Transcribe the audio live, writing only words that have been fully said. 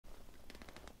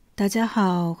大家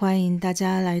好，欢迎大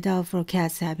家来到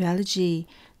Forecast Happyology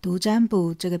读占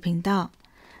卜这个频道。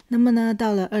那么呢，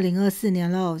到了2024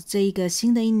年了，这一个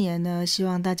新的一年呢，希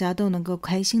望大家都能够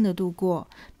开心的度过，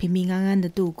平平安安的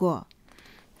度过。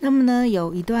那么呢，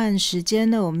有一段时间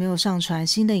呢，我没有上传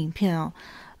新的影片哦。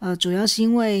主要是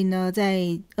因为呢，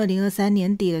在2023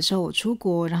年底的时候我出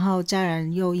国，然后家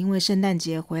人又因为圣诞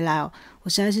节回来哦，我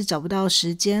实在是找不到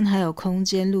时间还有空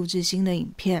间录制新的影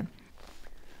片。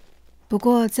不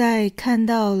过在看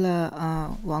到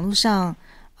了网络上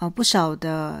不少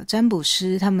的占卜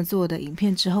师他们做的影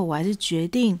片之后，我还是决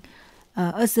定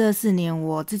24年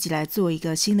我自己来做一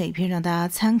个新的影片让大家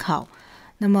参考。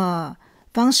那么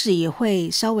方式也会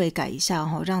稍微改一下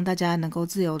让大家能够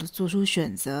自由的做出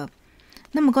选择。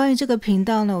那么关于这个频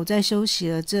道呢，我在休息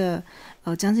了这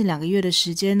将近2个月的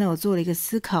时间呢，我做了一个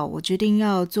思考，我决定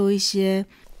要做一些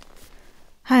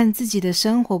和自己的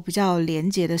生活比较连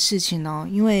结的事情哦，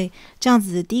因为这样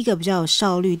子第一个比较有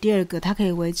效率，第二个它可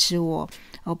以维持我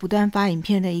不断发影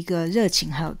片的一个热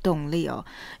情还有动力哦。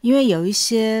因为有一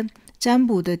些占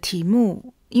卜的题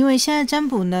目，因为现在占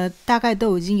卜呢大概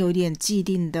都已经有点既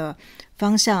定的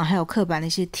方向还有刻板的一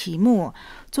些题目，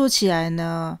做起来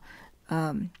呢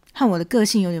和我的个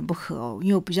性有点不合哦，因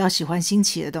为我比较喜欢新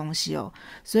奇的东西哦，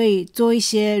所以做一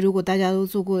些如果大家都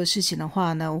做过的事情的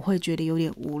话呢，我会觉得有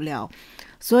点无聊。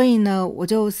所以呢，我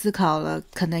就思考了，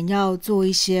可能要做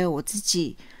一些我自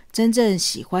己真正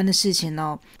喜欢的事情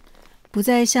哦，不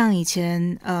再像以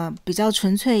前比较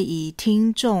纯粹以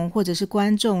听众或者是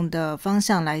观众的方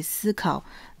向来思考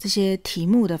这些题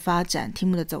目的发展、题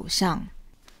目的走向。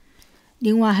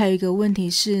另外还有一个问题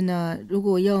是呢，如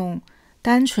果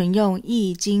单纯用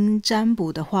易经占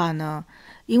卜的话呢，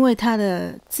因为它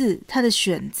的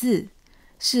选字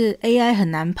是 AI 很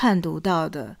难判读到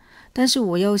的，但是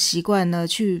我又习惯呢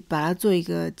去把它做一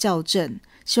个校正，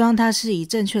希望它是以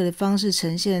正确的方式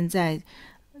呈现在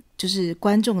就是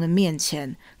观众的面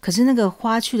前。可是那个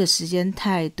花去的时间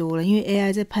太多了，因为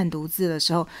AI 在判读字的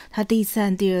时候，它第一次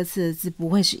和第二次的字不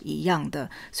会是一样的，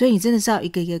所以你真的是要一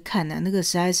个一个看的，那个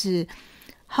实在是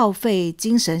耗费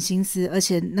精神心思，而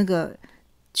且那个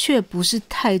却不是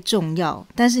太重要，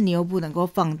但是你又不能够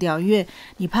放掉，因为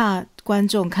你怕观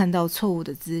众看到错误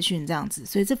的资讯这样子，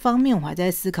所以这方面我还在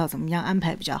思考怎么样安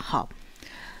排比较好。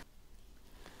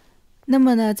那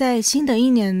么呢，在新的一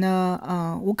年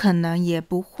呢，我可能也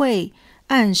不会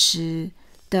按时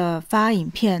的发影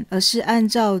片，而是按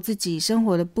照自己生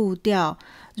活的步调，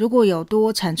如果有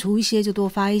多产出一些就多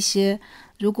发一些，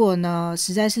如果呢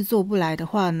实在是做不来的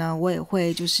话呢，我也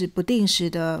会就是不定时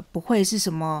的，不会是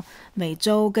什么每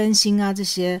周更新啊这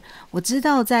些。我知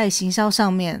道在行销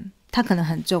上面它可能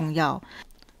很重要，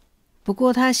不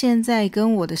过它现在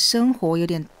跟我的生活有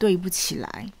点对不起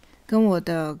来，跟我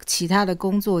的其他的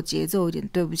工作节奏有点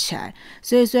对不起来。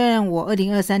所以虽然我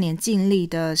2023年尽力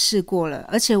的试过了，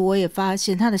而且我也发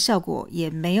现它的效果也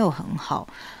没有很好，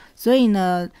所以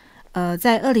呢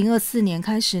在2024年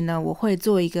开始呢，我会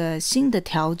做一个新的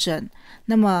调整。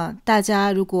那么大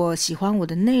家如果喜欢我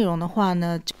的内容的话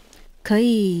呢，可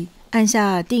以按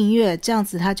下订阅，这样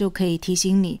子它就可以提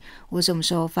醒你我什么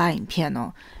时候发影片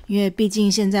哦。因为毕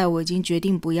竟现在我已经决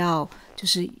定不要就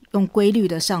是用规律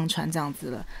的上传这样子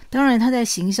了。当然它在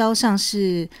行销上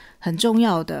是很重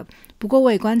要的，不过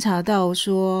我也观察到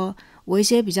说，我一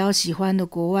些比较喜欢的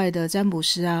国外的占卜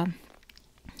师啊，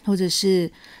或者是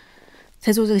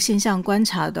在做这个现象观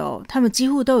察的哦，他们几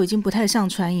乎都已经不太上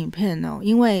传影片哦，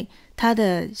因为它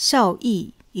的效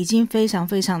益已经非常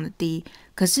非常的低。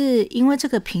可是因为这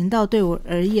个频道对我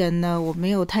而言呢，我没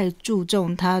有太注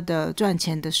重它的赚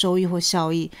钱的收益或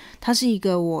效益，它是一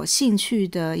个我兴趣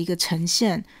的一个呈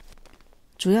现，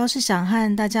主要是想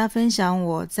和大家分享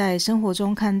我在生活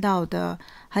中看到的，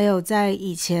还有在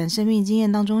以前生命经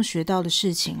验当中学到的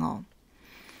事情哦。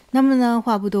那么呢，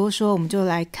话不多说，我们就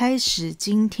来开始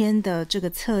今天的这个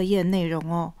测验内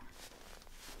容哦。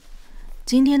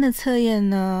今天的测验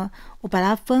呢，我把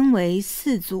它分为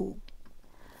4组，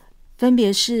分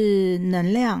别是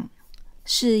能量、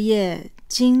事业、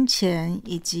金钱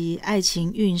以及爱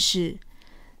情运势。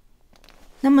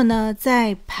那么呢，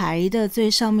在牌的最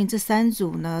上面这3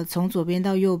组呢，从左边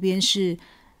到右边是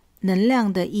能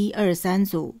量的1、2、3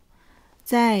组。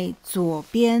在左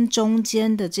边中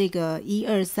间的这个1、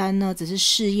2、3呢，则是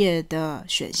事业的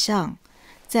选项；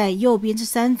在右边这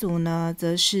3组呢，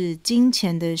则是金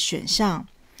钱的选项；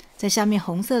在下面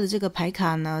红色的这个牌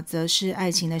卡呢，则是爱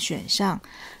情的选项。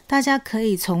大家可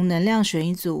以从能量选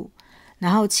一组，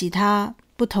然后其他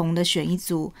不同的选一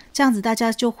组，这样子大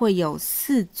家就会有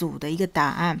4组的一个答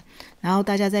案。然后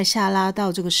大家再下拉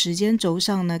到这个时间轴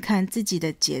上呢，看自己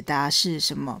的解答是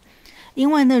什么。因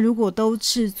为呢，如果都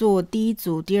是做第一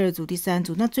组、第二组、第三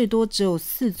组，那最多只有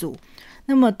4组，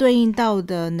那么对应到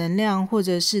的能量或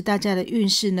者是大家的运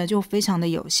势呢，就非常的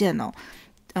有限哦。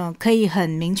可以很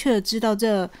明确的知道，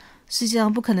这世界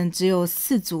上不可能只有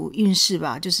4组运势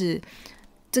吧？就是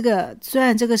这个，虽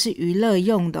然这个是娱乐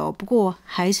用的哦，不过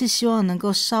还是希望能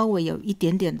够稍微有一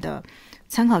点点的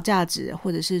参考价值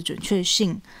或者是准确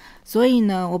性。所以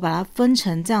呢，我把它分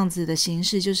成这样子的形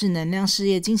式，就是能量、事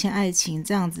业、金钱、爱情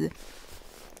这样子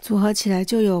组合起来，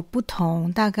就有不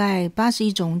同大概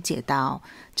81种解答哦。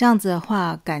这样子的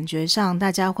话，感觉上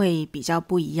大家会比较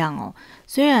不一样哦。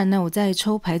虽然呢，我在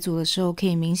抽牌组的时候可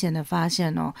以明显的发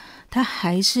现哦，它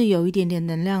还是有一点点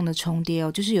能量的重叠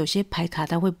哦，就是有些牌卡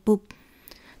它会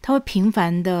频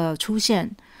繁的出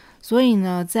现。所以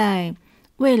呢，在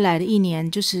未来的一年，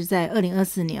就是在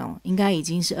2024年哦，应该已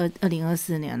经是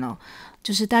2024年了，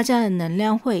就是大家的能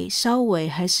量会稍微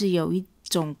还是有一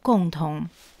种共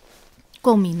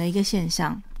鸣的一个现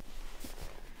象。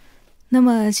那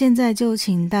么现在就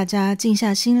请大家静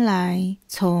下心来，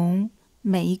从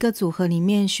每一个组合里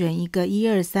面选一个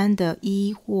1、2、3的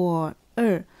1或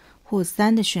2或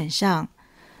3的选项，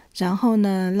然后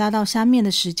呢，拉到下面的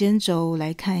时间轴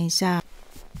来看一下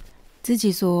自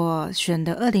己所选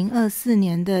的2024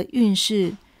年的运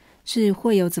势是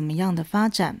会有怎么样的发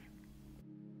展。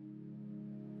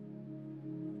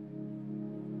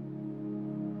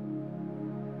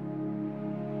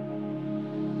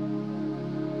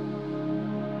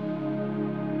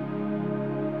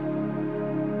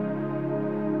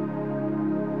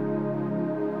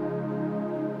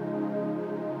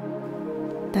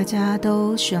大家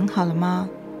都选好了吗？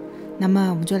那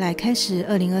么我们就来开始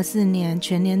2024年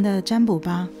全年的占卜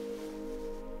吧。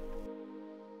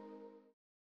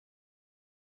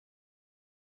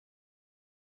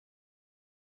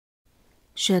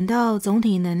选到总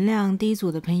体能量第一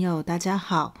组的朋友，大家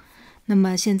好。那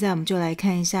么现在我们就来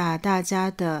看一下大家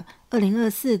的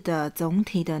2024的总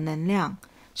体的能量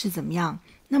是怎么样。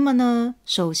那么呢，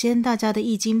首先大家的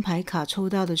易经牌卡抽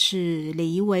到的是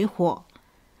离为火，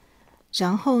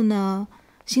然后呢，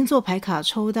星座牌卡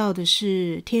抽到的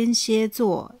是天蝎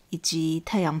座以及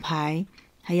太阳牌，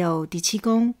还有第7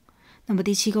宫。那么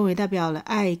第7宫也代表了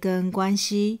爱跟关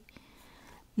系。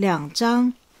2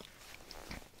张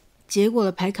结果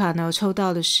的牌卡呢，抽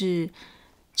到的是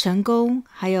成功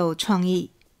还有创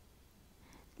意。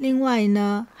另外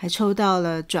呢，还抽到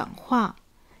了转化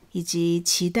以及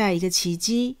期待一个奇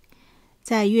迹。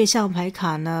在月相牌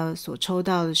卡呢，所抽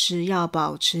到的是要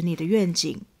保持你的愿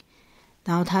景，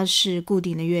然后它是固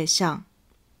定的月相。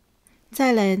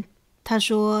再来他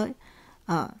说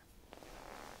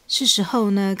是时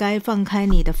候呢该放开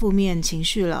你的负面情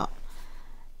绪了。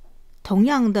同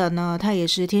样的呢，它也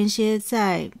是天蝎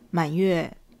在满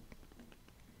月。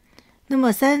那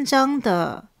么3张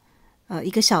的一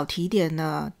个小提点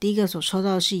呢，第一个所抽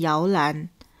到的是摇篮。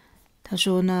他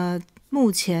说呢，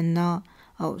目前呢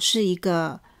是一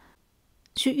个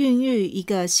去孕育一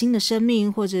个新的生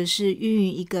命，或者是孕育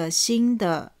一个新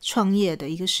的创业的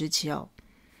一个时期哦。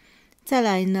再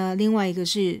来呢，另外一个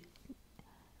是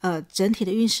整体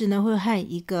的运势呢，会和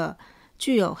一个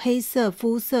具有黑色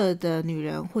肤色的女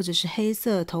人或者是黑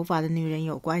色头发的女人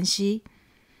有关系。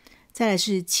再来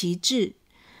是旗帜，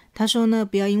他说呢，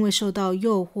不要因为受到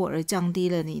诱惑而降低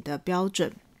了你的标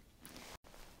准。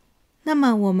那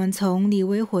么我们从离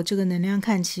为火这个能量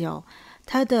看起哦，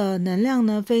它的能量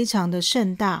呢非常的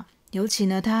盛大，尤其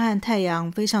呢它和太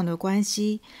阳非常的关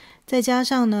系。再加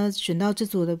上呢，选到这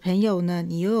组的朋友呢，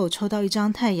你又有抽到1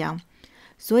张太阳，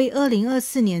所以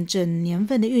2024年整年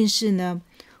份的运势呢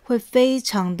会非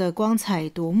常的光彩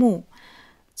夺目。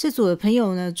这组的朋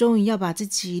友呢，终于要把自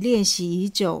己练习已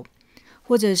久，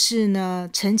或者是呢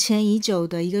沉潜已久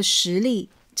的一个实力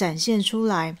展现出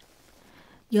来。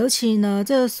尤其呢，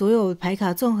这所有牌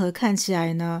卡综合看起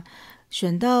来呢，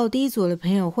选到第一组的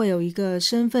朋友会有一个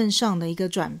身份上的一个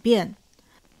转变。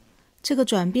这个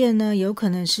转变呢，有可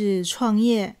能是创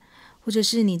业，或者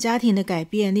是你家庭的改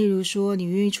变，例如说你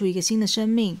孕育出一个新的生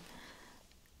命。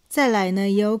再来呢，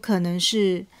也有可能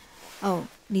是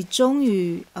你终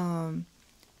于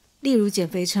例如减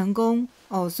肥成功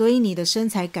所以你的身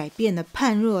材改变了，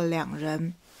判若两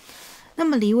人。那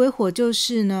么离为火就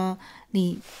是呢，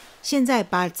你现在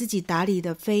把自己打理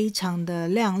得非常的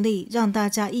亮丽，让大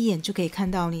家一眼就可以看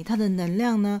到你。它的能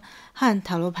量呢，和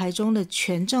塔罗牌中的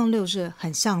权杖6是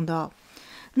很像的哦。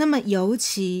那么尤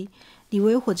其离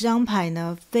为火这张牌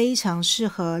呢，非常适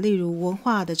合例如文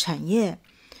化的产业，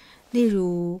例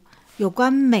如有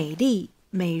关美丽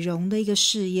美容的一个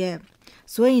事业。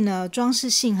所以呢，装饰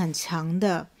性很强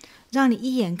的，让你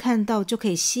一眼看到就可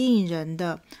以吸引人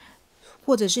的，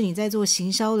或者是你在做行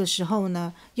销的时候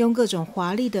呢，用各种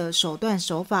华丽的手段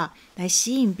手法来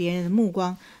吸引别人的目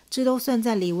光，这都算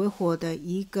在离为火的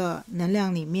一个能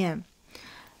量里面。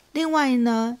另外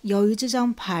呢，由于这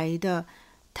张牌的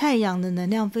太阳的能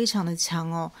量非常的强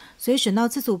哦，所以选到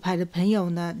这组牌的朋友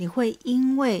呢，你会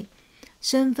因为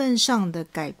身份上的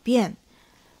改变，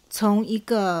从一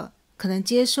个可能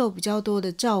接受比较多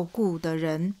的照顾的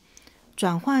人，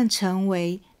转换成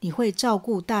为你会照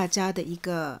顾大家的一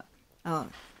个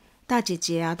大姐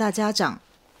姐啊、大家长。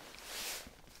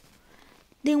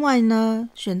另外呢，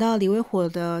选到离为火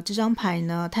的这张牌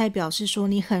呢，它也表示说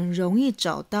你很容易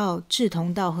找到志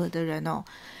同道合的人哦，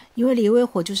因为离为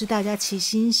火就是大家齐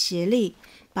心协力，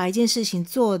把一件事情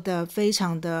做得非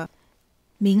常的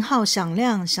名号响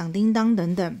亮、响叮当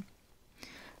等等。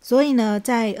所以呢，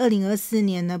在2024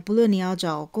年呢，不论你要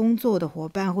找工作的伙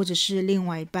伴或者是另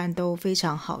外一半都非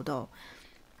常好的哦。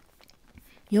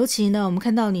尤其呢，我们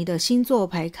看到你的星座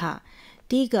牌卡，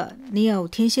第一个，你有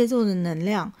天蝎座的能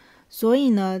量，所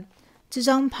以呢，这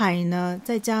张牌呢，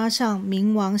再加上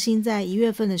冥王星在1月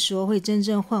份的时候会真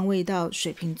正换位到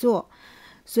水瓶座，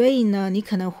所以呢，你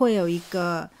可能会有一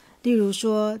个，例如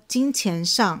说金钱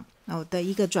上的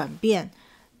一个转变，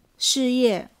事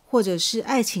业或者是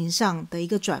爱情上的一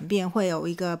个转变，会有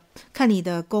一个看你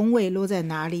的宫位落在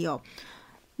哪里哦。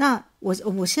那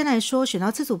我先来说，选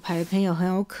到这组牌的朋友很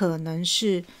有可能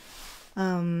是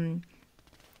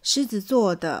狮子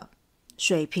座的、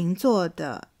水瓶座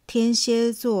的、天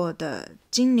蝎座的、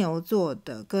金牛座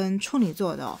的跟处女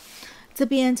座的哦。这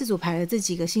边这组牌的这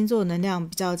几个星座能量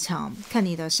比较强，看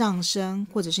你的上升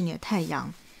或者是你的太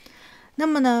阳。那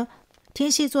么呢，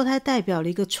天蝎座它代表了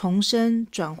一个重生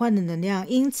转换的能量，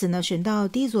因此呢，选到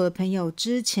第一组的朋友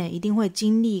之前一定会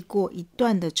经历过一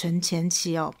段的沉潜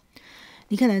期哦。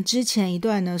你可能之前一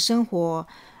段呢，生活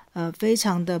非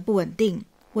常的不稳定，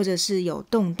或者是有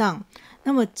动荡。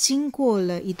那么经过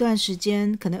了一段时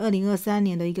间，可能2023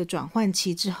年的一个转换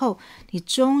期之后，你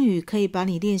终于可以把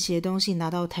你练习的东西拿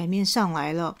到台面上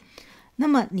来了。那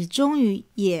么你终于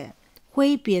也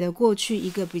挥别了过去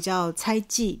一个比较猜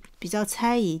忌、比较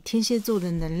猜疑天蝎座的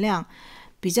能量，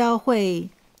比较会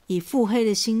以腹黑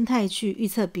的心态去预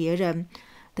测别人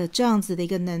的这样子的一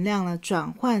个能量呢，转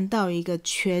换到一个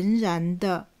全然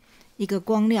的一个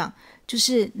光亮。就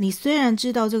是你虽然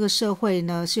知道这个社会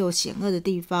呢是有险恶的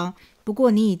地方，不过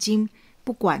你已经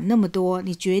不管那么多，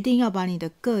你决定要把你的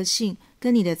个性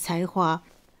跟你的才华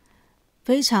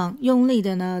非常用力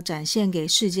的呢展现给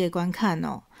世界观看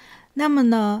哦。那么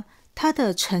呢，它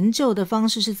的成就的方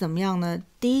式是怎么样呢？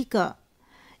第一个，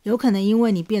有可能因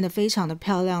为你变得非常的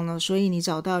漂亮了，所以你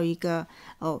找到一个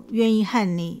愿意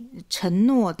和你承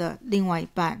诺的另外一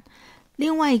半。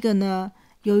另外一个呢，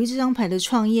由于这张牌的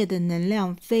创业的能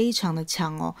量非常的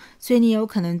强哦，所以你有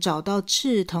可能找到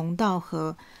志同道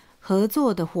合合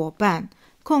作的伙伴，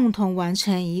共同完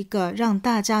成一个让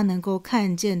大家能够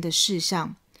看见的事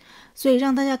项。所以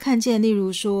让大家看见，例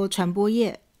如说传播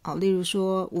业例如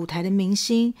说舞台的明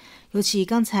星，尤其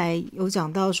刚才有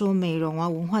讲到说美容啊、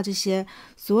文化这些，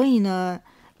所以呢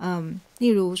例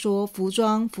如说服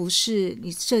装、服饰，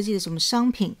你设计的什么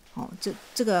商品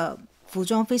这个服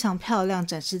装非常漂亮，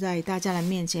展示在大家的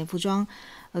面前，服装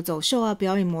走秀啊、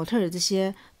表演模特这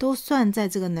些都算在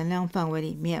这个能量范围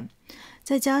里面。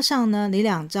再加上呢，你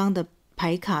2张的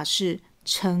牌卡是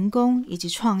成功以及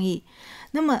创意。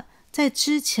那么在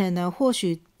之前呢，或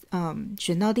许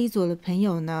选到第一组的朋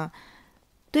友呢，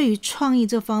对于创意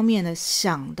这方面呢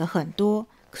想的很多，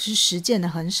可是实践的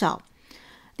很少。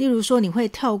例如说，你会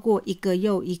跳过一个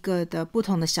又一个的不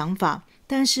同的想法，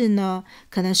但是呢，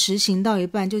可能实行到一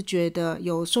半就觉得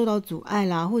有受到阻碍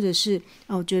啦，或者是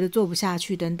觉得做不下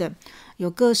去等等，有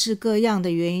各式各样的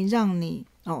原因让你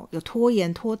有拖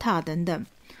延、拖沓等等，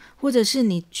或者是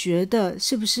你觉得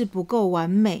是不是不够完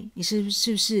美，你是不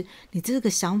是你这个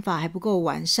想法还不够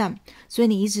完善，所以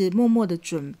你一直默默的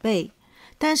准备。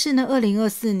但是呢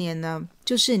，2024年呢，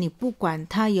就是你不管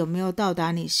它有没有到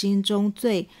达你心中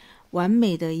最完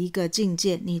美的一个境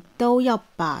界，你都要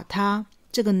把它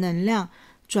这个能量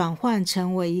转换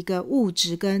成为一个物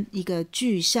质跟一个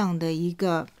具象的一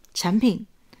个产品，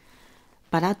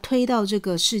把它推到这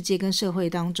个世界跟社会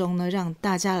当中呢，让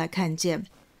大家来看见。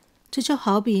这就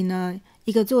好比呢，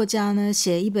一个作家呢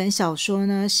写一本小说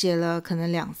呢，写了可能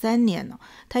2-3年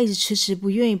他一直迟迟不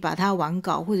愿意把它完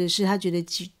稿，或者是他觉得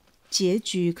结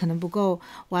局可能不够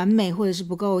完美，或者是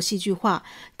不够戏剧化。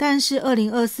但是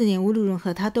2024年无论如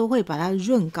何，他都会把它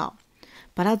润稿，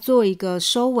把它做一个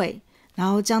收尾，然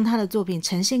后将他的作品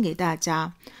呈现给大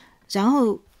家，然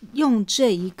后用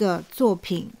这一个作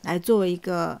品来做一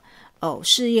个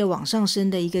事业往上升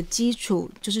的一个基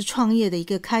础，就是创业的一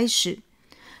个开始。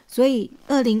所以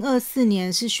2024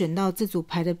年是选到这组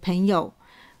牌的朋友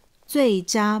最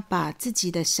佳把自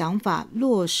己的想法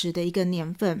落实的一个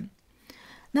年份。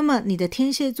那么你的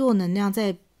天蝎座能量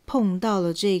在碰到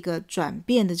了这个转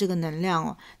变的这个能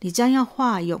量你将要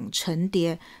化蛹成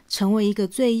蝶，成为一个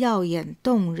最耀眼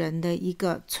动人的一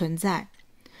个存在。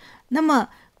那么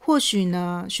或许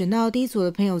呢，选到第一组的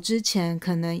朋友之前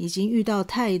可能已经遇到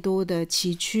太多的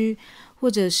崎岖，或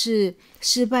者是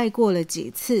失败过了几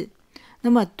次，那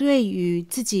么对于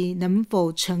自己能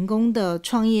否成功的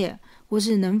创业，或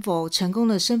是能否成功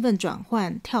的身份转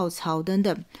换、跳槽等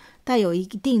等，带有一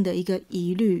定的一个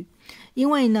疑虑。因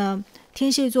为呢，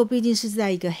天蝎座毕竟是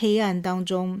在一个黑暗当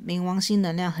中，冥王星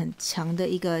能量很强的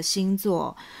一个星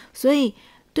座，所以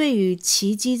对于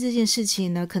奇迹这件事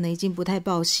情呢，可能已经不太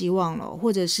抱希望了，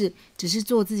或者是只是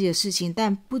做自己的事情，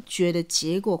但不觉得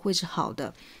结果会是好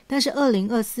的。但是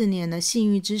2024年呢，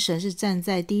幸运之神是站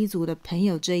在第一组的朋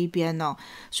友这一边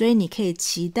所以你可以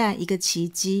期待一个奇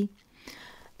迹。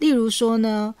例如说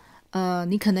呢，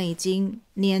你可能已经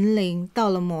年龄到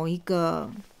了某一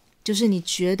个就是你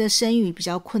觉得生育比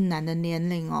较困难的年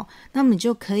龄那么你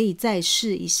就可以再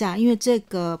试一下，因为这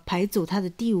个牌组它的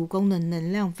第五宫的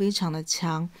能量非常的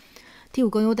强，第五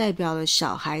宫又代表了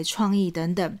小孩、创意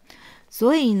等等，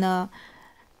所以呢，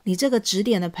你这个指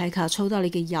点的牌卡抽到了一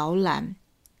个摇篮，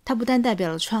它不但代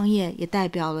表了创业，也代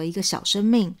表了一个小生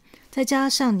命，再加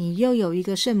上你又有一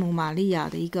个圣母玛利亚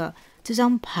的一个这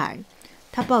张牌，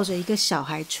他抱着一个小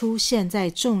孩出现在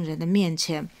众人的面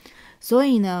前，所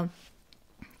以呢，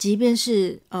即便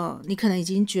是你可能已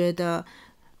经觉得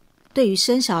对于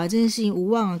生小孩这件事情无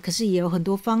望了，可是也有很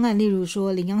多方案，例如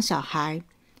说领养小孩，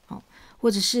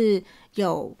或者是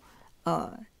有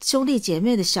兄弟姐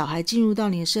妹的小孩进入到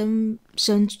你的生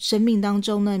命当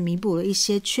中呢，弥补了一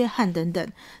些缺憾等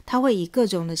等，它会以各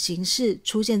种的形式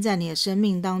出现在你的生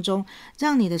命当中，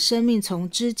让你的生命从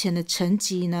之前的沉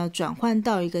寂呢，转换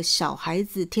到一个小孩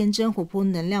子天真活泼、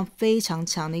能量非常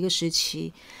强的一个时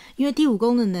期。因为第五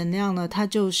宫的能量呢，它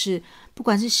就是不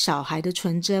管是小孩的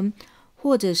纯真，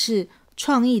或者是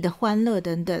创意的欢乐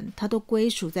等等，它都归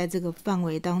属在这个范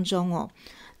围当中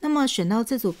那么选到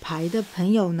这组牌的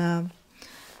朋友呢，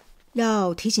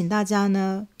要提醒大家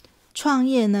呢，创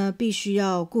业呢必须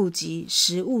要顾及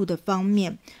实务的方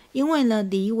面，因为呢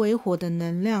离为火的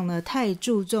能量呢太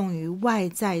注重于外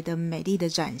在的美丽的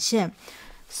展现，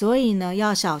所以呢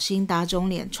要小心打肿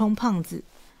脸充胖子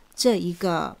这一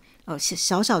个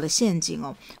小小的陷阱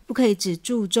不可以只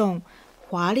注重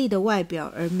华丽的外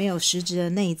表而没有实质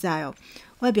的内在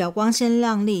外表光鲜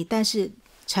亮丽，但是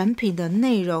产品的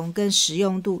内容跟实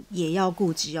用度也要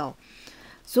顾及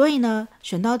所以呢，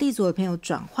选到地组的朋友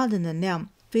转化的能量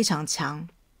非常强，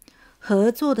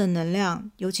合作的能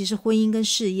量，尤其是婚姻跟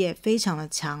事业非常的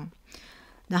强，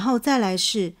然后再来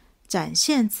是展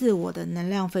现自我的能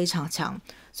量非常强，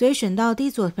所以选到地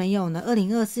组的朋友呢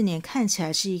，2024年看起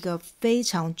来是一个非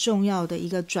常重要的一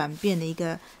个转变的一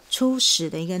个初始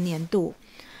的一个年度。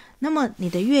那么你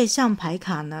的月相牌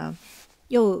卡呢，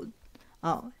又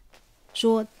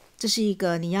说这是一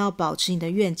个你要保持你的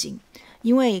愿景，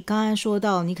因为刚才说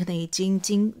到你可能已经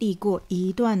经历过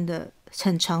一段的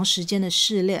很长时间的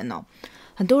试炼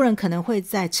很多人可能会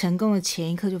在成功的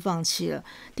前一刻就放弃了，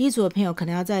第一组的朋友可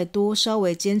能要再多稍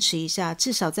微坚持一下，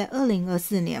至少在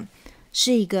2024年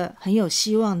是一个很有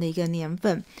希望的一个年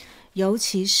份，尤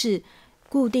其是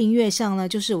固定月相呢，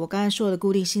就是我刚才说的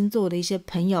固定星座的一些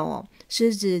朋友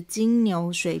是指金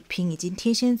牛、水瓶以及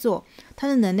天蝎座，它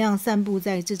的能量散布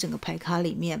在这整个牌卡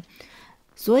里面，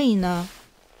所以呢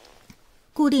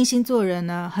固定星座人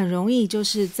呢很容易就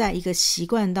是在一个习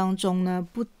惯当中呢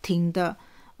不停的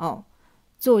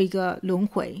做一个轮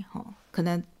回可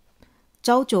能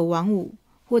朝九晚五，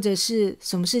或者是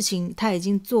什么事情他已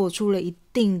经做出了一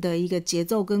定的一个节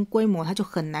奏跟规模，他就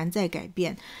很难再改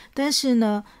变。但是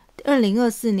呢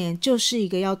2024年就是一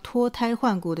个要脱胎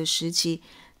换骨的时期，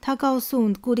他告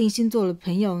诉固定星座的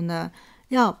朋友呢，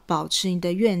要保持你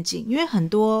的愿景，因为很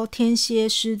多天蝎、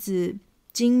狮子、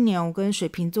金牛跟水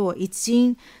瓶座已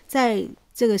经在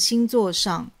这个星座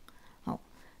上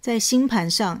在星盘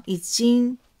上已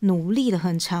经努力了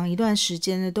很长一段时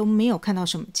间呢，都没有看到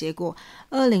什么结果。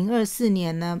2024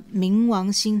年呢，冥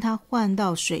王星它换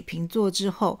到水瓶座之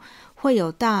后，会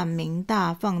有大鸣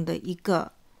大放的一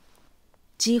个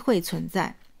机会存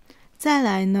在。再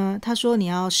来呢，他说你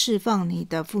要释放你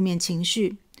的负面情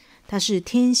绪，它是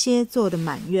天蝎座的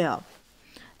满月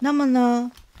那么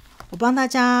呢，我帮大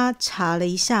家查了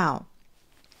一下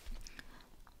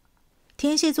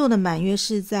天蝎座的满月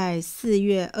是在4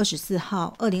月24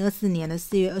号，2024年的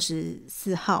4月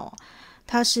24号，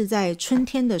它是在春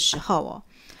天的时候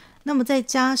那么再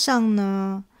加上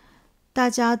呢，大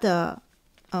家的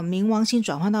冥王星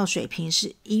转换到水瓶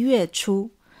是1月初，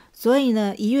所以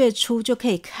呢1月初就可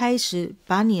以开始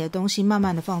把你的东西慢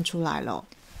慢的放出来了。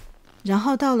然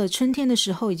后到了春天的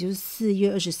时候，也就是4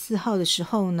月24号的时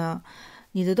候呢，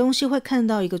你的东西会看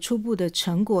到一个初步的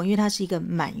成果，因为它是一个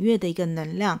满月的一个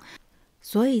能量，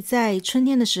所以在春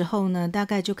天的时候呢，大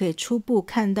概就可以初步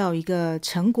看到一个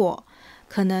成果。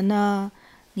可能呢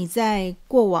你在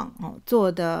过往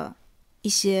做的一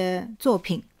些作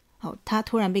品它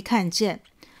突然被看见，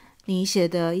你写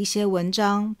的一些文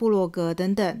章、部落格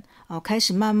等等开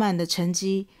始慢慢的成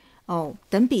绩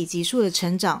等比级数的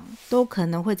成长，都可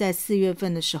能会在4月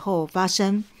份的时候发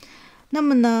生。那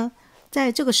么呢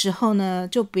在这个时候呢，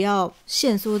就不要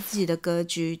限缩自己的格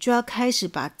局，就要开始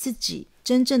把自己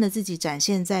真正的自己展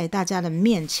现在大家的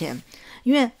面前，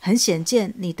因为很显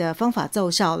见你的方法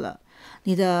奏效了，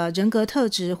你的人格特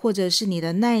质或者是你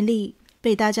的耐力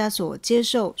被大家所接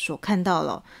受所看到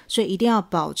了，所以一定要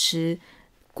保持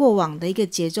过往的一个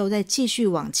节奏，再继续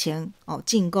往前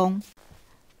进攻。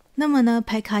那么呢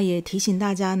牌卡也提醒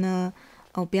大家呢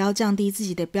不要降低自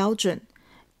己的标准，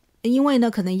因为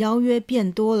呢可能邀约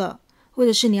变多了，或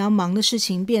者是你要忙的事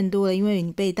情变多了，因为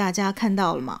你被大家看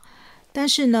到了嘛。但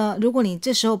是呢如果你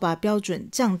这时候把标准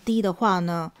降低的话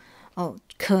呢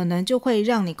可能就会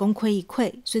让你功亏一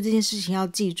篑。所以这件事情要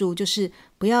记住，就是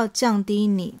不要降低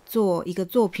你做一个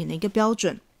作品的一个标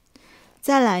准。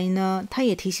再来呢他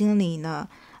也提醒你呢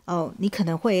你可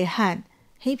能会和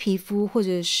黑皮肤或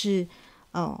者是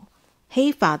黑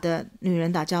发的女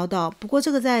人打交道，不过这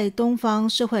个在东方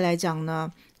社会来讲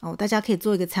呢大家可以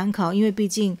做一个参考，因为毕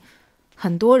竟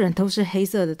很多人都是黑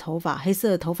色的头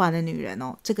发的女人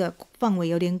这个范围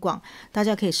有点广，大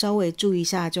家可以稍微注意一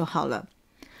下就好了。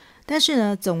但是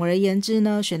呢总而言之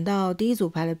呢，选到第一组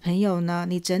牌的朋友呢，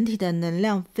你整体的能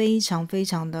量非常非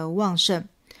常的旺盛，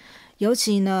尤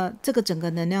其呢这个整个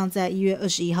能量在1月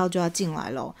21号就要进来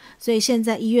了，所以现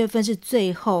在1月份是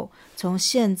最后，从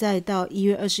现在到1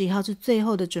月21号是最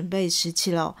后的准备时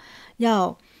期了，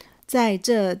要在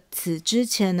此之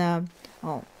前呢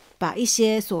把一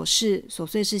些琐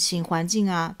碎事情、环境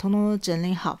通通都整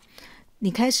理好，你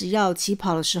开始要起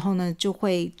跑的时候呢，就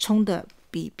会冲得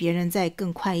比别人再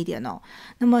更快一点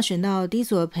那么选到第一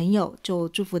组的朋友，就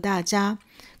祝福大家，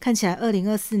看起来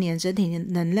2024年整体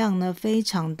能量呢非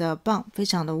常的棒，非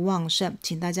常的旺盛，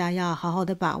请大家要好好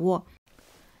的把握。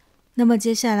那么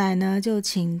接下来呢，就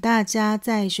请大家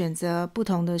再选择不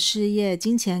同的事业、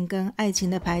金钱跟爱情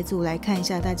的牌组，来看一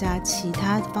下大家其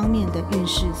他方面的运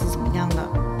势是怎么样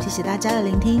的。谢谢大家的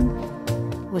聆听，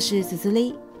我是子子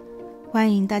丽，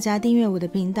欢迎大家订阅我的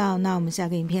频道，那我们下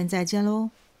个影片再见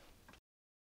咯。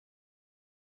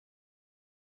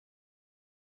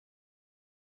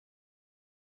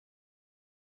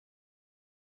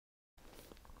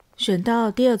选到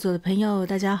第二组的朋友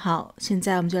大家好，现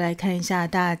在我们就来看一下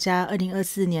大家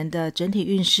2024年的整体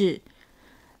运势。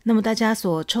那么大家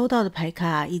所抽到的牌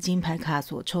卡，易经牌卡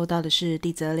所抽到的是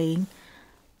地泽临，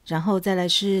然后再来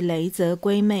是雷泽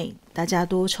归妹，大家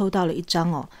都抽到了1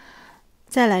张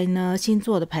再来呢星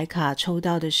座的牌卡抽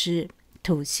到的是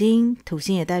土星，土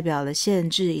星也代表了限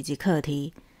制以及课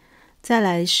题。再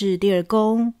来是第2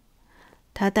宫，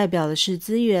它代表的是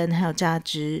资源还有价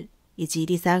值，以及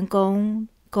第3宫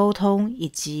沟通以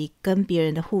及跟别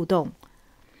人的互动。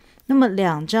那么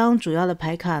2张主要的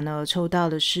牌卡呢，抽到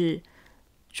的是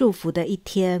祝福的1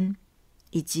天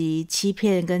以及欺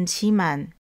骗跟欺瞒。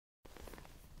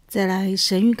再来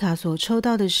神谕卡所抽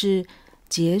到的是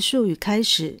结束与开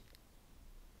始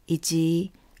以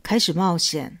及开始冒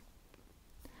险。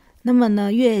那么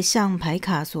呢月相牌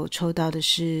卡所抽到的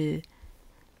是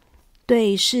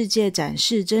对世界展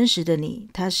示真实的你，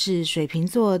它是水瓶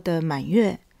座的满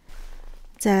月。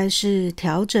再来是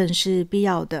调整是必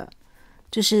要的，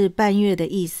这是半月的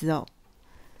意思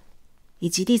以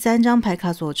及第3张牌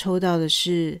卡所抽到的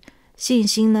是信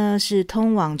心呢是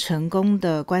通往成功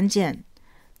的关键，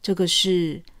这个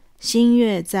是新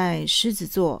月在狮子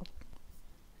座。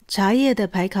茶叶的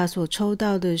牌卡所抽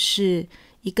到的是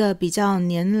一个比较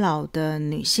年老的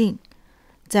女性。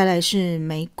再来是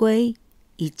玫瑰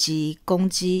以及公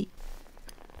鸡。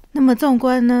那么纵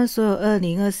观呢所有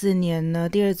2024年呢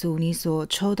第2组你所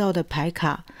抽到的牌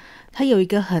卡，它有一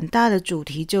个很大的主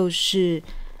题，就是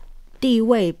地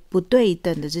位不对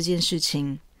等的这件事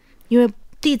情。因为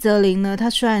地泽临呢它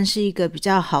虽然是一个比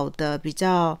较好的比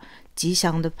较吉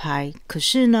祥的牌，可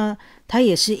是呢它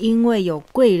也是因为有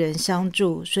贵人相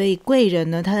助，所以贵人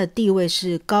呢他的地位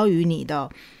是高于你的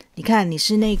你看你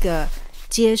是那个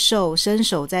接受伸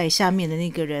手在下面的那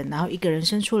个人，然后一个人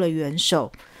伸出了援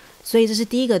手，所以这是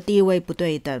第一个地位不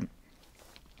对等。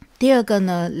第二个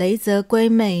呢雷泽归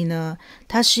妹呢，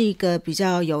她是一个比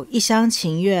较有一厢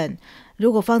情愿，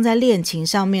如果放在恋情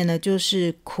上面呢，就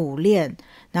是苦恋，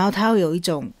然后他会有一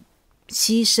种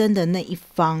牺牲的那一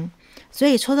方。所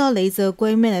以抽到雷泽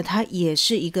龟妹呢，它也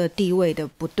是一个地位的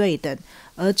不对等，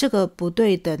而这个不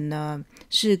对等呢，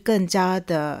是更加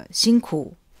的辛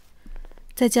苦。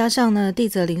再加上呢，地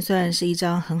泽临虽然是一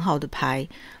张很好的牌，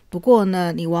不过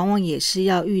呢，你往往也是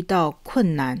要遇到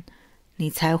困难，你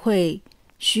才会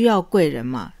需要贵人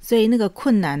嘛，所以那个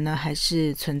困难呢，还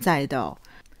是存在的哦。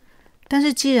但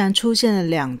是既然出现了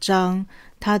2张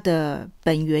它的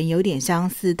本源有点相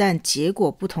似但结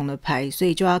果不同的牌，所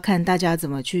以就要看大家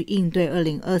怎么去应对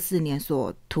2024年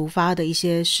所突发的一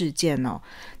些事件哦。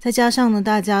再加上呢，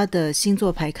大家的星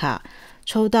座牌卡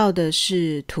抽到的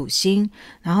是土星，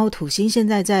然后土星现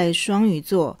在在双鱼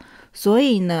座，所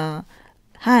以呢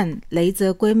和雷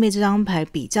泽龟妹这张牌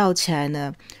比较起来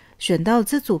呢，选到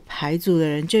这组牌组的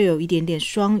人就有一点点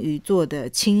双鱼座的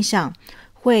倾向，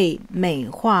会美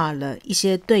化了一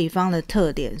些对方的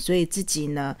特点，所以自己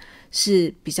呢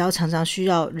是比较常常需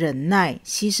要忍耐、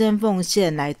牺牲奉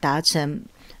献来达成，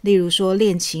例如说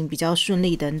恋情比较顺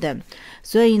利等等。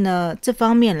所以呢，这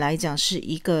方面来讲是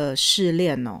一个试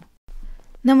炼哦。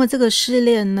那么这个试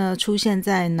炼呢，出现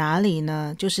在哪里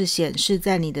呢？就是显示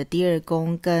在你的第2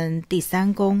宫跟第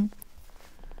3宫。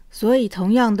所以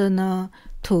同样的呢，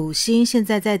土星现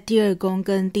在在第2宫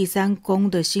跟第3宫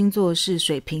的星座是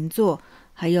水瓶座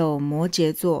还有摩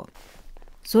羯座，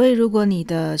所以如果你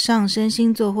的上升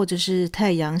星座或者是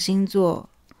太阳星座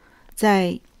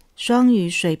在双鱼、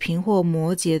水瓶或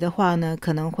摩羯的话呢，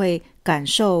可能会感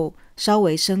受稍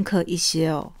微深刻一些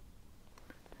哦。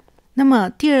那么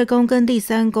第2宫跟第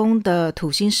3宫的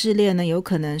土星试炼呢，有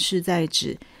可能是在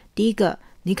指第一个，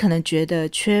你可能觉得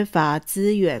缺乏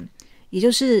资源，也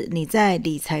就是你在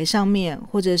理财上面，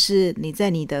或者是你在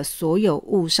你的所有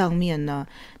物上面呢，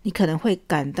你可能会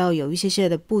感到有一些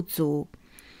的不足。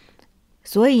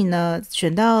所以呢，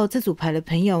选到这组牌的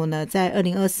朋友呢，在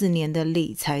2024年的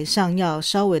理财上要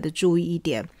稍微的注意一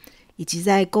点，以及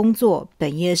在工作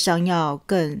本业上要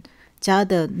更加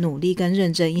的努力跟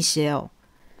认真一些哦。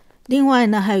另外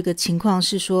呢，还有一个情况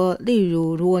是说，例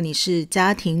如如果你是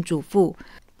家庭主妇，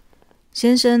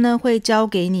先生呢会交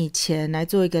给你钱来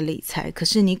做一个理财，可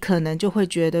是你可能就会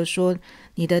觉得说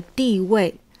你的地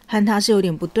位和他是有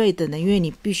点不对等的，因为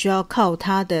你必须要靠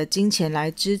他的金钱来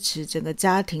支持整个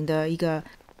家庭的一个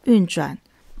运转。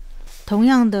同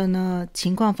样的呢，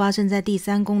情况发生在第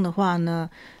3宫的话呢，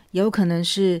有可能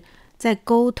是在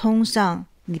沟通上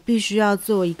你必须要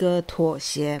做一个妥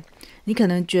协，你可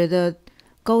能觉得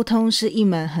沟通是一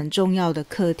门很重要的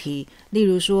课题，例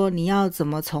如说你要怎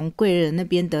么从贵人那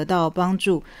边得到帮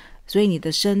助，所以你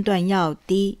的身段要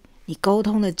低，你沟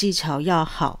通的技巧要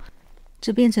好，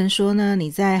这变成说呢，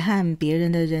你在和别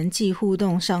人的人际互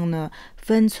动上呢，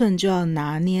分寸就要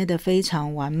拿捏得非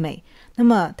常完美，那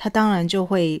么它当然就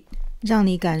会让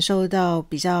你感受到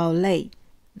比较累，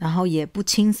然后也不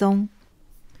轻松。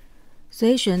所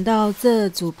以选到这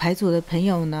组牌组的朋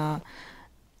友呢，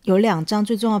有2张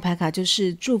最重要的牌卡，就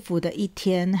是祝福的一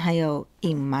天还有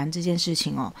隐瞒这件事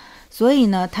情哦。所以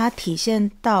呢，它体现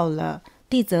到了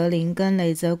地泽临跟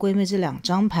雷泽龟妹这2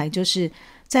张牌，就是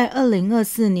在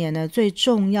2024年呢，最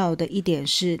重要的一点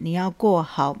是你要过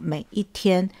好每一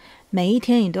天，每一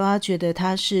天你都要觉得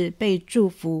它是被祝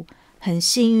福很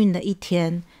幸运的一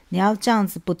天，你要这样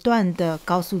子不断的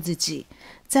告诉自己。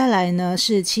再来呢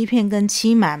是欺骗跟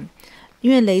欺瞒，因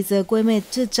为雷泽龟妹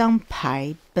这张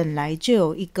牌本来就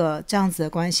有一个这样子的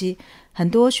关系，很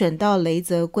多选到雷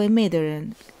泽龟妹的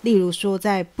人，例如说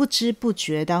在不知不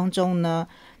觉当中呢，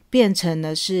变成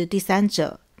了是第三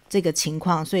者这个情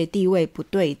况，所以地位不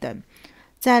对等。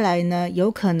再来呢，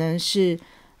有可能是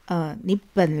你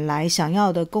本来想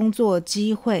要的工作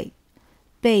机会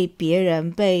被别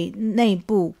人被内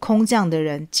部空降的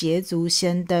人捷足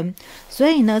先登，所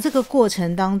以呢这个过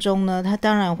程当中呢，它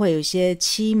当然会有一些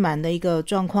欺瞒的一个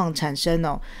状况产生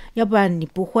哦，要不然你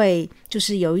不会就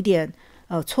是有一点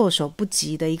措手不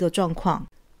及的一个状况。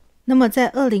那么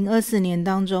在2024年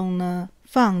当中呢，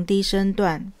放低身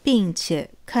段并且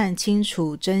看清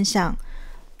楚真相，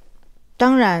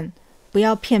当然不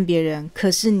要骗别人，可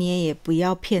是你也不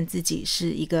要骗自己，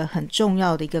是一个很重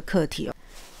要的一个课题哦。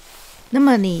那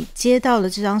么你接到了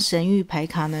这张神谕牌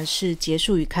卡呢，是结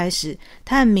束与开始，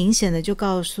它很明显的就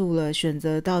告诉了选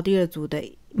择到第二组的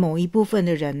某一部分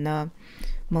的人呢，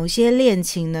某些恋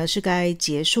情呢是该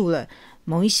结束了，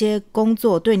某一些工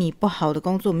作对你不好的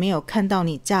工作，没有看到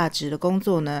你价值的工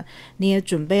作呢，你也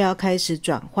准备要开始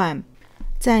转换，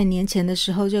在年前的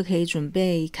时候就可以准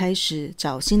备开始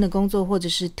找新的工作或者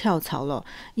是跳槽了，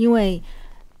因为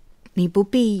你不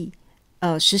必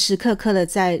时时刻刻的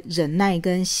在忍耐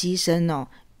跟牺牲哦，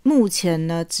目前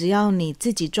呢，只要你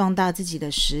自己壮大自己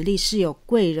的实力，是有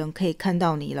贵人可以看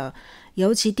到你了。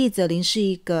尤其地泽临是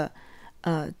一个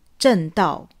正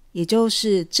道，也就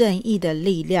是正义的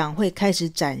力量会开始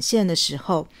展现的时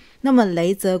候，那么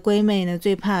雷泽闺妹呢，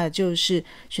最怕的就是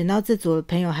选到这组的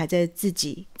朋友还在自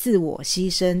己自我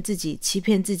牺牲，自己欺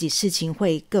骗自己事情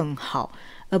会更好，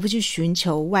而不去寻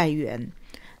求外援。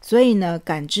所以呢，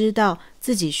感知到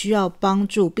自己需要帮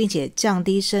助，并且降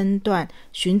低身段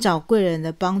寻找贵人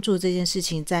的帮助，这件事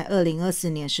情在2024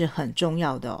年是很重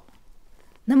要的哦。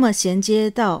那么衔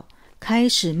接到开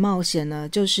始冒险呢，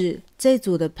就是这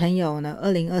组的朋友呢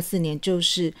，2024年就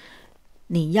是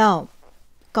你要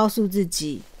告诉自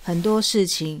己很多事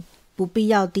情不必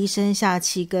要低声下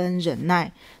气跟忍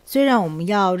耐，虽然我们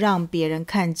要让别人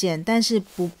看见，但是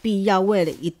不必要为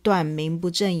了一段名不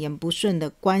正言不顺的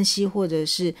关系或者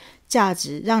是价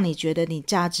值，让你觉得你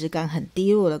价值感很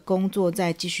低落的工作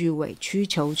再继续委曲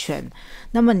求全。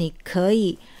那么你可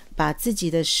以把自己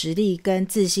的实力跟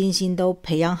自信心都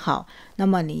培养好，那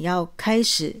么你要开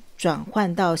始转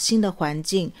换到新的环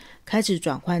境，开始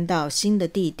转换到新的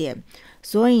地点，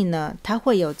所以呢，它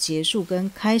会有结束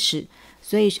跟开始，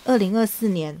所以2024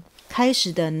年开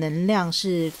始的能量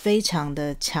是非常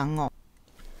的强哦。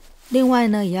另外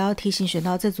呢，也要提醒选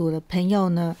到这组的朋友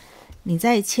呢，你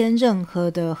在签任何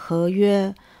的合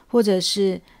约，或者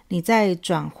是你在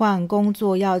转换工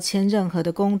作要签任何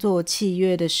的工作契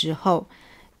约的时候，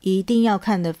一定要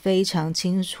看得非常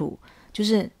清楚，就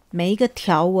是每一个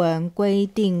条文规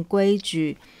定规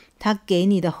矩他给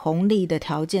你的红利的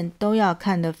条件都要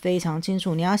看得非常清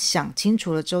楚，你要想清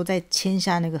楚了之后再签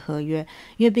下那个合约，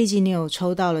因为毕竟你有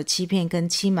抽到了欺骗跟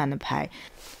欺瞒的牌，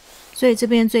所以这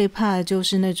边最怕的就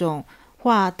是那种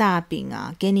画大饼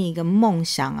啊，给你一个梦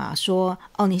想啊，说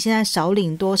你现在少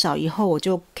领多少，以后我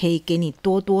就可以给你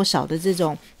多多少的这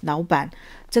种老板，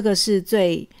这个是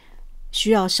最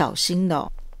需要小心的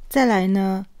哦。再来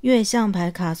呢，月相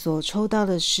牌卡所抽到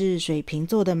的是水瓶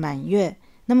座的满月，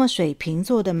那么水瓶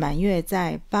座的满月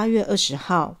在8月20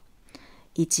号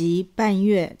以及半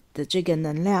月的这个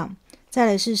能量。再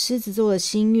来是狮子座的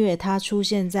新月，它出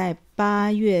现在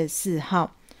8月4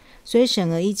号，所以显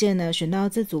而易见呢，选到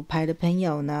这组牌的朋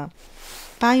友呢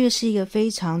，8月是一个非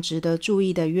常值得注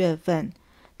意的月份。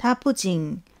它不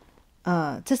仅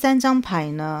这3张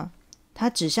牌呢，它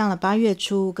指向了8月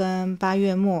初跟8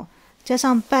月末，加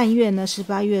上半月呢是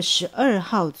8月12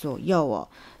号左右哦，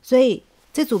所以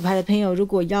这组牌的朋友如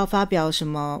果要发表什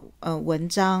么文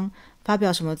章，发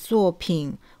表什么作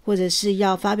品，或者是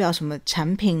要发表什么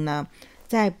产品呢，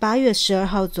在8月12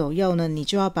号左右呢，你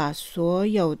就要把所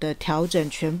有的调整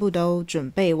全部都准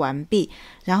备完毕，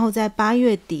然后在8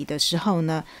月底的时候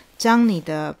呢，将你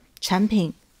的产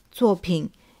品、作品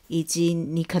以及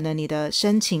你可能你的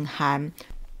申请函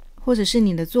或者是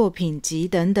你的作品集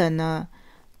等等呢，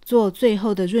做最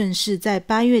后的润饰，在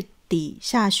8月底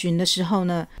下旬的时候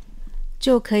呢，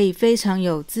就可以非常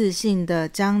有自信的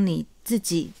将你自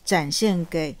己展现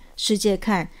给世界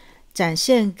看，展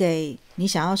现给你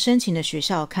想要申请的学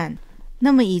校看。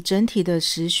那么以整体的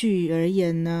时序而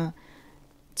言呢，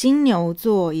金牛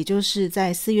座也就是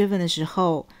在4月份的时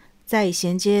候，在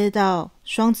衔接到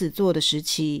双子座的时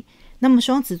期，那么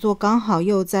双子座刚好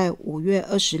又在5月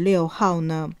26号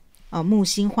呢木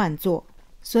星换座，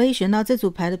所以选到这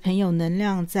组牌的朋友，能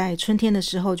量在春天的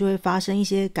时候就会发生一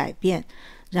些改变，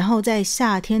然后在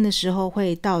夏天的时候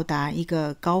会到达一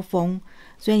个高峰，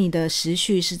所以你的时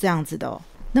序是这样子的哦。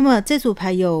那么这组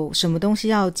牌有什么东西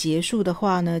要结束的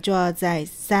话呢，就要在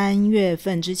3月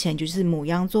份之前，就是牡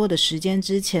羊座的时间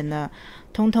之前呢，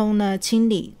通通呢清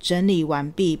理整理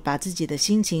完毕，把自己的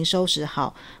心情收拾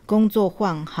好，工作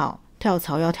换好，跳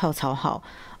槽要跳槽好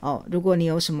哦。如果你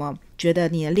有什么觉得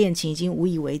你的恋情已经无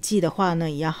以为继的话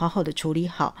呢，也要好好的处理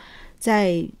好。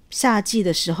在夏季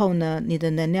的时候呢，你的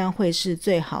能量会是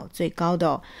最好最高的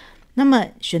哦。那么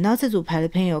选到这组牌的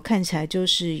朋友，看起来就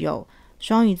是有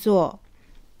双鱼座、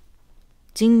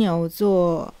金牛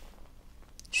座、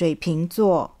水瓶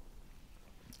座、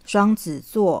双子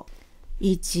座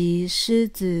以及狮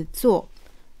子座。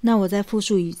那我再复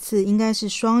述一次，应该是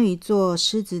双鱼座、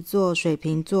狮子座、水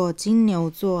瓶座、金牛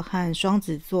座和双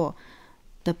子座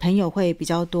的朋友会比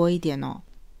较多一点哦。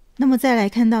那么再来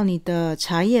看到你的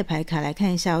茶叶牌卡，来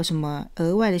看一下有什么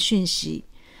额外的讯息。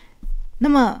那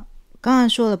么刚才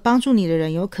说了，帮助你的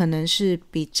人有可能是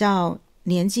比较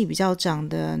年纪比较长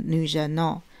的女人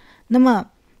哦。那么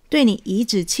对你颐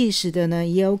指气使的呢，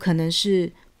也有可能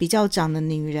是比较长的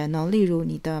女人哦，例如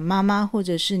你的妈妈或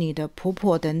者是你的婆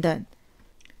婆等等。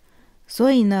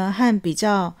所以呢，和比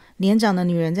较年长的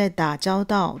女人在打交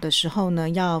道的时候呢，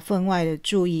要分外的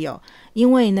注意哦，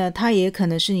因为呢，她也可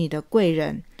能是你的贵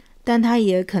人，但它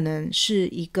也可能是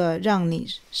一个让你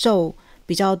受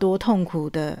比较多痛苦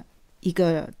的一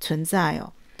个存在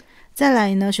哦。再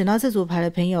来呢，选到这组牌的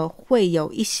朋友会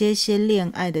有一些恋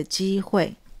爱的机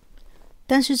会，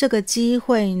但是这个机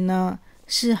会呢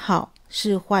是好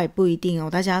是坏不一定哦，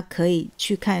大家可以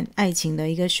去看爱情的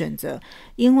一个选择，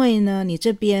因为呢你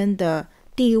这边的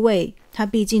地位它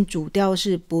毕竟主调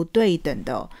是不对等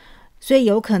的哦，所以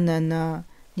有可能呢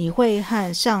你会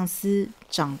和上司、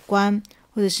长官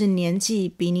或者是年纪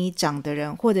比你长的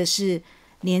人，或者是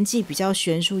年纪比较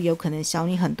悬殊，有可能小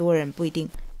你很多人不一定，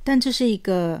但这是一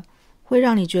个会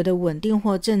让你觉得稳定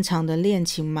或正常的恋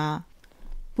情吗？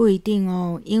不一定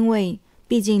哦，因为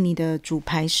毕竟你的主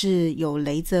牌是有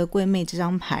雷泽贵妹这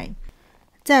张牌。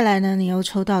再来呢，你又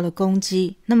抽到了公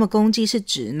鸡，那么公鸡是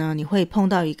指呢你会碰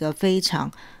到一个非常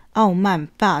傲慢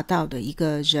霸道的一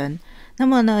个人，那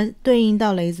么呢对应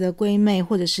到雷泽贵妹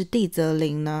或者是地泽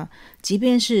灵呢，即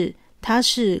便是他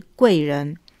是贵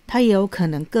人，他也有可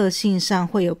能个性上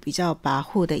会有比较跋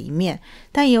扈的一面，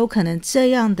但也有可能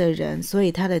这样的人，所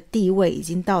以他的地位已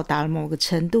经到达了某个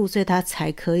程度，所以他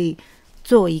才可以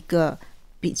做一个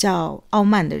比较傲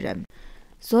慢的人。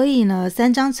所以呢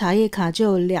3张茶叶卡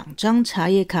就有2张茶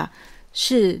叶卡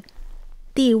是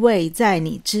地位在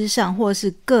你之上，或是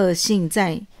个性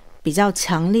在比较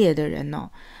强烈的人哦，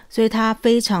所以他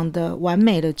非常的完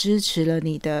美的支持了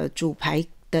你的主牌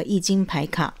的易经牌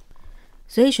卡。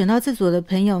所以选到这组的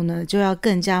朋友呢，就要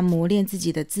更加磨练自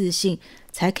己的自信，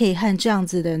才可以和这样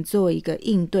子的人做一个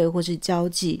应对或是交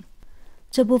际。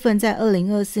这部分在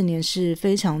2024年是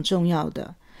非常重要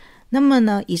的。那么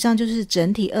呢，以上就是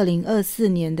整体2024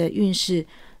年的运势。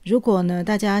如果呢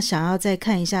大家想要再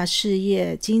看一下事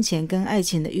业、金钱跟爱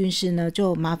情的运势呢，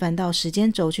就麻烦到时间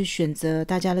轴去选择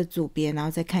大家的组别，然后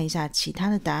再看一下其他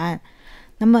的答案。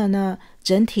那么呢，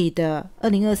整体的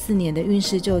2024年的运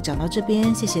势就讲到这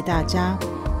边，谢谢大家。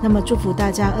那么祝福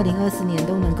大家2024年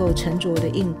都能够沉着的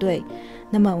应对。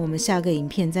那么我们下个影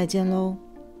片再见咯。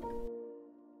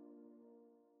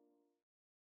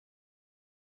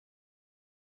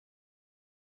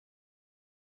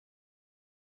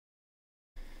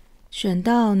选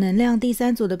到能量第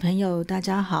3组的朋友，大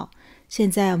家好。现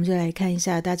在我们就来看一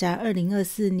下大家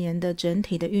2024年的整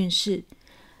体的运势。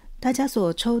大家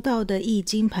所抽到的易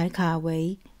经牌卡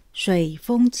为水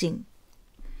风景，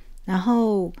然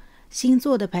后星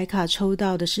座的牌卡抽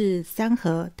到的是3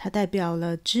合，它代表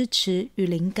了支持与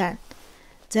灵感。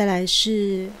再来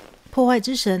是破坏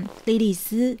之神莉莉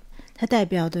丝，它代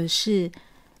表的是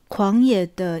狂野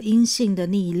的阴性的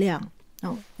力量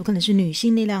有可能是女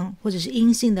性力量或者是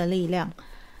阴性的力量。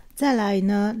再来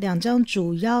呢，2张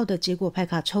主要的结果牌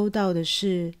卡抽到的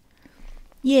是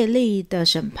业力的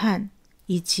审判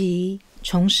以及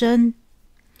重生。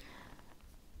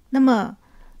那么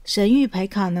神谕牌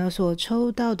卡呢所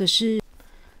抽到的是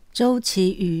周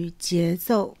期与节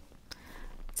奏，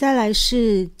再来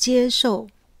是接受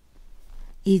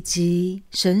以及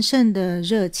神圣的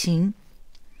热情。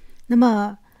那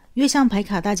么月相牌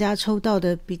卡大家抽到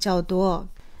的比较多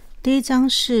第一张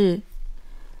是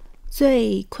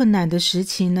最困难的时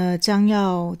期呢将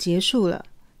要结束了，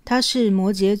它是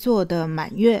摩羯座的满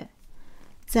月。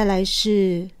再来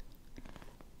是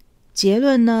结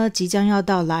论呢即将要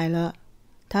到来了，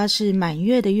它是满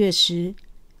月的月食。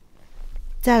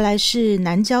再来是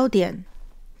南焦点，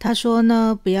他说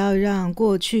呢不要让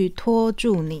过去拖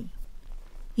住你。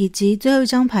以及最后一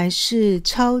张牌是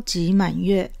超级满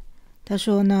月，他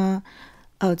说呢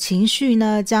情绪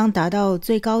呢将达到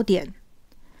最高点。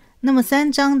那么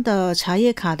3张的茶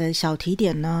叶卡的小提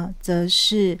点呢，则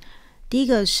是第一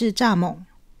个是蚱蜢，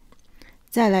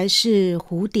再来是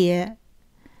蝴蝶，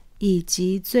以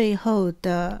及最后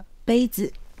的杯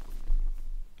子。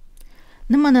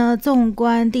那么呢，纵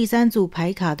观第3组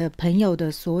牌卡的朋友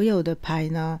的所有的牌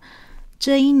呢，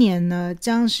这一年呢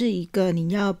将是一个你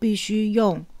要必须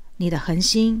用你的恒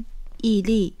心、毅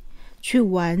力去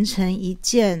完成一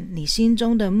件你心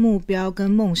中的目标跟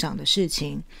梦想的事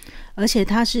情，而且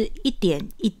它是一点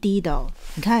一滴的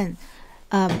你看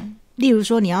例如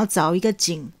说你要凿一个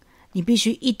井，你必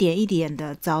须一点一点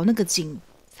的凿那个井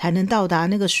才能到达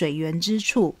那个水源之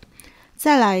处。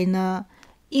再来呢，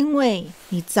因为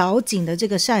你凿井的这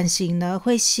个善行呢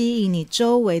会吸引你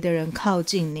周围的人靠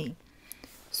近你，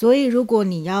所以如果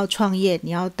你要创业，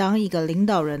你要当一个领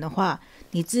导人的话，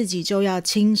你自己就要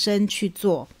亲身去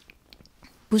做，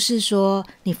不是说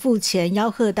你付钱吆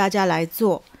喝大家来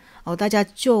做大家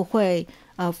就会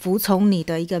服从你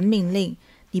的一个命令。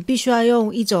你必须要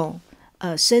用一种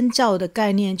身教的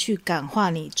概念去感化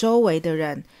你周围的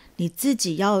人，你自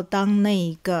己要当那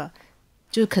一个，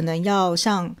就可能要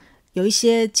像有一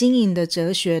些经营的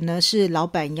哲学呢，是老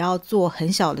板要做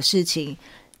很小的事情，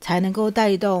才能够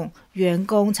带动员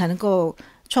工，才能够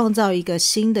创造一个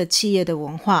新的企业的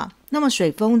文化。那么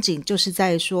水风景就是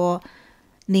在说，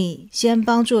你先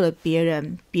帮助了别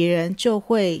人，别人就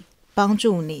会帮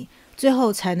助你，最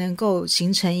后才能够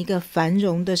形成一个繁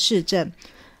荣的市政。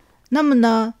那么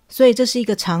呢，所以这是一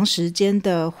个长时间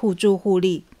的互助互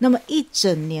利，那么一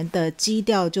整年的基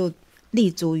调就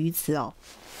立足于此哦。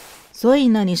所以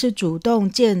呢，你是主动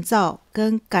建造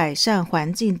跟改善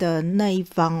环境的那一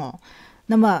方哦。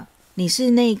那么你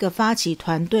是那个发起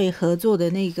团队合作的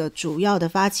那个主要的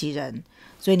发起人，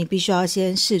所以你必须要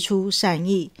先释出善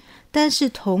意。但是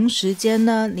同时间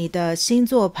呢，你的星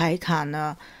座牌卡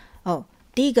呢，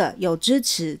第一个有支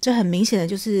持，这很明显的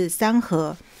就是三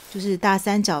合，就是大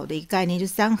三角的一个概念，就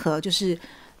是三合，就是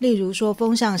例如说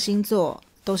风象星座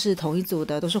都是同一组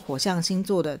的，都是火象星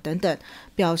座的等等，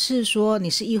表示说你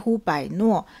是一呼百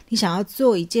诺，你想要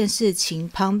做一件事情，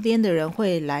旁边的人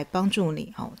会来帮助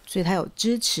你，所以他有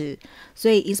支持。所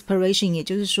以 inspiration 也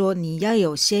就是说你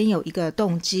要先有一个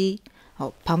动机，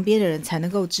旁边的人才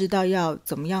能够知道要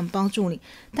怎么样帮助你。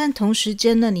但同时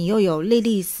间呢，你又有莉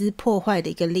莉丝破坏的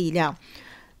一个力量，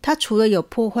它除了有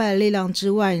破坏的力量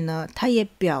之外呢，它也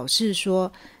表示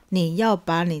说你要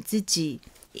把你自己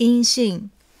阴性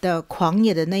的狂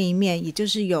野的那一面，也就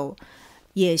是有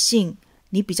野性，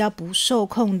你比较不受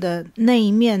控的那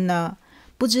一面呢，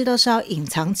不知道是要隐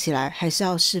藏起来还是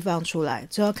要释放出来，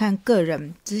就要看个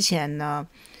人。之前呢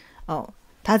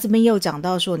他这边又讲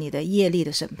到说你的业力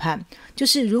的审判，就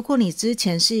是如果你之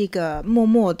前是一个默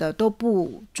默的都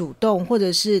不主动，或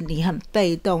者是你很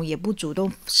被动也不主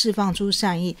动释放出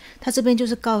善意，他这边就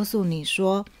是告诉你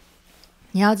说，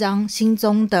你要将心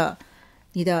中的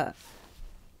你的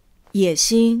野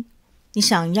心，你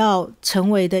想要成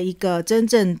为的一个真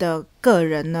正的个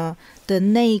人呢的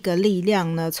那个力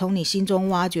量呢，从你心中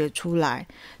挖掘出来。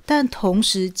但同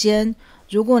时间，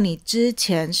如果你之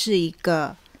前是一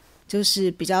个就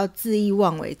是比较恣意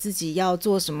妄为，自己要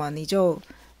做什么你就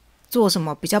做什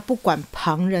么，比较不管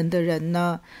旁人的人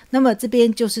呢，那么这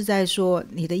边就是在说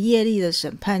你的业力的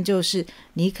审判，就是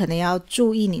你可能要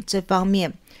注意你这方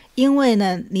面。因为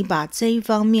呢，你把这一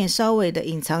方面稍微的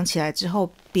隐藏起来之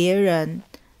后，别人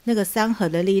那个三合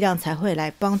的力量才会来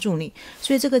帮助你。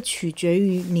所以这个取决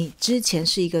于你之前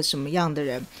是一个什么样的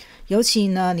人。尤其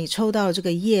呢，你抽到了这个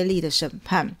业力的审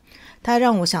判，它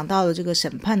让我想到了这个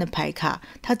审判的牌卡，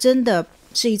它真的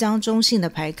是一张中性的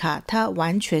牌卡，它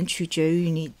完全取决于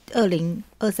你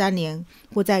2023年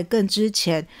或在更之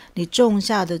前你种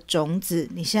下的种子，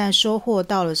你现在收获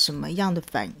到了什么样的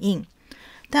反应。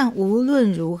但无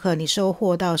论如何你收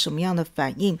获到什么样的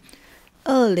反应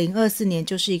，2024年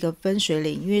就是一个分水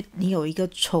岭，因为你有一个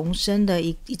重生的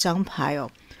一张牌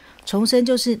哦。重生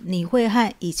就是你会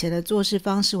和以前的做事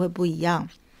方式会不一样，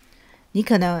你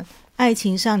可能爱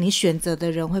情上你选择的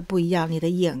人会不一样，你的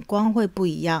眼光会不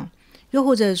一样，又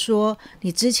或者说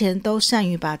你之前都善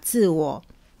于把自我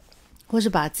或是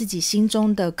把自己心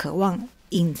中的渴望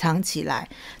隐藏起来，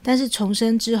但是重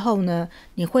生之后呢，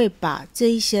你会把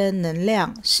这一些能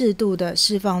量适度的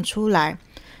释放出来，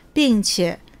并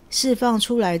且释放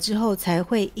出来之后才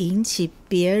会引起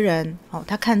别人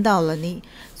他看到了你，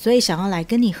所以想要来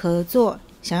跟你合作，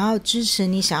想要支持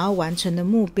你想要完成的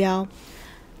目标。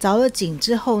凿了井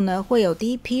之后呢，会有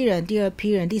第一批人、第二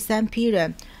批人、第三批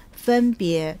人分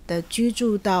别的居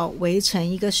住到围成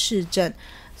一个市政。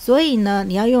所以呢，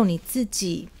你要用你自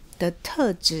己的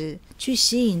特质去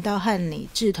吸引到和你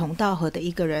志同道合的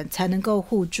一个人，才能够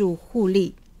互助互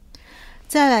利。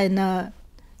再来呢，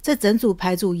这整组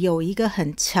牌组有一个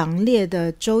很强烈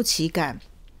的周期感，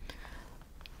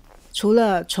除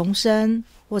了重生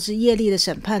或是业力的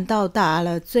审判到达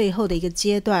了最后的一个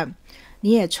阶段，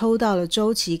你也抽到了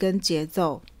周期跟节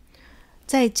奏，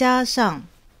再加上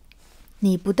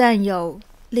你不但有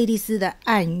莉莉丝的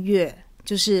暗月，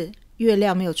就是月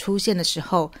亮没有出现的时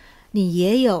候，你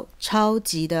也有超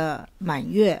级的满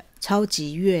月、超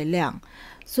级月亮。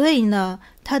所以呢，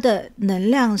它的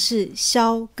能量是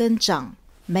消跟长，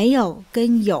没有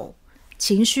跟有，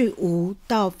情绪无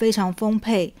到非常丰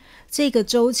沛。这个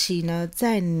周期呢，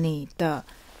在你的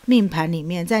命盘里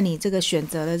面，在你这个选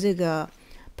择的这个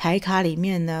牌卡里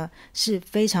面呢，是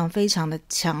非常非常的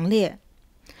强烈。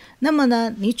那么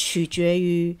呢，你取决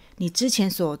于你之前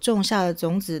所种下的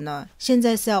种子呢，现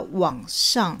在是要往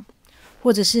上，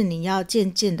或者是你要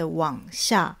渐渐的往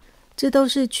下，这都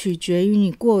是取决于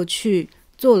你过去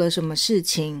做了什么事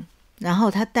情，然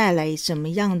后它带来什么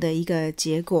样的一个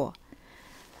结果。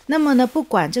那么呢，不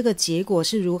管这个结果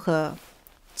是如何，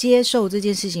接受这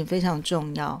件事情非常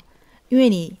重要，因为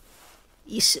你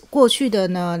过去的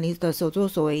呢，你的所作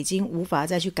所为已经无法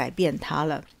再去改变它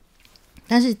了。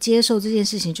但是接受这件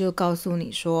事情就告诉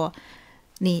你说，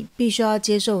你必须要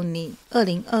接受你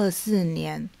2024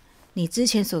年你之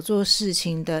前所做事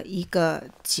情的一个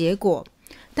结果，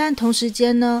但同时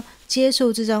间呢，接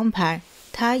受这张牌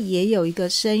它也有一个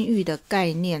生育的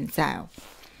概念在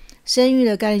生育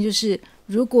的概念就是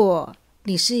如果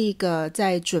你是一个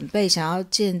在准备想要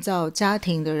建造家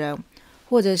庭的人，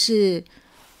或者是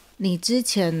你之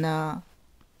前呢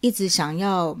一直想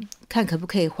要看可不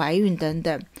可以怀孕等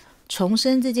等，重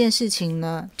生这件事情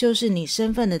呢就是你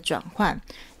身份的转换，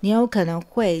你有可能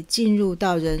会进入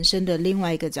到人生的另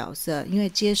外一个角色，因为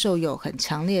接受有很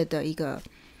强烈的一个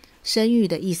生育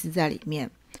的意思在里面。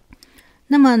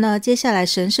那么呢，接下来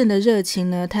神圣的热情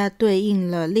呢，它对应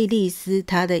了莉莉丝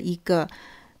它的一个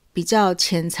比较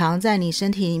潜藏在你身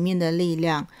体里面的力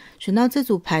量。选到这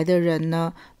组牌的人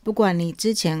呢，不管你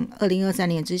之前2023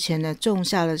年之前呢种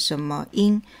下了什么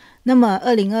因，那么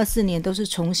2024年都是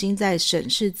重新再审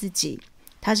视自己，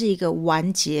它是一个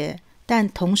完结，但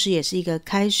同时也是一个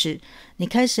开始。你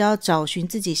开始要找寻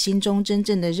自己心中真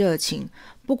正的热情，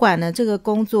不管呢这个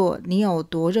工作你有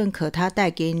多认可它带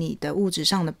给你的物质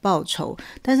上的报酬，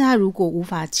但是它如果无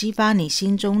法激发你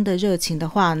心中的热情的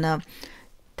话呢，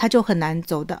它就很难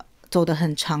走得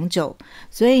很长久。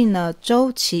所以呢，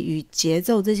周期与节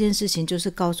奏这件事情就是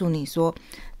告诉你说，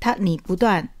你不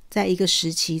断在一个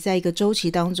时期，在一个周期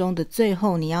当中的最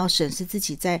后，你要审视自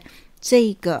己在这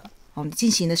一个我们进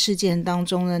行的事件当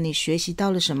中呢，你学习到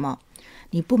了什么，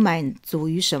你不满足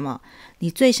于什么，你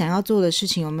最想要做的事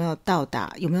情有没有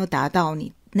达到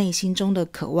你内心中的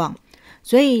渴望。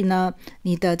所以呢，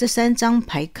你的这3张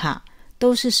牌卡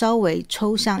都是稍微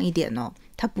抽象一点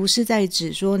它不是在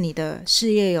指说你的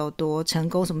事业有多成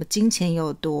功，什么金钱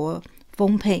有多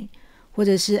丰沛，或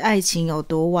者是爱情有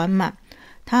多完满，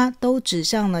它都指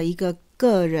向了一个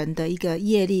个人的一个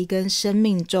业力跟生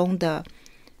命中的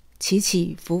起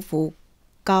起伏伏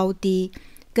高低，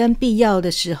跟必要的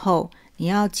时候你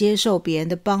要接受别人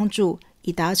的帮助，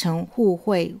以达成互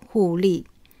惠互利。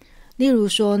例如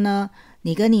说呢，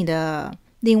你跟你的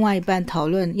另外一半讨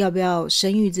论要不要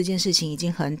生育这件事情已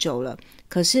经很久了，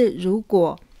可是如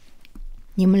果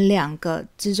你们2个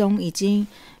之中已经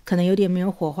可能有点没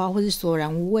有火花，或是索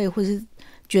然无味，或是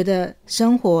觉得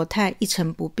生活太一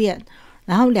成不变，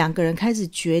然后2个人开始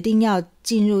决定要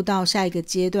进入到下一个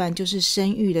阶段，就是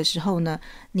生育的时候呢，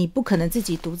你不可能自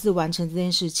己独自完成这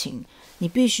件事情，你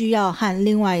必须要和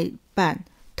另外一半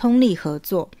通力合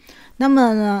作。那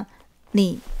么呢，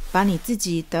你把你自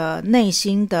己的内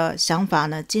心的想法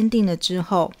呢坚定了之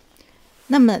后，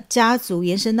那么家族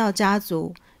延伸到家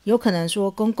族，有可能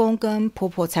说公公跟婆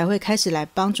婆才会开始来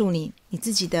帮助你，你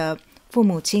自己的父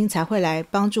母亲才会来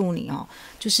帮助你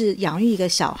就是养育一个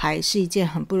小孩是一件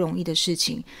很不容易的事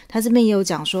情。他这边也有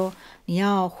讲说，你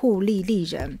要互利利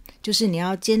人，就是你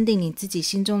要坚定你自己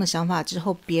心中的想法之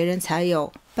后，别人才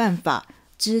有办法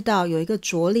知道有一个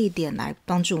着力点来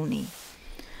帮助你。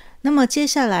那么接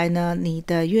下来呢，你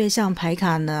的月相牌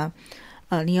卡呢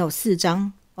你有4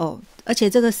张而且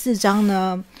这个4张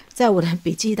呢，在我的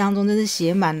笔记当中真是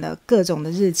写满了各种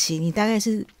的日期，你大概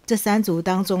是这3组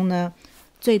当中呢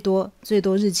最多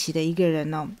日期的一个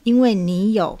人因为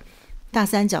你有大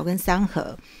三角跟3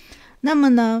合。那么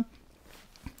呢，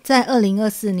在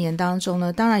2024年当中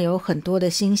呢，当然有很多的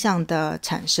星象的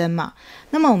产生嘛。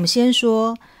那么我们先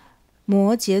说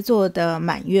摩羯座的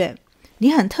满月，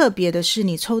你很特别的是，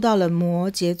你抽到了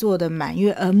摩羯座的满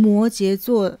月，而摩羯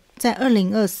座在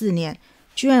2024年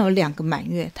居然有2个满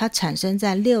月，它产生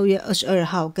在6月22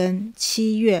号跟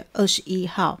7月21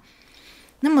号。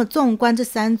那么纵观这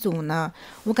3组呢，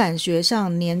我感觉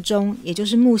上年中，也就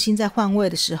是木星在换位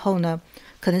的时候呢，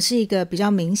可能是一个比较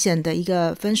明显的一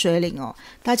个分水岭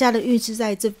大家的运势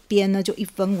在这边呢就一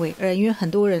分为二，因为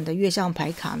很多人的月相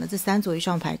牌卡呢，这3组月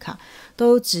相牌卡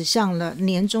都指向了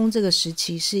年中这个时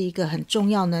期是一个很重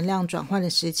要能量转换的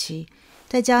时期。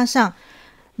再加上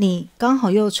你刚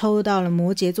好又抽到了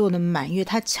摩羯座的满月，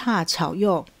它恰巧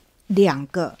又2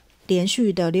个连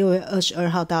续的6月22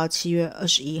号到7月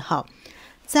21号。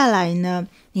再来呢，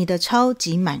你的超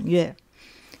级满月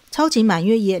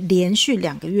也连续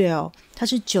2个月它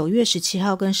是9月17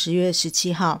号跟10月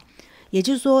17号。也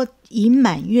就是说，以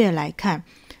满月来看，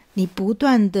你不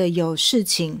断的有事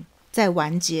情在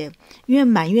完结，因为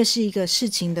满月是一个事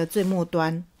情的最末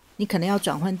端，你可能要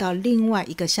转换到另外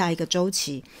一个下一个周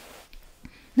期。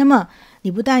那么你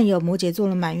不但有摩羯座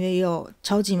的满月，也有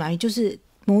超级满月，就是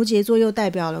摩羯座又代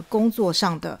表了工作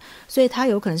上的，所以它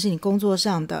有可能是你工作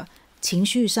上的、情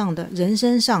绪上的、人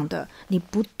生上的，你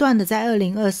不断的在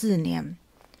2024年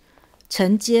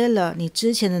承接了你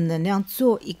之前的能量，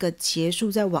做一个结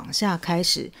束，再往下开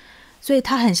始。所以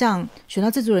它很像选到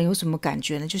这组人有什么感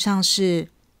觉呢？就像是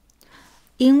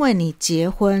因为你结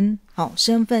婚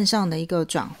身份上的一个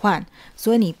转换，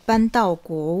所以你搬到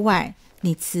国外，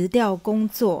你辞掉工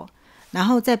作，然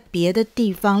后在别的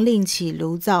地方另起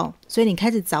炉灶，所以你开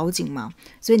始凿井嘛，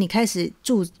所以你开始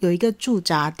有一个驻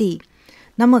扎地，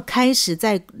那么开始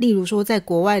例如说在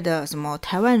国外的什么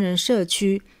台湾人社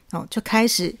区就开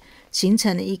始形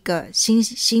成了一个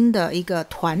新的一个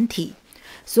团体。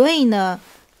所以呢，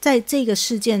在这个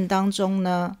事件当中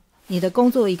呢，你的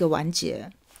工作一个完结，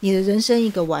你的人生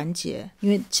一个完结，因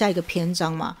为下一个篇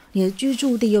章嘛，你的居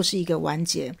住地又是一个完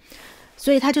结，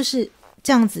所以它就是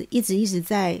这样子一直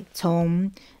在从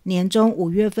年中5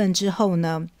月份之后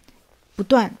呢，不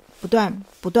断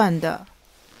的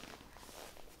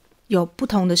有不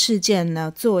同的事件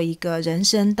呢，做一个人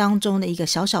生当中的一个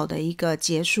小小的一个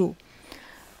结束。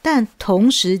但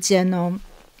同时间呢，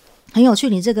很有趣，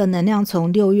你这个能量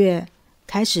从6月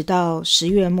开始到10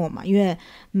月末嘛，因为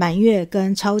满月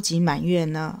跟超级满月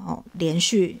呢连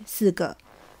续4个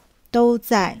都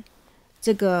在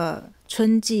这个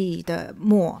春季的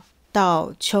末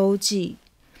到秋季，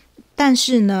但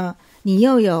是呢你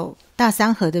又有大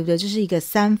三合，对不对？就是一个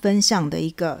3分相的一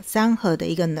个3合的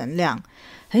一个能量。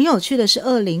很有趣的是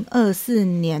2024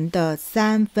年的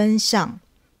3分相，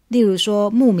例如说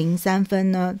木冥3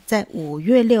分呢，在5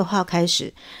月6号开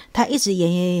始，它一直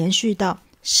延续到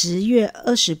10月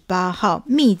28号，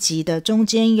密集的中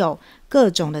间有各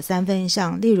种的3分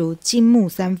相，例如金木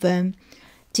3分，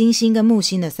金星跟木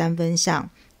星的3分相，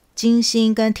金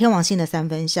星跟天王星的3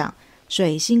分相，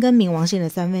水星跟冥王星的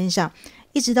3分相，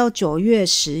一直到9月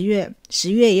10月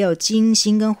也有金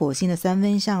星跟火星的3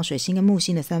分相，水星跟木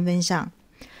星的3分相。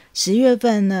10月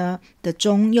份呢的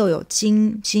中又有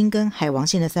金星跟海王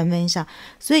星的3分相。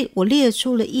所以我列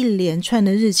出了一连串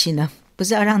的日期呢，不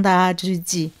是要让大家去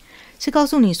记，是告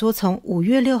诉你说从5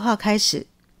月6号开始，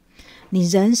你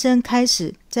人生开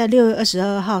始在6月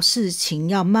22号事情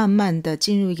要慢慢的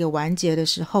进入一个完结的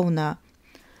时候呢，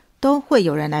都会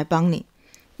有人来帮你，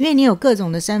因为你有各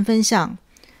种的3分相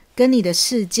跟你的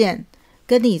事件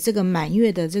跟你这个满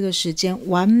月的这个时间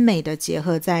完美的结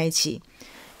合在一起。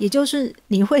也就是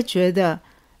你会觉得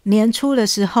年初的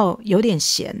时候有点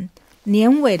闲，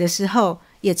年尾的时候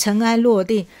也尘埃落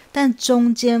定，但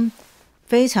中间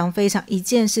非常一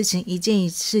件事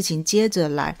情接着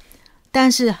来。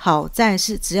但是好在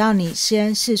是只要你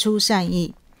先释出善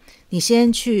意，你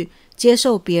先去接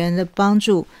受别人的帮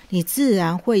助，你自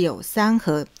然会有3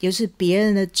合，也就是别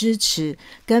人的支持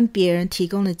跟别人提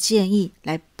供的建议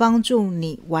来帮助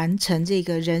你完成这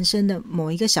个人生的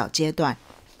某一个小阶段。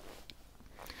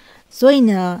所以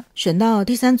呢，选到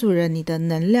第3组人，你的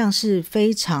能量是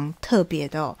非常特别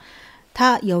的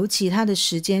它尤其它的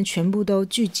时间全部都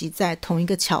聚集在同一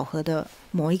个巧合的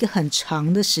某一个很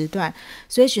长的时段，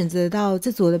所以选择到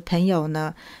这组的朋友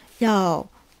呢，要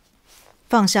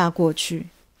放下过去。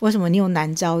为什么？你有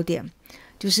南焦点，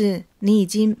就是你已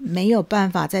经没有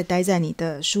办法再待在你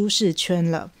的舒适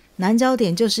圈了。南焦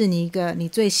点就是你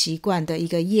最习惯的一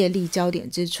个业力焦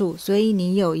点之处，所以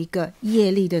你有一个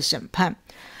业力的审判。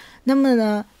那么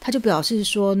呢，它就表示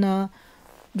说呢，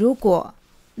如果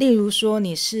例如说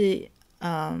你是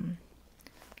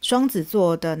双子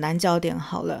座的南焦点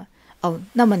好了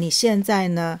那么你现在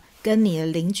呢跟你的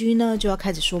邻居呢就要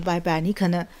开始说拜拜。你可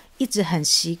能一直很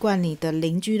习惯你的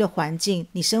邻居的环境，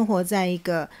你生活在一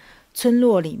个村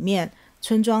落里面，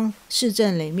村庄市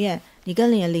镇里面，你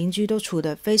跟你的邻居都处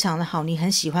得非常的好，你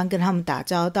很喜欢跟他们打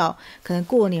交道，可能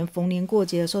过年逢年过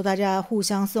节的时候大家互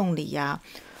相送礼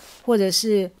或者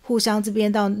是互相这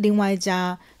边到另外一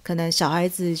家，可能小孩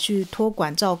子去托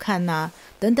管照看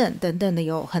等等的，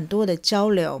有很多的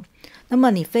交流。那么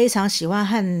你非常喜欢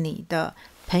和你的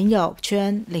朋友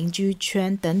圈、邻居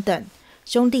圈等等，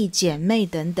兄弟姐妹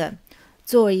等等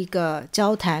做一个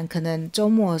交谈，可能周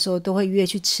末的时候都会约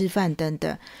去吃饭等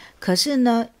等。可是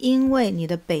呢，因为你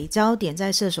的北焦点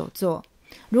在射手座，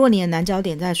如果你的南焦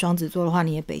点在双子座的话，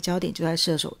你的北焦点就在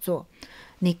射手座，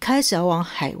你开始要往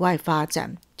海外发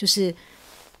展。就是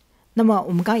那么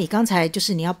我们以刚才就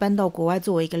是你要搬到国外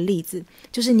作为一个例子，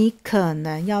就是你可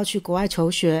能要去国外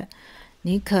求学，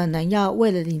你可能要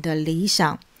为了你的理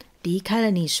想离开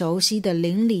了你熟悉的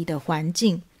邻里的环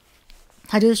境。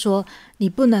他就是说你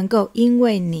不能够因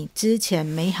为你之前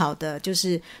美好的就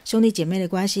是兄弟姐妹的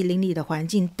关系、邻里的环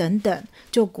境等等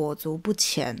就裹足不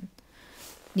前，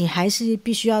你还是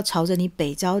必须要朝着你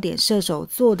北焦点射手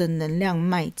座的能量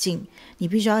迈进。你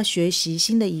必须要学习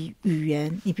新的语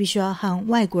言，你必须要和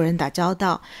外国人打交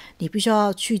道，你必须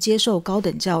要去接受高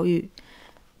等教育，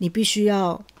你必须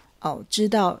要知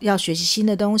道要学习新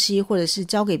的东西，或者是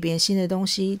教给别人新的东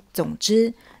西。总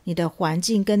之你的环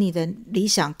境跟你的理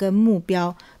想跟目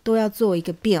标都要做一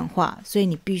个变化，所以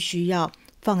你必须要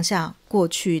放下过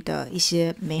去的一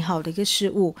些美好的一个事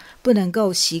物，不能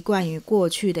够习惯于过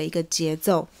去的一个节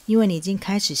奏，因为你已经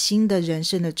开始新的人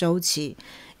生的周期。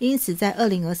因此在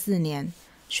2024年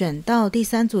选到第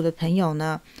3组的朋友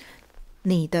呢，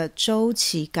你的周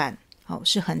期感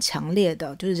是很强烈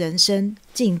的，就是人生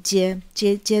进阶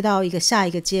到下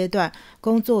一个阶段，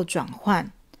工作转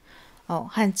换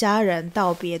和家人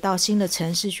道别，到新的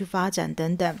城市去发展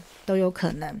等等都有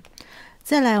可能。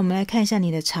再来我们来看一下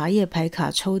你的茶叶牌卡，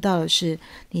抽到的是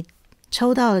你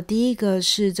抽到的第一个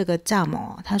是这个蚱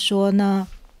蜢，他说呢，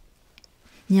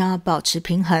你要保持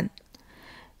平衡，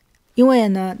因为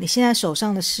呢你现在手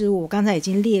上的事物，我刚才已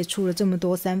经列出了这么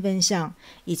多3分相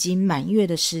以及满月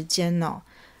的时间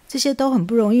这些都很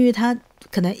不容易，因为它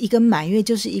可能一个满月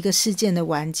就是一个事件的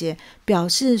完结，表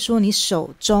示说你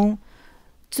手中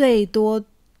最多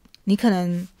你可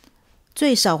能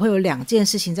最少会有2件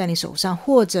事情在你手上，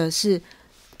或者是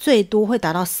最多会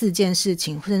达到4件事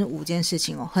情或者是5件事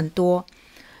情很多。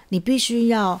你必须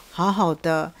要好好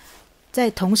的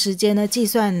在同时间呢计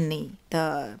算你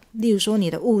的，例如说你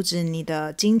的物质、你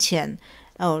的金钱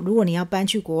如果你要搬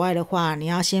去国外的话，你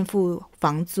要先付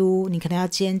房租，你可能要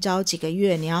先交几个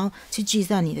月，你要去计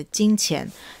算你的金钱。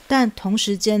但同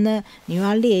时间呢，你又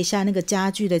要列一下那个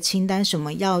家具的清单，什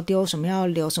么要丢，什么要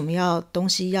留，什么东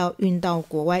西要运到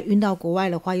国外，运到国外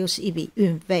的话又是一笔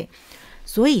运费，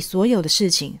所以所有的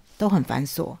事情都很繁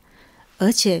琐，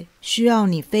而且需要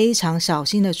你非常小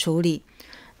心的处理。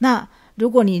那如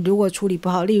果处理不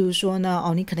好，例如说呢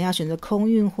你可能要选择空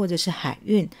运或者是海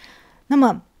运，那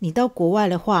么你到国外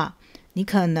的话，你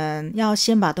可能要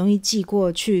先把东西寄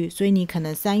过去，所以你可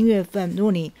能3月份，如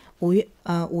果你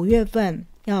5月份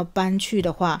要搬去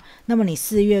的话，那么你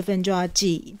4月份就要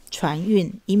寄船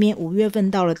运，以免5月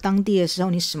份到了当地的时候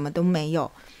你什么都没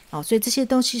有所以这些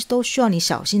东西都需要你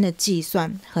小心的计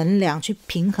算、衡量，去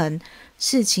平衡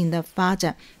事情的发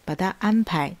展，把它安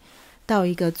排到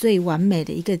一个最完美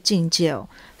的一个境界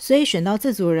所以选到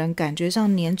这组的人感觉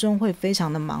上年终会非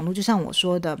常的忙碌，就像我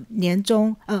说的，年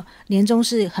终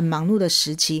是很忙碌的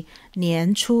时期，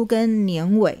年初跟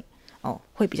年尾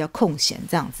会比较空闲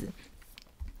这样子。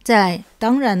再来，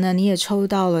当然呢你也抽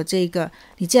到了这个，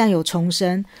你既然有重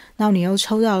生，然后你又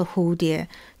抽到了蝴蝶，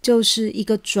就是一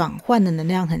个转换的能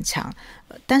量很强，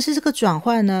但是这个转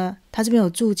换呢，他这边有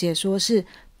注解说是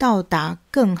到达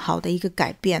更好的一个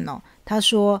改变他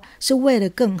说是为了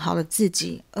更好的自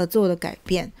己而做的改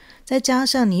变，再加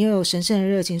上你又有神圣的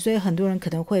热情，所以很多人可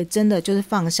能会真的就是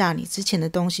放下你之前的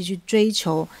东西去追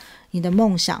求你的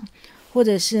梦想，或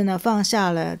者是呢放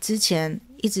下了之前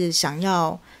一直想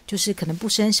要就是可能不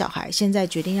生小孩，现在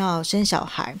决定要生小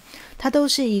孩，它都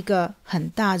是一个很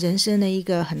大人生的一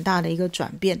个很大的一个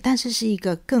转变，但是是一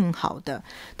个更好的，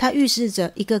它预示着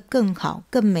一个更好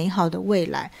更美好的未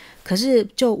来。可是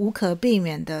就无可避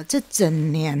免的，这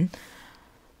整年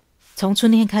从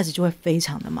春天开始就会非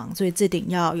常的忙，所以这点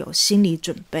要有心理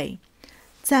准备。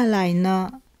再来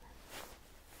呢，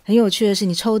很有趣的是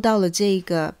你抽到了这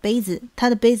个杯子，它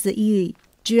的杯子的意义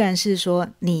居然是说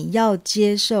你要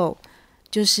接受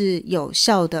就是有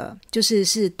效的，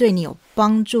是对你有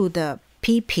帮助的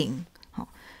批评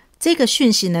这个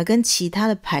讯息呢跟其他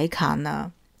的牌卡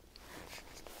呢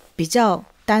比较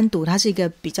单独，它是一个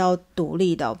比较独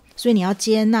立的所以你要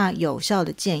接纳有效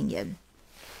的谏言。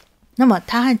那么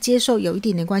它和接受有一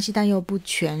点点关系，但又不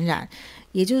全然，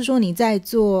也就是说你在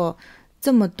做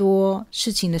这么多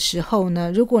事情的时候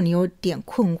呢，如果你有点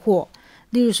困惑，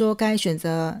例如说该选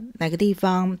择哪个地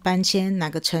方搬迁，哪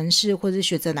个城市，或者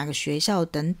选择哪个学校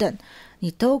等等，你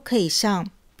都可以向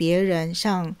别人，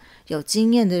向有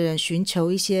经验的人寻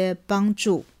求一些帮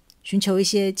助，寻求一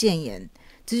些建言。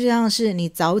这就像是你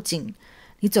凿井，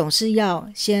你总是要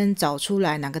先找出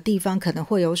来哪个地方可能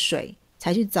会有水，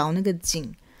才去凿那个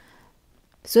井。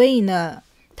所以呢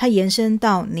它延伸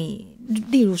到你，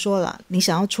例如说了，你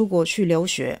想要出国去留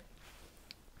学，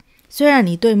虽然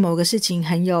你对某个事情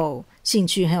很有兴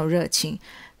趣很有热情，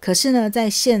可是呢在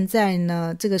现在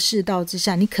呢这个世道之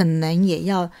下，你可能也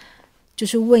要就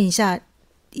是问一下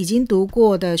已经读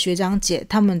过的学长姐，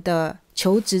他们的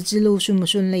求职之路顺不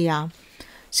顺利啊？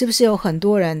是不是有很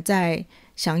多人在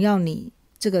想要你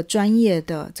这个专业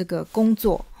的这个工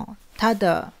作他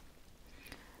的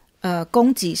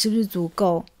供给是不是足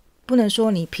够？不能说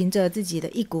你凭着自己的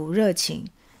一股热情，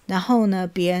然后呢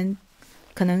别人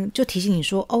可能就提醒你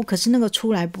说可是那个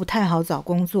出来不太好找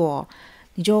工作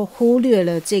你就忽略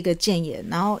了这个建言，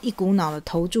然后一股脑的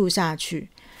投注下去。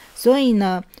所以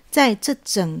呢在这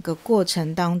整个过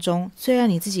程当中，虽然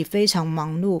你自己非常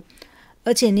忙碌，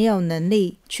而且你有能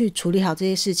力去处理好这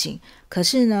些事情，可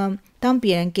是呢当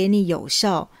别人给你有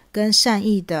效跟善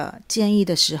意的建议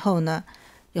的时候呢，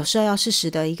有时候要适时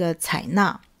的一个采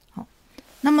纳。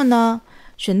那么呢，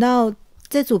选到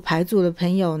这组牌组的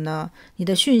朋友呢，你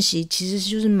的讯息其实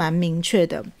就是蛮明确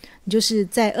的，你就是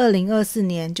在2024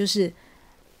年，就是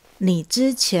你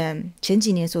前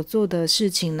几年所做的事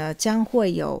情呢，将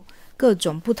会有各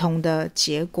种不同的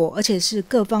结果，而且是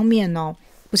各方面哦，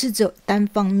不是只有单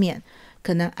方面，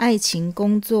可能爱情、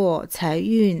工作、财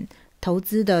运、投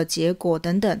资的结果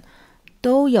等等，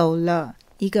都有了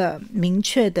一个明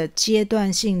确的阶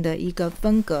段性的一个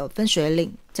分水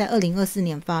岭，在2024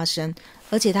年发生，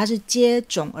而且它是接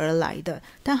踵而来的。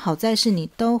但好在是你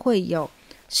都会有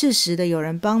适时的有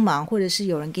人帮忙，或者是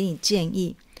有人给你建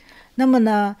议。那么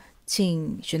呢，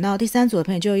请选到第3组的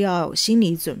朋友就要有心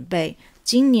理准备，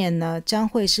今年呢将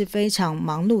会是非常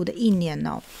忙碌的一年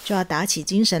哦，就要打起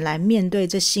精神来面对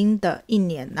这新的一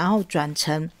年，然后转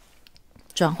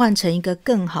换成一个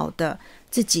更好的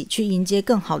自己，去迎接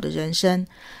更好的人生。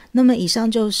那么以上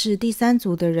就是第3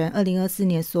组的人2024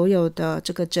年所有的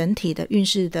这个整体的运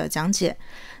势的讲解。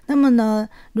那么呢，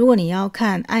如果你要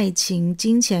看爱情、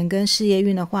金钱跟事业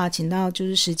运的话，请到就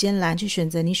是时间栏去选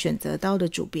择你选择到的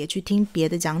组别，去听别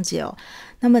的讲解哦。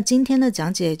那么今天的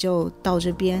讲解就到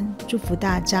这边，祝福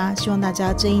大家，希望大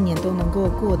家这一年都能够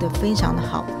过得非常的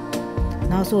好，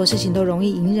然后所有事情都容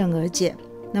易迎刃而解。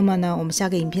那么呢，我们下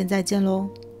个影片再见咯。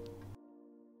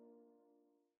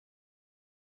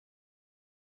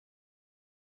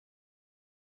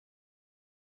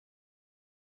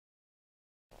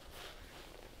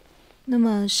那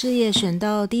么事业选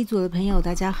到第1组的朋友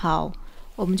大家好，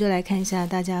我们就来看一下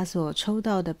大家所抽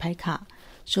到的牌卡。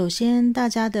首先大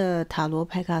家的塔罗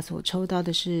牌卡所抽到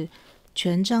的是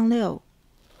权杖6、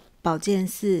宝剑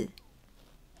4、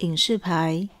隐士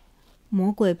牌、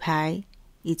魔鬼牌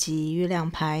以及月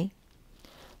亮牌。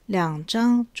2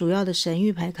张主要的神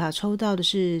谕牌卡抽到的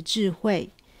是智慧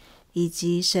以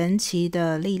及神奇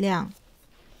的力量。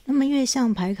那么月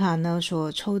相牌卡呢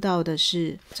所抽到的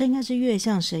是，这应该是月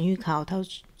相神谕卡，它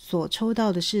所抽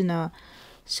到的是呢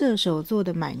射手座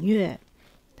的满月，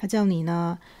它叫你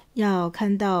呢要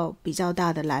看到比较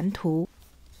大的蓝图。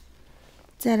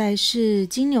再来是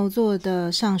金牛座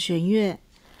的上弦月，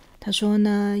他说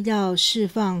呢要释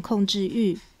放控制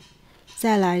欲。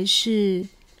再来是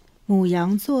牡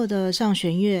羊座的上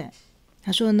弦月，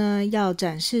他说呢要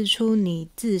展示出你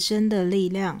自身的力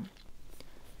量。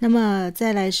那么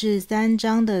再来是3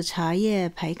张的茶叶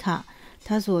牌卡，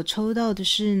他所抽到的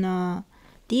是呢，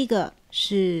第一个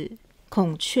是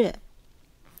孔雀，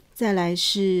再来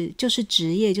是就是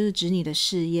职业，就是指你的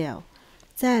事业哦。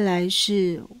再来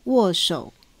是握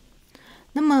手。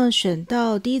那么选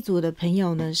到第1组的朋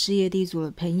友呢，事业第1组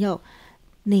的朋友，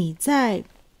你在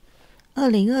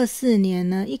2024年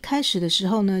呢一开始的时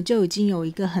候呢，就已经有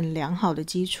一个很良好的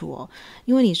基础哦，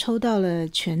因为你抽到了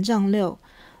权杖6。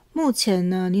目前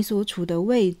呢，你所处的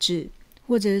位置，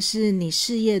或者是你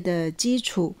事业的基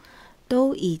础，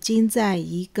都已经在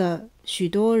一个许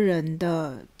多人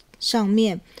的上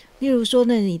面。例如说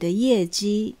呢，你的业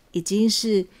绩已经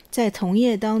是在同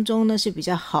业当中呢是比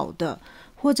较好的，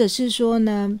或者是说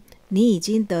呢，你已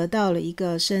经得到了一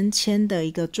个升迁的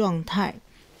一个状态。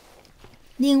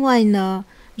另外呢，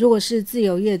如果是自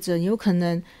由业者，有可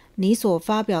能你所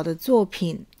发表的作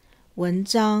品、文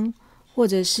章，或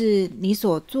者是你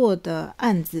所做的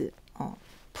案子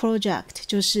project，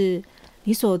 就是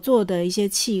你所做的一些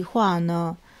企划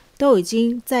呢，都已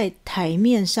经在台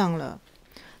面上了。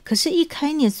可是一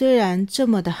开年虽然这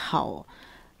么的好，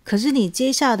可是你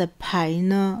接下的牌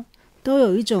呢，都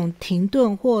有一种停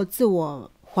顿或自我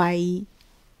怀疑、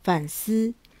反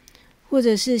思，或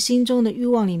者是心中的欲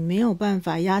望你没有办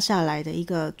法压下来的一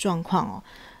个状况哦。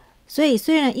所以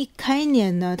虽然一开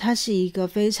年呢，它是一个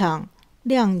非常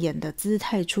亮眼的姿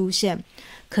态出现，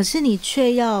可是你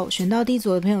却要选到第1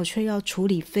组的朋友，却要处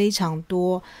理非常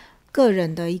多个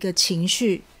人的一个情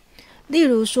绪。例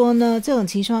如说呢，这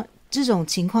种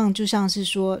情况就像是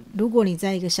说，如果你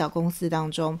在一个小公司当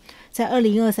中，在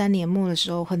2023年末的时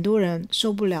候，很多人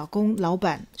受不了老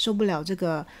板受不了这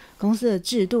个公司的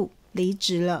制度，离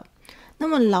职了。那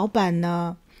么老板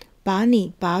呢，把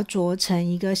你拔擢成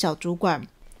一个小主管，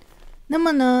那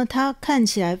么呢，他看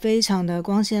起来非常的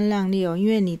光鲜亮丽哦，因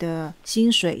为你的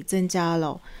薪水增加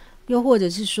了，又或者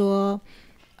是说，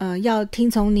要听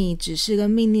从你指示跟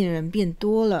命令的人变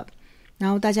多了，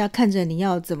然后大家看着你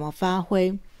要怎么发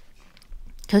挥。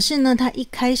可是呢，他一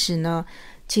开始呢，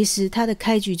其实他的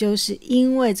开局就是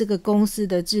因为这个公司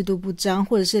的制度不彰，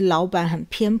或者是老板很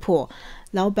偏颇，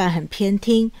老板很偏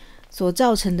听，所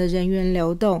造成的人员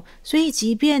流动，所以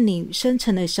即便你升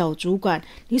成了小主管，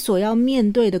你所要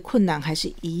面对的困难还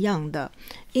是一样的。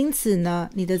因此呢，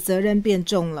你的责任变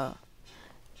重了。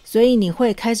所以你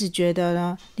会开始觉得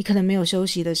呢，你可能没有休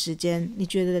息的时间，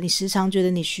你时常觉得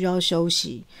你需要休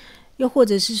息，又或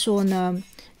者是说呢，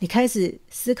你开始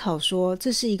思考说，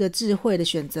这是一个智慧的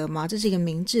选择吗？这是一个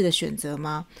明智的选择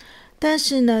吗？但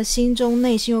是呢，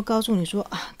内心又告诉你说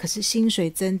可是薪水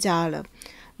增加了，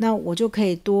那我就可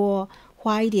以多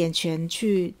花一点钱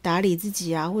去打理自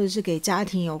己啊，或者是给家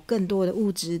庭有更多的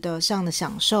物质上的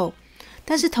享受。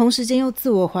但是同时间又自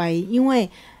我怀疑，因为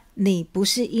你不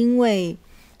是因为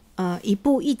一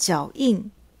步一脚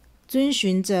印遵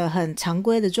循着很常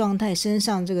规的状态升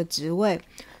上这个职位，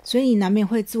所以你难免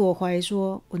会自我怀疑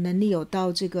说，我能力有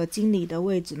到这个经理的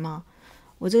位置吗？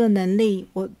我这个能力，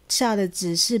我下的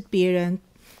只是别人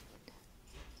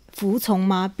服从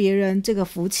吗？别人这个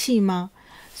服气吗？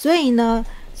所以呢，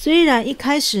虽然一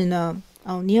开始呢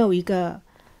你有一个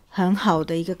很好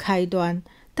的一个开端，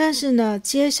但是呢，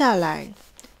接下来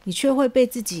你却会被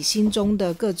自己心中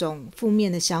的各种负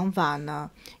面的想法呢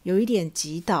有一点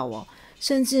击倒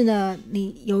甚至呢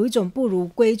你有一种不如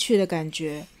归去的感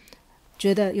觉，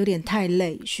觉得有点太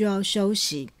累，需要休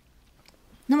息。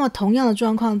那么同样的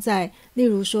状况例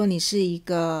如说你是一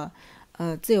个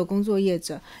自由工作业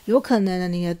者，有可能呢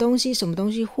你的什么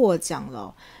东西获奖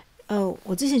了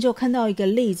我之前就看到一个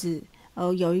例子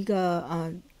有一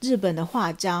个日本的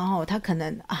画家他可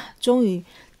能终于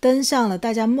登上了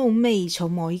大家梦寐以求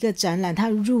某一个展览，他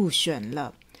入选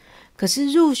了。可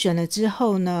是入选了之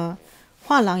后呢，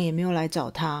画廊也没有来找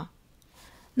他。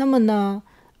那么呢，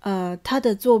他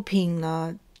的作品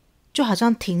呢，就好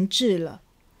像停滞了。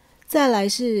再来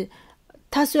是，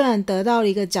他虽然得到了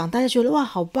一个奖，大家觉得哇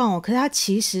好棒可是他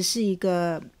其实是一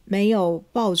个没有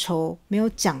报酬、没有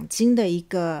奖金的一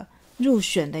个入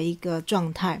选的一个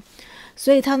状态。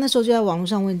所以他那时候就在网络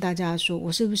上问大家说，我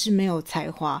是不是没有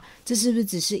才华？这是不是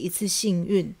只是一次幸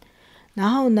运？然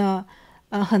后呢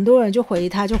很多人就回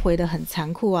他，就回得很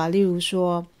残酷例如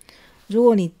说，如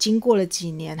果你经过了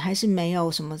几年还是没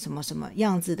有什么什么什么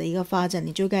样子的一个发展，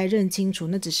你就该认清楚，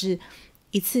那只是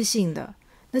一次性的，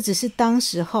那只是当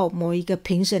时候某一个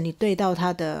评审你对到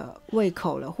他的胃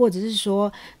口了，或者是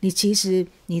说其实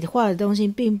你画的东西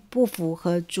并不符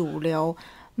合主流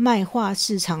卖画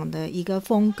市场的一个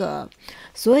风格。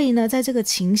所以呢，在这个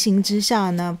情形之下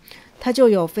呢，他就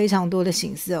有非常多的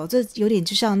省思这有点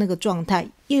就像那个状态。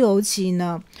尤其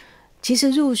呢，其实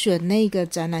入选那个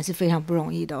展览是非常不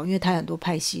容易的因为他很多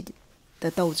派系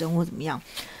的斗争或怎么样。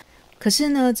可是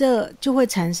呢，这就会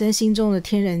产生心中的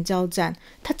天人交战，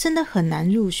他真的很难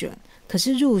入选，可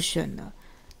是入选了，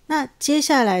那接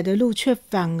下来的路却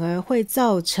反而会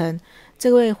造成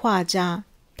这位画家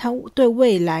他对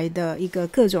未来的一个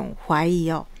各种怀疑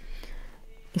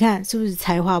你看是不是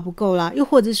才华不够啦？又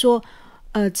或者说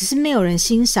只是没有人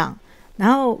欣赏，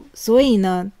然后所以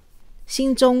呢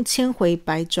心中千回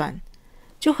百转，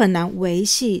就很难维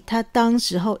系他当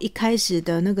时候一开始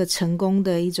的那个成功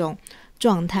的一种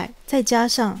状态。再加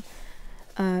上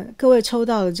各位抽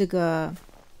到了这个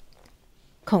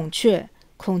孔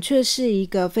雀是一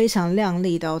个非常亮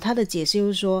丽的它的解释就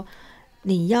是说，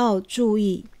你要注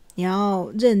意，你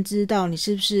要认知到你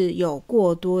是不是有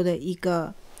过多的一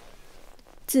个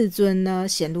自尊呢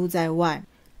显露在外。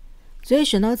所以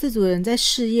选到自主的人在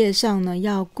事业上呢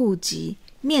要顾及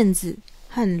面子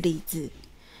和里子，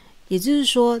也就是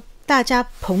说大家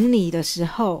捧你的时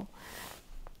候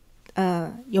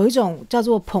有一种叫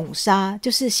做捧杀，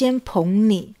就是先捧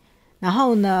你，然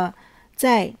后呢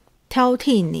再挑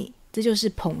剔你，这就是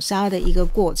捧杀的一个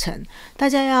过程。大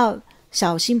家要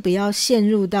小心不要陷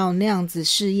入到那样子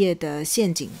事业的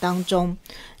陷阱当中，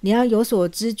你要有所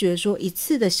知觉说一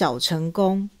次的小成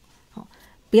功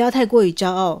不要太过于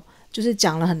骄傲，就是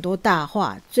讲了很多大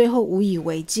话，最后无以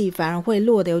为继，反而会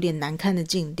落得有点难堪的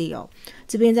境地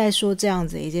这边在说这样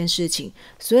子的一件事情。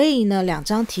所以呢2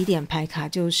张提点牌卡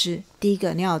就是第一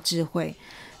个，你要有智慧，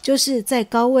就是在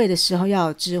高位的时候要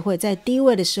有智慧，在低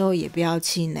位的时候也不要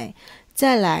气馁。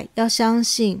再来要相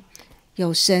信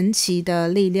有神奇的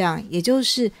力量，也就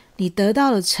是你得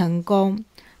到了成功，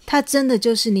它真的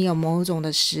就是你有某种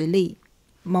的实力，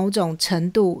某种程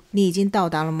度你已经到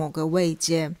达了某个位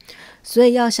阶，所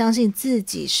以要相信自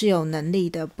己是有能力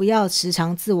的，不要时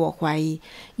常自我怀疑。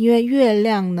因为月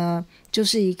亮呢就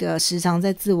是一个时常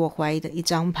在自我怀疑的一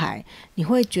张牌，你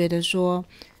会觉得说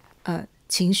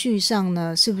情绪上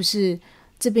呢是不是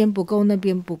这边不够那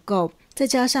边不够，再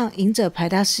加上隐者牌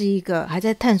它是一个还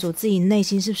在探索自己内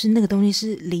心是不是那个东西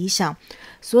是理想，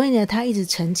所以呢他一直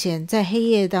沉潜在黑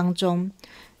夜当中，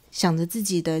想着自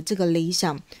己的这个理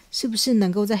想是不是能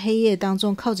够在黑夜当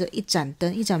中靠着一盏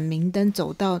灯一盏明灯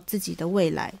走到自己的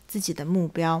未来自己的目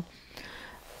标。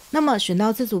那么选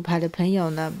到自主牌的朋友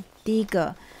呢，第一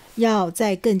个要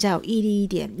再更加有毅力一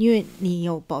点，因为你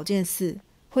有宝剑4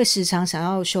会时常想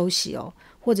要休息哦，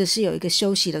或者是有一个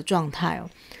休息的状态哦。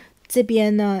这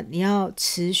边呢，你要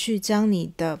持续将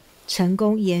你的成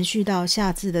功延续到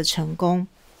下次的成功，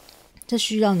这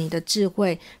需要你的智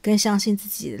慧跟相信自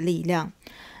己的力量。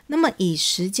那么以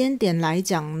时间点来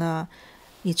讲呢，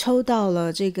你抽到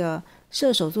了这个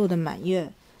射手座的满月。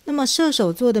那么射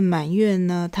手座的满月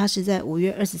呢，它是在5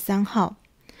月23号。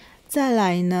再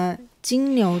来呢，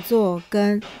金牛座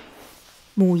跟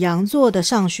牡羊座的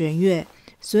上弦月，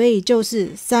所以就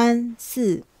是3、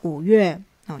4、5月。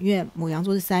因为牡羊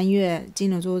座是3月，金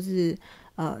牛座是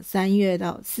3月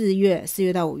到4月，4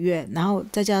月到5月，然后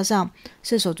再加上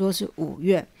射手座是5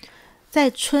月。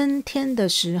在春天的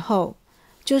时候，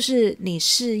就是你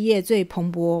事业最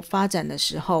蓬勃发展的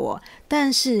时候哦。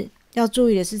但是要注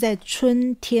意的是，在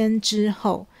春天之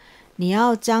后，你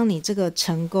要将你这个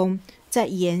成功再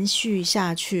延续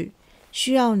下去，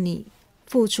需要你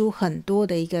付出很多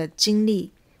的一个精力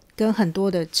跟很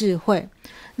多的智慧。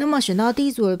那么选到第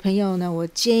一组的朋友呢，我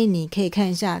建议你可以看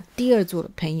一下第二组的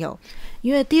朋友，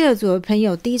因为第二组的朋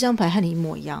友第一张牌和你一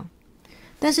模一样，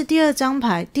但是第二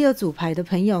组牌的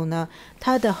朋友呢，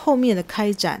他的后面的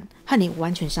开展和你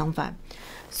完全相反。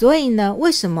所以呢，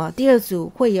为什么第二组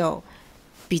会有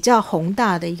比较宏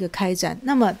大的一个开展？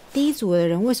那么第一组的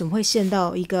人为什么会陷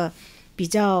到一个比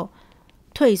较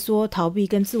退缩、逃避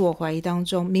跟自我怀疑当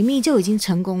中？明明就已经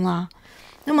成功啦。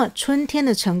那么春天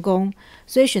的成功，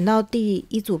所以选到第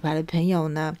一组牌的朋友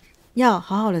呢，要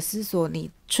好好的思索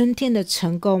你春天的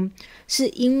成功是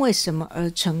因为什么而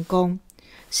成功？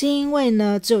是因为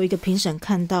呢只有一个评审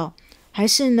看到，还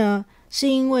是呢是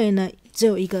因为呢只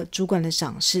有一个主管的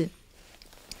赏识？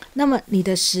那么你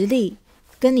的实力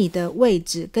跟你的位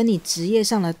置跟你职业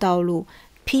上的道路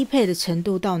匹配的程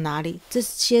度到哪里？这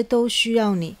些都需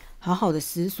要你好好的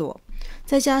思索。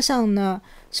再加上呢，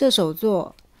射手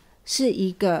座是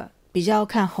一个比较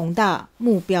看宏大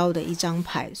目标的一张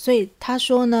牌，所以他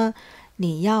说呢，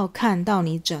你要看到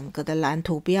你整个的蓝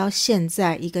图，不要陷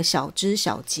在一个小枝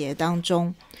小节当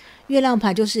中。月亮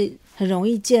牌就是很容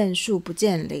易见树不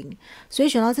见林，所以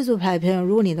选到这组牌的朋友，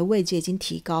如果你的位阶已经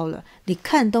提高了，你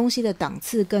看东西的档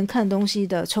次跟看东西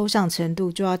的抽象程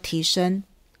度就要提升，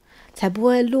才不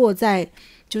会落在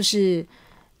就是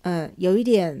有一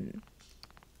点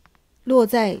落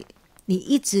在你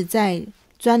一直在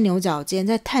钻牛角尖，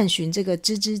在探寻这个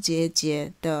枝枝节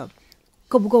节的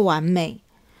够不够完美。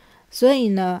所以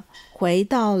呢，回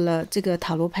到了这个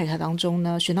塔罗牌卡当中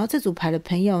呢，选到这组牌的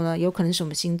朋友呢，有可能是什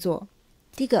么星座？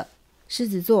第一个狮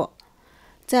子座，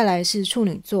再来是处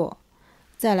女座，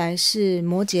再来是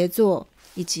摩羯座，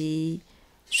以及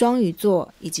双鱼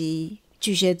座，以及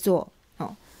巨蟹座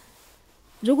哦。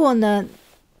如果呢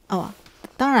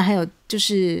当然还有就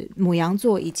是牡羊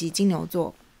座以及金牛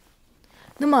座。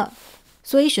那么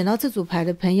所以选到这组牌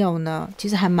的朋友呢，其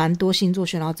实还蛮多星座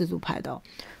选到这组牌的哦。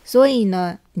所以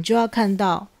呢，你就要看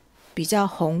到比较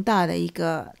宏大的一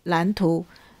个蓝图，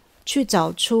去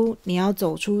找出你要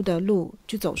走出的路，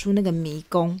去走出那个迷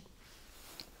宫。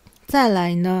再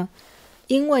来呢，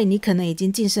因为你可能已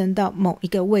经晋升到某一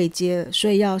个位阶了，所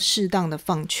以要适当的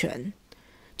放权，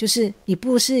就是你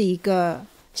不是一个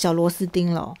小螺丝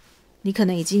钉了，你可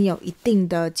能已经有一定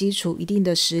的基础、一定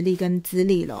的实力跟资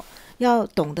历了，要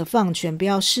懂得放权，不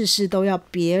要事事都要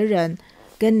别人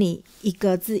跟你一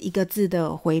个字一个字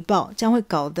的回报，这样会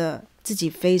搞得自己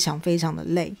非常非常的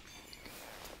累。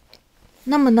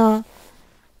那么呢，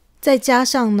再加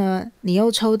上呢，你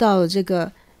又抽到了这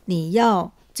个，你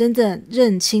要真正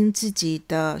认清自己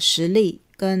的实力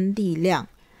跟力量。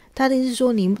他的意思是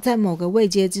说，你在某个位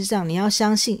阶之上，你要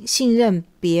相信、信任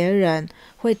别人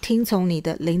会听从你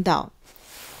的领导，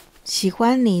喜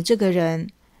欢你这个人，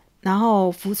然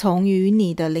后服从于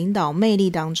你的领导魅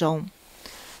力当中。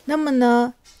那么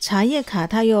呢，茶叶卡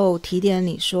它又提点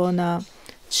你说呢，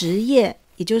职业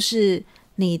也就是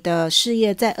你的事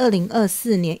业在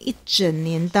2024年一整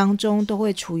年当中都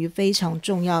会处于非常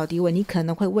重要的地位，你可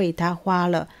能会为它花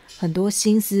了很多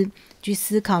心思去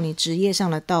思考你职业上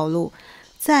的道路。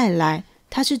再来，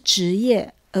它是职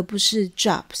业而不是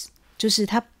jobs， 就是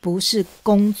它不是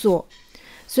工作。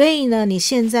所以呢，你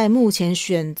现在目前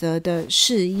选择的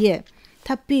事业，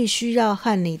它必须要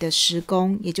和你的时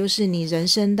工，也就是你人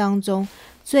生当中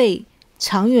最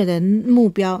长远的目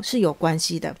标是有关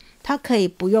系的。它可以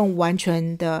不用完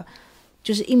全的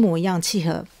就是一模一样契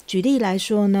合。举例来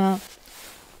说呢，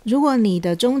如果你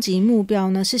的终极目标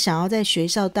呢是想要在学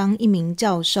校当一名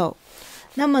教授，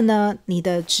那么呢，你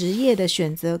的职业的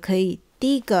选择可以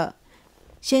第一个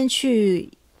先去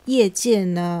业界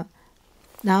呢，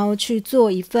然后去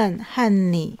做一份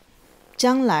和你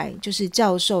将来就是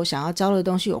教授想要教的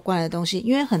东西有关的东西，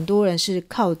因为很多人是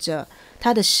靠着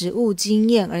他的实务经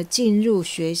验而进入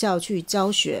学校去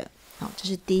教学。好，这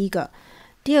是第一个。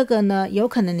第二个呢，有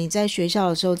可能你在学校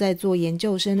的时候，在做研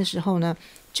究生的时候呢，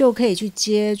就可以去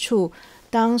接触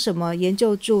当什么研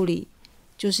究助理，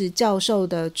就是教授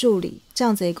的助理这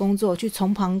样子的工作，去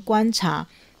从旁观察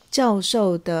教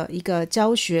授的一个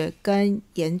教学跟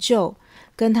研究，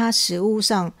跟他实务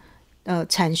上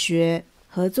产学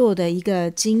合作的一个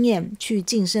经验去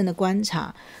晋升的观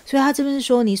察。所以他这边是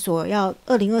说，你所要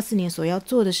2024年所要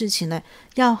做的事情呢，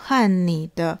要和你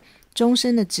的终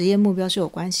身的职业目标是有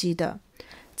关系的。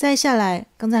再下来，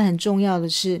刚才很重要的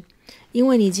是，因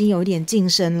为你已经有一点晋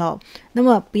升了，那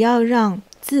么不要让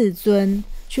自尊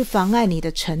去妨碍你的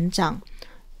成长。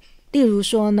例如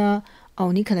说呢，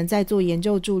你可能在做研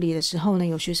究助理的时候呢，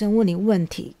有学生问你问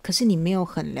题，可是你没有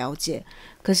很了解，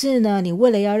可是呢，你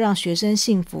为了要让学生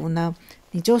幸福呢，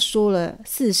你就说了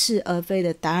似是而非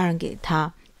的答案给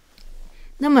他。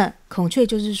那么孔雀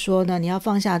就是说呢，你要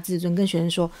放下自尊，跟学生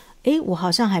说，我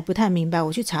好像还不太明白，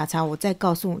我去查查，我再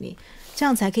告诉你，这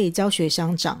样才可以教学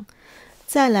相长。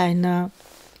再来呢，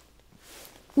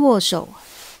握手，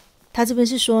他这边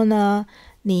是说呢，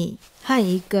你和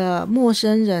一个陌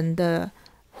生人的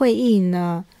会议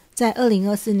呢，在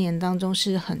2024年当中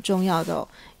是很重要的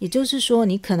也就是说，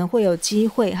你可能会有机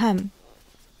会和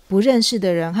不认识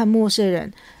的人和陌生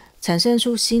人产生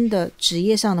出新的职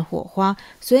业上的火花。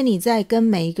所以你在跟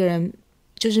每一个人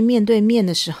就是面对面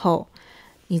的时候，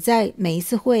你在每一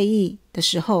次会议的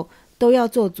时候都要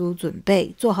做足准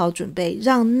备，做好准备，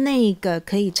让那个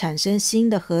可以产生新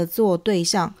的合作对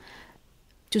象，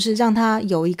就是让他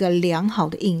有一个良好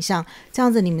的印象，这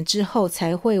样子你们之后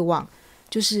才会往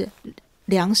就是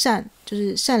良善，就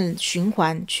是善循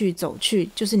环去走去，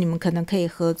就是你们可能可以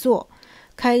合作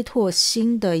开拓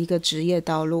新的一个职业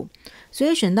道路。所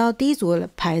以选到第一组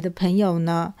牌的朋友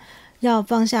呢，要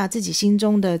放下自己心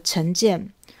中的成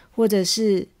见，或者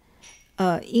是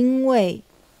因为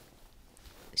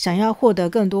想要获得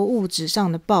更多物质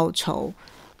上的报酬，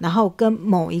然后跟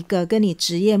某一个跟你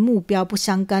职业目标不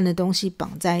相干的东西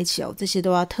绑在一起这些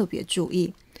都要特别注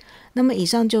意。那么以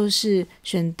上就是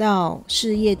选到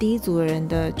事业第一组的人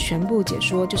的全部解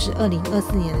说，就是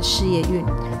2024年的事业运，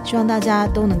希望大家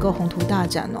都能够宏图大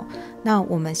展那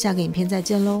我们下个影片再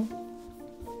见咯。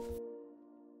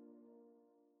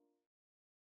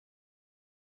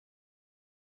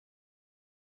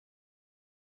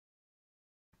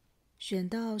选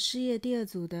到事业第二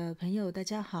组的朋友大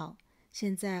家好，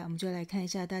现在我们就来看一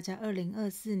下大家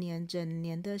2024年整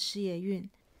年的事业运。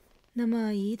那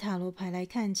么以塔罗牌来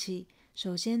看起，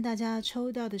首先大家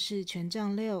抽到的是权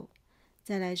杖6，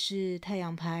再来是太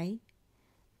阳牌、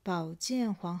宝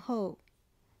剑皇后、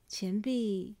钱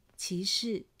币骑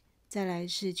士，再来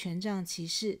是权杖骑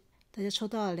士。大家抽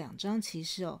到了2张骑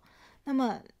士那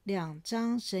么2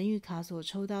张神谕卡所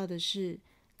抽到的是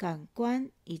感官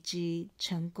以及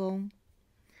成功。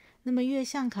那么月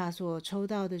相卡所抽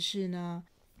到的是呢，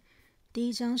第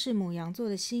一张是牡羊座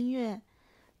的新月，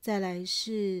再来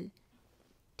是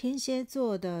天蝎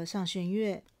座的上弦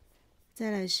月，再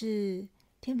来是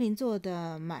天秤座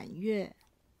的满月。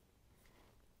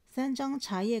3张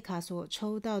茶叶卡所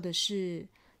抽到的是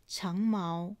长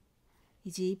矛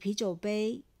以及啤酒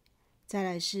杯，再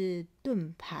来是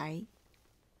盾牌。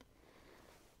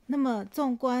那么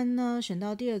纵观呢，选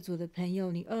到第二组的朋友，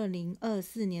你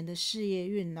2024年的事业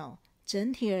运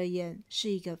整体而言是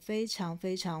一个非常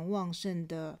非常旺盛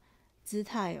的姿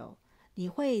态你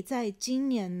会在今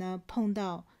年呢碰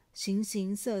到形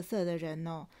形色色的人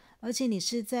而且你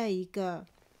是在一个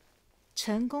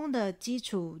成功的基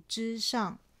础之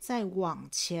上，再往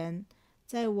前，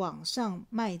再往上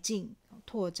迈进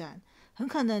拓展。很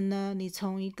可能呢，你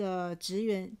从一个职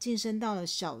员晋升到了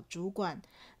小主管，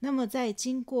那么在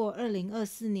经过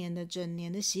2024年的整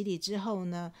年的洗礼之后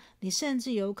呢，你甚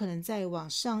至有可能再往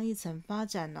上一层发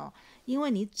展因为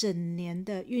你整年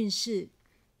的运势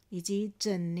以及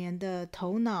整年的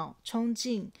头脑冲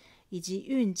劲以及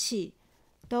运气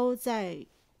都在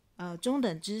中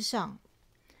等之上。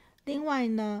另外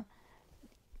呢，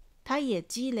他也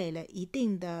积累了一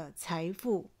定的财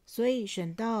富，所以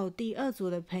选到第二组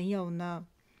的朋友呢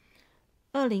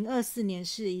，2024年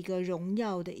是一个荣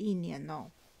耀的一年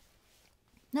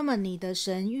那么你的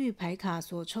神谕牌卡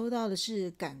所抽到的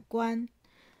是感官，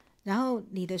然后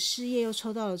你的事业又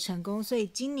抽到了成功，所以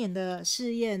今年的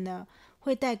事业呢，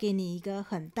会带给你一个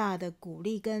很大的鼓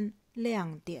励跟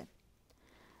亮点。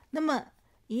那么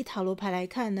以塔罗牌来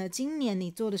看呢，今年你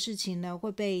做的事情呢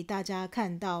会被大家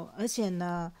看到，而且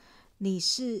呢你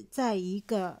是在一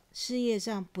个事业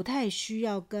上不太需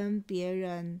要跟别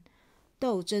人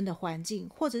斗争的环境，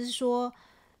或者是说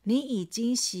你已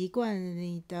经习惯了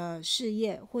你的事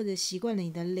业，或者习惯了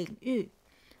你的领域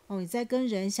你在跟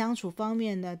人相处方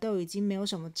面呢都已经没有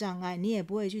什么障碍，你也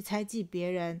不会去猜忌别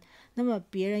人，那么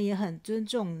别人也很尊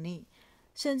重你，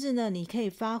甚至呢你可以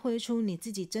发挥出你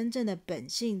自己真正的本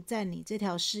性，在你这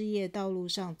条事业道路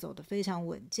上走得非常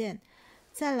稳健。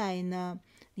再来呢，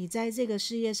你在这个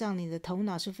事业上你的头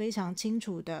脑是非常清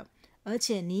楚的，而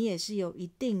且你也是有一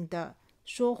定的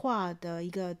说话的一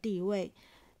个地位，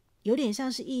有点像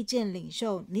是意见领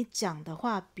袖，你讲的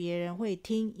话别人会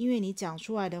听，因为你讲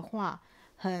出来的话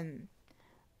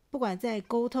不管在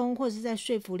沟通或者是在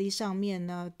说服力上面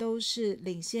呢，都是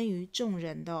领先于众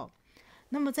人的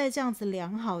那么在这样子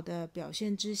良好的表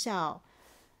现之下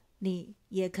你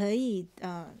也可以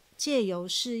借由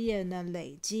事业呢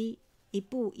累积一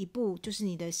步一步，就是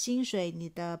你的薪水、你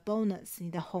的 bonus、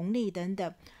你的红利等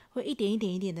等，会一点一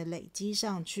点一点的累积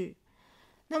上去。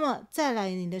那么再来，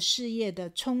你的事业的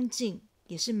冲劲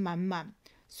也是满满，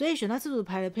所以选到这组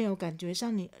牌的朋友，感觉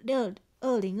上你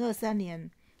2023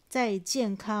年在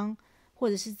健康或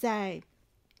者是在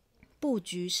布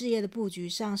局事业的布局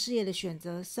上，事业的选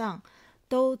择上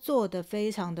都做得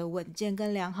非常的稳健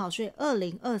跟良好，所以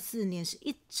2024年是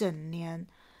一整年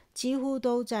几乎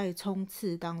都在冲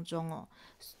刺当中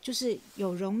就是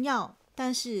有荣耀，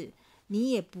但是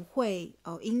你也不会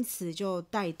因此就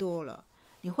怠惰了，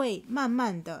你会慢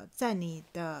慢的在你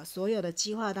的所有的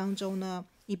计划当中呢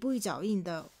一步一脚印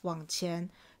的往前，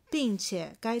并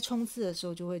且该冲刺的时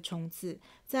候就会冲刺。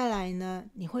再来呢，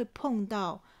你会碰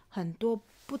到很多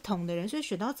不同的人，所以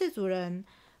选到这组人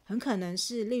很可能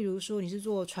是例如说你是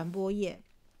做传播业，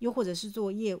又或者是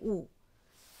做业务，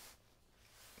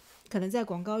可能在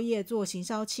广告业做行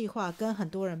销企划，跟很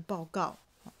多人报告，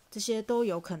这些都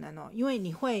有可能因为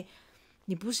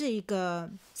你不是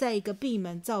在一个闭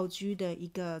门造车的一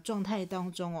个状态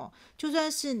当中就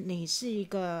算是你是一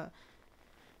个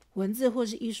文字或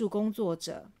是艺术工作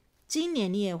者，今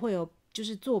年你也会有就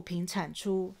是作品产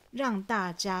出让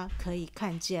大家可以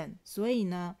看见，所以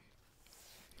呢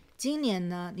今年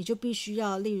呢你就必须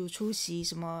要例如出席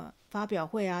什么发表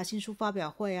会啊、新书发表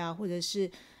会啊，或者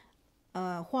是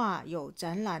画有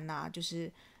展览啊，就是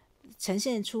呈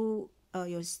现出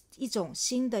有一种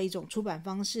新的一种出版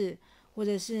方式，或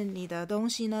者是你的东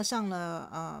西呢上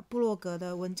了部落格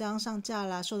的文章上架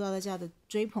啦，受到大家的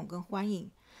追捧跟欢迎。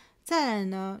再来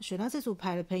呢，选到这组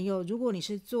牌的朋友，如果你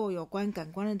是做有关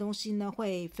感官的东西呢，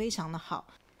会非常的好。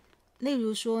例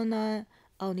如说呢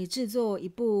你制作一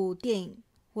部电影，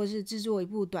或是制作一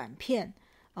部短片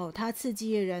它刺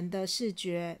激人的视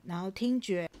觉然后听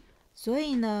觉，所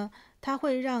以呢它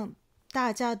会让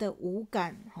大家的五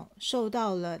感受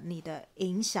到了你的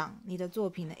影响，你的作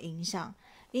品的影响。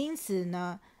因此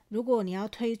呢，如果你要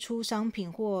推出商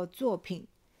品或作品，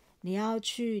你要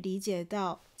去理解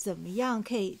到怎么样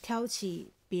可以挑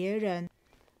起别人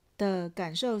的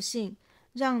感受性，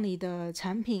让你的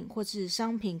产品或是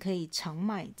商品可以常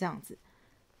卖这样子。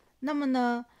那么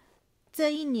呢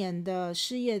这一年的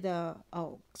事业的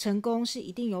成功是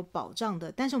一定有保障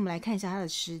的，但是我们来看一下它的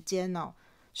时间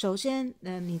首先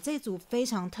你这组非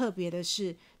常特别的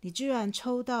是，你居然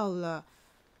抽到了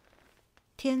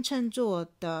天秤座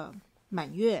的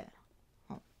满月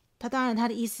它当然它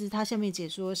的意思，它下面解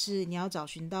说是你要找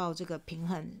寻到这个平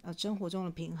衡生活中的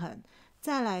平衡。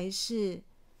再来是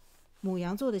牡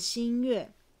羊座的新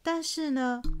月，但是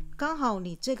呢刚好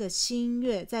你这个新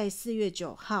月在4月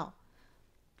9号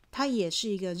它也是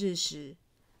一个日食，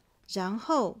然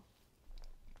后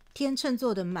天秤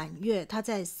座的满月它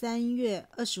在3月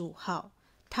25号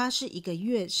它是一个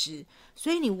月食，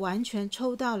所以你完全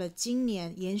抽到了今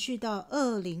年延续到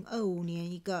2025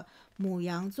年一个牡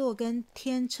羊座跟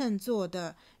天秤座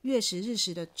的月食日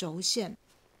食的轴线。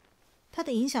它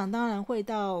的影响当然会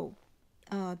到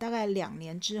大概2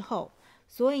年之后，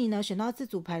所以呢选到这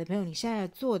组牌的朋友，你现在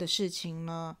做的事情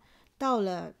呢到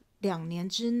了2年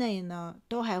之内呢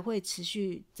都还会持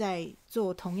续在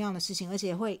做同样的事情，而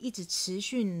且会一直持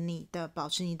续保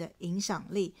持你的影响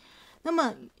力。那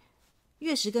么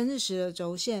月食跟日食的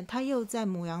轴线它又在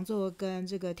牡羊座跟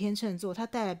这个天秤座，它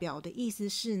代表的意思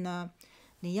是呢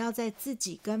你要在自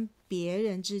己跟别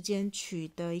人之间取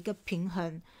得一个平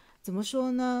衡。怎么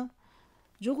说呢，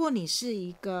如果你是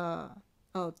一个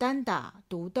单打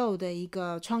独斗的一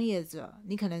个创业者，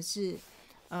你可能是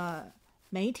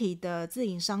媒体的自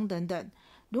营商等等，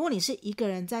如果你是一个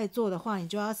人在做的话，你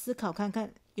就要思考看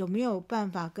看有没有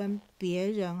办法跟别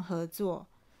人合作，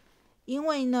因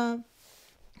为呢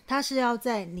它是要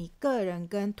在你个人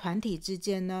跟团体之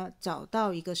间呢找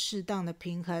到一个适当的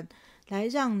平衡，来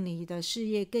让你的事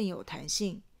业更有弹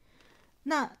性。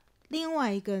那另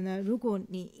外一个呢，如果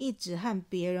你一直和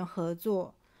别人合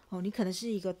作你可能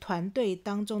是一个团队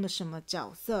当中的什么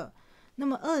角色，那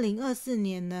么2024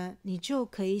年呢，你就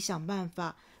可以想办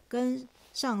法跟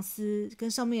上司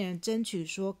跟上面人争取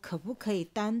说，可不可以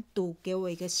单独给我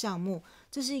一个项目，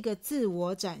这是一个自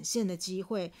我展现的机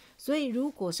会。所以如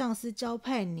果上司交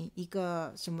派你一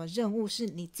个什么任务是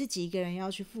你自己一个人要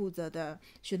去负责的，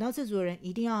选到这组的人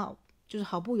一定要就是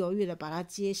毫不犹豫的把它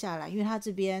接下来，因为他这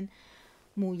边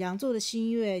牡羊座的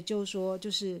新月就说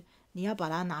就是你要把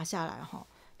它拿下来，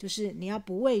就是你要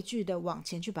不畏惧的往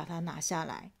前去把它拿下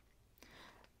来。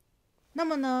那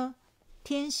么呢，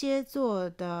天蝎座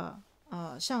的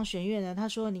上弦月呢，他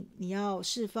说你要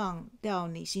释放掉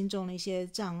你心中的一些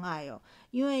障碍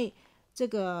因为这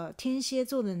个天蝎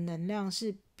座的能量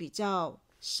是比较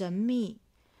神秘，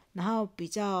然后比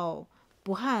较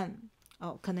不和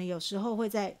可能有时候会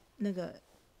在那个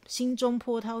心中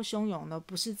波涛汹涌呢，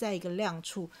不是在一个亮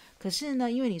处。可是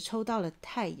呢，因为你抽到了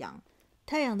太阳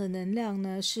的能量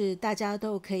呢，是大家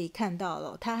都可以看到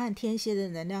了，它和天蝎的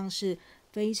能量是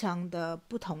非常的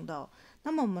不同的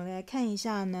那么我们来看一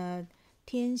下呢，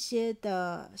天蝎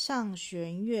的上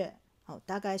弦月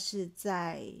大概是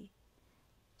在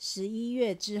11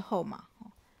月之后嘛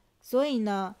所以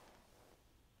呢，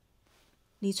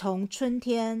你从春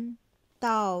天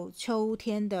到秋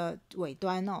天的尾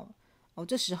端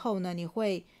这时候呢，你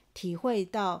会体会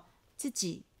到自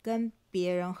己跟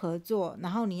别人合作，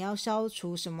然后你要消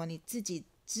除什么你自己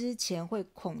之前会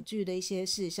恐惧的一些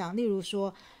事项，例如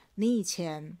说你以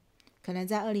前可能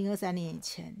在2023年以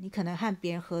前，你可能和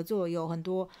别人合作有很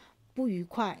多不愉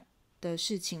快的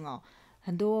事情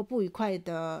很多不愉快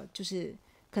的就是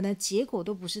可能结果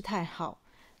都不是太好。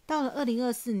到了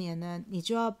2024年呢，你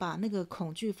就要把那个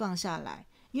恐惧放下来，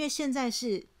因为现在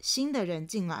是新的人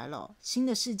进来了，新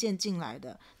的事件进来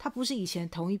的，它不是以前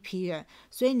同一批人，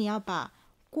所以你要把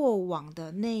过往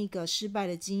的那个失败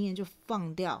的经验就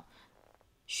放掉，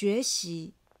学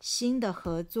习新的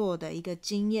合作的一个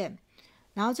经验，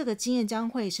然后这个经验将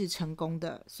会是成功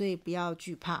的，所以不要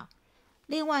惧怕。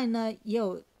另外呢，也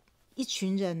有一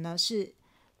群人呢是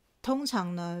通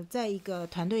常呢在一个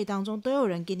团队当中都有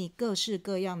人给你各式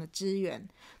各样的资源，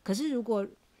可是如果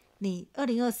你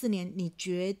2024年你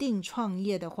决定创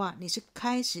业的话，你是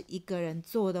开始一个人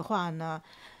做的话呢，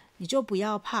你就不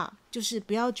要怕，就是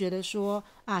不要觉得说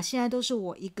现在都是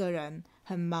我一个人，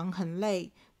很忙很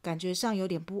累，感觉上有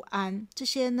点不安，这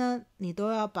些呢你都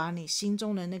要把你心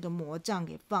中的那个魔障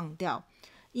给放掉，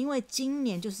因为今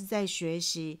年就是在学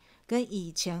习跟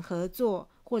以前合作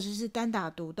或者是单打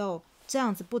独斗这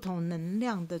样子不同能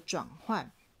量的转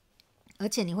换，而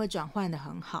且你会转换的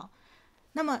很好。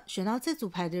那么选到这组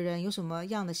牌的人有什么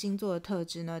样的星座的特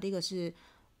质呢？第一个是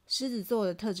狮子座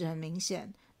的特质很明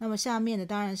显，那么下面的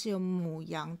当然是有牡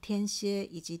羊、天蝎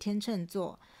以及天秤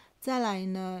座，再来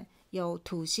呢有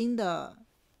土星的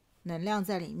能量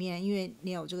在里面，因为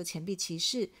你有这个钱币骑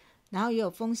士，然后也有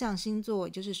风象星座，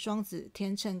也就是双子、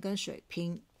天秤跟水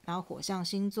瓶，然后火象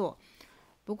星座。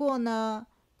不过呢，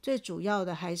最主要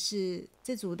的还是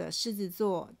这组的狮子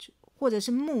座或者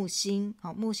是木星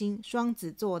双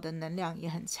子座的能量也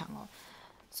很强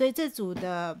所以这组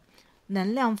的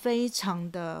能量非常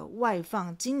的外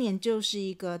放，今年就是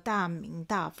一个大鸣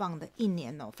大放的一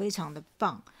年非常的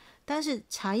棒。但是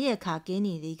茶叶卡给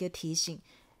你的一个提醒，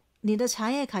你的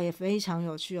茶叶卡也非常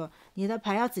有趣你的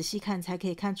牌要仔细看才可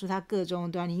以看出它各中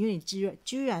的端倪，因为你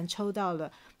居然抽到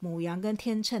了牡羊跟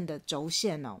天秤的轴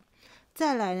线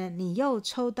再来呢，你又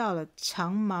抽到了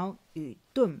长矛与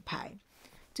盾牌，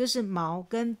就是矛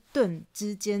跟盾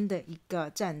之间的一个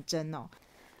战争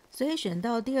所以选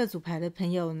到第二组牌的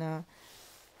朋友呢，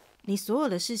你所有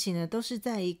的事情呢都是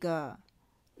在一个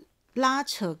拉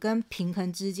扯跟平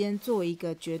衡之间做一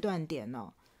个决断点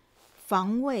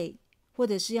防卫或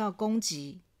者是要攻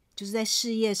击，就是在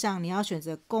事业上你要选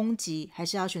择攻击还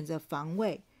是要选择防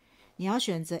卫，你要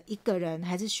选择一个人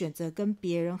还是选择跟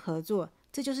别人合作，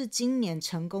这就是今年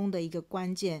成功的一个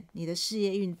关键。你的事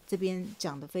业运这边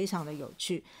讲的非常的有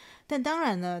趣，但当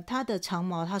然呢，他的长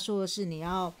矛他说的是你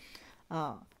要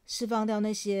释放掉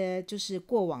那些就是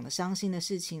过往的伤心的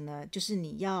事情呢，就是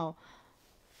你要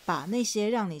把那些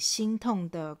让你心痛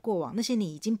的过往，那些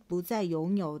你已经不再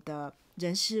拥有的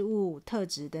人事物特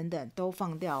质等等都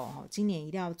放掉今年一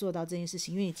定要做到这件事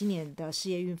情，因为你今年的事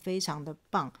业运非常的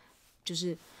棒，就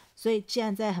是所以既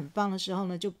然在很棒的时候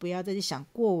呢，就不要再去想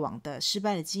过往的失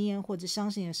败的经验或者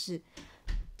伤心的事，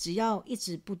只要一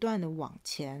直不断的往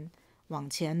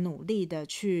前努力的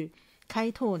去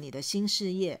开拓你的新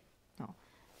事业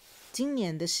今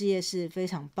年的事业是非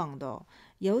常棒的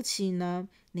尤其呢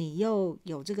你又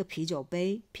有这个啤酒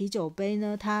杯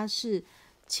呢它是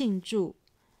庆祝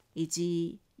以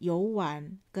及游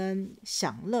玩跟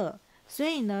享乐。所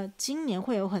以呢，今年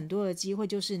会有很多的机会，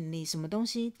就是你什么东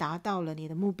西达到了你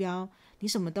的目标，你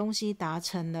什么东西达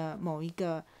成了某一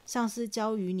个上司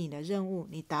交予你的任务，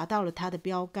你达到了他的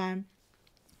标杆，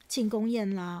庆功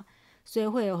宴啦，所以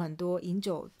会有很多饮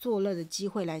酒作乐的机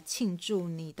会来庆祝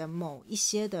你的某一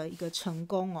些的一个成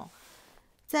功哦。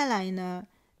再来呢，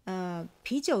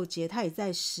啤酒节它也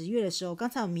在10月的时候，刚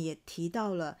才我们也提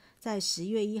到了，在10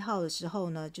月1号的时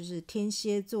候呢，就是天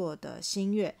蝎座的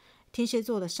新月，天蝎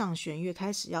座的上弦月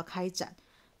开始要开展，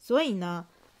所以呢，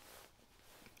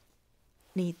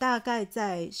你大概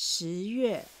在10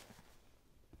月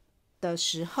的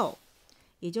时候，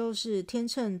也就是天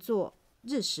秤座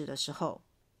日食的时候，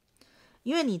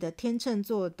因为你的天秤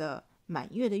座的满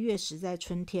月的月食在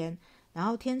春天，然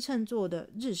后天秤座的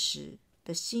日食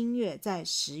的新月在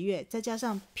10月，再加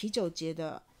上啤酒节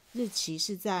的日期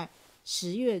是在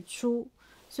10月初，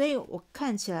所以我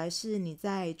看起来是你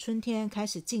在春天开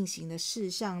始进行的事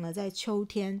项呢，在秋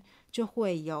天就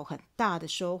会有很大的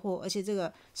收获，而且这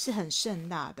个是很盛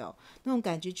大的那种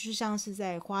感觉，就像是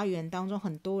在花园当中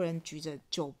很多人举着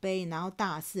酒杯，然后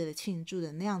大肆的庆祝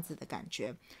的那样子的感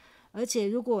觉。而且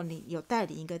如果你有带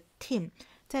领一个 team，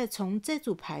 在从这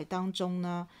组牌当中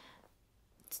呢，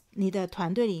你的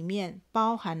团队里面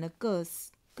包含了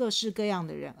各式各样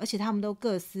的人，而且他们都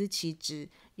各司其职，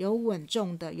有稳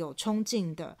重的，有冲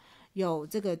劲的，有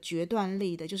这个决断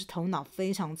力的，就是头脑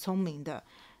非常聪明的。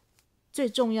最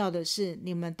重要的是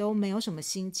你们都没有什么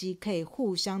心机，可以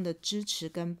互相的支持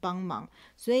跟帮忙。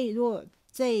所以如果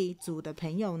这一组的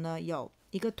朋友呢有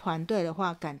一个团队的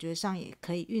话，感觉上也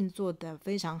可以运作的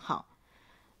非常好。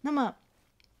那么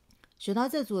选到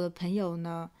这组的朋友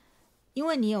呢，因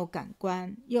为你有感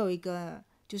官，又有一个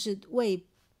就是为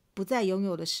不再拥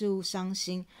有的事物伤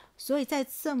心，所以在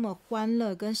这么欢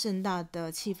乐跟盛大的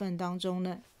气氛当中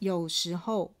呢，有时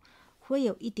候会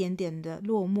有一点点的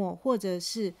落寞，或者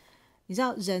是你知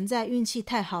道人在运气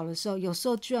太好的时候，有时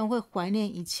候居然会怀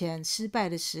念以前失败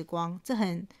的时光，这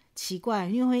很奇怪，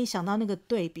因为会想到那个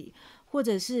对比，或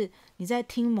者是你在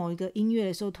听某一个音乐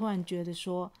的时候，突然觉得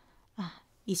说啊，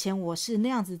以前我是那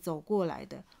样子走过来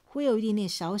的，会有一点点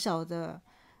小小的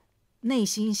内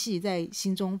心戏在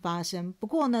心中发生。不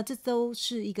过呢，这都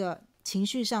是一个情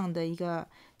绪上的一个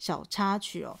小插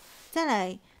曲哦。再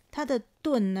来，他的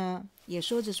盾呢也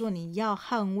说着说你要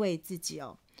捍卫自己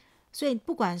哦，所以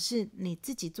不管是你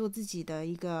自己做自己的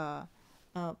一个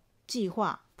计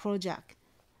划 project，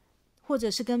 或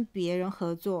者是跟别人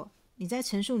合作，你在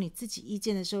陈述你自己意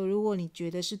见的时候，如果你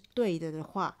觉得是对的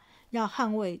话，要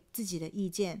捍卫自己的意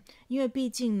见，因为毕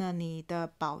竟呢，你的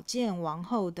宝剑王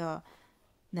后的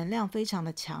能量非常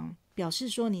的强，表示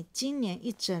说你今年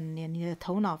一整年你的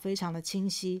头脑非常的清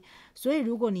晰，所以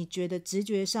如果你觉得直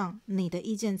觉上你的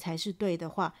意见才是对的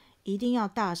话，一定要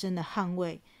大声的捍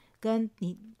卫，跟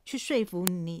你去说服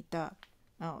你的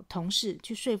同事，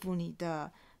去说服你的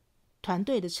团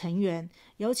队的成员，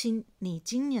尤其你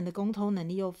今年的沟通能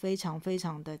力又非常非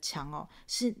常的强哦，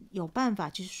是有办法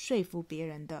去说服别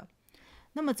人的。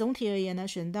那么总体而言呢，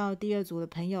选到第二组的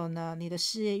朋友呢，你的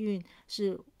事业运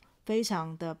是非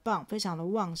常的棒，非常的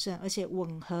旺盛，而且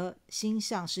吻合星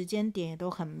象，时间点也都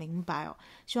很明白哦。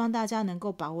希望大家能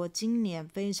够把握今年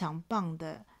非常棒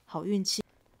的好运气。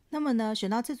那么呢，选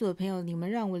到这组的朋友，你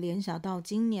们让我联想到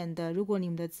今年的，如果你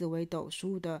们的紫微斗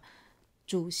数的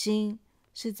主星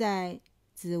是在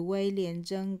紫微廉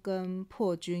贞跟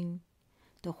破军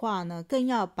的话呢，更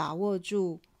要把握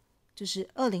住就是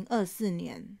2024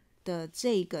年的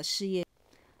这个事业。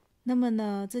那么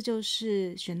呢，这就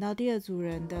是选到第二组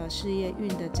人的事业运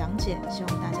的讲解，希望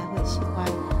大家会喜欢。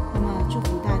那么祝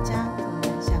福大家，我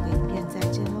们下个影片再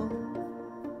见喽。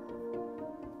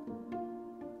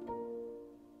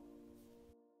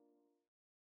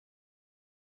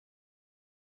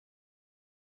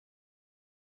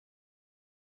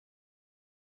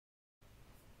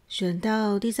选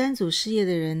到第三组事业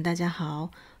的人，大家好。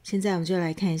现在我们就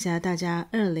来看一下大家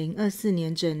2024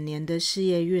年整年的事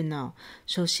业运哦。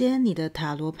首先，你的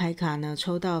塔罗牌卡呢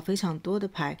抽到非常多的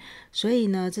牌，所以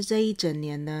呢，这一整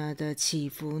年呢的起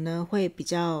伏呢会比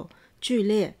较剧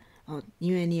烈哦，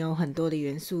因为你有很多的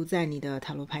元素在你的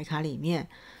塔罗牌卡里面。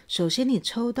首先，你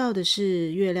抽到的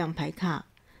是月亮牌卡，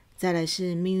再来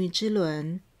是命运之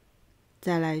轮，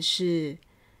再来是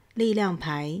力量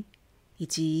牌，以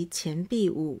及钱币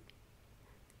5。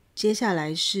接下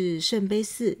来是圣杯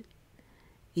4，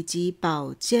以及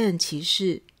宝剑骑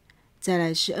士，再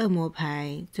来是恶魔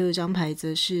牌，最后一张牌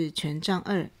则是权杖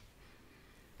2。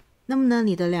那么呢，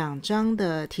你的2张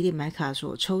的提点牌卡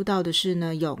所抽到的是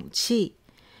呢勇气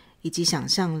以及想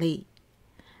象力。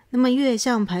那么月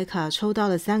相牌卡抽到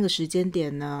的3个时间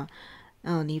点呢，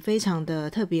你非常的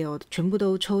特别哦，全部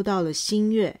都抽到了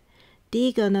新月。第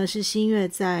一个呢是新月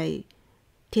在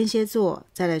天蝎座，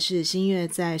再来是新月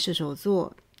在射手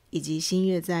座，以及新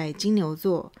月在金牛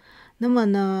座。那么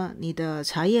呢，你的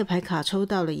茶叶牌卡抽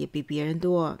到了也比别人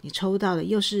多，你抽到的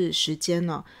又是时间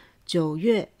了，9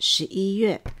月、11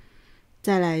月，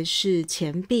再来是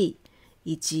钱币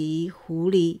以及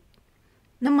狐狸。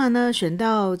那么呢，选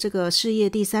到这个事业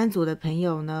第3组的朋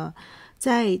友呢，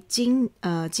在今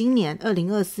年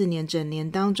2024年整年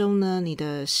当中呢，你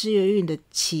的事业运的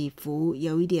起伏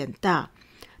有一点大，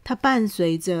它伴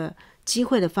随着机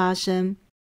会的发生，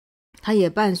它也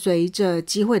伴随着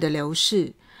机会的流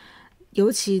逝。尤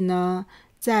其呢，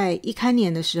在一开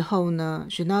年的时候呢，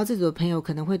选到这组的朋友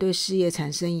可能会对事业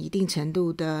产生一定程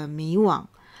度的迷惘，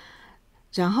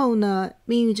然后呢，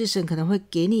命运之神可能会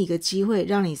给你一个机会，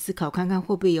让你思考看看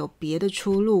会不会有别的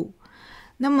出路。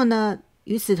那么呢，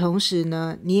与此同时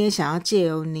呢，你也想要借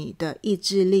由你的意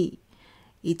志力，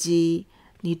以及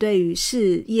你对于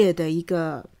事业的一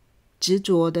个执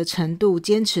着的程度、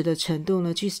坚持的程度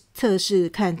呢，去测试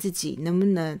看自己能不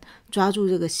能抓住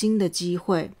这个新的机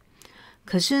会。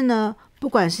可是呢，不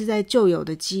管是在旧有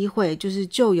的机会，就是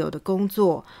旧有的工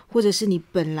作，或者是你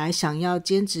本来想要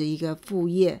兼职一个副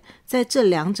业，在这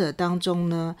两者当中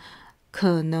呢，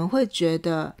可能会觉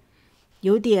得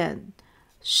有点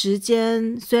时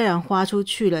间虽然花出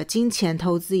去了，金钱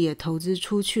投资也投资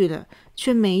出去了，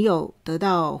却没有得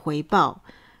到回报。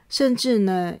甚至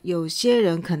呢，有些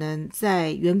人可能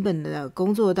在原本的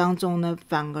工作当中呢，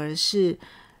反而是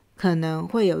可能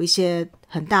会有一些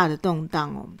很大的动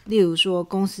荡哦。例如说，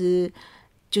公司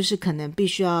就是可能必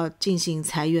须要进行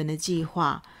裁员的计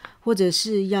划，或者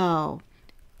是要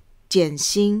减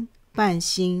薪、半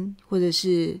薪，或者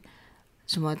是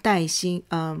什么带薪、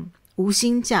无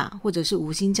薪假，或者是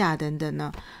无薪假等等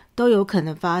呢，都有可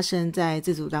能发生在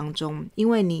这组当中。因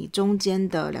为你中间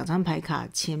的2张牌卡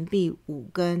钱币5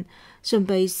跟圣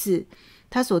杯4，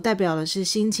它所代表的是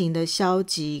心情的消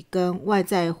极跟外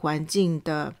在环境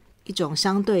的一种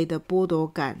相对的剥夺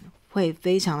感会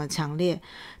非常的强烈。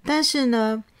但是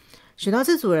呢，选到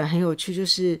这组人很有趣，就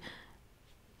是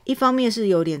一方面是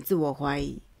有点自我怀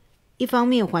疑，一方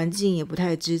面环境也不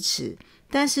太支持，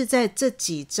但是在这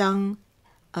几张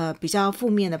比较负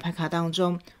面的牌卡当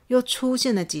中，又出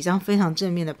现了几张非常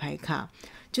正面的牌卡，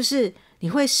就是你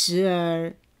会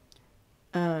时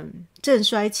而振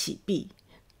衰起弊，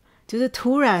就是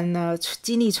突然呢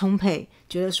精力充沛，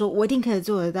觉得说我一定可以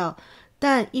做得到，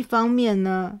但一方面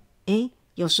呢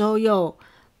有时候又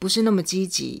不是那么积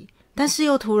极，但是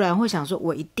又突然会想说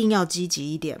我一定要积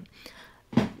极一点，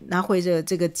拿回着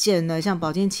这个剑呢，像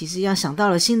宝剑骑士一样，想到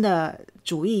了新的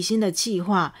主意、新的计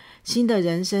划、新的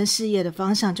人生事业的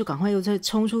方向，就赶快又再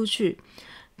冲出去。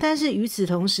但是与此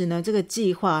同时呢，这个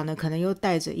计划呢，可能又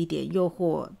带着一点诱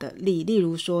惑的力，例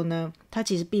如说呢，它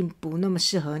其实并不那么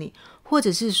适合你，或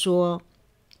者是说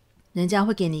人家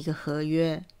会给你一个合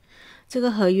约，这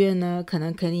个合约呢，可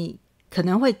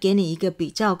能会给你一个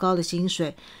比较高的薪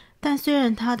水，但虽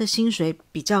然他的薪水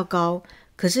比较高，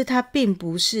可是他并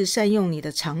不是善用你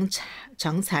的长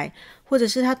才，或者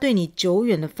是他对你久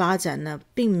远的发展呢，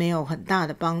并没有很大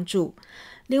的帮助。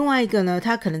另外一个呢，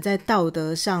他可能在道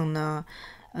德上呢，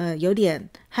有点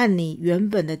和你原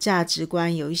本的价值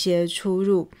观有一些出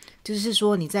入，就是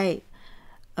说你在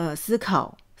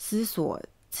思索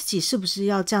自己是不是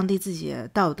要降低自己的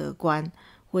道德观，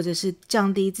或者是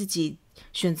降低自己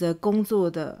选择工作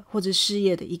的或者事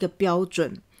业的一个标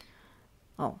准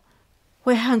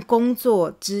会和工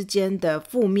作之间的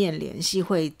负面联系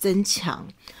会增强。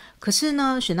可是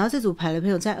呢，选到这组牌的朋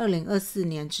友在2024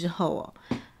年之后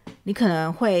你可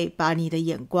能会把你的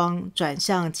眼光转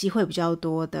向机会比较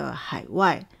多的海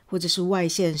外或者是外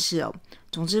县市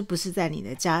总之不是在你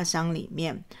的家乡里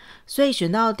面。所以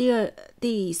选到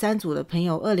第三组的朋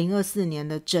友2024年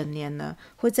的整年呢，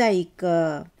会在一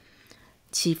个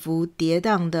起伏跌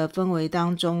宕的氛围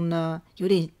当中呢，有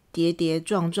点跌跌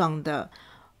撞撞的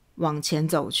往前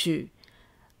走去。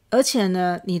而且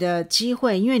呢，你的机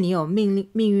会，因为你有命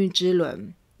运之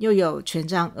轮，又有权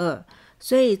杖2，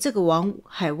所以这个往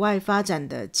海外发展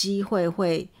的机会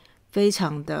会非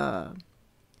常的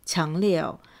强烈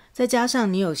再加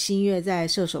上你有新月在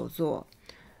射手座，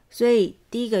所以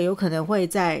第一个有可能会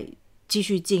再继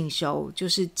续进修，就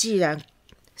是既然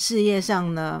事业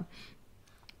上呢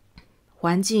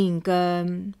环境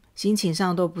跟心情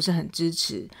上都不是很支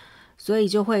持，所以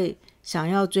就会想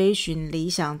要追寻理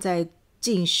想，再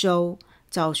进修，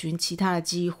找寻其他的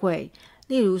机会，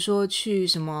例如说去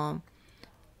什么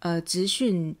职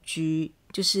训局，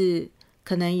就是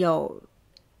可能有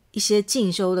一些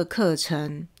进修的课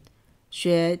程，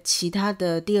学其他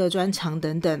的第二专长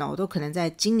等等都可能在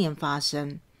今年发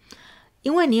生。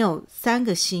因为你有3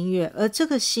个新月，而这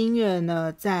个新月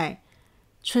呢，在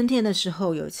春天的时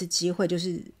候有一次机会，就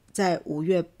是在5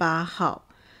月8号，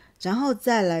然后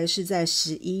再来是在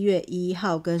11月1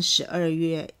号跟12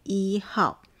月1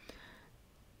号。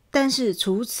但是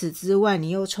除此之外，你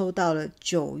又抽到了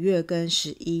9月跟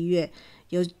11月，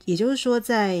也就是说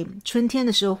在春天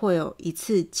的时候会有一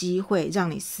次机会让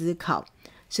你思考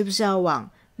是不是要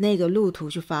往那个路途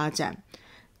去发展。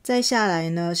再下来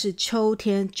呢是秋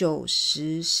天9、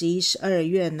10、11、12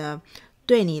月呢，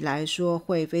对你来说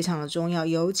会非常的重要，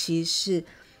尤其是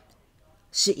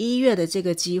11月的这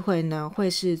个机会呢会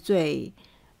是最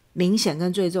明显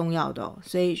跟最重要的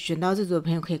所以选到这组的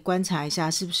朋友可以观察一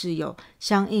下是不是有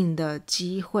相应的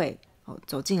机会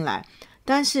走进来。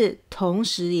但是同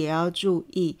时也要注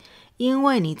意，因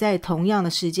为你在同样的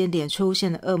时间点出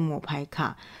现了恶魔牌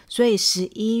卡，所以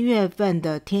11月份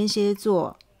的天蝎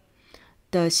座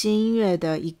的新月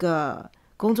的一个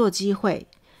工作机会，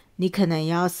你可能也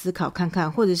要思考看看，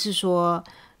或者是说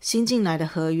新进来的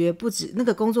合约，不止那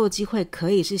个工作机会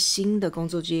可以是新的工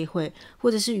作机会，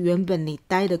或者是原本你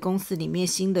待的公司里面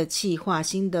新的企划、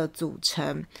新的组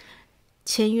成、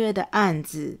签约的案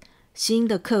子、新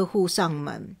的客户上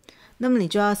门。那么你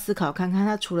就要思考看看，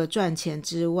他除了赚钱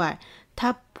之外，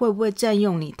他会不会占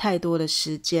用你太多的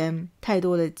时间、太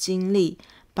多的精力，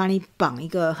把你绑一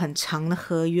个很长的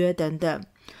合约等等。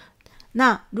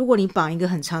那如果你绑一个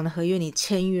很长的合约，你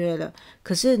签约了，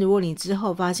可是如果你之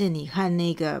后发现你和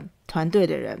那个团队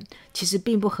的人其实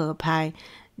并不合拍，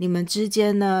你们之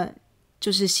间呢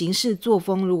就是行事作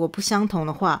风如果不相同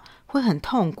的话，会很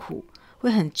痛苦，会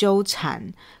很纠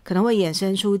缠，可能会衍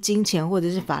生出金钱或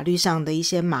者是法律上的一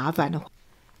些麻烦的。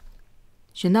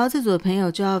选到这组的朋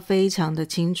友就要非常的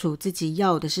清楚自己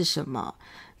要的是什么，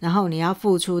然后你要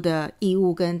付出的义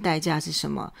务跟代价是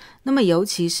什么。那么尤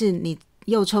其是你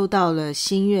又抽到了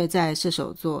新月在射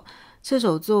手座，射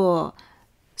手座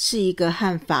是一个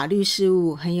和法律事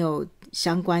务很有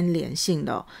相关联性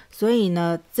的所以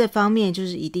呢这方面就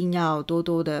是一定要多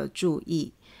多的注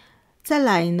意。再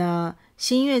来呢，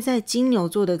新月在金牛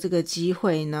座的这个机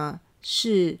会呢，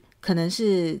是可能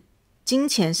是金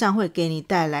钱上会给你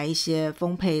带来一些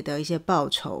丰沛的一些报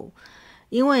酬，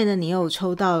因为呢你有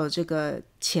抽到了这个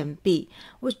钱币。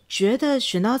我觉得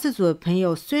选到这组的朋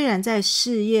友虽然在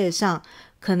事业上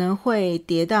可能会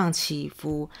跌宕起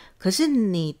伏，可是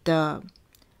你的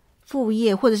副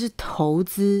业或者是投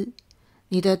资，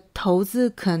你的投资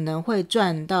可能会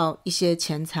赚到一些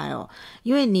钱财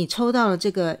因为你抽到了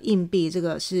这个硬币，这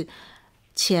个是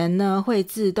钱呢会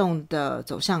自动的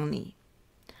走向你。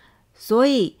所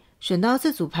以选到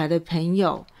这组牌的朋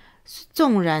友，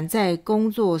纵然在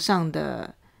工作上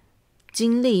的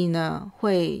经历呢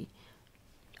会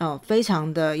非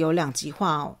常的有两极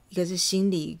化一个是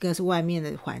心理，一个是外面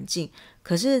的环境，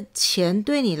可是钱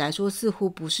对你来说似乎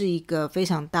不是一个非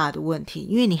常大的问题，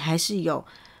因为你还是有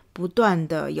不断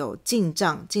的有进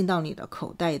账进到你的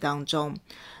口袋当中。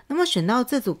那么选到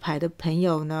这组牌的朋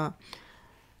友呢，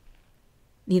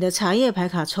你的茶叶牌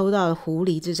卡抽到了狐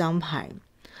狸这张牌，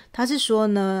它是说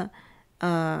呢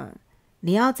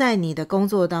你要在你的工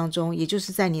作当中，也就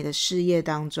是在你的事业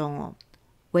当中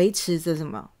维持着什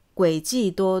么诡计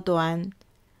多端，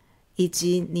以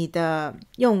及你的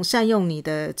善用你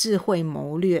的智慧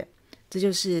谋略，这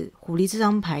就是狐狸这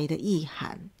张牌的意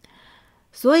涵。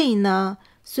所以呢，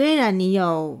虽然你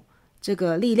有这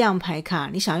个力量牌卡，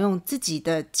你想用自己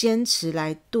的坚持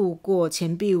来度过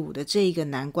钱币5的这一个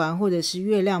难关，或者是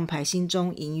月亮牌心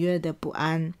中隐约的不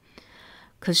安，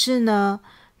可是呢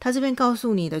他这边告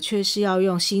诉你的却是要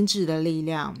用心智的力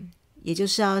量，也就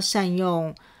是要善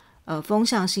用风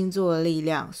象星座的力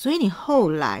量。所以你后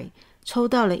来抽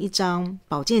到了一张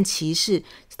宝剑骑士，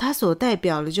它所代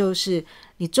表的就是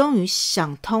你终于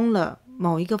想通了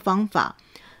某一个方法。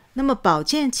那么宝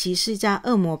剑骑士加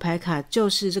恶魔牌卡就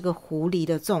是这个狐狸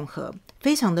的综合，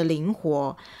非常的灵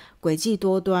活，诡计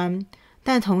多端，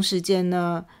但同时间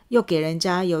呢又给人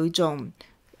家有一种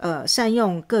善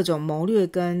用各种谋略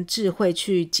跟智慧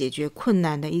去解决困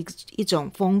难的一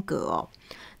种风格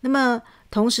那么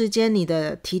同时间你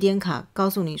的提点卡告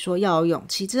诉你说要有勇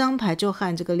气，这张牌就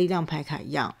和这个力量牌卡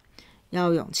一样，要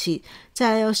有勇气，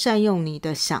再来要善用你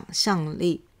的想象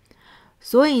力。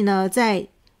所以呢在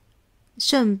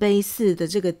圣杯4的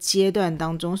这个阶段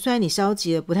当中，虽然你消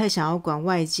极的不太想要管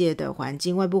外界的环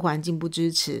境，外部环境不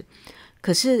支持，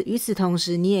可是与此同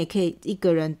时你也可以一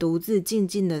个人独自静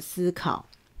静的思考，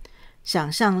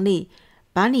想象力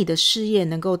把你的事业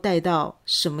能够带到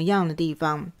什么样的地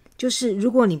方。就是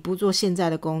如果你不做现在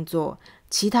的工作，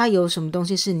其他有什么东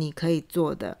西是你可以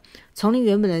做的，从你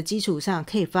原本的基础上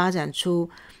可以发展出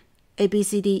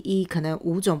ABCDE 可能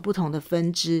5种不同的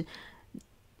分支，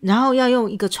然后要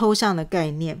用一个抽象的概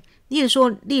念，例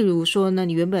如说呢，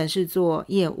你原本是做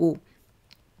业务，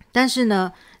但是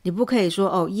呢你不可以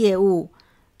说业务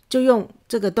就用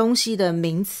这个东西的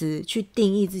名词去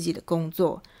定义自己的工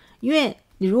作，因为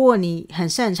如果你很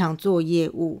擅长做业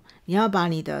务，你要把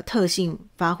你的特性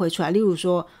发挥出来，例如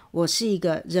说我是一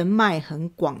个人脉很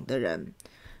广的人，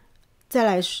再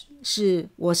来是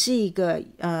我是一个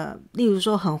例如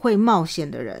说很会冒险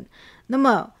的人，那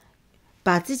么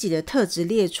把自己的特质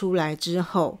列出来之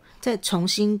后，再重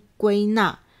新归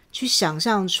纳，去想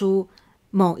象出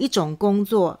某一种工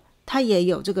作它也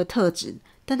有这个特质，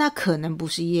但它可能不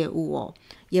是业务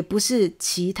也不是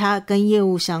其他跟业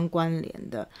务相关联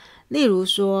的，例如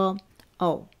说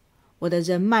我的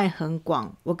人脉很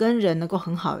广，我跟人能够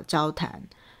很好的交谈，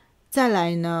再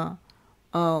来呢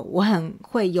我很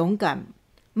会勇敢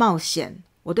冒险，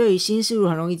我对于新事物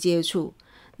很容易接触，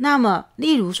那么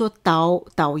例如说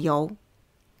导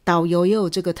游也有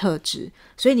这个特质，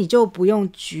所以你就不用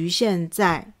局限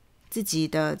在自己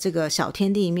的这个小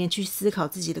天地里面去思考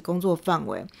自己的工作范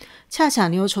围，恰巧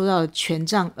你又抽到了权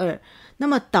杖2，那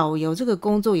么导游这个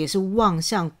工作也是望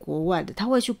向国外的，他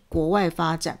会去国外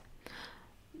发展，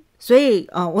所以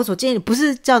我所建议不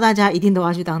是叫大家一定都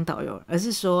要去当导游，而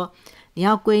是说你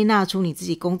要归纳出你自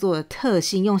己工作的特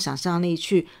性，用想象力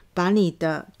去把你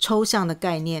的抽象的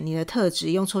概念，你的特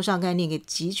质用抽象概念给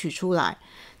汲取出来，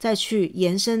再去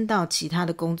延伸到其他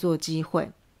的工作机会。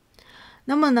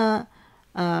那么呢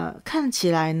看起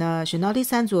来呢，选到第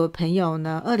3组的朋友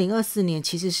呢，2024年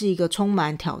其实是一个充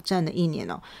满挑战的一年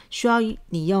需要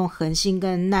你用恒心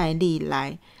跟耐力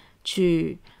来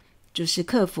去就是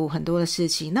克服很多的事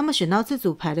情。那么选到这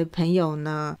组牌的朋友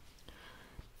呢，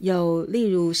有例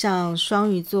如像双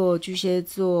鱼座、巨蟹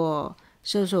座、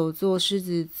射手座、狮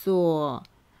子座、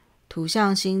土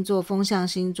象星座、风象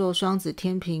星座、双子、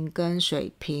天秤跟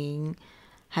水瓶，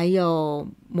还有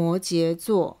摩羯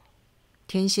座、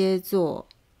天蝎座、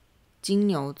金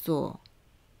牛座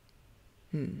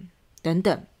等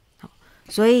等，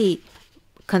所以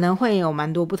可能会有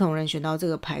蛮多不同人选到这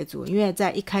个牌组，因为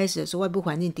在一开始的时候外部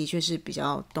环境的确是比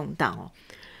较动荡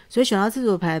所以选到这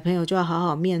组牌的朋友就要好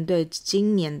好面对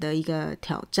今年的一个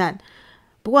挑战。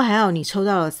不过还好你抽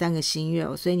到了3个新月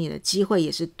所以你的机会也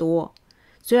是多，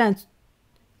虽然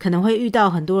可能会遇到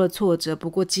很多的挫折，不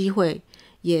过机会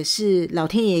也是老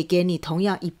天爷给你同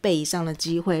样1倍以上的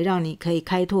机会，让你可以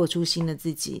开拓出新的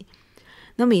自己。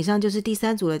那么以上就是第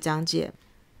3组的讲解，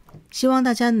希望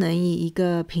大家能以一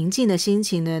个平静的心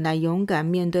情呢来勇敢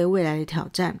面对未来的挑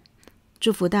战。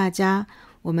祝福大家，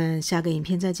我们下个影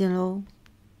片再见咯。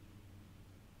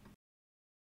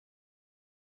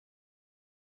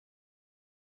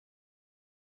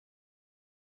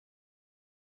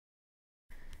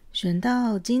选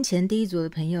到金钱第1组的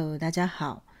朋友大家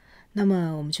好，那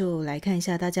么我们就来看一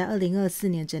下大家2024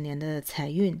年整年的财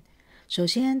运。首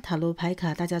先塔罗牌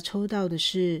卡大家抽到的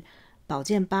是宝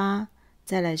剑8，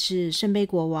再来是圣杯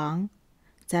国王，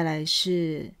再来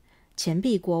是钱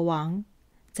币国王，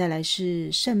再来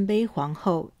是圣杯皇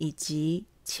后以及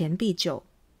钱币9。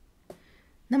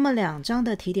那么2张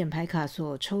的提点牌卡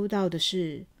所抽到的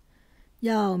是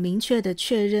要明确的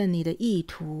确认你的意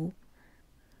图，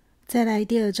再来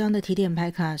第2张的提点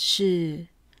牌卡是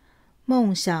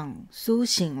梦想苏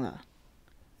醒了。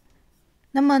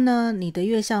那么呢，你的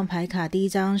月相牌卡第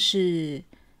1张是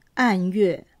暗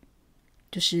月，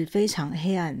就是非常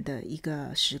黑暗的一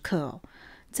个时刻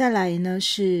再来呢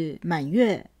是满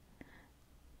月，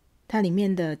它里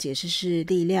面的解释是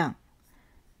力量，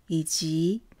以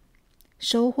及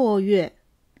收获月，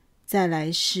再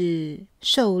来是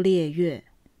狩猎月，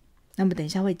那么等一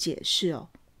下会解释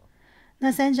那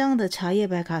3张的茶叶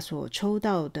牌卡所抽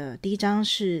到的，第1张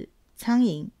是苍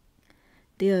蝇，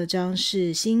第2张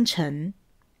是星辰，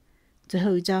最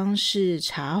后1张是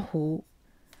茶壶。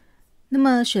那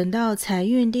么选到财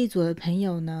运第1组的朋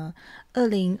友呢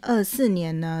，2024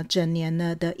年呢整年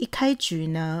呢的一开局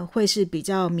呢会是比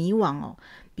较迷惘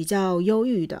比较忧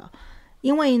郁的，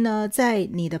因为呢在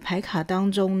你的牌卡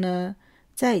当中呢，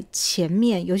在前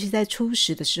面尤其在初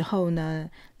始的时候呢，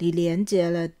你连接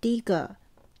了第1个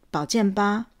宝剑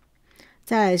8，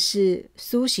再来是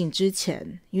苏醒之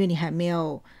前，因为你还没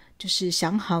有就是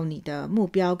想好你的目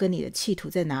标跟你的企图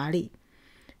在哪里，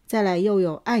再来又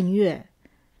有暗月，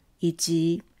以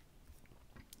及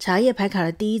茶叶牌卡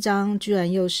的第1张居然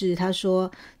又是他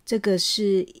说这个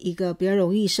是一个比较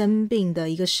容易生病的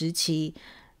一个时期，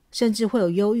甚至会有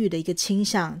忧郁的一个倾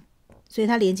向，所以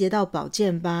它连接到宝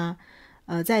剑8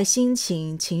在心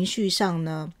情情绪上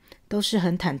呢都是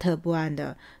很忐忑不安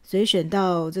的，所以选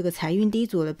到这个财运低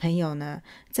组的朋友呢，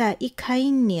在一开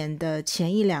年的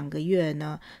前1-2个月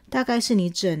呢，大概是你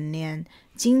整年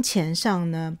金钱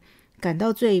上呢感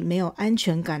到最没有安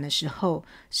全感的时候，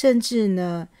甚至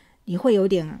呢你会有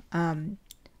点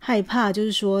害怕，就是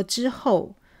说之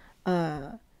后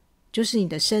就是你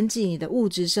的生计、你的物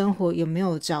质生活有没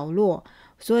有着落，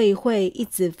所以会一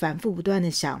直反复不断的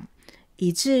想，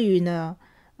以至于呢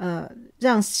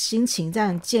让心情这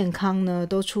样健康呢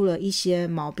都出了一些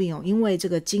毛病哦，因为这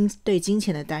个对金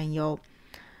钱的担忧。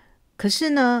可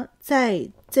是呢在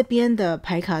这边的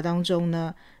牌卡当中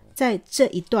呢，在这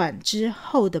一段之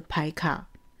后的牌卡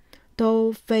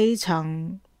都非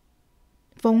常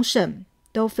丰盛，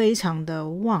都非常的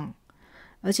旺，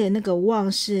而且那个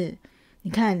旺是你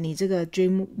看你这个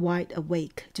dream wide awake，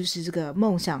 就是这个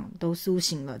梦想都苏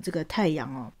醒了，这个太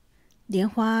阳哦，莲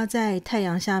花在太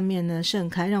阳下面呢盛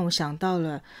开，让我想到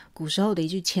了古时候的一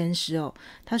句签诗哦，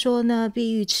他说呢，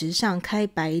碧玉池上开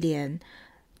白莲，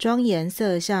庄严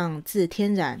色相自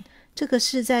天然，这个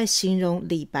是在形容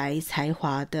李白才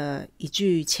华的一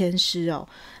句签诗哦。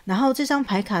然后这张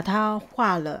牌卡他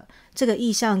画了这个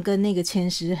意象跟那个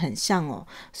签诗很像哦，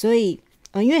所以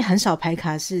因为很少牌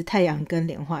卡是太阳跟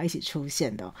莲花一起出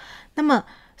现的哦，那么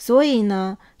所以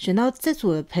呢选到这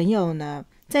组的朋友呢，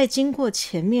在经过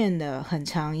前面的很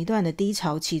长一段的低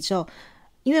潮期之后，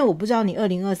因为我不知道你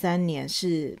2023年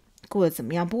是过得怎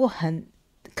么样，不过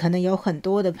可能有很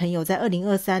多的朋友在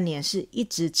2023年是一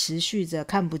直持续着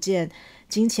看不见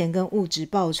金钱跟物质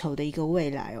报酬的一个未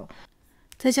来哦。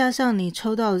再加上你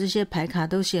抽到的这些牌卡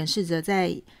都显示着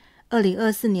在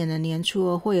2024年的年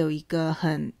初会有一个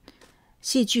很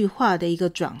戏剧化的一个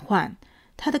转换，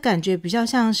他的感觉比较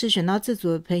像是选到这组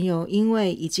的朋友因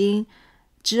为已经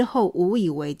之后无以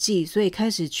为继，所以开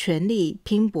始全力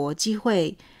拼搏，机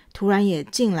会突然也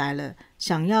进来了，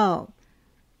想要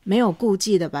没有顾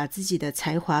忌的把自己的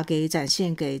才华给展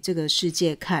现给这个世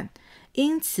界看。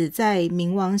因此在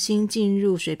冥王星进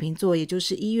入水瓶座，也就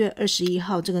是1月21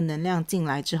号这个能量进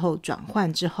来之后，转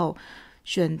换之后，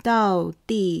选到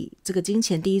这个金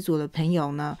钱第一组的朋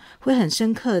友呢，会很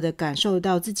深刻的感受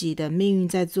到自己的命运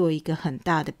在做一个很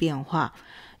大的变化。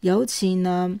尤其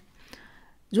呢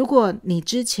如果你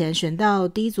之前选到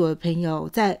第一组的朋友，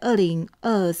在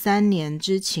2023年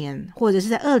之前，或者是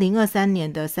在2023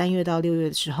年的3月到6月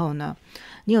的时候呢，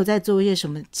你有在做一些什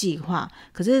么计划，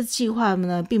可是计划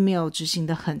呢并没有执行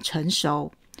的很成熟，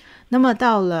那么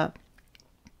到了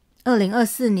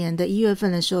2024年的1月份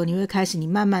的时候，你会开始你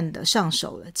慢慢的上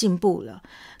手了，进步了，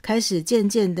开始渐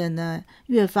渐的呢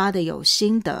越发的有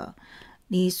心得，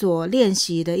你所练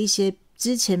习的一些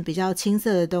之前比较青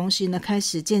涩的东西呢，开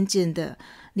始渐渐的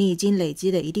你已经累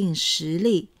积了一定实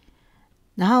力，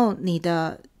然后你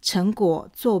的成果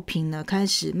作品呢开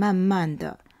始慢慢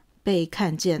的被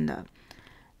看见了。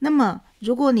那么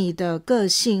如果你的个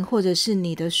性或者是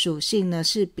你的属性呢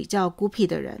是比较孤僻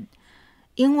的人，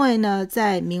因为呢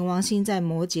在冥王星在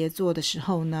摩羯座的时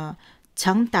候呢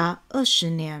长达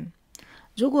20年，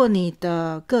如果你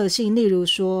的个性例如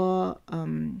说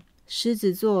狮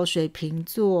子座、水瓶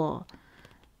座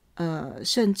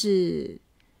甚至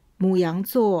牡羊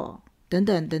座等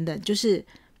等等等，就是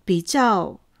比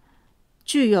较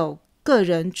具有个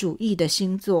人主义的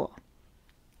星座，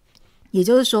也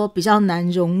就是说比较难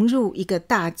融入一个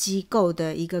大机构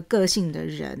的一个个性的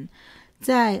人，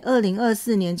在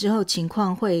2024年之后情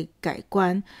况会改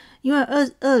观。因为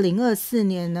2024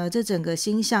年呢，这整个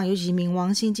星象，尤其冥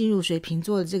王星进入水瓶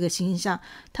座的这个星象，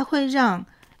它会让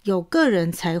有个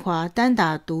人才华单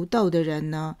打独斗的人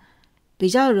呢比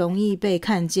较容易被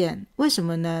看见。为什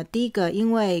么呢？第一个，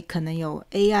因为可能有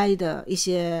AI 的一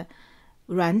些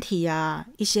软体啊，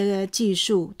一些技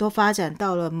术都发展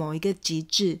到了某一个极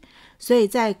致，所以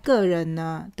在个人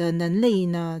呢的能力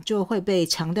呢就会被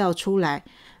强调出来，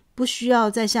不需要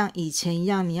再像以前一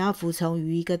样你要服从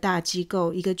于一个大机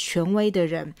构、一个权威的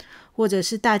人，或者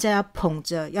是大家要捧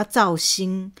着要造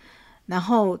星，然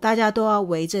后大家都要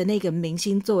围着那个明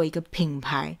星做一个品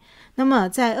牌。那么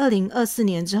在2024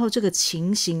年之后，这个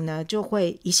情形呢就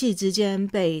会一夕之间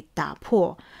被打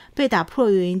破。被打破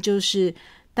的原因就是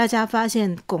大家发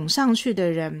现拱上去的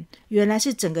人原来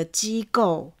是整个机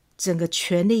构、整个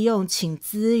权力用请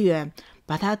资源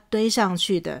把它堆上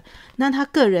去的，那他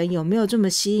个人有没有这么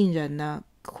吸引人呢？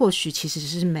或许其实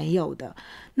是没有的。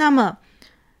那么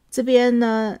这边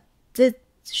呢，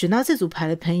选到这组牌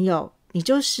的朋友，你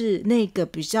就是那个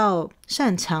比较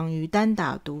擅长于单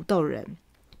打独斗人，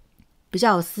比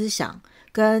较有思想，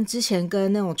跟之前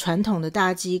跟那种传统的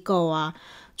大机构啊、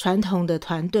传统的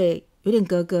团队有点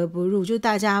格格不入，就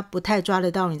大家不太抓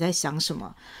得到你在想什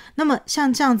么。那么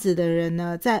像这样子的人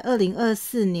呢，在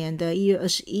2024年的1月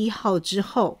21号之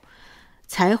后，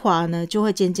才华呢就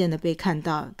会渐渐的被看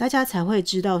到，大家才会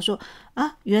知道说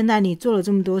啊，原来你做了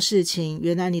这么多事情，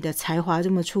原来你的才华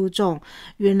这么出众，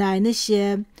原来那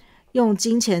些用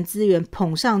金钱资源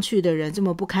捧上去的人这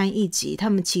么不堪一击，他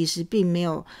们其实并没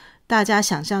有大家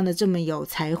想象的这么有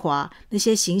才华，那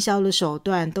些行销的手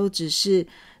段都只是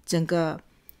整个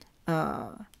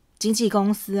经纪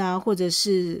公司啊，或者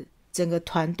是整个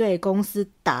团队公司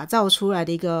打造出来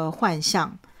的一个幻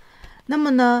象。那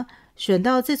么呢，选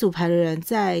到这组牌的人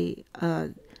在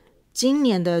今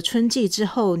年的春季之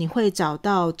后，你会找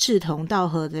到志同道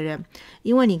合的人，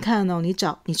因为你看哦，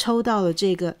你抽到了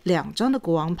这个2张的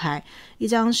国王牌，一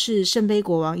张是圣杯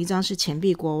国王，一张是钱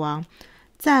币国王，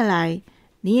再来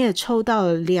你也抽到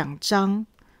了2张，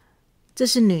这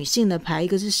是女性的牌，一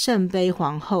个是圣杯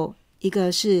皇后，一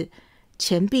个是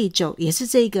钱币9，也是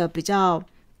这个比较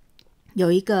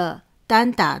有一个单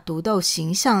打独斗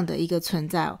形象的一个存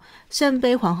在哦。圣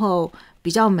杯皇后比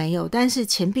较没有，但是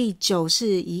钱币9是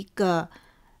一个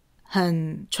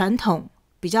很传统，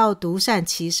比较独善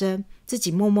其身，自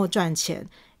己默默赚钱，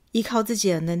依靠自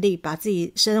己的能力把自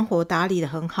己生活打理得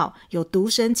很好，有独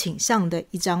身倾向的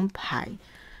一张牌。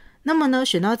那么呢，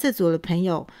选到这组的朋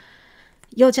友，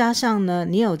又加上呢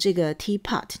你有这个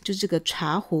teapot， 就这个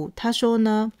茶壶，他说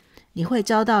呢你会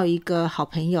交到一个好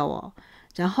朋友哦，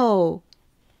然后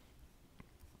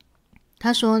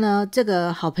他说呢这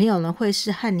个好朋友呢会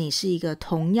是和你是一个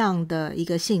同样的一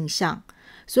个性向，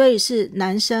所以是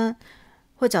男生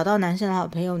会找到男生的好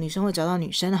朋友，女生会找到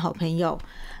女生的好朋友。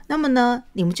那么呢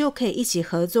你们就可以一起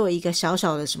合作一个小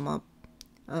小的什么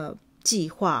计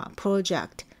划 project，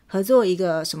 合作一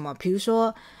个什么，比如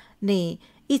说你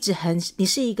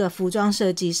是一个服装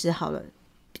设计师好了，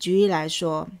举例来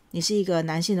说，你是一个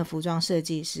男性的服装设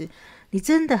计师，你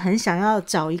真的很想要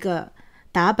找一个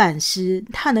打版师，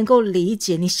他能够理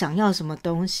解你想要什么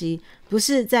东西，不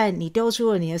是在你丢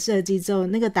出了你的设计之后，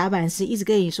那个打版师一直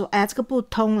跟你说哎呀这个不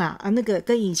通啦，那个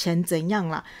跟以前怎样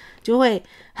啦，就会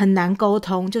很难沟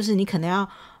通，就是你可能要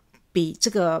比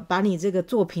这个把你这个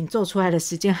作品做出来的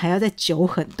时间还要再久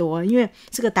很多，因为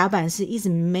这个打版师一直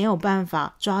没有办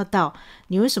法抓到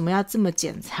你为什么要这么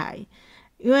剪裁，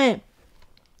因为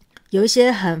有一些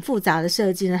很复杂的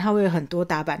设计呢，它会有很多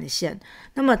打版的线，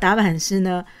那么打版师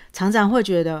呢常常会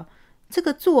觉得这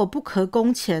个做不可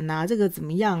工钱啊，这个怎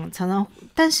么样，常常，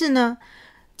但是呢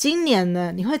今年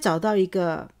呢你会找到一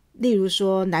个例如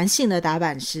说男性的打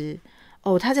版师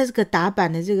哦，他在这个打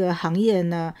版的这个行业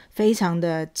呢非常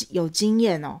的有经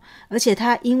验哦，而且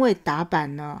他因为打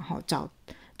版呢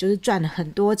就是赚了很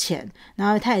多钱，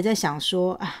然后他也在想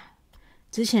说啊，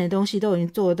之前的东西都已经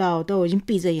做到，都已经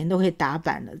闭着眼都可以打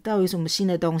版了，到底有什么新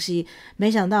的东西，没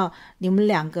想到你们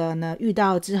2个呢遇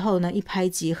到之后呢一拍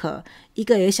即合，一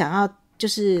个也想要就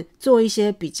是做一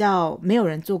些比较没有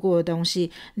人做过的东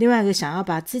西，另外一个想要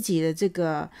把自己的这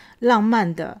个浪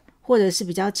漫的或者是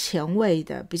比较前卫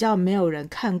的比较没有人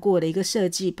看过的一个设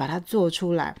计把它做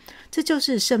出来，这就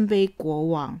是圣杯国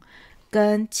王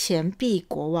跟钱币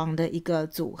国王的一个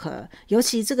组合。尤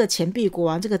其这个钱币国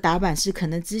王这个打版师可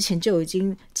能之前就已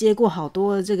经接过好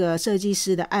多这个设计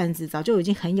师的案子，早就已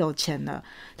经很有钱了，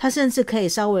他甚至可以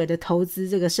稍微的投资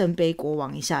这个圣杯国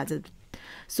王一下子。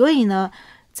所以呢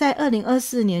在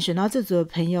2024年选到这组的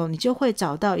朋友，你就会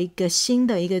找到一个新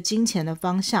的一个金钱的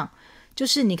方向，就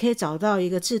是你可以找到一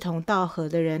个志同道合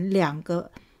的人，2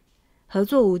个合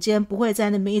作无间，不会在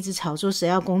那边一直吵说谁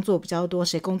要工作比较多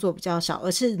谁工作比较少，而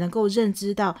是能够认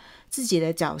知到自己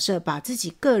的角色，把自己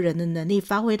个人的能力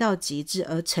发挥到极致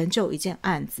而成就一件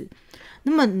案子。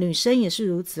那么女生也是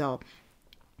如此哦，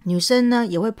女生呢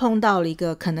也会碰到了一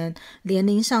个可能年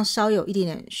龄上稍有一点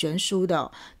点悬殊的哦，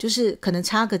就是可能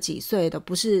差个几岁的，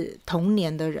不是同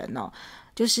年的人哦，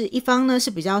就是一方呢是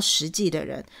比较实际的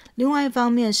人，另外一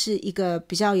方面是一个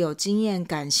比较有经验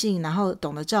感性然后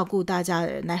懂得照顾大家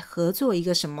的人，来合作一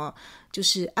个什么就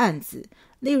是案子。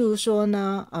例如说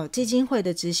呢基金会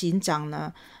的执行长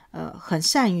呢很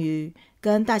善于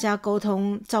跟大家沟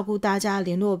通，照顾大家，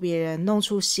联络别人，弄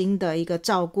出新的一个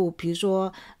照顾，比如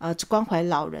说关怀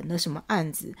老人的什么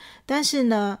案子，但是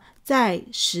呢在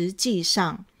实际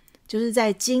上就是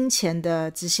在金钱的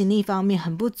执行力方面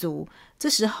很不足，这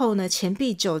时候呢，钱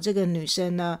币9这个女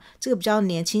生呢，这个比较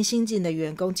年轻新进的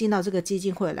员工进到这个基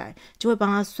金会来，就会帮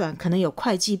她算，可能有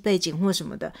会计背景或什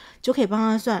么的，就可以帮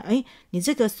她算，你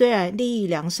这个虽然利益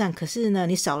良善，可是呢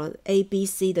你少了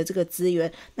A、B、C 的这个资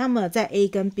源，那么在 A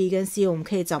跟 B 跟 C 我们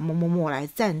可以找某某某来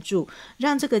赞助，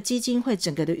让这个基金会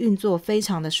整个的运作非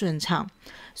常的顺畅。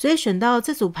所以选到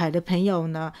这组牌的朋友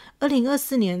呢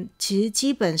，2024年其实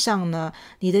基本上呢，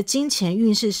你的金钱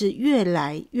运势是越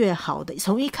来越好的。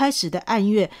从一开始的暗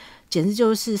月，简直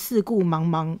就是四顾茫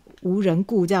茫无人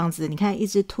顾这样子。你看一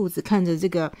只兔子看着这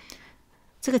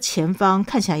个前方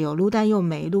看起来有路但又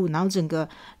没路，然后整个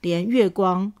连月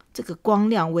光这个光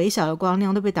亮微小的光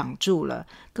亮都被挡住了，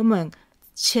根本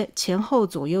前后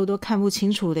左右都看不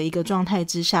清楚的一个状态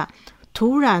之下，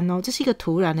突然这是一个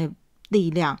突然的力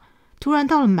量，突然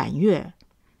到了满月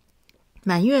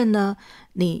呢，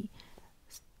你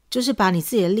就是把你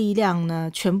自己的力量呢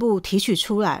全部提取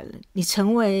出来了，你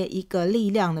成为一个力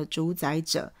量的主宰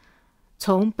者，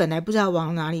从本来不知道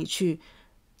往哪里去，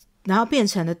然后变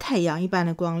成了太阳一般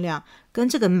的光亮，跟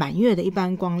这个满月的一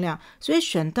般光亮。所以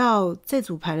选到这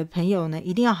组牌的朋友呢，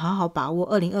一定要好好把握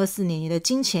2024年你的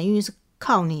金钱运是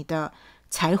靠你的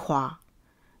才华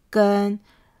跟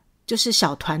就是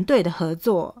小团队的合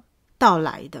作到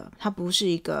来的，它不是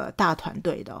一个大团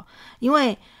队的因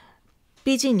为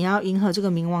毕竟你要迎合这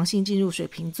个冥王星进入水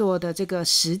瓶座的这个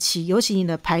时期，尤其你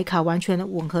的牌卡完全的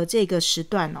吻合这个时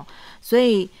段所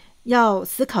以要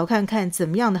思考看看怎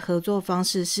么样的合作方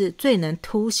式是最能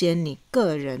凸显你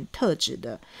个人特质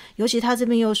的，尤其他这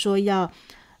边又说要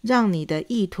让你的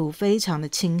意图非常的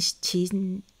清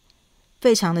晰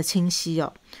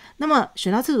那么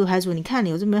选到这组牌组，你看你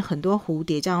有这边很多蝴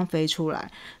蝶这样飞出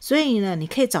来，所以呢你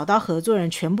可以找到合作人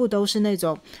全部都是那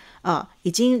种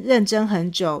已经认真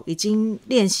很久，已经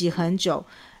练习很久，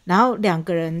然后两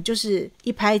个人就是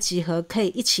一拍即合，可以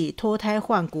一起脱胎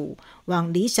换骨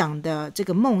往理想的这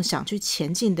个梦想去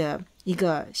前进的一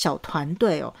个小团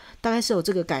队大概是有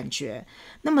这个感觉。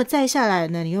那么再下来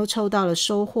呢，你又抽到了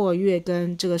收获月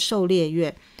跟这个狩猎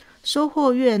月。收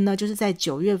获月呢，就是在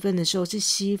9月份的时候，是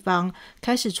西方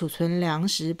开始储存粮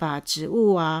食，把植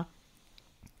物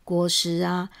果实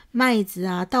麦子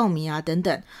稻米等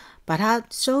等把它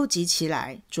收集起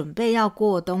来，准备要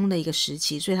过冬的一个时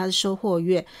期，所以它是收获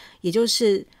月，也就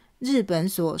是日本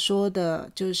所说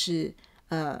的就是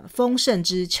丰盛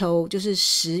之秋，就是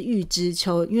食欲之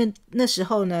秋。因为那时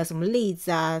候呢，什么栗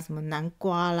子什么南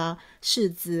瓜啦、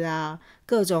柿子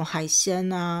各种海鲜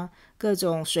各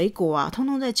种水果通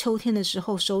通在秋天的时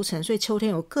候收成，所以秋天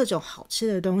有各种好吃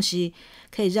的东西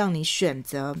可以让你选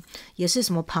择，也是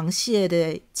什么螃蟹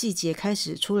的季节开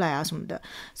始出来什么的。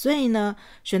所以呢，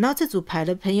选到这组牌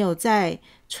的朋友，在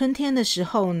春天的时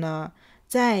候呢，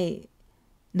在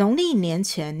农历年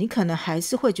前你可能还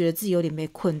是会觉得自己有点被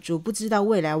困住，不知道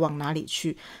未来往哪里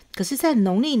去，可是在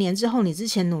农历年之后，你之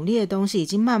前努力的东西已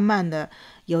经慢慢的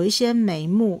有一些眉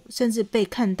目，甚至被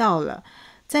看到了。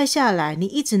再下来你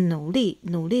一直努力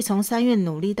从3月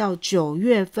努力到9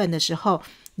月份的时候，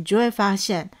你就会发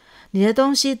现你的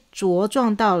东西茁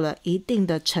壮到了一定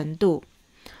的程度，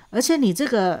而且你这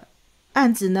个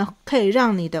案子呢，可以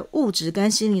让你的物质跟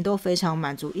心灵都非常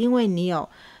满足，因为你有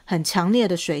很强烈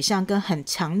的水象跟很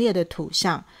强烈的土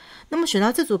象。那么选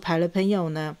到这组牌的朋友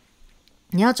呢，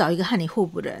你要找一个和你互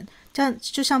补的人，这样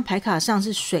就像牌卡上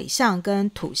是水象跟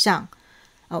土象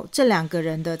这两个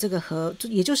人的这个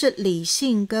也就是理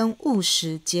性跟务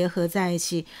实结合在一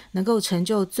起，能够成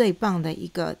就最棒的一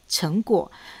个成果。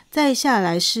再下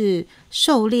来是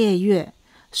狩猎月，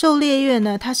狩猎月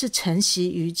呢，它是承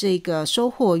袭于这个收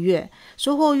获月，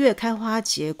收获月开花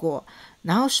结果，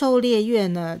然后狩猎月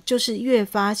呢，就是越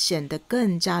发显得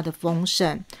更加的丰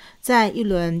盛，在一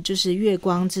轮就是月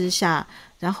光之下，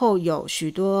然后有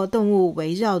许多动物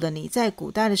围绕的你。在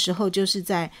古代的时候，就是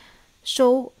在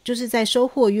收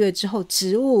获月之后，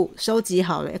植物收集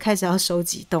好了，开始要收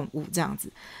集动物这样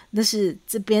子，那是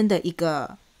这边的一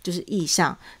个就是意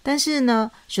象。但是呢，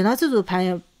选到这组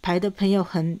牌的朋友，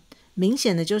很明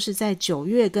显的就是在9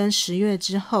月跟10月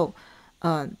之后，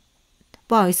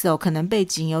不好意思可能背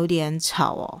景有点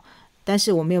吵但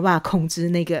是我没有办法控制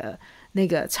那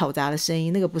个嘈杂的声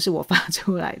音，那个不是我发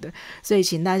出来的，所以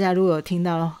请大家如果有听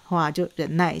到的话就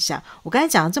忍耐一下。我刚才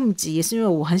讲的这么急，也是因为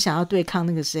我很想要对抗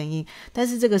那个声音，但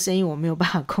是这个声音我没有办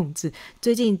法控制。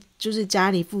最近就是家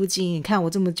里附近，你看我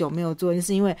这么久没有做，就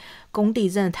是因为工地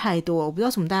真的太多，我不知道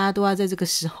为什么大家都要在这个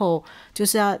时候就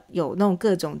是要有那种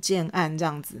各种建案这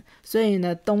样子，所以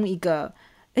呢东一个，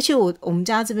而且我们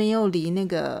家这边又离那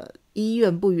个医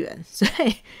院不远，所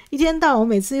以一天到晚我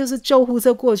每次又是救护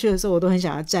车过去的时候，我都很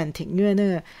想要暂停，因为那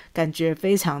个感觉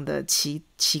非常的奇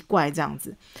怪这样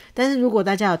子。但是如果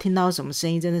大家有听到什么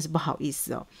声音，真的是不好意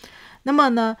思哦。那么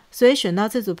呢，所以选到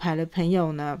这组牌的朋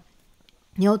友呢，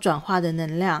你有转化的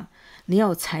能量，你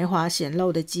有才华显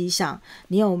露的迹象，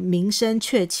你有名声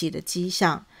鹊起的迹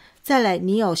象，再来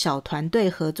你有小团队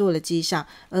合作的迹象，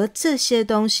而这些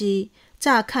东西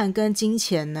乍看跟金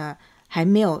钱呢还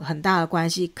没有很大的关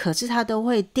系，可是它都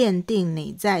会奠定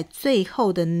你在最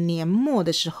后的年末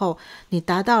的时候，你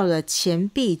达到了钱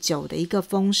币9的一个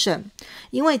丰盛。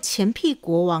因为钱币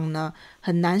国王呢，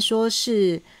很难说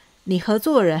是你合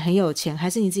作的人很有钱，还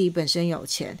是你自己本身有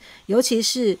钱。尤其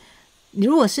是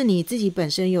如果是你自己本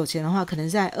身有钱的话，可能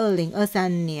在2023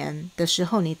年的时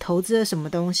候你投资了什么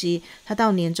东西，它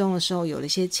到年终的时候有了一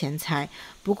些钱财。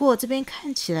不过这边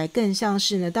看起来更像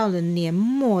是呢，到了年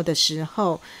末的时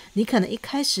候，你可能一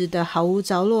开始的毫无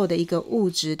着落的一个物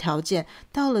质条件，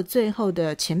到了最后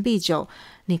的钱币9，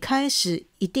你开始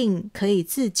一定可以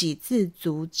自给自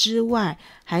足之外，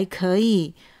还可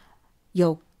以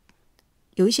有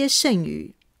一些剩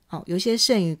余有一些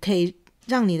剩余可以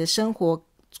让你的生活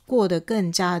过得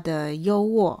更加的优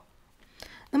渥。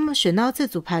那么选到这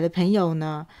组牌的朋友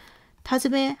呢，他这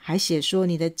边还写说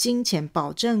你的金钱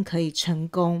保证可以成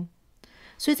功，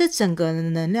所以这整个的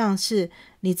能量是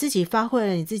你自己发挥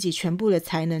了你自己全部的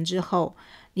才能之后，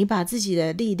你把自己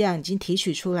的力量已经提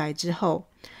取出来之后，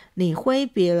你挥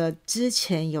别了之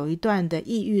前有一段的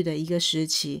抑郁的一个时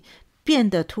期，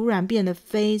突然变得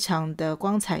非常的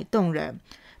光彩动人，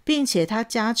并且它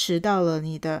加持到了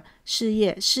你的事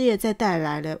业再带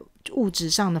来了物质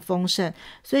上的丰盛。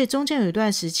所以中间有一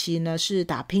段时期呢是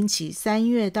打拼期，3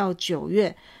月到9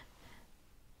月，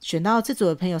选到这组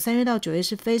的朋友3月到9月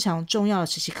是非常重要的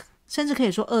时期，甚至可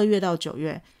以说2月到9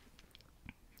月，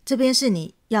这边是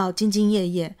你要兢兢业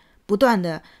业，不断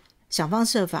的想方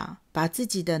设法把自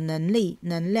己的能力、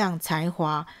能量、才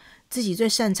华，自己最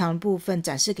擅长的部分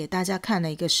展示给大家看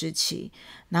的一个时期，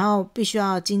然后必须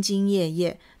要兢兢业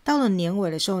业，到了年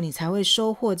尾的时候你才会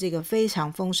收获这个非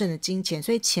常丰盛的金钱。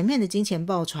所以前面的金钱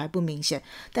报酬还不明显，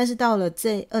但是到了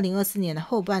这2024年的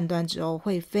后半段之后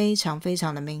会非常非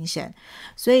常的明显。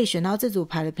所以选到这组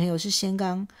牌的朋友是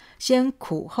先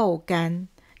苦后甘，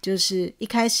就是一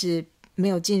开始没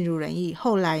有尽如人意，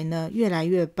后来呢越来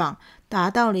越棒，达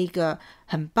到了一个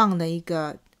很棒的一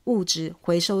个物质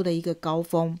回收的一个高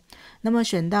峰。那么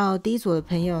选到第一组的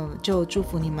朋友就祝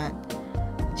福你们，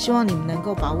希望你们能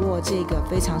够把握这个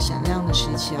非常闪亮的时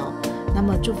期哦。那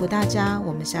么祝福大家，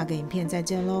我们下个影片再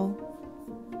见咯。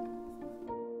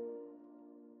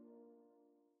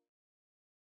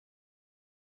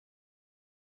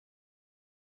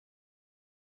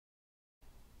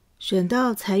选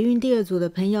到财运第2组的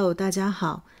朋友大家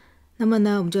好，那么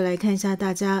呢我们就来看一下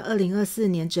大家2024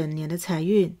年整年的财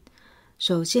运。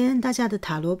首先大家的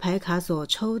塔罗牌卡所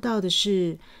抽到的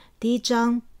是第1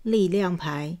张力量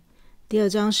牌，第2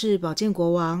张是宝剑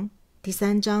国王，第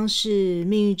3张是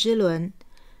命运之轮，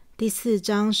第4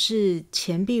张是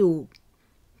钱币5，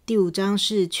第5张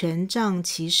是权杖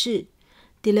骑士，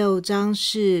第6张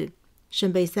是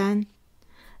圣杯3。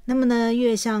那么呢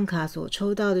月相卡所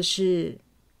抽到的是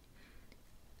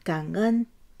感恩，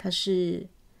它是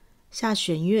下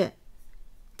弦月，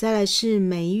再来是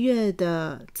每一月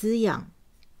的滋养，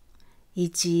以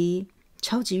及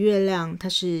超级月亮，它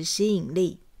是吸引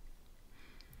力。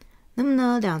那么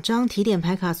呢2张提点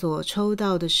牌卡所抽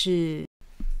到的是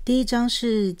第1张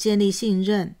是建立信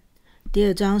任，第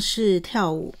2张是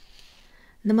跳舞。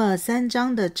那么3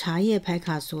张的茶叶牌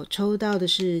卡所抽到的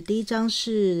是第1张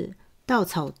是稻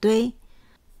草堆，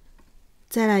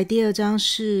再来第2张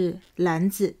是篮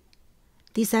子，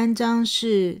第3张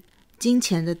是金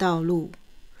钱的道路。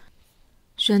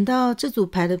选到这组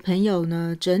牌的朋友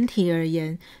呢，整体而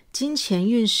言金钱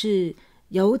运势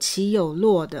有起有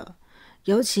落的，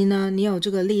尤其呢你有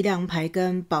这个力量牌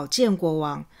跟宝剑国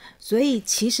王，所以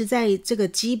其实在这个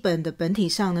基本的本体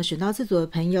上呢，选到这组的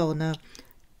朋友呢，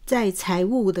在财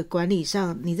务的管理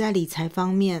上，你在理财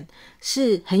方面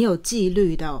是很有纪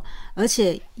律的哦，而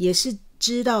且也是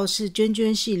知道是涓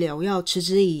涓细流，要持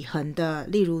之以恒的，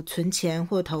例如存钱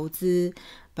或投资，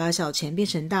把小钱变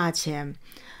成大钱。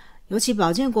尤其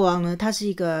宝剑国王呢，他是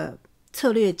一个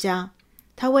策略家，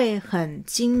他会很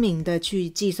精明的去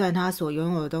计算他所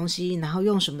拥有的东西，然后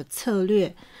用什么策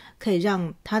略可以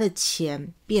让他的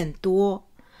钱变多。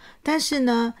但是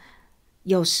呢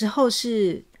有时候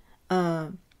是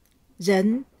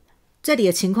人这里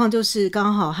的情况就是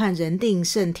刚好和人定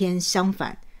胜天相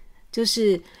反，就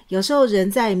是有时候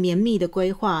人在绵密的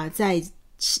规划，在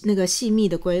那个细密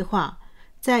的规划，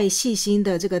再细心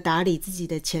的这个打理自己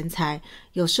的钱财，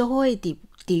有时候会抵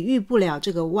御不了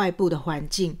这个外部的环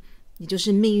境，也就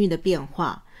是命运的变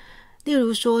化。例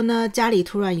如说呢，家里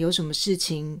突然有什么事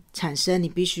情产生，你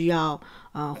必须要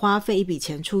花费一笔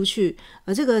钱出去，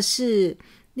而这个是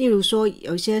例如说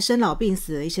有一些生老病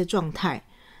死的一些状态。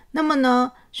那么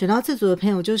呢，选到这组的朋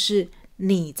友，就是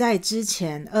你在之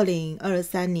前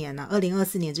2023年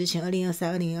2024年之前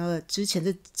，2023、2022之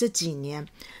前这几年，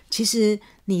其实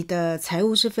你的财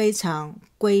务是非常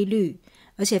规律，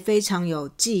而且非常有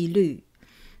纪律。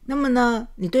那么呢，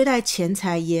你对待钱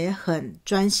财也很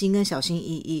专心跟小心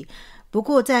翼翼。不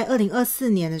过在2024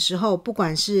年的时候，不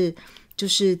管是就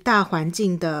是大环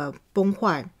境的崩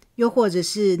坏，又或者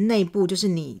是内部就是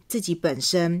你自己本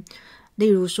身，例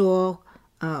如说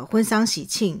婚丧喜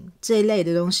庆这一类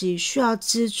的东西，需要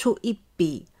支出一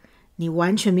笔你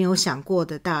完全没有想过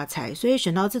的大财。所以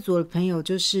选到这组的朋友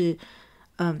就是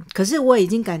可是我已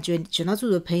经感觉选到这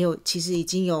组的朋友其实已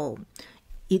经有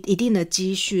一定的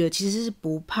积蓄了，其实是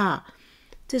不怕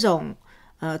这种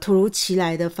突如其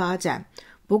来的发展。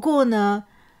不过呢，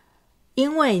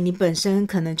因为你本身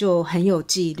可能就很有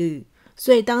纪律，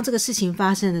所以当这个事情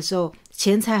发生的时候，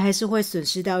钱财还是会损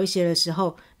失掉一些的时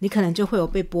候，你可能就会有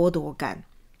被剥夺感，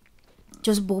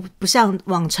就是不像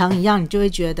往常一样，你就会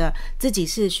觉得自己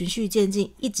是循序渐进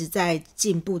一直在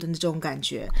进步的那种感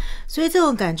觉。所以这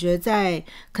种感觉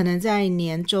可能在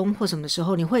年中或什么时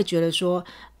候，你会觉得说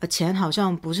钱好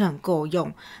像不是很够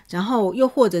用，然后又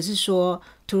或者是说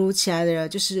突如其来的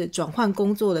就是转换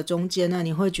工作的中间呢，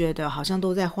你会觉得好像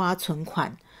都在花存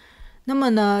款。那么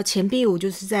呢，钱币五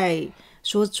就是在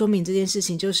说明这件事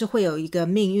情，就是会有一个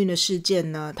命运的事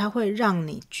件呢，它会让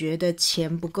你觉得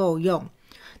钱不够用。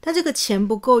但这个钱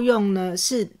不够用呢，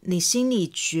是你心里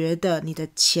觉得你的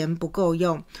钱不够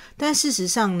用，但事实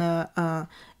上呢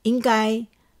应该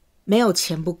没有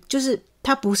钱就是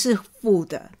它不是负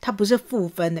的，它不是负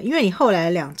分的。因为你后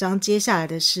来2张接下来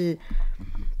的是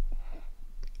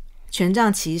权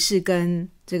杖骑士跟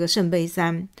这个圣杯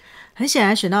3，很显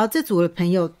然选到这组的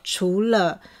朋友，除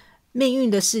了命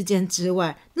运的事件之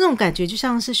外，那种感觉就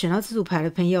像是选到这组牌的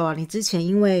朋友啊，你之前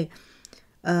因为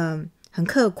很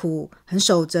刻苦，很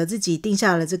守着自己定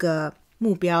下了这个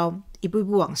目标，一步一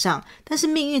步往上，但是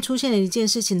命运出现了一件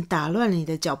事情，打乱了你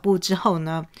的脚步之后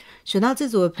呢，选到这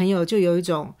组的朋友就有一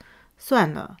种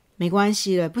算了，没关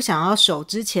系了，不想要守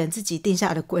之前自己定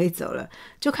下的规则了，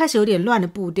就开始有点乱的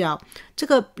步调。这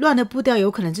个乱的步调有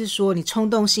可能是说你冲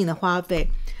动性的花费，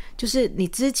就是你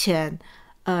之前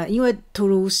因为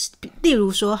例如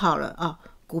说好了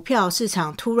股票市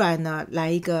场突然呢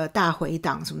来一个大回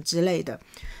档什么之类的，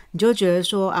你就觉得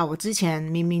说我之前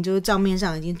明明就是账面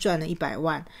上已经赚了100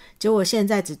万，结果现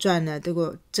在只赚了这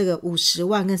个50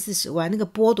万跟40万，那个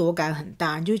剥夺感很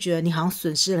大，你就觉得你好像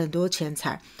损失了很多钱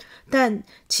财，但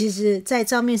其实在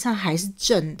账面上还是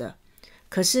正的，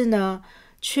可是呢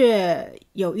却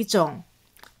有一种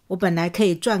我本来可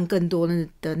以赚更多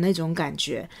的那种感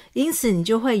觉。因此你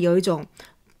就会有一种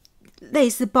类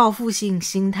似报复性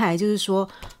心态，就是说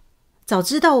早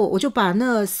知道我就把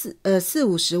那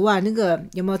40-50万那个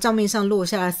有没有账面上落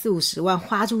下来40-50万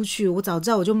花出去，我早知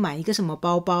道我就买一个什么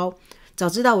包包，早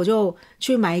知道我就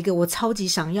去买一个我超级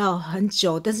想要很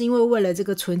久，但是因为为了这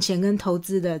个存钱跟投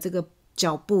资的这个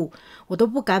脚步，我都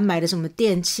不敢买的什么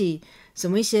电器，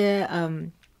什么一些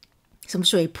什么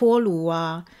水波炉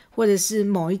啊，或者是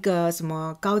某一个什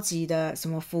么高级的什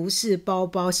么服饰包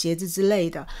包鞋子之类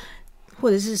的，或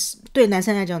者是对男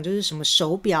生来讲就是什么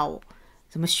手表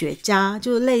什么雪茄，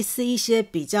就类似一些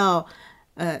比较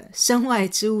身外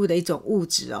之物的一种物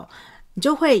质你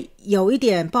就会有一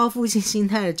点报复性心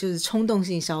态的，就是冲动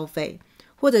性消费，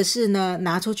或者是呢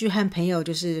拿出去和朋友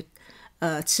就是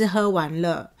吃喝玩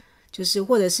乐，就是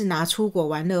或者是拿出国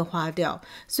玩乐花掉。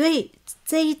所以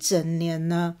这一整年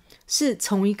呢是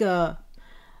从一个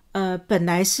本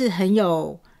来是很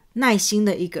有耐心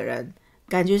的一个人，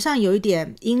感觉上有一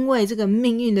点因为这个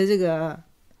命运的这个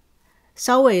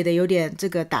稍微的有点这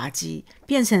个打击，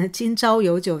变成今朝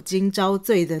有酒今朝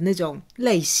醉的那种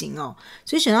类型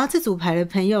所以选到这组牌的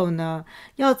朋友呢，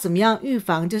要怎么样预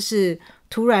防就是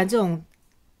突然这种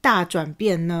大转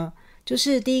变呢？就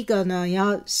是第一个呢，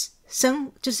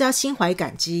就是要心怀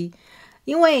感激，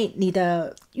因为你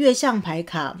的月相牌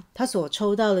卡它所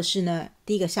抽到的是呢，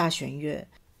第一个下弦月，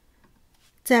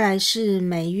再来是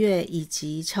眉月以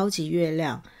及超级月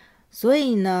亮。所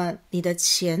以呢，你的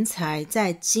钱财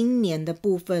在今年的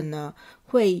部分呢，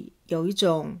会有一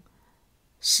种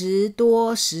时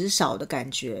多时少的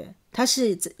感觉，它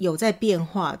是有在变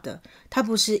化的，它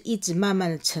不是一直慢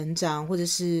慢的成长，或者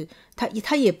是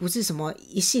它也不是什么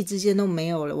一夕之间都没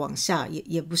有了往下，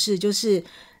也不是，就是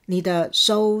你的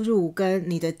收入跟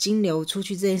你的金流出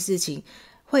去这件事情，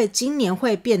今年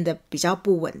会变得比较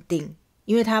不稳定，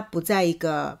因为它不在一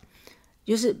个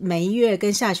就是每一月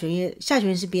跟下旬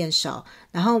月是变少，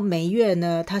然后每一月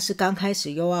呢它是刚开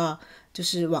始又要就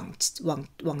是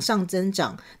往上增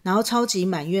长，然后超级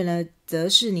满月呢则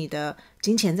是你的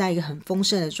金钱在一个很丰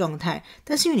盛的状态。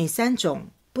但是因为你3种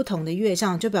不同的月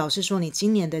相，就表示说你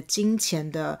今年的金钱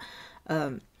的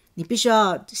你必须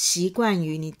要习惯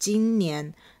于你今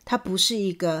年它不是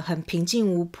一个很平静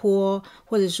无波，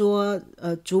或者说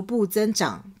逐步增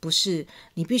长，不是，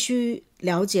你必须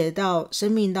了解到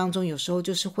生命当中有时候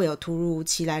就是会有突如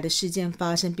其来的事件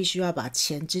发生，必须要把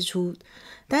钱支出。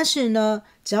但是呢，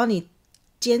只要你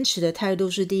坚持的态度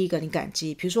是第一个，你感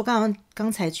激，比如说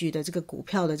刚才举的这个股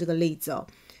票的这个例子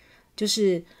就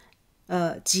是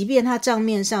即便他账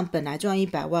面上本来赚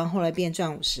100万，后来变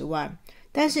赚50万，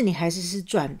但是你还是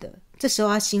赚的，这时候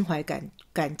他心怀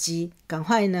感激，赶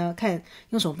快呢看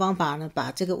用什么方法呢，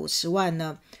把这个50万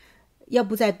呢，要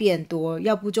不再变多，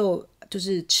要不就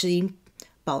是持盈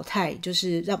保泰，就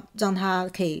是让他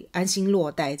可以安心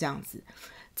落袋这样子。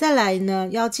再来呢，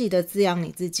要记得滋养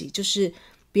你自己，就是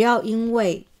不要因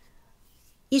为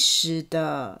一时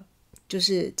的就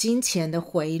是金钱的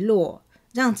回落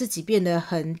让自己变得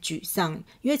很沮丧，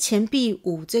因为钱币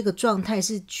5这个状态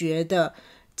是觉得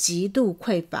极度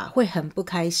匮乏，会很不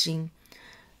开心，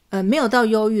没有到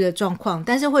忧郁的状况，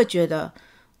但是会觉得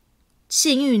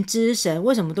幸运之神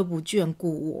为什么都不眷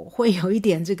顾我，会有一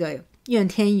点这个怨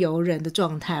天尤人的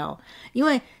状态因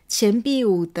为钱币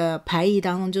5的牌意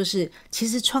当中，就是其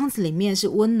实窗子里面是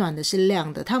温暖的，是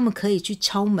亮的，他们可以去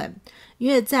敲门，因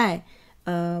为在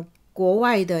国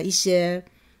外的一些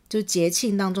就节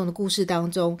庆当中的故事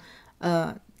当中，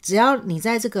只要你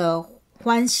在这个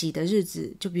欢喜的日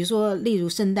子，就比如说例如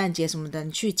圣诞节什么的，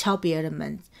你去敲别人的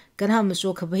门，跟他们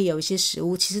说可不可以有一些食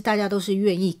物，其实大家都是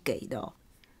愿意给的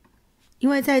因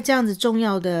为在这样子重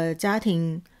要的家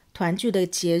庭团聚的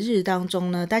节日当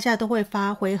中呢，大家都会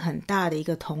发挥很大的一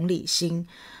个同理心，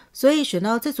所以选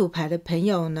到这组牌的朋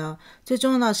友呢，最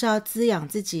重要的是要滋养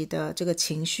自己的这个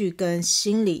情绪跟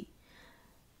心理，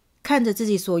看着自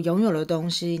己所拥有的东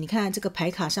西。你看这个牌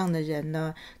卡上的人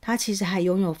呢，他其实还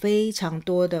拥有非常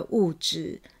多的物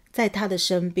质在他的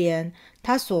身边，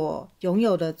他所拥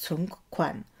有的存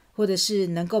款或者是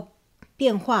能够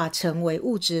变化成为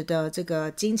物质的这个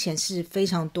金钱是非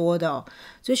常多的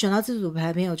所以选到这组牌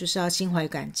的朋友就是要心怀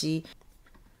感激，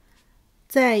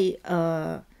在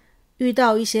遇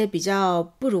到一些比较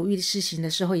不如意的事情的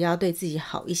时候，也要对自己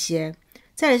好一些。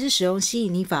再来是使用吸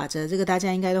引力法则，这个大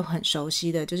家应该都很熟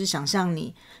悉的，就是想象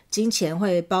你金钱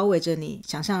会包围着你，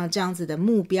想象这样子的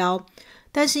目标，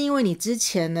但是因为你之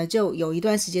前呢就有一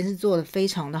段时间是做得非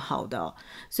常的好的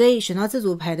所以选到这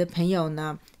组牌的朋友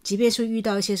呢，即便是遇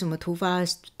到一些什么突发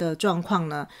的状况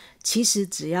呢，其实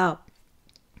只要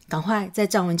赶快再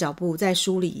站稳脚步，再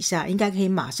梳理一下，应该可以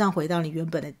马上回到你原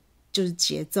本的就是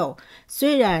节奏。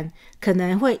虽然可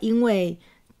能会因为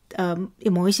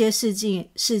某一些事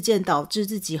件导致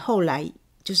自己后来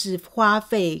就是花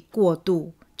费过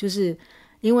度，就是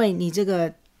因为你这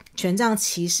个权杖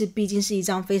骑士毕竟是一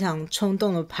张非常冲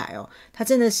动的牌它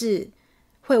真的是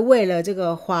会为了这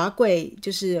个华贵就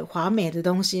是华美的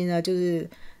东西呢，就是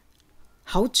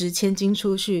豪值千金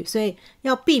出去，所以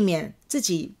要避免自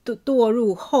己堕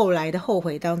入后来的后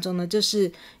悔当中呢，就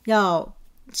是要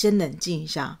先冷静一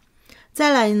下。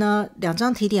再来呢，2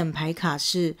张提点牌卡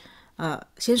是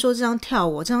先说这张跳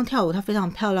舞它非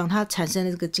常漂亮，它产生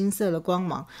了这个金色的光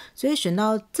芒，所以选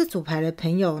到这组牌的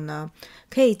朋友呢，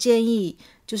可以建议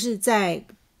就是在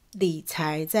理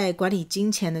财在管理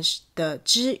金钱的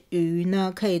之余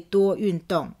呢，可以多运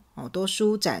动多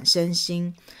舒展身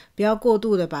心，不要过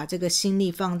度的把这个心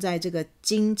力放在这个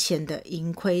金钱的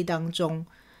盈亏当中，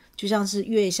就像是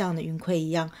月相的盈亏一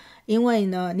样，因为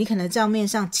呢你可能账面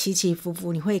上起起伏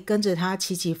伏，你会跟着它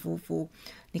起起伏伏，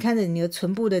你看着你的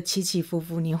存部的起起伏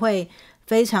伏，你会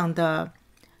非常的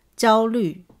焦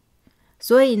虑。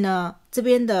所以呢这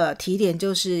边的提点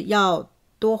就是要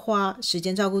多花时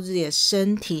间照顾自己的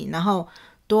身体，然后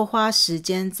多花时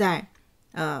间在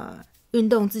运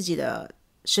动自己的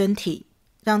身体，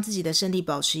让自己的身体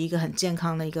保持一个很健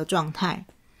康的一个状态。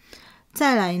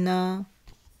再来呢，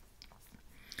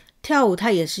跳舞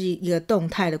它也是一个动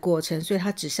态的过程，所以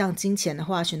它指向金钱的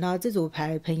话，选到这组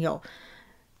牌的朋友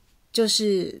就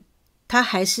是它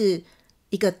还是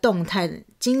一个动态的，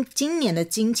今年的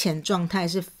金钱状态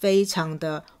是非常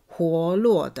的活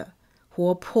络的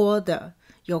活泼的，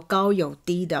有高有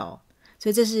低的所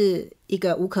以这是一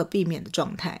个无可避免的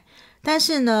状态。但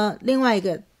是呢另外一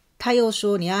个他又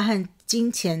说你要和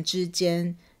金钱之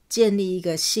间建立一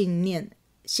个信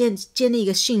建立一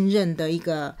个信任的一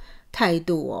个态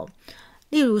度哦。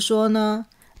例如说呢，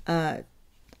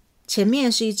前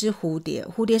面是一只蝴蝶，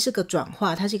蝴蝶是个转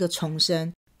化，它是一个重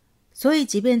生，所以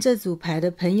即便这组牌的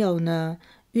朋友呢，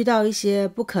遇到一些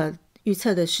不可预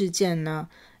测的事件呢，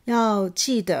要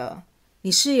记得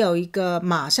你是有一个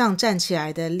马上站起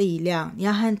来的力量，你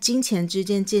要和金钱之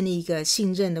间建立一个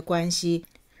信任的关系。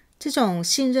这种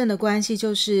信任的关系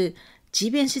就是即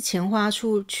便是钱花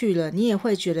出去了，你也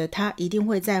会觉得它一定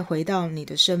会再回到你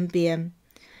的身边。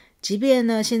即便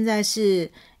呢现在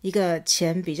是一个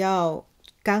钱比较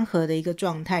干涸的一个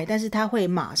状态，但是它会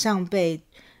马上被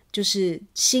就是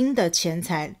新的钱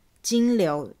财金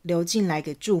流流进来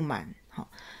给注满。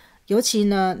尤其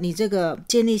呢你这个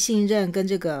建立信任跟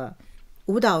这个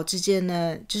舞蹈之间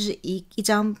呢，就是一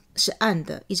张是暗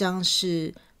的，一张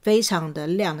是非常的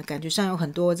亮的，感觉上有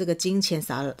很多这个金钱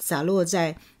洒落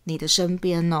在你的身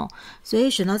边哦。所以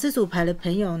选到这组牌的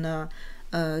朋友呢，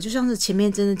就像是前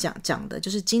面真的讲的，就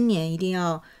是今年一定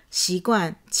要习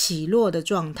惯起落的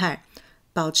状态，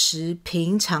保持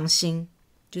平常心，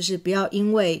就是不要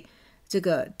因为这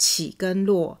个起跟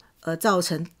落而造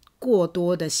成过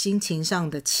多的心情上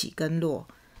的起跟落。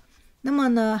那么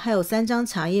呢，还有3张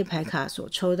茶叶牌卡所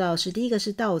抽到是第一个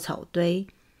是稻草堆，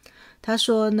他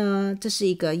说呢，这是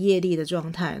一个业力的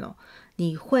状态咯，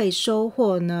你会收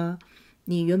获呢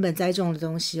你原本栽种的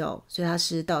东西哦，所以它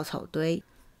是稻草堆。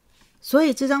所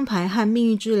以这张牌和命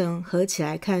运之轮合起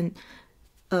来看，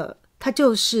它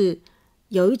就是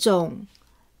有一种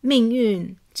命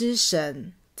运之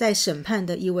神在审判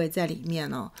的意味在里面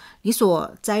哦。你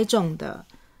所栽种的，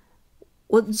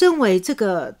我认为这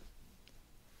个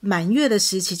满月的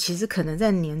时期其实可能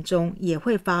在年中也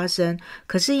会发生，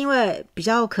可是因为比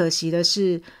较可惜的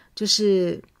是，就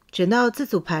是选到这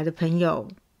组牌的朋友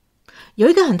有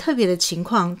一个很特别的情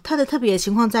况，它的特别的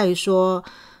情况在于说，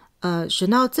选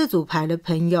到这组牌的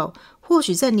朋友，或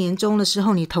许在年终的时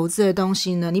候你投资的东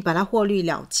西呢，你把它获利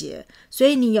了结，所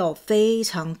以你有非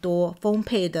常多丰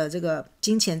沛的这个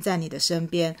金钱在你的身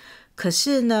边，可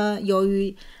是呢由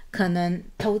于可能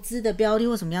投资的标的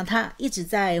或怎么样它一直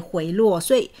在回落，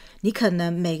所以你可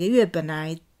能每个月本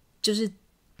来就是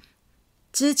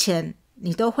之前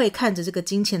你都会看着这个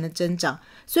金钱的增长，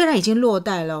虽然已经落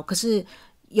袋了，可是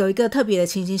有一个特别的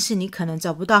情形是你可能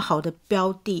找不到好的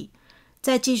标的，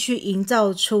再继续营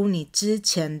造出你之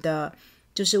前的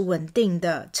就是稳定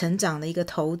的成长的一个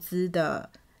投资的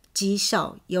绩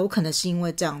效，有可能是因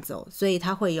为这样子所以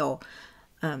它会有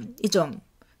一种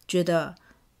觉得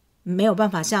没有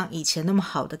办法像以前那么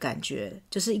好的感觉，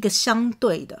就是一个相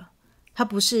对的，它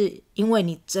不是因为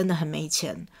你真的很没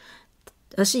钱，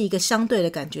而是一个相对的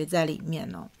感觉在里面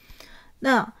哦。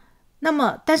那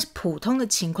么但是普通的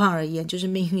情况而言，就是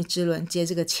命运之轮接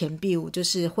这个钱币五，就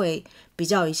是会比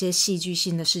较有一些戏剧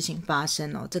性的事情发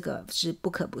生哦，这个是不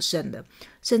可不慎的，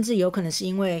甚至有可能是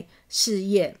因为事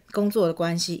业工作的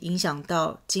关系影响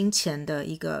到金钱的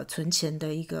一个存钱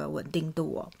的一个稳定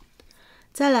度哦。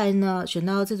再来呢，选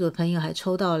到这组的朋友还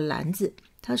抽到了篮子，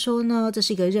他说呢，这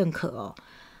是一个认可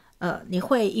哦，你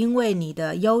会因为你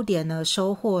的优点呢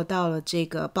收获到了这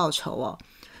个报酬哦。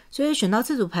所以选到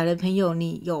这组牌的朋友，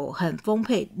你有很丰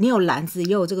沛，你有篮子也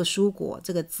有这个蔬果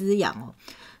这个滋养哦。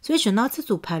所以选到这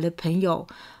组牌的朋友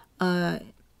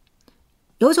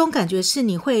有一种感觉是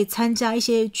你会参加一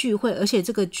些聚会，而且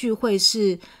这个聚会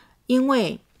是因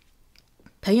为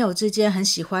朋友之间很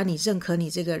喜欢你，认可你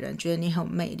这个人，觉得你很有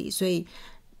魅力，所以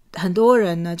很多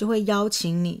人呢就会邀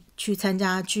请你去参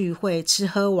加聚会吃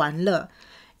喝玩乐，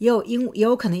也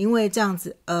有可能因为这样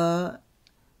子而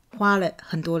花了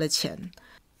很多的钱。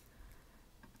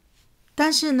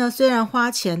但是呢，虽然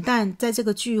花钱，但在这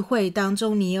个聚会当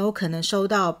中你也有可能收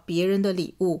到别人的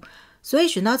礼物，所以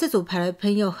选到这组牌的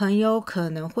朋友很有可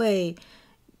能会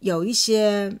有一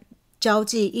些交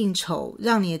际应酬，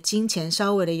让你的金钱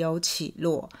稍微的有起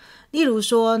落。例如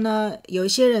说呢，有一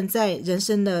些人在人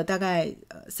生的大概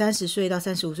30岁到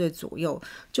35岁左右，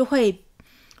就会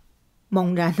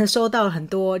猛然的收到很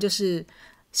多就是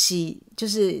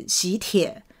喜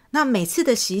帖。那每次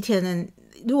的喜帖呢，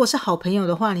如果是好朋友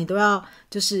的话，你都要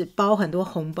就是包很多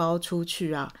红包出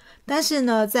去啊。但是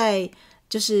呢，在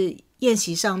就是宴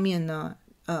席上面呢，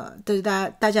对大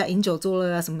家饮酒作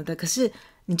乐啊什么的，可是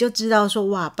你就知道说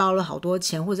哇，包了好多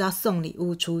钱，或者要送礼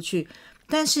物出去。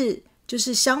但是就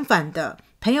是相反的，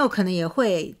朋友可能也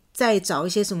会再找一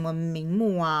些什么名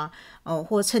目啊，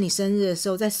或趁你生日的时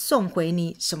候再送回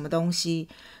你什么东西。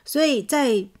所以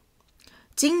在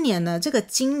今年呢，这个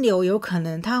金流有可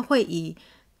能它会以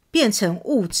变成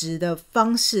物质的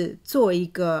方式做一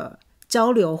个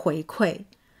交流回馈，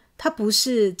它不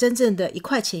是真正的1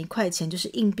块钱1块钱就是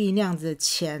硬币那样子的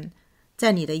钱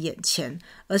在你的眼前，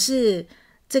而是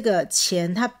这个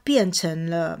钱它变成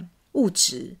了物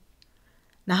质，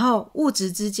然后物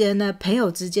质之间呢，朋友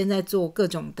之间在做各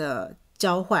种的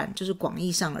交换，就是广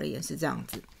义上而言是这样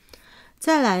子。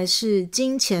再来是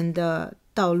金钱的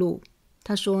道路，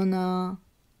他说呢，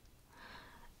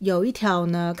有一条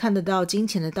呢看得到金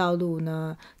钱的道路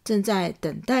呢，正在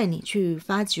等待你去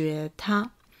发掘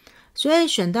它。所以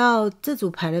选到这组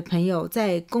牌的朋友，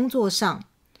在工作上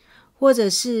或者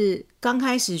是刚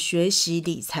开始学习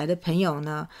理财的朋友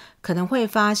呢，可能会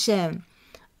发现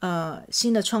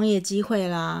新的创业机会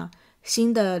啦，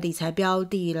新的理财标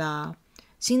的啦，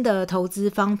新的投资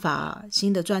方法，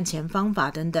新的赚钱方法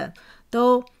等等，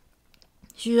都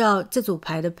需要这组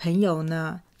牌的朋友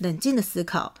呢冷静的思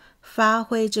考，发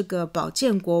挥这个宝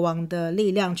剑国王的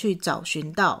力量，去找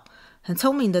寻到很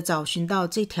聪明的找寻到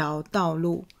这条道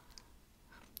路。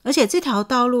而且这条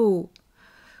道路，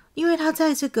因为他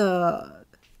在这个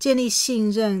建立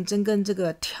信任跟这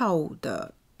个跳舞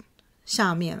的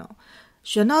下面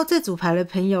选到这组牌的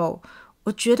朋友，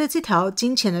我觉得这条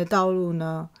金钱的道路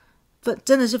呢，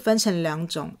真的是分成两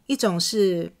种，一种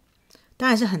是当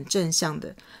然是很正向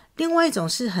的，另外一种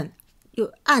是很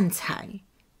有暗财，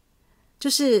就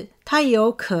是它也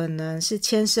有可能是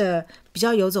牵涉比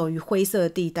较游走于灰色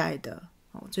地带的，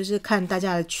就是看大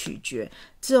家的取决，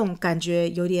这种感觉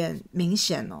有点明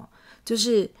显就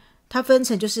是它分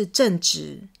成就是正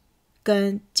职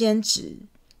跟兼职，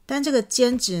但这个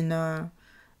兼职呢，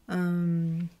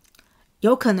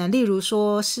有可能例如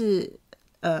说是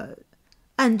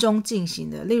暗中进行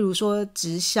的，例如说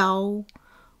直销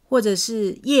或者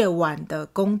是夜晚的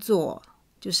工作，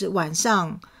就是晚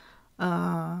上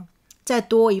再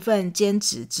多一份兼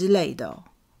职之类的，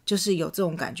就是有这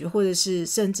种感觉，或者是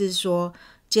甚至说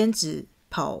兼职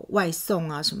跑外送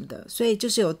啊什么的，所以就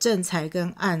是有正财跟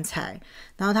暗财，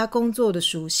然后他工作的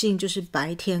属性就是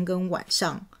白天跟晚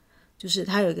上，就是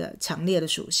它有一个强烈的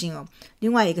属性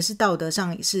另外一个是道德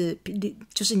上也是，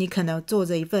就是你可能做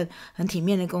着一份很体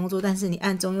面的工作，但是你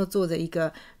暗中又做着一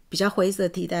个比较灰色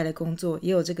地带的工作，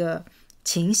也有这个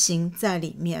情形在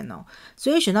里面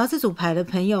所以选到这组牌的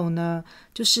朋友呢，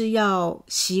就是要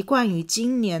习惯于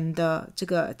今年的这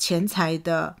个钱财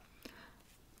的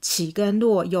起跟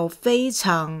落，有非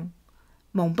常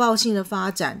猛爆性的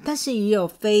发展，但是也有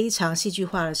非常戏剧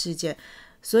化的事件，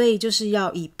所以就是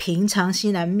要以平常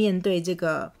心来面对这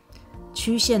个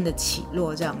曲线的起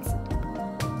落这样子。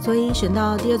所以选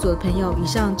到第二组的朋友，以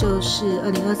上就是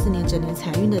2024年整年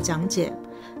财运的讲解，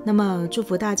那么祝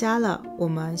福大家了，我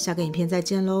们下个影片再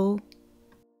见咯。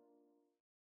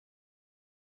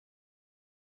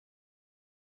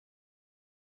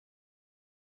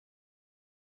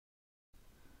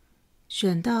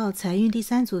选到财运第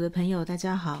三组的朋友，大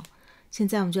家好，现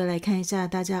在我们就来看一下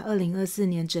大家2024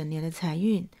年整年的财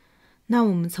运。那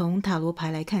我们从塔罗牌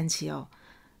来看起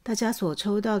大家所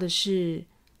抽到的是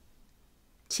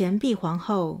钱币皇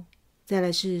后，再来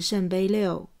是圣杯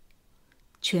六、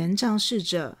权杖侍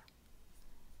者、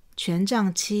权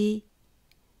杖七、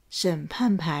审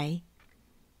判牌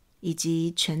以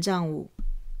及权杖五。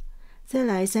再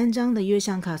来3张的月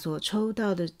相卡所抽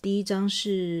到的，第一张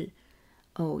是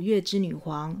月之女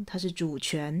皇，她是主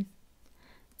权。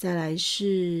再来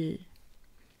是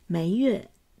眉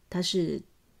月，它是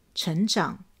成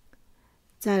长。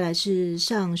再来是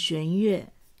上弦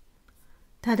月，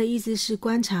它的意思是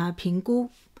观察评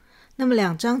估。那么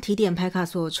2张提点牌卡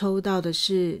所抽到的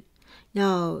是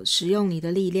要使用你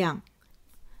的力量。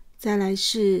再来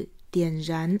是点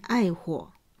燃爱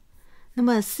火。那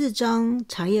么4张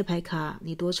茶叶牌卡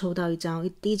你多抽到1张，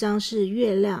第一张是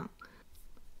月亮，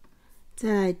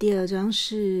再来第2张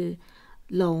是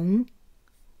龙，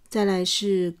再来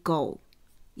是狗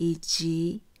以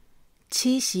及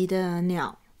栖息的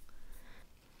鸟。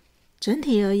整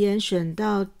体而言，选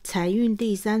到财运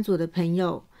第3组的朋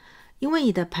友，因为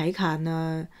你的牌卡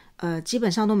呢基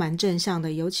本上都蛮正向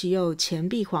的，尤其有钱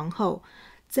币皇后，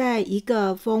在一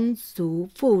个丰足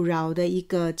富饶的一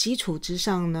个基础之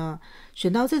上呢，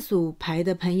选到这组牌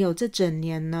的朋友，这整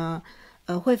年呢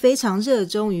会非常热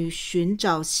衷于寻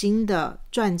找新的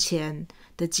赚钱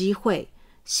的机会，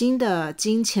新的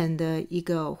金钱的一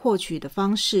个获取的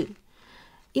方式。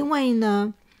因为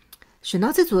呢选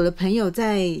到这组的朋友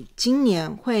在今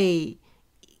年会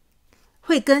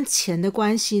跟钱的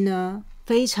关系呢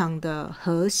非常的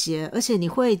和谐，而且你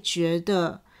会觉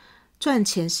得赚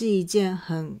钱是一件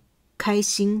很开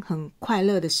心很快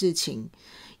乐的事情，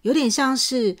有点像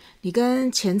是你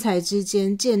跟钱财之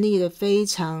间建立了非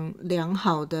常良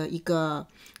好的一个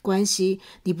关系，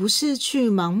你不是去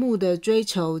盲目的追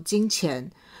求金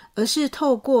钱，而是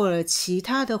透过了其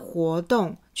他的活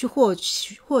动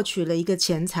去获取了一个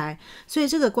钱财，所以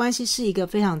这个关系是一个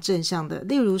非常正向的。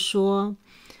例如说，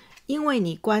因为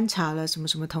你观察了什么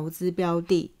什么投资标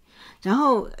的，然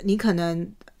后你可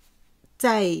能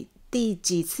在第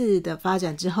几次的发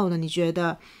展之后呢，你觉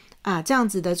得这样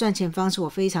子的赚钱方式我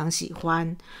非常喜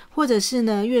欢，或者是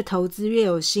呢越投资越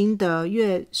有心得，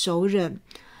越熟稔，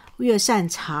越擅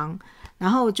长，然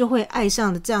后就会爱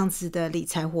上这样子的理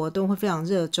财活动，会非常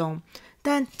热衷。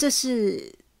但这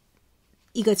是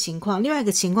一个情况，另外一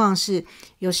个情况是，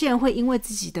有些人会因为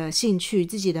自己的兴趣、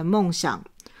自己的梦想，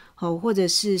或者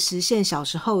是实现小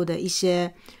时候的一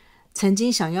些曾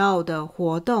经想要的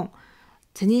活动，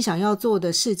曾经想要做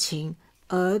的事情，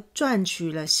而赚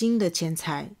取了新的钱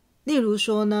财。例如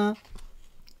说呢，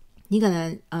你可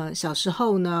能小时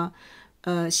候呢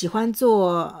喜欢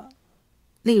做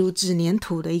例如纸黏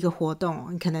土的一个活动，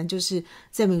你可能就是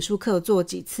在美术课做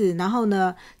几次，然后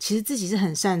呢其实自己是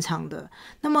很擅长的。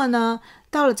那么呢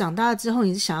到了长大之后，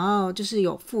你是想要就是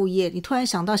有副业，你突然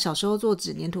想到小时候做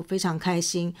纸黏土非常开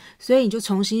心，所以你就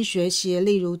重新学习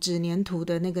例如纸黏土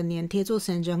的那个粘贴，做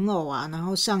成人偶啊，然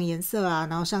后上颜色啊，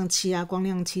然后上漆啊，光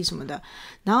亮漆什么的，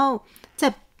然后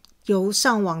再由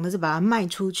上网的再把它卖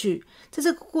出去。在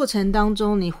这个过程当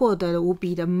中，你获得了无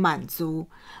比的满足，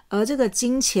而这个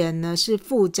金钱呢是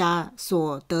附加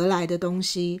所得来的东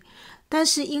西，但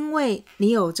是因为你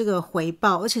有这个回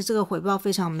报，而且这个回报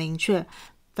非常明确，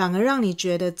反而让你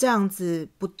觉得这样子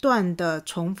不断的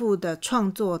重复的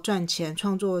创作赚钱，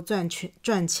创作赚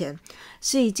钱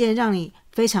是一件让你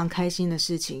非常开心的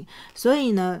事情。所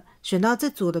以呢选到这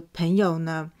组的朋友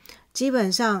呢，基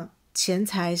本上钱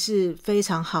财是非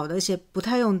常好的，而且不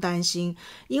太用担心，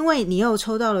因为你又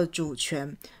抽到了主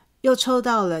权，又抽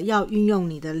到了要运用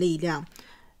你的力量，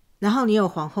然后你有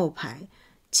皇后牌，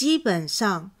基本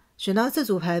上选到这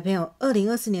组牌的朋友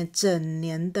2024年整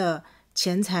年的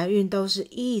钱财运都是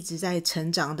一直在成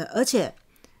长的，而且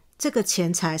这个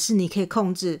钱财是你可以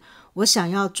控制，我想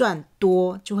要赚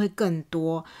多就会更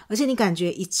多，而且你感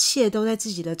觉一切都在自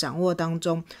己的掌握当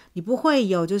中，你不会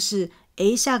有就是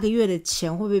下个月的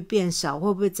钱会不会变少，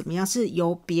会不会怎么样，是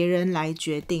由别人来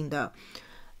决定的，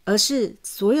而是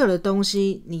所有的东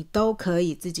西你都可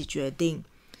以自己决定。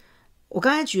我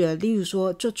刚才举了例如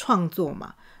说就创作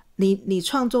嘛，你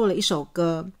创作了一首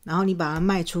歌，然后你把它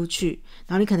卖出去，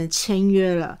然后你可能签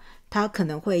约了，他可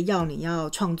能会要你要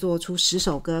创作出10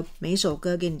首歌，每首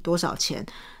歌给你多少钱，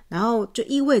然后就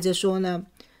意味着说呢，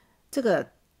这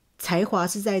个才华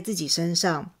是在自己身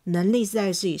上，能力是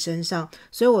在自己身上，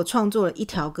所以我创作了1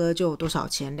条歌就有多少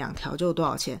钱，2条就有多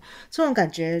少钱，这种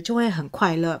感觉就会很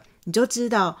快乐。你就知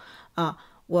道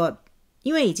我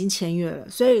因为已经签约了，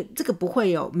所以这个不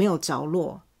会没有着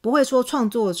落，不会说创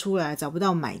作出来找不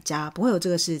到买家，不会有这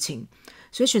个事情。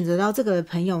所以选择到这个的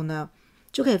朋友呢，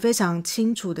就可以非常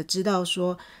清楚的知道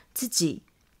说自己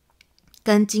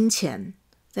跟金钱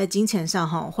在金钱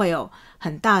上会有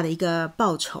很大的一个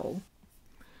报酬。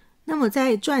那么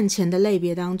在赚钱的类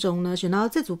别当中呢，选到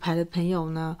这组牌的朋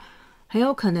友呢，很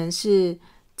有可能是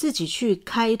自己去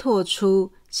开拓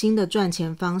出新的赚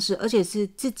钱方式，而且是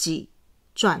自己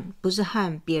赚，不是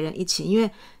和别人一起，因为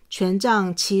权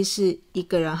杖7是一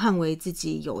个人捍卫自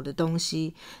己有的东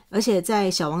西，而且在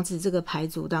小王子这个牌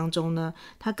组当中呢，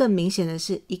他更明显的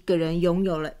是一个人拥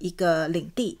有了一个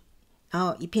领地，然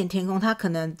后一片天空，他可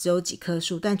能只有几棵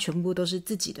树，但全部都是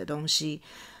自己的东西。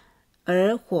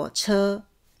而火车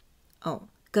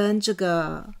跟这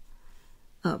个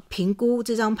评估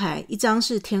这张牌，一张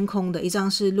是天空的，一张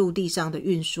是陆地上的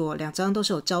运输，2张都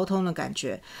是有交通的感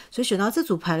觉，所以选到这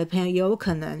组牌的朋友也有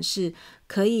可能是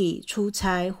可以出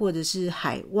差或者是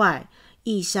海外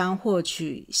异乡获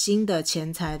取新的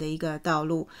钱财的一个道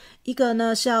路。一个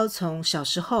呢是要从小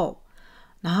时候，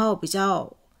然后比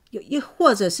较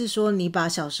或者是说你把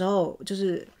小时候就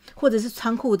是或者是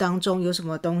仓库当中有什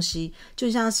么东西，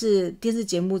就像是电视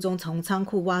节目中从仓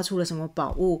库挖出了什么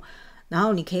宝物，然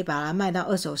后你可以把它卖到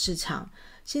二手市场。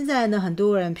现在呢很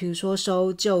多人比如说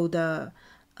收旧的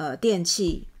电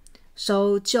器，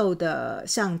收旧的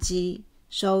相机，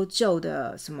收旧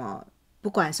的什么不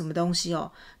管什么东西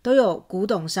都有古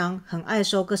董商很爱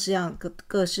收各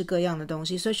式各样的东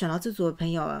西。所以选到这组的朋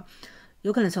友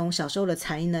有可能从小时候的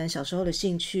才能，小时候的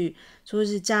兴趣，说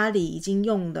是家里已经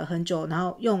用了很久，然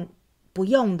后不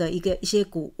用的一些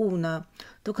古物呢，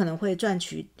都可能会赚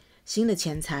取新的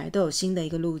钱财，都有新的一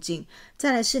个路径。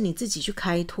再来是你自己去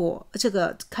开拓，这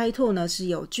个开拓呢是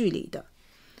有距离的，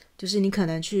就是你可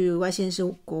能去外县市、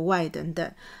国外等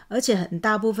等，而且很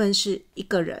大部分是一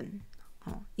个人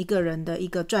的一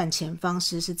个赚钱方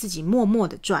式是自己默默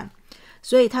的赚，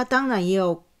所以他当然也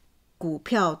有股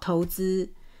票投资、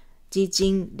基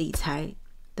金、理财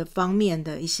的方面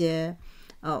的一些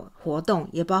活动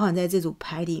也包含在这组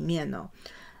牌里面哦。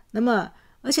那么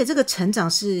而且这个成长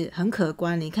是很可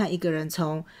观，你看一个人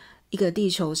从一个地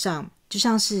球上，就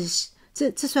像是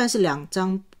这算是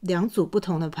两组不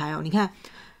同的牌哦。你看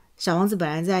小王子本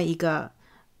来在一个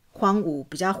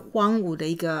比较荒芜的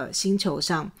一个星球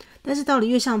上，但是到了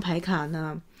月相牌卡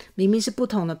呢，明明是不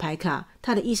同的牌卡，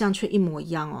它的意象却一模一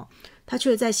样哦。它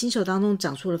却在星球当中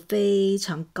长出了非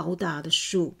常高大的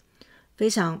树，非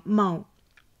常茂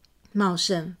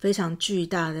盛，非常巨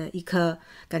大的一棵，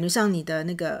感觉上你的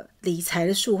那个理财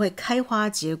的树会开花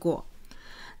结果。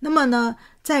那么呢，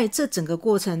在这整个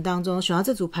过程当中，选到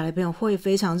这组牌的朋友会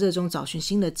非常热衷找寻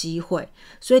新的机会，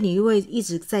所以你会一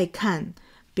直在看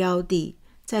标的，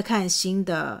在看新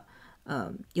的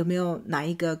有没有哪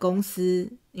一个公司，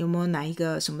有没有哪一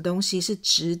个什么东西是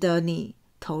值得你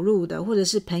投入的，或者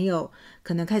是朋友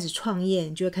可能开始创业，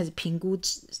你就会开始评估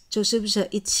就是不是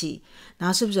一起，然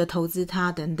后是不是投资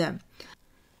它等等。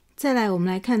再来我们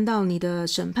来看到你的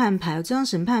审判牌，这张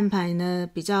审判牌呢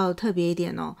比较特别一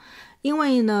点哦，因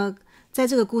为呢在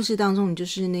这个故事当中你就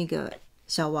是那个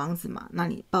小王子嘛，那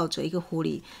你抱着一个狐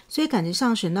狸，所以感觉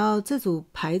上选到这组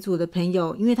牌组的朋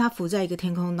友，因为它浮在一个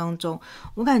天空当中，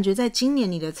我感觉在今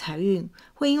年你的财运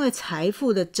会因为财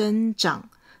富的增长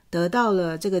得到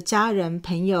了这个家人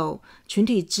朋友群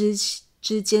体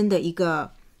之间的一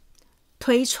个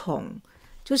推崇，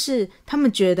就是他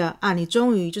们觉得你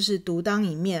终于就是独当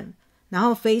一面，然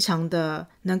后非常的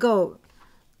能够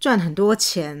赚很多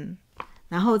钱，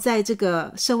然后在这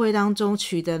个社会当中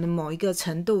取得了某一个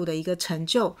程度的一个成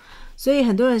就，所以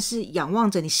很多人是仰望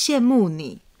着你，羡慕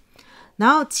你。然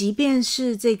后即便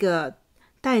是这个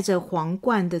戴着皇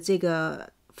冠的这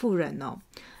个妇人哦，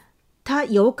他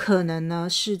有可能呢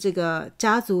是这个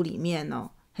家族里面哦，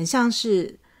很像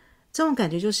是这种感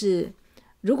觉，就是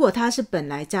如果他是本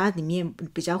来家里面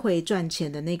比较会赚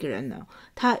钱的那个人呢，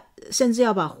他甚至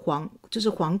要把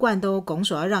皇冠都拱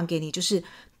手要让给你，就是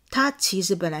他其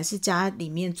实本来是家里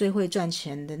面最会赚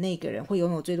钱的那个人，会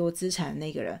拥有最多资产的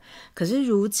那个人，可是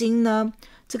如今呢，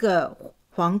这个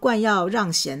皇冠要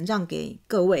让贤让给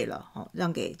各位了，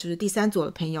让给就是第三组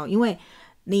的朋友，因为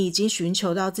你已经寻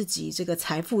求到自己这个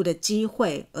财富的机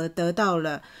会，而得到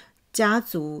了家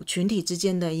族群体之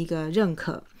间的一个认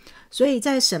可。所以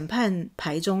在审判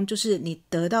牌中，就是你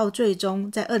得到最终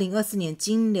在2024年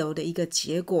金流的一个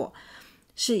结果，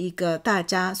是一个大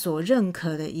家所认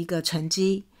可的一个成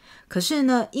绩。可是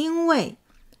呢，因为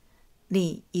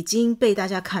你已经被大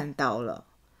家看到了，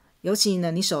尤其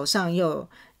呢你手上又有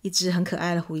一只很可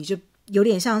爱的狐狸，就有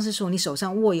点像是说你手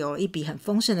上握有了一笔很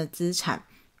丰盛的资产，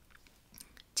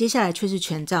接下来却是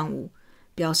权杖五，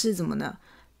表示怎么呢？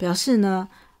表示呢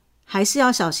还是要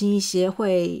小心一些，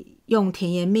会用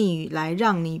甜言蜜语来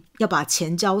让你要把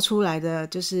钱交出来的，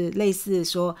就是类似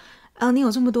说你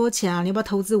有这么多钱啊，你要不要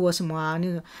投资我什么啊？那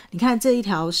种你看这一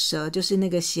条蛇，就是那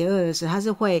个邪恶的蛇，它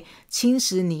是会侵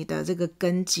蚀你的这个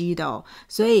根基的哦，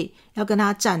所以要跟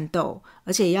它战斗，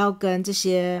而且要跟这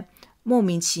些莫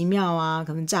名其妙啊，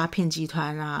可能诈骗集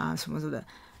团啊什么什么的，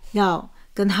要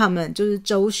跟他们就是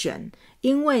周旋，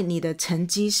因为你的成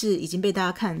绩是已经被大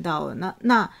家看到了。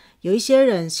那有一些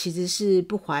人其实是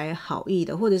不怀好意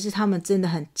的，或者是他们真的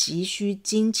很急需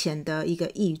金钱的一个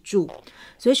挹注，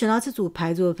所以选到这组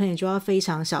牌组的朋友就要非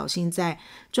常小心，在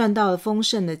赚到丰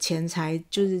盛的钱财，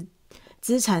就是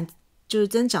资产就是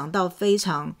增长到非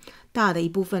常大的一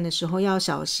部分的时候，要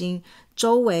小心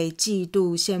周围嫉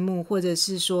妒羡慕，或者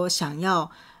是说想要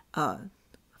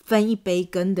分一杯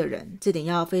羹的人，这点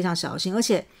要非常小心。而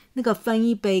且那个分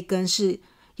一杯羹是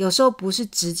有时候不是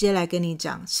直接来跟你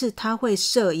讲，是他会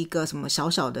设一个什么小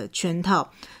小的圈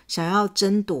套，想要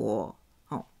争夺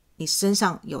你身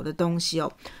上有的东西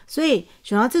哦。所以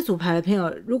选到这组牌的朋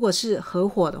友，如果是合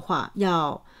伙的话，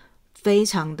要非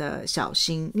常的小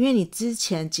心，因为你之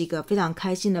前几个非常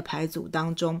开心的牌组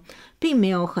当中并没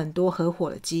有很多合伙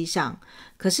的迹象，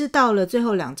可是到了最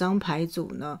后2张牌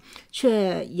组呢，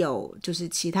却有就是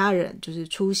其他人就是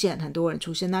出现，很多人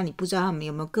出现，那你不知道他们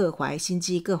有没有各怀心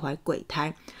机，各怀鬼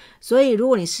胎。所以如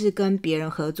果你是跟别人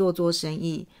合作做生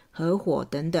意，合伙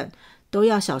等等，都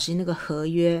要小心那个合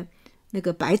约，那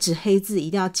个白纸黑字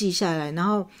一定要记下来，然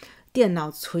后电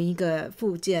脑存一个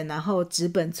附件，然后纸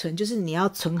本存，就是你要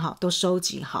存好，都收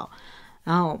集好，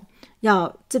然后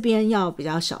这边要比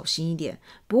较小心一点。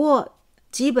不过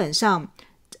基本上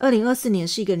2024年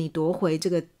是一个你夺回这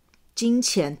个金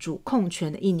钱主控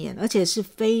权的一年，而且是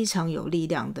非常有力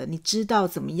量的，你知道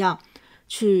怎么样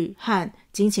去和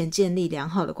金钱建立良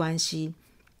好的关系。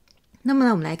那么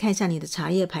呢，我们来看一下你的茶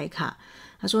叶牌卡，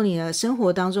他说你的生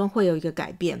活当中会有一个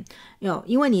改变，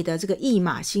因为你的这个驿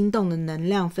马心动的能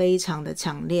量非常的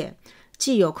强烈，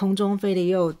既有空中飞的，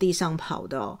又有地上跑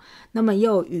的哦，那么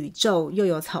又有宇宙，又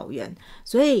有草原，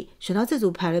所以选到这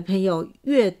组牌的朋友，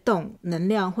越动能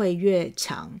量会越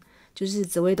强。就是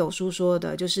紫微斗数说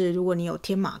的，就是如果你有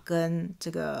天马跟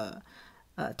这个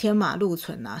天马禄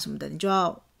存啊什么的，你就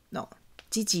要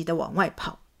积极的往外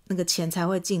跑，那个钱才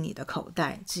会进你的口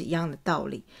袋，是一样的道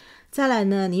理。再来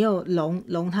呢，你有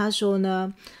龙他说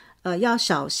呢要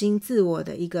小心自我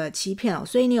的一个欺骗哦，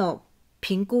所以你有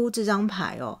评估这张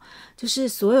牌哦，就是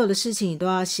所有的事情你都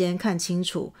要先看清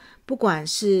楚，不管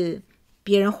是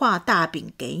别人画大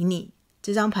饼给你，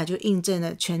这张牌就印证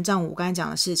了权杖五刚才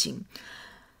讲的事情。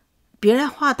别人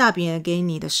画大饼给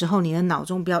你的时候，你的脑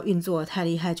中不要运作的太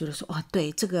厉害，觉得说哇，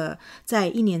对，这个在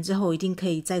1年之后一定可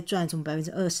以再赚什么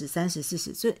20%、30%、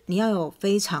40%，所以你要有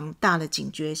非常大的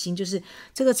警觉心，就是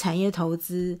这个产业投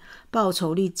资报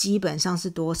酬率基本上是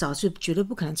多少，是绝对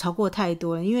不可能超过太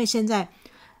多了，因为现在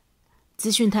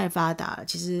资讯太发达了，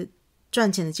其实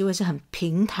赚钱的机会是很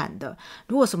平坦的。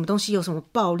如果什么东西有什么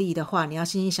暴利的话，你要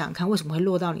先想想看为什么会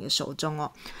落到你的手中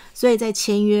哦。所以在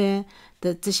签约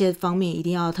的这些方面一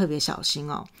定要特别小心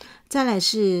哦。再来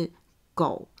是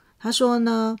狗，他说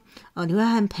呢，你会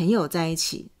和朋友在一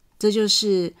起，这就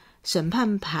是审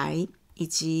判牌以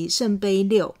及圣杯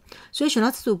6，所以选到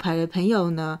这组牌的朋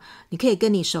友呢，你可以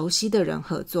跟你熟悉的人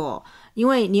合作，因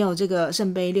为你有这个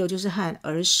圣杯6，就是和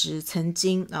儿时曾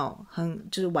经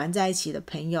就是玩在一起的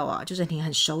朋友啊，就是你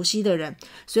很熟悉的人，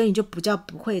所以你就比较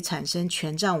不会产生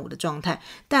权杖五的状态。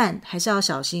但还是要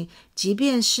小心，即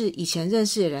便是以前认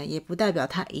识的人，也不代表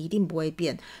他一定不会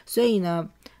变。所以呢，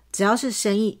只要是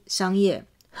生意商业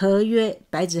合约，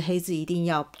白纸黑字一定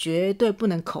要，绝对不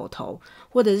能口头，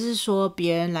或者是说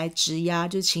别人来质押，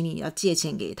就请你要借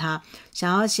钱给他，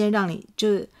想要先让你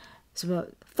就是什么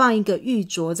放一个玉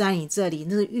镯在你这里，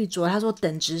那个玉镯他说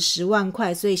等值10万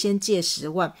块，所以先借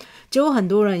10万，结果很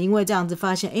多人因为这样子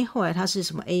发现，后来他是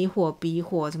什么 A 货 B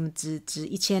货，什么值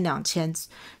1000、2000，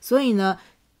所以呢，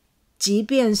即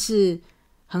便是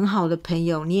很好的朋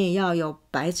友，你也要有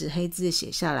白纸黑字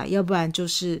写下来，要不然就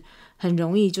是很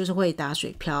容易就是会打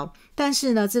水漂。但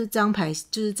是呢，这张牌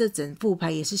就是这整副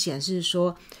牌也是显示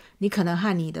说，你可能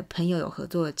和你的朋友有合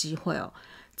作的机会哦。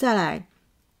再来，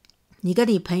你跟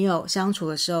你朋友相处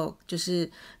的时候，就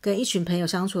是跟一群朋友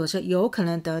相处的时候，有可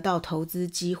能得到投资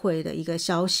机会的一个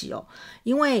消息哦。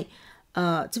因为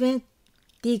这边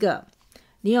第一个，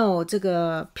你有这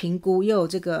个评估，又有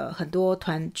这个很多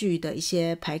团聚的一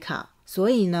些牌卡，所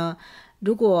以呢，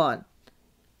如果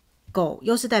狗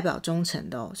又是代表忠诚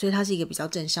的哦，所以它是一个比较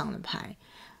正向的牌。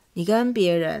你跟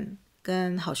别人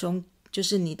跟好兄，就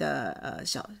是你的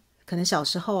可能小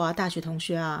时候啊，大学同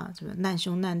学啊，什么难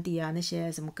兄难弟啊，那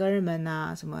些什么哥们们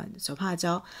啊，什么手帕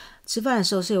交，吃饭的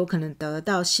时候是有可能得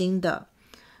到新的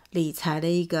理财的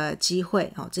一个机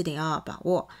会哦，这点要把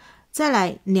握。再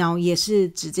来，鸟也是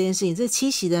指这件事情，这栖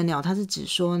息的鸟它是指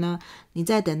说呢，你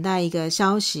在等待一个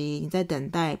消息，你在等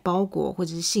待包裹或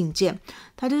者是信件，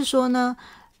它就是说呢，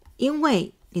因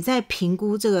为你在评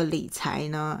估这个理财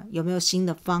呢有没有新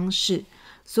的方式，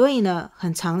所以呢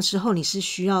很长时候你是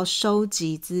需要收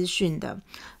集资讯的，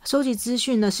收集资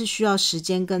讯呢是需要时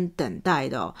间跟等待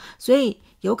的哦，所以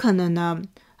有可能呢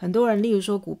很多人例如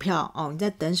说股票你在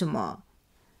等什么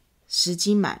时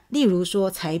机买，例如说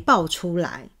财报出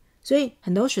来，所以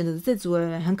很多选择这组的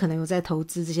人很可能有在投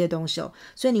资这些东西哦，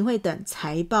所以你会等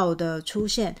财报的出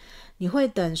现，你会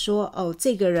等说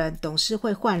这个人董事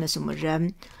会换了什么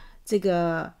人，这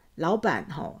个老板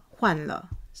换了，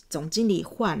总经理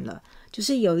换了，就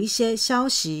是有一些消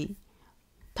息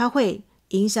它会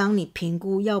影响你评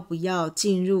估要不要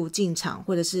进场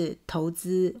或者是投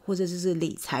资或者是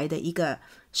理财的一个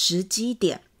时机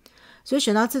点。所以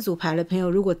选到这组牌的朋友，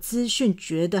如果资讯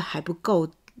觉得还不够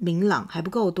明朗还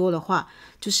不够多的话，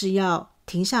就是要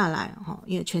停下来，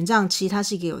因为权杖7它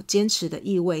是一个有坚持的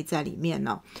意味在里面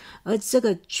哦。而这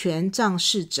个权杖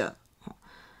侍者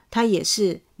他也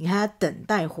是，你看他等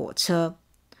待火车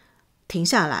停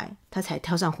下来，他才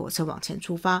跳上火车往前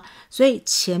出发，所以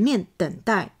前面等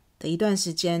待的一段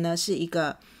时间呢，是一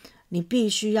个你必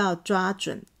须要抓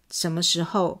准什么时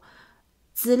候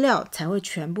资料才会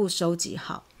全部收集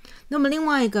好。那么另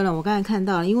外一个呢，我刚才看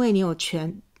到了，因为你有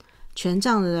权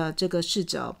杖的这个侍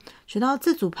者，选到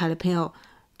这组牌的朋友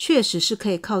确实是可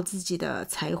以靠自己的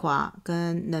才华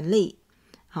跟能力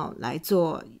来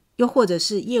做，又或者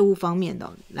是业务方面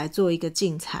的来做一个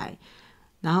竞才，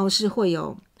然后是会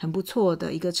有很不错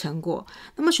的一个成果。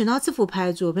那么选到这副牌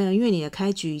的组的朋友，因为你的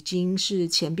开局已经是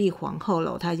钱币皇后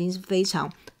了，它已经是非常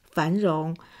繁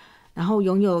荣，然后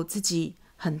拥有自己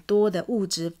很多的物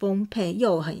质丰沛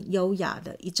又很优雅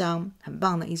的一张很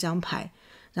棒的一张牌，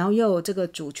然后又有这个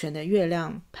主权的月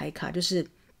亮牌卡，就是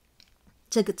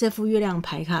这副月亮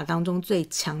牌卡当中最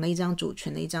强的一张主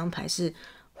权的一张牌是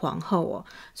皇后哦，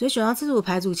所以选到这组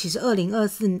牌组，其实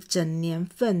2024整年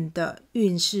份的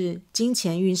运势，金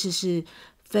钱运势是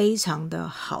非常的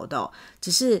好的哦，只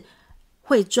是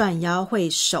会赚腰会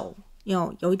守，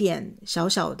有一点小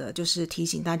小的就是提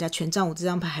醒大家，权杖5这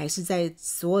张牌还是在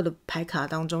所有的牌卡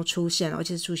当中出现，而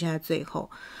且是出现在最后，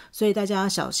所以大家要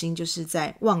小心，就是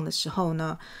在旺的时候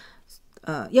呢，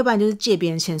要不然就是借别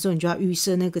人钱的时候，你就要预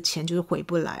设那个钱就是回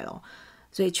不来了。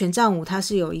所以权杖5它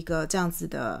是有一个这样子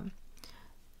的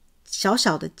小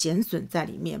小的减损在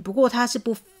里面，不过它是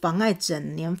不妨碍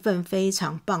整年份非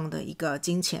常棒的一个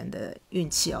金钱的运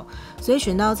气哦。所以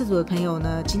选到这组的朋友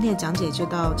呢，今天的讲解就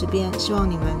到这边，希望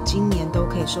你们今年都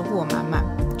可以收获满满，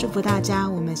祝福大家，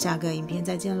我们下个影片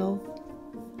再见咯。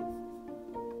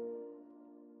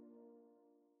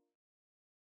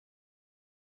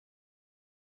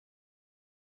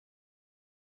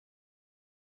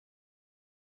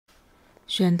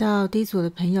选到第一组的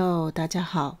朋友大家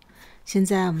好，现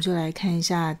在我们就来看一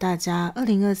下大家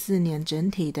2024年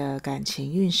整体的感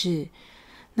情运势。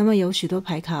那么有许多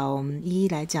牌卡我们一一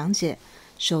来讲解。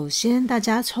首先大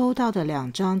家抽到的2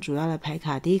张主要的牌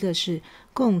卡，第一个是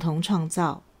共同创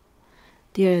造，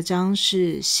第2张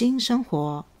是新生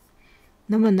活。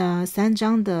那么呢3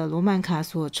张的罗曼卡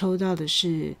所抽到的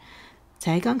是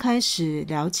才刚开始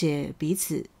了解彼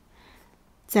此，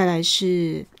再来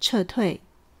是撤退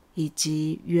以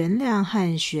及原谅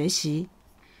和学习。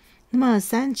那么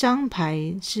3张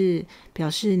牌是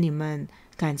表示你们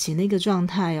感情的一个状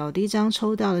态哦。第1张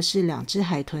抽到的是2只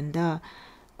海豚的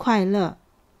快乐，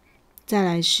再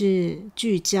来是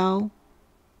聚焦，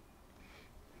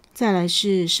再来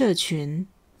是社群。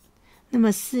那么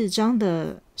4张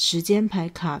的时间牌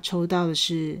卡抽到的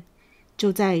是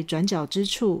就在转角之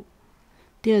处，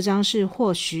第2张是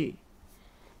或许，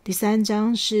第3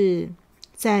张是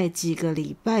在几个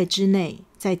礼拜之内，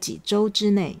在几周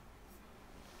之内。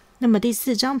那么第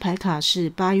4张牌卡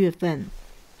是8月份。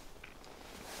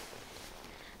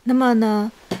那么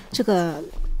呢这个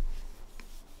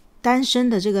单身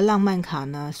的这个浪漫卡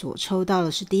呢所抽到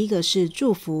的是第1个是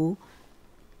祝福，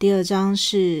第2张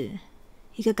是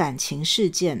一个感情事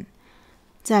件，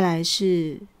再来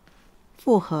是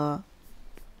复合。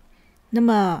那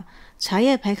么茶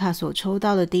叶牌卡所抽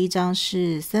到的第1张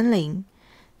是森林，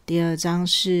第2张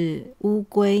是乌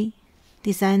龟，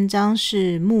第3张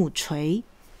是木锤。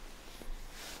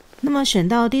那么选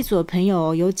到第一组的朋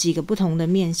友有几个不同的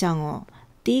面向哦。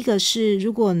第一个是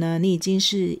如果呢你已经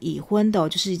是已婚的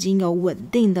就是已经有稳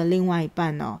定的另外一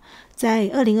半哦，在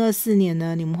2024年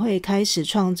呢你们会开始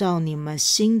创造你们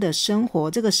新的生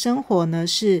活，这个生活呢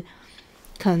是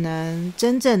可能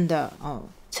真正的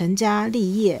成家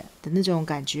立业的那种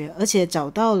感觉，而且找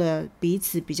到了彼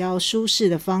此比较舒适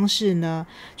的方式呢，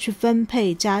去分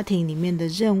配家庭里面的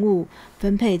任务，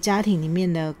分配家庭里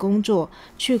面的工作，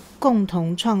去共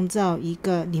同创造一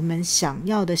个你们想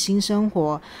要的新生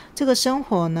活。这个生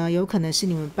活呢，有可能是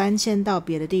你们搬迁到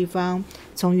别的地方，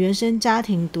从原生家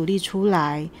庭独立出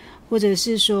来，或者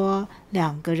是说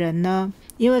2个人呢，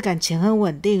因为感情很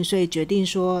稳定，所以决定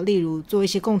说，例如做一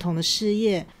些共同的事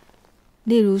业。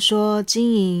例如说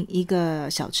经营一个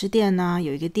小吃店啊，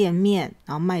有一个店面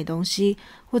然后卖东西，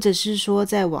或者是说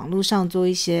在网络上做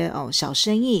一些小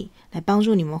生意，来帮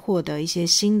助你们获得一些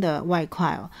新的外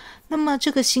快哦。那么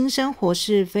这个新生活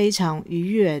是非常愉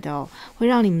悦的哦，会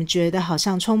让你们觉得好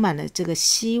像充满了这个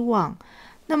希望。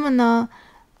那么呢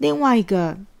另外一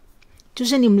个就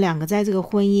是你们2个在这个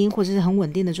婚姻或者是很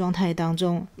稳定的状态当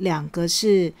中，2个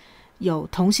是有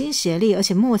同心协力，而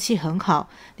且默契很好。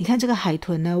你看这个海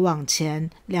豚呢往前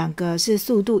，2个是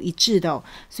速度一致的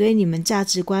所以你们价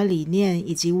值观理念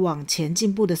以及往前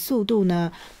进步的速度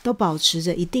呢都保持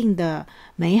着一定的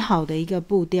美好的一个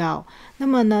步调。那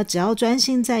么呢只要专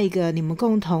心在一个你们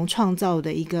共同创造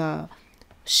的一个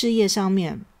事业上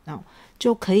面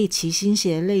就可以齐心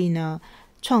协力呢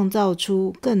创造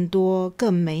出更多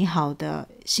更美好的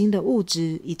新的物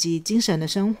质以及精神的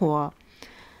生活。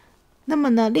那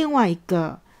么呢另外一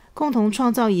个共同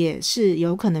创造也是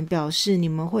有可能表示你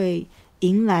们会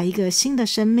迎来一个新的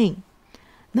生命。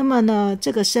那么呢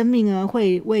这个生命呢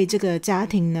会为这个家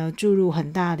庭呢注入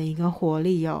很大的一个活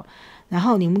力哦。然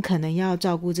后你们可能要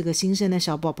照顾这个新生的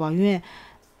小宝宝，因为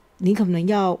你可能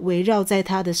要围绕在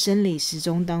他的生理时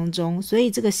钟当中，所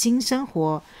以这个新生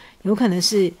活有可能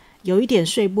是有一点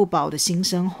睡不饱的新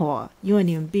生活，因为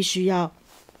你们必须要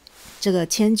这个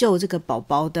迁就这个宝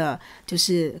宝的，就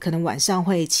是可能晚上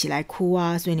会起来哭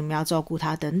啊，所以你们要照顾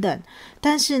他等等。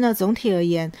但是呢总体而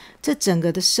言，这整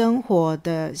个的生活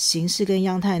的形式跟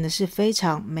样态呢是非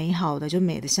常美好的，就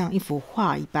美得像一幅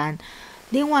画一般。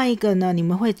另外一个呢，你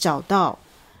们会找到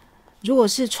如果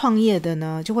是创业的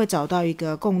呢，就会找到一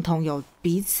个共同有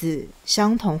彼此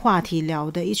相同话题聊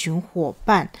的一群伙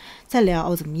伴，在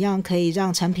聊怎么样可以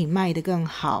让产品卖得更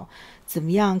好，怎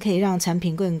么样可以让产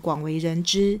品更广为人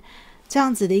知，这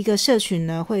样子的一个社群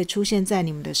呢，会出现在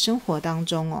你们的生活当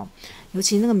中哦。尤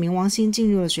其那个冥王星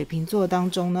进入了水瓶座当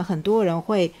中呢，很多人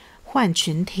会换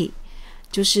群体，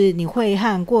就是你会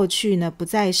和过去呢不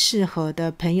再适合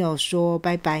的朋友说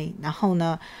拜拜，然后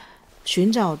呢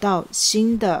寻找到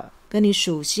新的跟你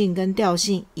属性跟调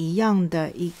性一样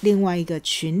的另外一个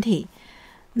群体。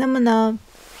那么呢，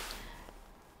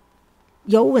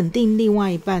有稳定另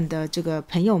外一半的这个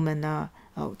朋友们呢，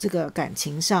这个感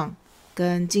情上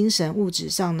跟精神物质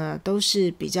上呢都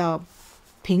是比较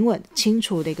平稳清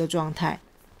楚的一个状态。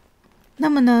那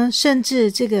么呢，甚至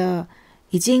这个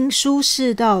已经舒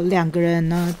适到两个人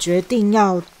呢决定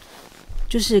要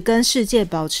就是跟世界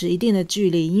保持一定的距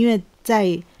离，因为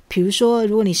在比如说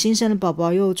如果你新生的宝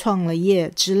宝又创了业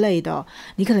之类的，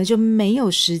你可能就没有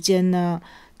时间呢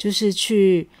就是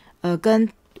去跟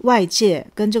外界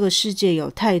跟这个世界有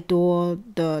太多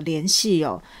的联系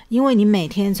哦，因为你每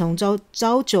天从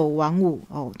朝九晚五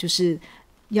就是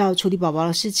要处理宝宝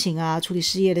的事情啊，处理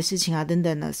事业的事情啊等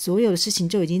等的，所有的事情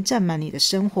就已经占满你的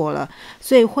生活了，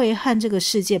所以会和这个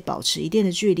世界保持一定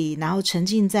的距离，然后沉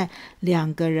浸在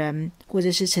两个人或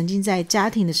者是沉浸在家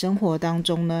庭的生活当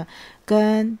中呢，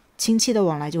跟亲戚的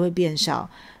往来就会变少，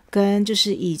跟就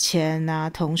是以前啊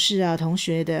同事啊同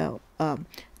学的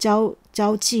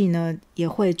交际呢也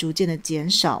会逐渐的减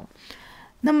少。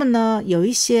那么呢，有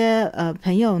一些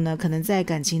朋友呢，可能在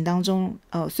感情当中，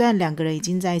虽然两个人已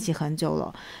经在一起很久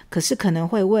了，可是可能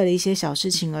会为了一些小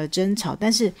事情而争吵。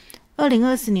但是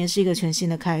2024年是一个全新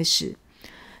的开始，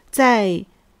在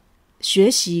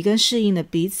学习跟适应了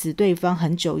彼此对方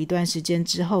很久一段时间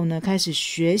之后呢，开始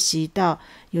学习到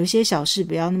有一些小事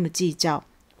不要那么计较，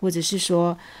或者是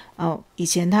说以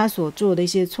前他所做的一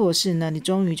些错事呢，你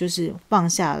终于就是放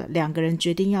下了，两个人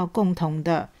决定要共同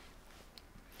的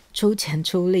出钱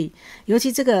出力。尤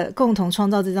其这个共同创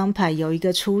造这张牌有一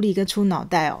个出力跟出脑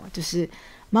袋就是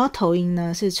猫头鹰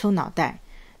呢是出脑袋，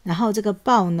然后这个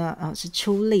豹呢是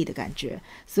出力的感觉，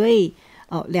所以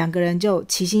两个人就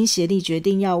齐心协力决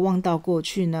定要忘到过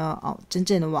去呢真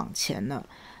正的往前了。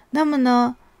那么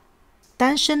呢，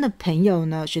单身的朋友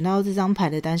呢，选到这张牌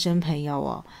的单身朋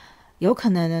友有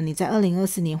可能呢你在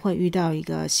2024年会遇到一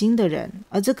个新的人，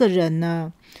而这个人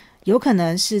呢有可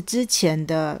能是之前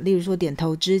的，例如说点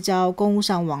头之交、公务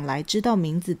上往来、知道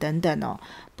名字等等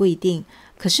不一定。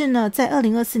可是呢，在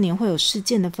2024年会有事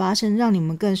件的发生，让你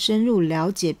们更深入了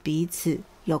解彼此，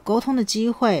有沟通的机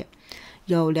会，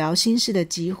有聊心事的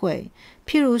机会。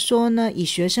譬如说呢，以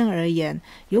学生而言，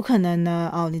有可能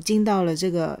呢你进到了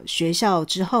这个学校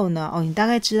之后呢你大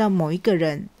概知道某一个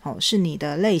人是你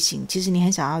的类型，其实你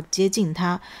很想要接近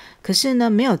他，可是呢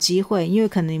没有机会，因为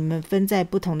可能你们分在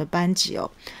不同的班级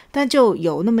但就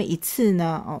有那么一次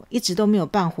呢一直都没有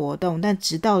办活动，但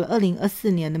直到了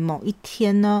2024年的某一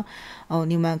天呢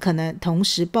你们可能同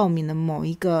时报名了某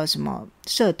一个什么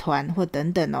社团或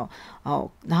等等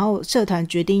然后社团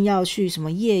决定要去什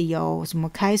么夜游，什么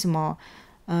开什么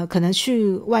可能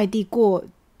去外地过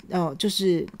就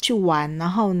是去玩，然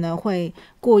后呢会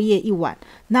过夜一晚。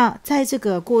那在这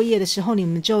个过夜的时候，你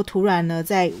们就突然呢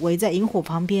在围在萤火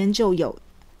旁边，就有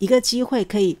一个机会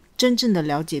可以真正的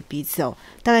了解彼此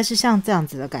大概是像这样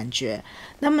子的感觉。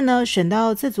那么呢，选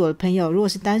到这组的朋友，如果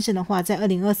是单身的话，在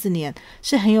2024年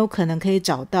是很有可能可以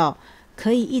找到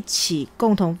可以一起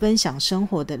共同分享生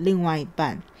活的另外一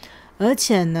半，而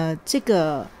且呢，这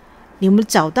个你们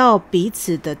找到彼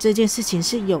此的这件事情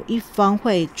是有一方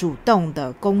会主动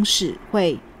的攻势，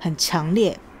会很强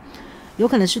烈，有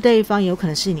可能是对方，有可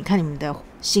能是你看你们的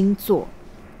星座。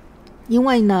因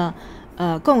为呢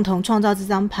共同创造这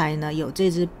张牌呢有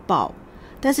这只豹，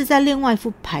但是在另外一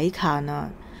副牌卡呢，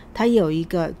它有一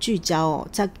个聚焦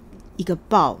在一个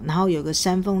豹，然后有个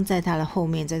山峰在它的后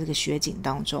面，在这个雪景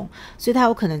当中，所以它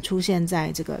有可能出现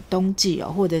在这个冬季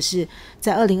或者是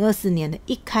在2024年的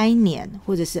一开年，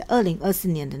或者是2024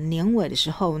年的年尾的时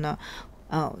候呢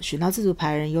选到这组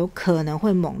牌人有可能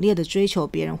会猛烈的追求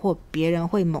别人，或别人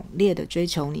会猛烈的追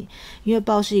求你，因为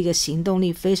豹是一个行动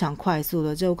力非常快速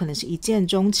的，这有可能是一见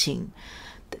钟情，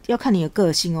要看你的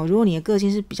个性如果你的个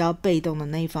性是比较被动的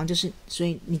那一方，就是所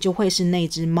以你就会是那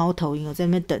只猫头鹰在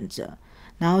那边等着，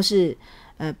然后是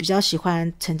比较喜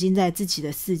欢沉浸在自己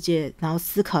的世界然后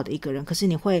思考的一个人。可是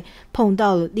你会碰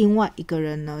到了另外一个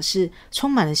人呢，是充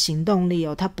满了行动力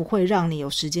他不会让你有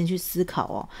时间去思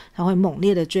考他会猛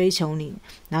烈的追求你，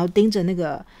然后盯着那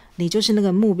个你就是那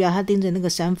个目标，他盯着那个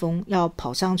山峰要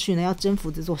跑上去呢，要征服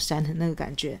这座山的那个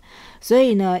感觉。所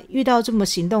以呢，遇到这么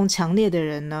行动强烈的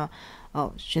人呢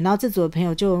选到这组的朋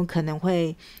友就有可能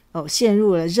会陷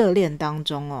入了热恋当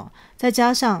中再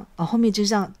加上后面之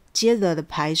上接着的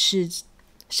牌是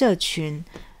社群，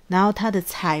然后他的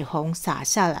彩虹洒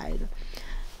下来了，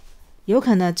有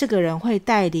可能这个人会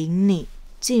带领你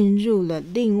进入了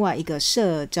另外一个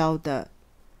社交的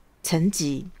层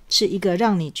级，是一个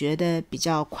让你觉得比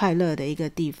较快乐的一个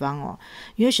地方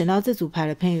因为选到这组牌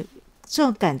的朋友，这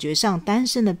种感觉上单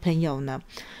身的朋友呢，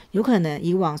有可能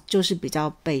以往就是比较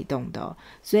被动的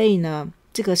所以呢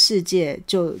这个世界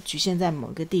就局限在某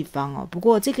个地方不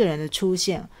过这个人的出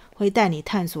现会带你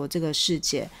探索这个世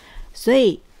界，所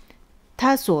以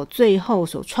他最后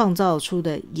所创造出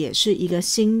的也是一个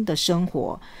新的生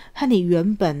活，和你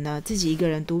原本呢自己一个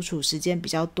人独处时间比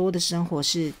较多的生活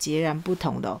是截然不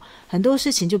同的很多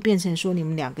事情就变成说你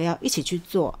们两个要一起去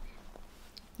做，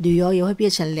旅游也会变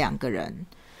成两个人，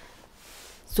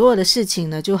所有的事情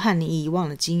呢就和你以往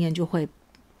的经验就会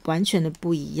完全的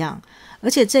不一样，而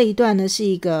且这一段呢是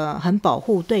一个很保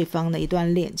护对方的一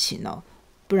段恋情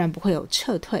不然不会有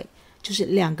撤退，就是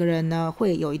两个人呢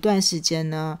会有一段时间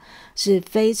呢是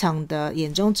非常的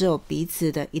眼中只有彼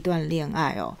此的一段恋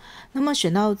爱那么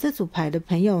选到这组牌的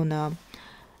朋友呢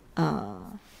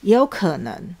也有可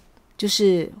能就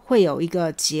是会有一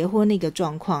个结婚的一个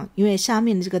状况，因为下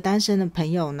面的这个单身的朋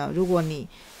友呢，如果你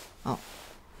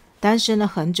单身了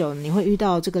很久，你会遇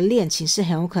到这个恋情是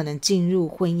很有可能进入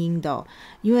婚姻的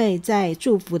因为在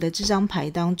祝福的这张牌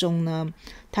当中呢，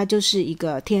它就是一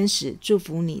个天使祝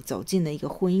福你走进了一个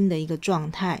婚姻的一个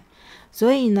状态，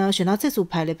所以呢选到这组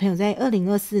牌的朋友在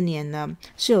2024年呢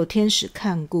是有天使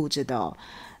看顾着的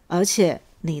而且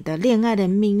你的恋爱的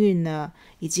命运呢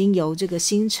已经由这个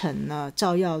星辰呢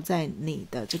照耀在你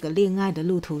的这个恋爱的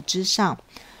路途之上，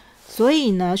所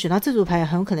以呢选到这组牌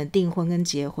很有可能订婚跟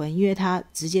结婚，因为它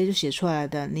直接就写出来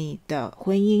的你的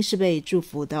婚姻是被祝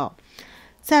福的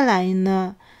再来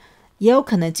呢也有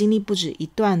可能经历不止一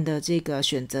段的这个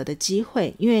选择的机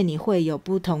会，因为你会有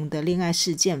不同的恋爱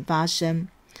事件发生，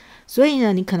所以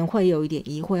呢你可能会有一点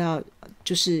疑惑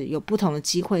就是有不同的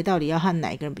机会到底要和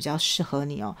哪一个人比较适合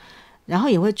你然后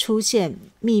也会出现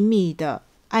秘密的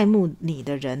爱慕你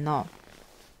的人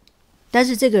但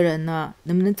是这个人呢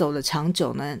能不能走得长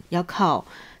久呢，要靠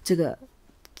这个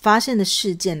发生的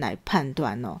事件来判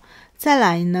断再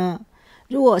来呢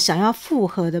如果想要复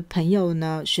合的朋友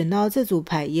呢，选到这组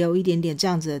牌也有一点点这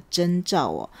样子的征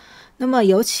兆那么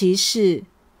尤其是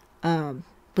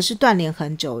不是断联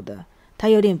很久的，它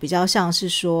有点比较像是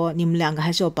说你们两个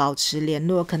还是有保持联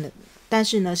络可能，但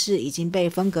是呢是已经被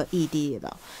分隔异地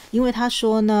了，因为他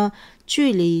说呢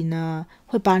距离呢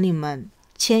会把你们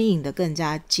牵引的更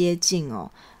加接近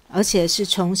而且是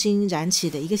重新燃起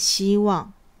的一个希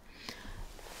望。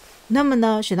那么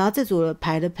呢选到这组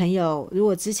牌的朋友，如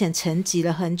果之前沉寂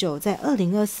了很久，在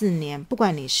2024年不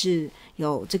管你是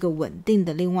有这个稳定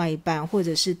的另外一半或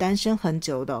者是单身很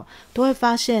久的都会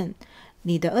发现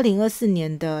你的2024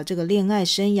年的这个恋爱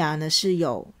生涯呢是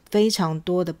有非常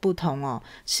多的不同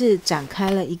是展开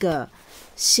了一个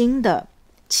新的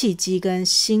契机跟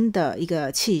新的一个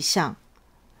气象，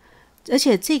而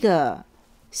且这个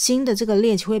新的这个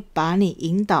恋情会把你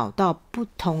引导到不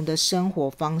同的生活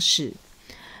方式。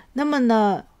那么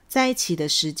呢在一起的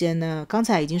时间呢，刚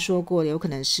才已经说过有可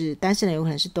能是单身的，有可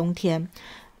能是冬天，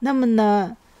那么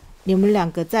呢你们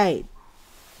两个在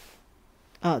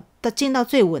进到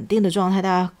最稳定的状态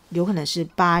大概有可能是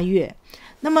8月。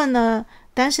那么呢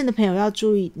单身的朋友要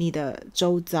注意你的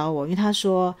周遭因为他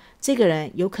说这个人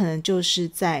有可能就是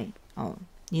在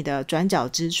你的转角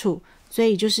之处，所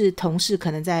以就是同事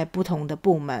可能在不同的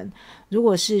部门，如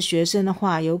果是学生的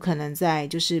话有可能在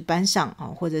就是班上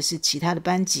或者是其他的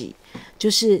班级，就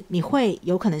是你会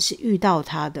有可能是遇到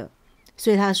他的，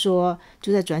所以他说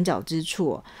就在转角之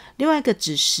处另外一个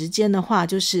指时间的话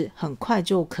就是很快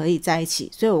就可以在一起，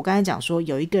所以我刚才讲说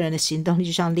有一个人的行动力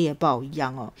就像猎豹一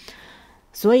样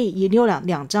所以也有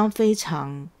两张非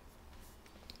常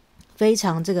非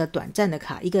常这个短暂的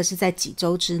卡，一个是在几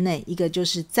周之内，一个就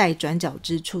是在转角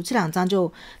之处，这两张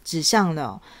就指向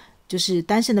了就是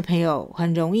单身的朋友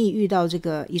很容易遇到这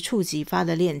个一触即发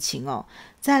的恋情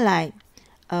再来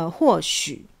或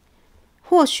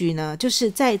许呢就是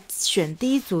在选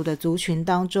第一组的族群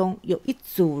当中有一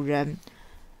组人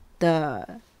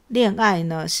的恋爱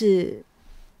呢是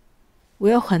我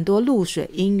有很多露水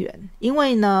姻缘，因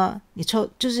为呢你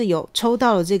就是有抽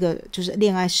到了这个就是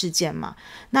恋爱事件嘛，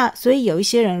那所以有一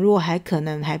些人如果可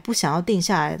能还不想要定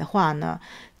下来的话呢，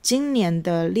今年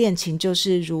的恋情就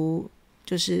是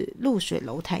就是露水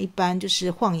楼台一般，就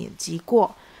是晃眼即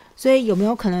过，所以有没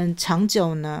有可能长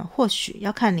久呢，或许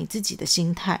要看你自己的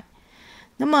心态。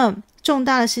那么重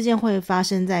大的事件会发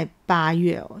生在8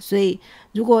月哦，所以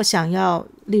如果想要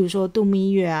例如说度蜜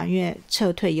月啊，因为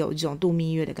撤退有一种度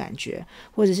蜜月的感觉，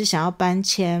或者是想要搬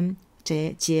迁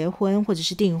结婚或者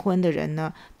是订婚的人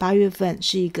呢，8月份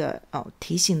是一个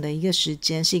提醒的一个时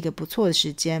间，是一个不错的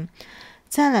时间。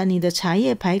再来你的茶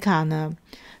叶牌卡呢，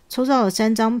抽到了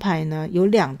3张牌呢，有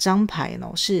2张牌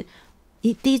呢是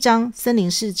第一张森林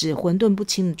是指混沌不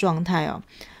清的状态哦，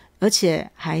而且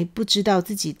还不知道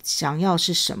自己想要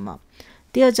是什么。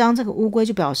第2张这个乌龟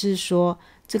就表示说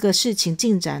这个事情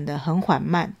进展的很缓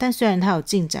慢，但虽然它有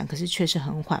进展，可是却是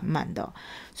很缓慢的哦。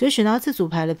所以选到这组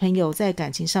牌的朋友在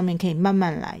感情上面可以慢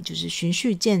慢来，就是循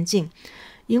序渐进，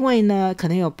因为呢可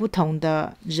能有不同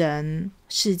的人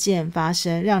事件发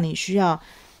生，让你需要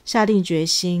下定决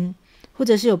心，或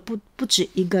者是有不止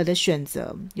一个的选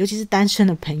择，尤其是单身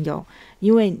的朋友，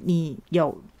因为你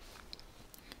有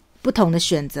不同的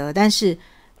选择，但是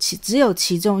只有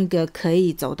其中一个可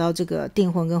以走到这个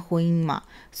订婚跟婚姻嘛，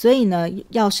所以呢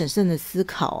要审慎的思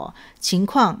考哦，情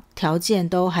况条件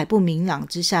都还不明朗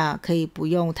之下，可以不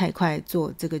用太快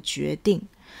做这个决定。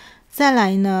再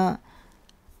来呢，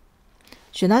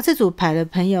选到这组牌的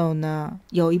朋友呢，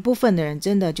有一部分的人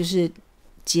真的就是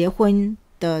结婚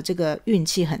的这个运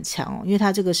气很强哦，因为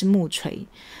他这个是木锤，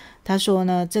他说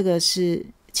呢这个是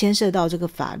牵涉到这个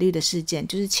法律的事件，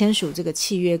就是签署这个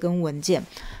契约跟文件，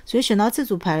所以选到这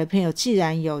组牌的朋友既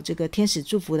然有这个天使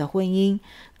祝福的婚姻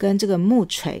跟这个木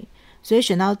锤，所以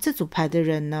选到这组牌的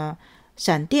人呢，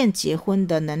闪电结婚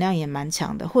的能量也蛮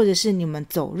强的，或者是你们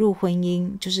走入婚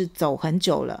姻就是走很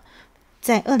久了，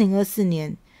在2024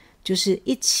年就是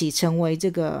一起成为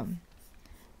这个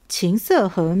琴瑟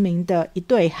和鸣的一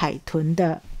对海豚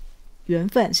的缘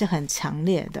分是很强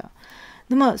烈的。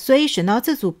那么所以选到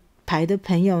这组牌的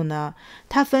朋友呢，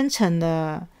它分成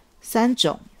了3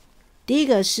种。第一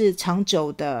个是长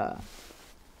久的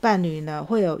伴侣呢，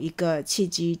会有一个契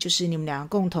机，就是你们两个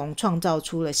共同创造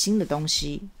出了新的东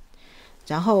西，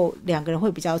然后2个人会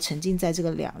比较沉浸在这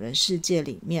个2人世界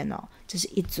里面哦，这是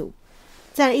一组。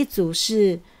再来一组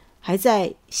是还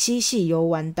在嬉戏游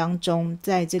玩当中，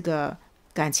在这个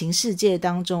感情世界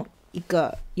当中，一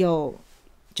个又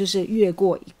就是越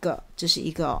过一个，这是一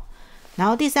个哦。然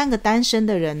后第3个单身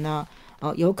的人呢，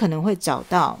有可能会找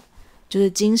到就是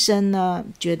今生呢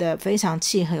觉得非常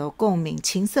契合有共鸣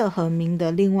琴瑟和鸣的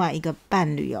另外一个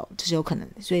伴侣哦，这是有可能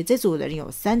的。所以这组的人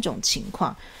有3种情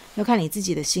况，要看你自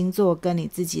己的星座跟你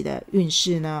自己的运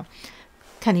势呢，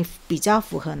看你比较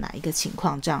符合哪一个情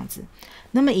况这样子。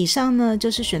那么以上呢就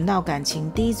是选到感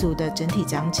情第1组的整体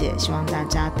讲解，希望大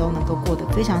家都能够过得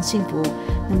非常幸福。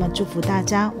那么祝福大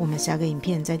家，我们下个影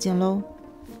片再见咯。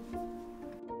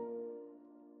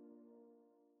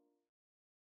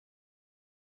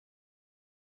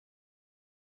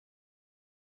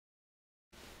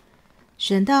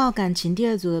选到感情第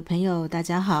2组的朋友大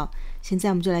家好，现在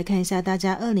我们就来看一下大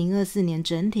家2024年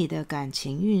整体的感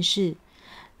情运势。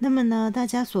那么呢，大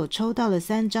家所抽到的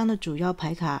3张的主要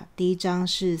牌卡，第1张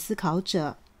是思考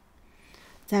者，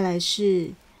再来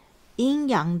是阴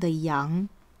阳的阳，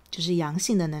就是阳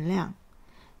性的能量。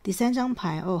第3张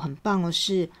牌很棒哦，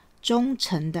是忠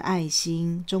诚的爱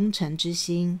心，忠诚之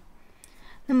心。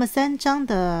那么3张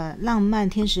的浪漫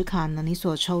天使卡呢，你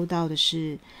所抽到的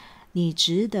是你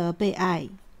值得被爱，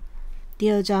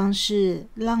第2张是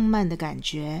浪漫的感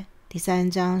觉，第3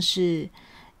张是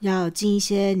要尽一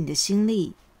些你的心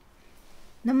力。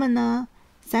那么呢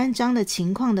，3张的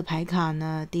情况的牌卡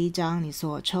呢，第1张你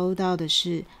所抽到的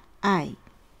是爱，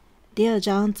第2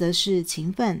张则是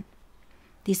勤奋，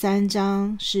第3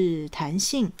张是弹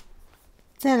性。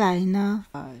再来呢，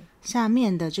下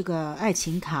面的这个爱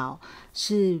情卡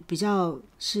是比较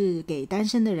是给单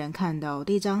身的人看的哦。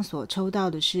第1张所抽到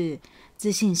的是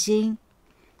自信心，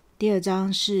第2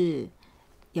张是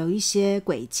有一些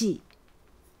轨迹，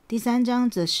第3张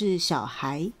则是小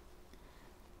孩。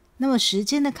那么时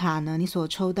间的卡呢，你所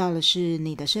抽到的是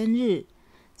你的生日，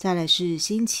再来是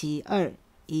星期2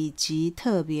以及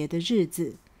特别的日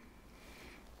子。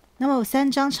那么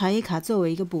3张茶叶卡作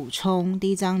为一个补充，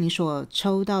第1张你所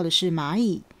抽到的是蚂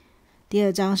蚁，第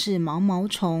2张是毛毛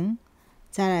虫，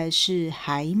再来是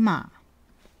海马。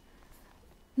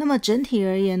那么整体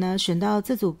而言呢，选到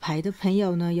这组牌的朋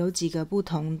友呢，有几个不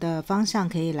同的方向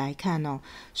可以来看哦。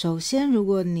首先，如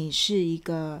果你是一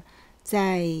个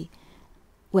在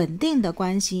稳定的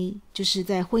关系，就是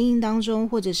在婚姻当中，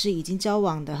或者是已经交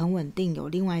往的很稳定，有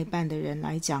另外一半的人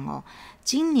来讲哦，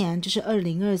今年就是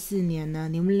2024年呢，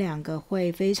你们2个会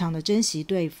非常的珍惜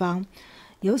对方，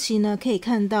尤其呢可以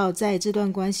看到在这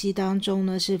段关系当中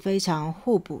呢是非常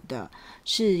互补的，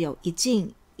是有一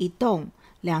静一动，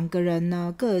两个人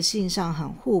呢个性上很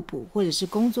互补，或者是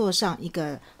工作上一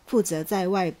个负责在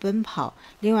外奔跑，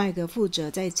另外一个负责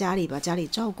在家里把家里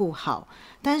照顾好，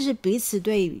但是彼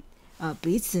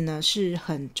此呢是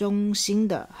很忠心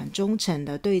的，很忠诚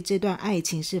的，对这段爱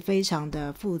情是非常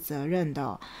的负责任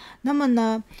的那么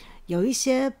呢，有一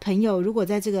些朋友如果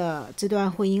在这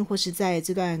段婚姻或是在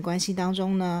这段关系当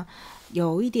中呢，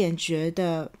有一点觉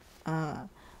得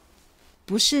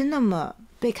不是那么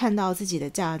被看到自己的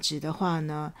价值的话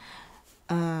呢，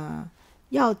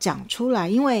要讲出来，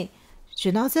因为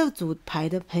选到这组牌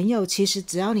的朋友，其实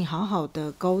只要你好好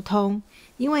的沟通，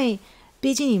因为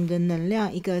毕竟你们的能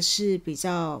量一个是比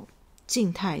较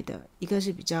静态的，一个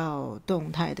是比较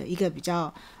动态的，一个比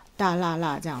较大辣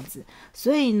辣这样子，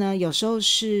所以呢有时候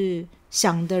是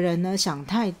想的人呢想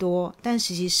太多，但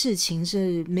实际事情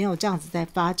是没有这样子在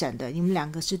发展的，你们两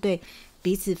个是对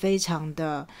彼此非常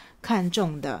的看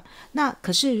重的。那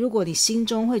可是如果你心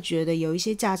中会觉得有一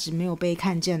些价值没有被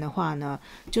看见的话呢，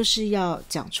就是要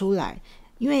讲出来，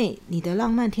因为你的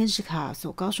浪漫天使卡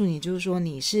所告诉你就是说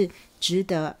你是值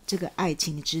得这个爱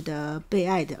情，你值得被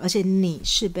爱的，而且你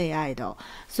是被爱的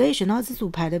所以选到这组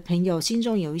牌的朋友心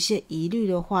中有一些疑虑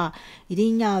的话，一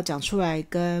定要讲出来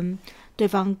跟对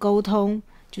方沟通，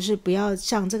就是不要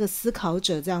像这个思考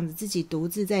者这样子自己独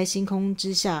自在星空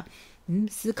之下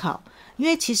思考，因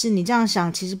为其实你这样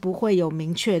想其实不会有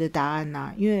明确的答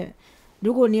案因为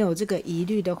如果你有这个疑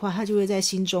虑的话，它就会在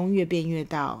心中越变越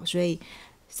大所以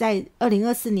在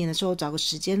2024年的时候找个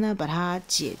时间呢把它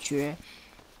解决，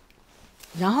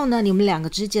然后呢你们两个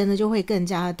之间呢就会更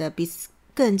加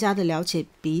的了解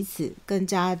彼此，更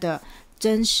加的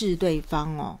珍视对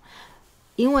方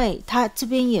因为他这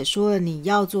边也说了你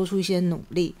要做出一些努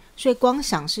力，所以光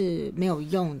想是没有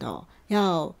用的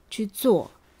要去做，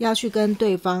要去跟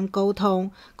对方沟通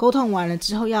完了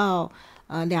之后要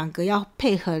两个要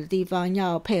配合的地方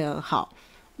要配合好。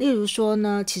例如说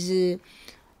呢，其实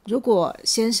如果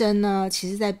先生呢其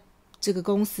实在这个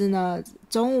公司呢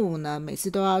中午呢每次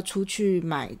都要出去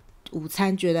买午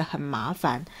餐觉得很麻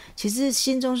烦，其实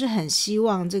心中是很希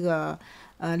望这个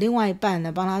另外一半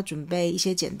呢帮他准备一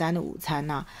些简单的午餐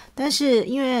但是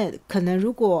因为可能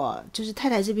如果就是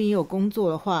太太这边也有工作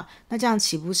的话，那这样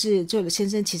岂不是就先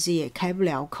生其实也开不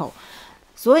了口，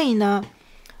所以呢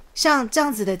像这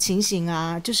样子的情形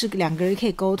就是两个人可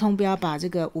以沟通，不要把这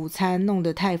个午餐弄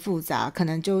得太复杂，可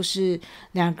能就是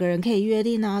两个人可以约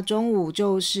定中午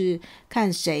就是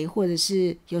看谁，或者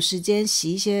是有时间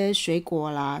洗一些水果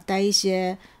啦，带一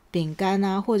些饼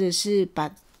干或者是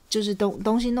把就是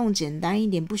东西弄简单一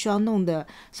点，不需要弄的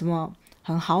什么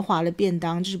很豪华的便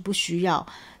当，就是不需要，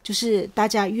就是大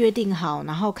家约定好，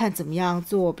然后看怎么样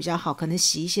做比较好，可能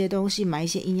洗一些东西，买一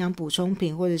些营养补充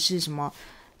品或者是什么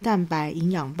蛋白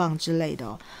营养棒之类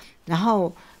的然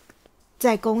后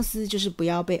在公司就是不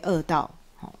要被饿到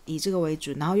以这个为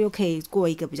准，然后又可以过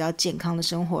一个比较健康的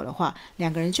生活的话，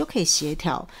两个人就可以协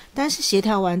调，但是协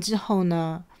调完之后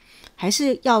呢还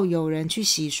是要有人去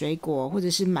洗水果，或者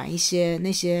是买一些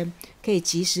那些可以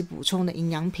及时补充的营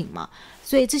养品嘛，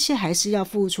所以这些还是要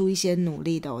付出一些努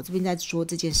力的我这边在说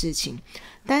这件事情，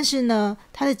但是呢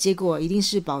它的结果一定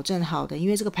是保证好的，因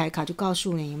为这个牌卡就告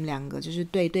诉你们两个就是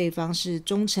对对方是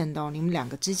忠诚的你们两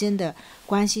个之间的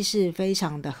关系是非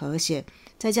常的和谐，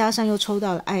再加上又抽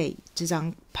到了爱这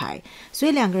张牌，所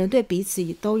以两个人对彼此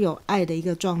都有爱的一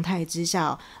个状态之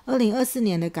下2024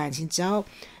年的感情，只要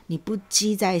你不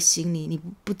积在心里，你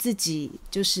不自己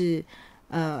就是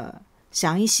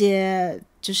想一些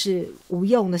就是无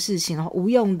用的事情，无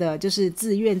用的就是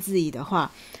自怨自艾的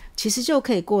话，其实就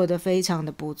可以过得非常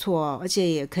的不错而且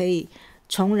也可以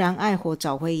重燃爱火，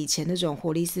找回以前那种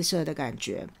活力四射的感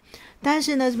觉。但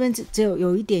是呢这边只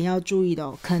有一点要注意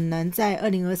的可能在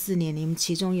2024年你们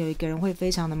其中有一个人会非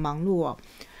常的忙碌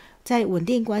在稳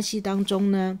定关系当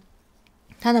中呢，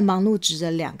他的忙碌指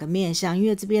着两个面向，因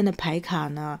为这边的牌卡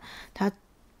呢，他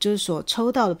就是所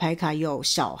抽到的牌卡有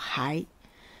小孩，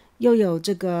又有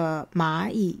这个蚂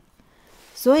蚁，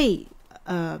所以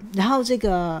然后这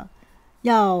个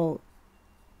要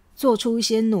做出一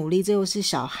些努力，这又是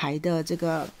小孩的这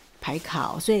个牌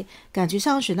卡所以感觉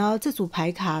上选到这组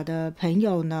牌卡的朋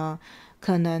友呢，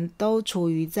可能都处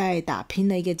于在打拼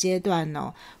的一个阶段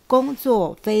工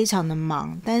作非常的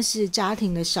忙，但是家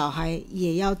庭的小孩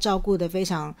也要照顾的非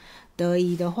常得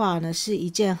宜的话呢，是一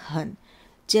件很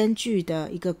艰巨的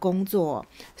一个工作，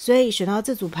所以选到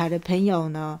这组牌的朋友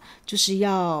呢，就是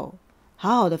要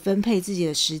好好的分配自己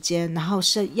的时间，然后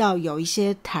是要有一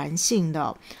些弹性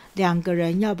的两个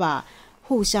人要把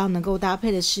互相能够搭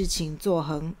配的事情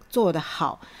做得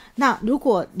好。那如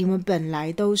果你们本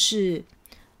来都是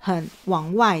很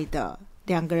往外的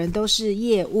两个人都是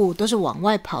业务，都是往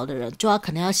外跑的人，就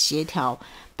可能要协调，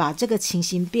把这个情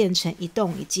形变成一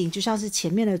动一静，就像是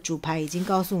前面的主牌已经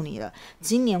告诉你了，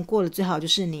今年过得最好就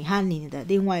是你和你的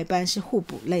另外一半是互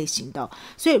补类型的，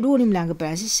所以如果你们两个本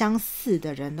来是相似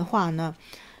的人的话呢，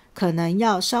可能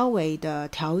要稍微的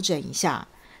调整一下，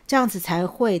这样子才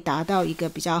会达到一个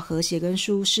比较和谐跟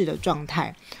舒适的状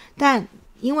态。但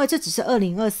因为这只是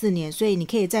2024年，所以你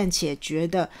可以暂且觉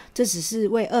得这只是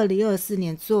为2024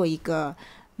年做一个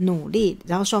努力，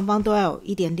然后双方都要有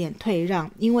一点点退让，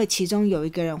因为其中有一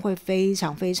个人会非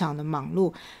常非常的忙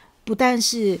碌，不但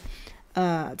是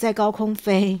在高空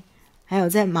飞，还有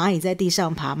在蚂蚁在地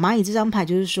上爬。蚂蚁这张牌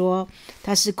就是说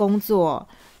它是工作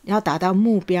要达到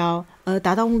目标，而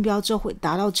达到目标之后会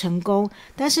达到成功，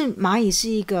但是蚂蚁是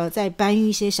一个在搬运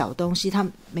一些小东西，它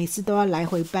每次都要来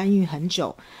回搬运很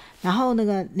久，然后那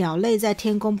个鸟类在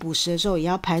天空捕食的时候也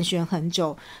要盘旋很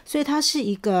久，所以它是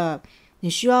一个你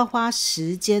需要花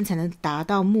时间才能达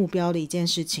到目标的一件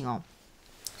事情哦。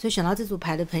所以选到这组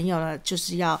牌的朋友呢，就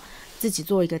是要自己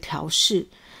做一个调试。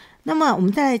那么我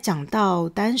们再来讲到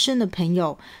单身的朋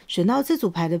友，选到这组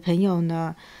牌的朋友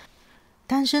呢，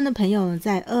单身的朋友呢，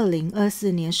在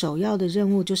2024年首要的任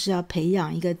务就是要培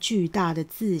养一个巨大的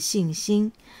自信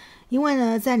心。因为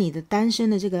呢，在你的单身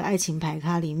的这个爱情牌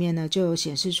卡里面呢，就有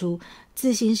显示出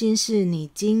自信心是你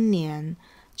今年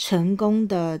成功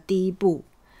的第一步。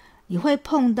你会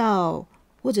碰到，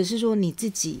或者是说你自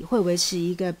己会维持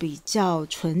一个比较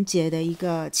纯洁的一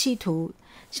个企图，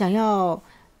想要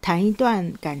谈一段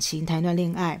感情，谈一段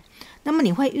恋爱。那么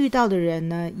你会遇到的人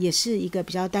呢，也是一个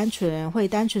比较单纯的人，会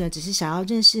单纯的只是想要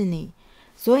认识你，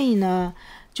所以呢，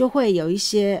就会有一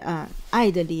些爱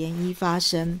的涟漪发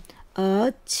生。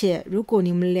而且如果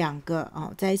你们两个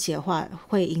在一起的话，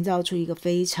会营造出一个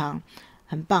非常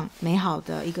很棒美好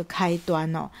的一个开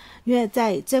端哦。因为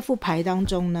在这副牌当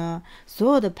中呢，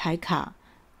所有的牌卡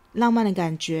浪漫的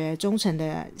感觉、忠诚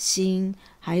的心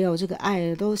还有这个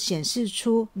爱都显示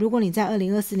出，如果你在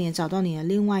2024年找到你的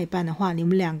另外一半的话，你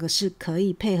们两个是可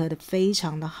以配合的非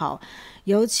常的好。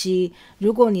尤其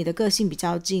如果你的个性比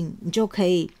较近，你就可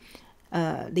以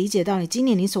理解到你今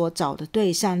年你所找的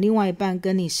对象另外一半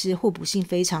跟你是互补性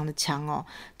非常的强哦，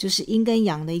就是阴跟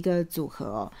阳的一个组合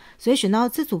哦。所以选到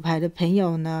这组牌的朋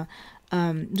友呢，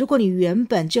如果你原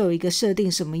本就有一个设定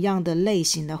什么样的类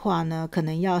型的话呢，可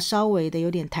能要稍微的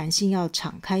有点弹性，要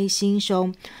敞开心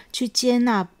胸去接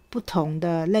纳不同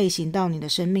的类型到你的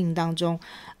生命当中。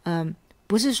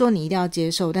不是说你一定要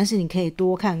接受，但是你可以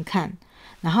多看看，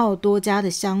然后多加的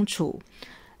相处。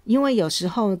因为有时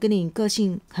候跟你个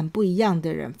性很不一样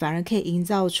的人，反而可以营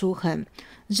造出很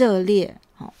热烈。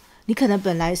你可能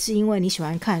本来是因为你喜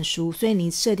欢看书，所以你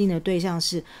设定的对象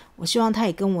是我希望他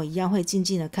也跟我一样会静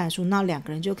静的看书，那两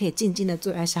个人就可以静静的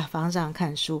坐在沙发上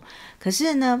看书。可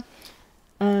是呢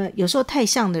有时候太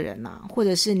像的人或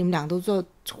者是你们俩都做，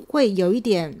会有一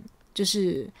点就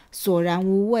是索然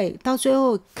无味，到最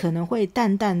后可能会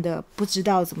淡淡的不知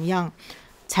道怎么样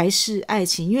才是爱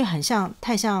情，因为很像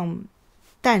太像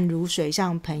淡如水，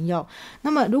像朋友。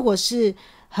那么如果是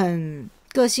很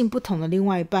个性不同的另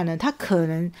外一半呢，他可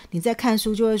能你在看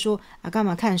书就会说干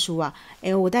嘛看书啊，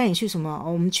我带你去什么，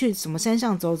我们去什么山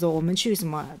上走走，我们去什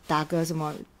么打个什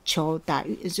么球，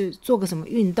就做个什么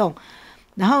运动，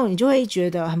然后你就会觉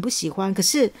得很不喜欢。可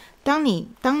是当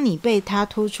你被他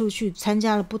拖出去参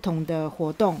加了不同的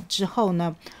活动之后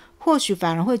呢，或许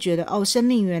反而会觉得生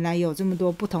命原来有这么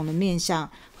多不同的面向，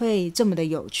会这么的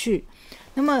有趣。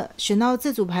那么选到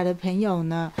这组牌的朋友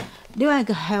呢，另外一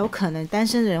个还有可能单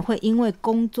身的人会因为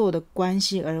工作的关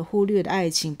系而忽略的爱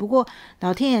情，不过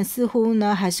老天爷似乎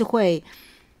呢还是会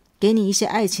给你一些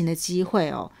爱情的机会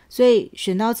哦。所以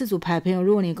选到这组牌的朋友，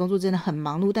如果你工作真的很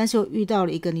忙碌，但是又遇到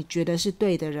了一个你觉得是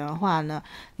对的人的话呢，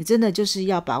你真的就是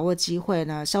要把握机会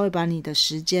呢，稍微把你的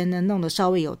时间呢弄得稍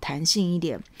微有弹性一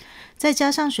点。再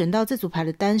加上选到这组牌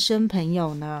的单身朋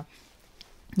友呢，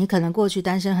你可能过去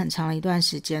单身很长的一段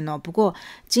时间哦，不过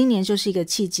今年就是一个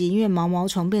契机，因为毛毛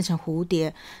虫变成蝴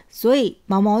蝶，所以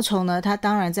毛毛虫呢，它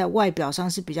当然在外表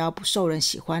上是比较不受人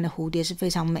喜欢的，蝴蝶是非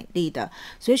常美丽的。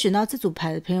所以选到这组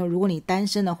牌的朋友，如果你单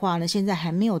身的话呢，现在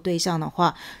还没有对象的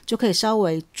话，就可以稍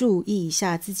微注意一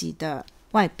下自己的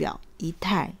外表、仪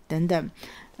态等等。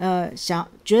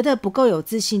觉得不够有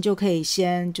自信，就可以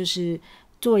先就是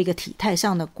做一个体态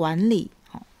上的管理。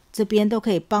这边都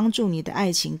可以帮助你的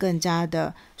爱情更加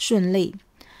的顺利。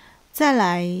再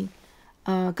来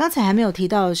刚才还没有提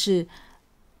到的是，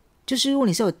就是如果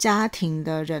你是有家庭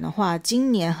的人的话，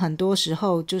今年很多时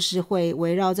候就是会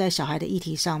围绕在小孩的议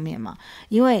题上面嘛，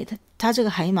因为他这个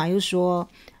海马又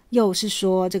是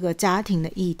说这个家庭的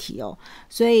议题哦，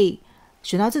所以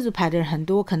选到这组牌的人很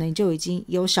多可能就已经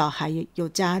有小孩有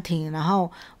家庭，然后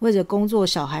为了工作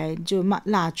小孩就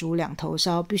蜡烛两头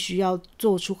烧，必须要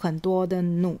做出很多的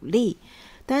努力，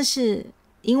但是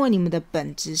因为你们的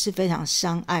本质是非常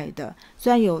相爱的，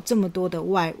虽然有这么多的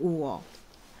外物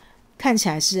看起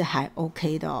来是还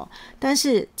OK 的但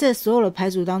是这所有的牌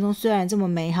组当中虽然这么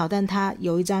美好，但它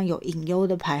有一张有隐忧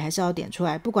的牌还是要点出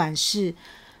来，不管是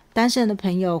单身的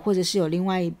朋友或者是有另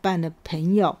外一半的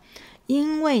朋友，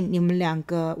因为你们两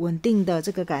个稳定的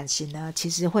这个感情呢，其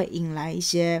实会引来一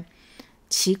些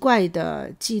奇怪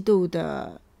的嫉妒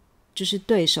的就是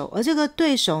对手，而这个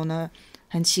对手呢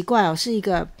很奇怪是一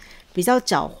个比较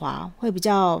狡猾，会比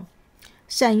较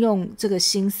善用这个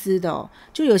心思的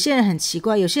就有些人很奇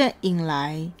怪，有些人引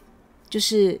来就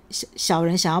是小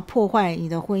人想要破坏你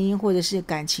的婚姻或者是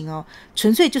感情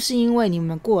纯粹就是因为你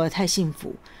们过得太幸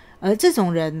福。而这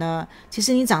种人呢，其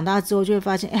实你长大之后就会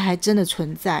发现还真的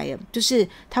存在耶，就是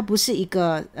他不是一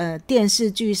个电视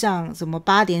剧上什么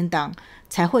8点档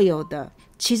才会有的，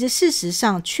其实事实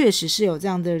上确实是有这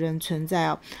样的人存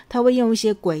在他会用一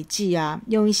些诡计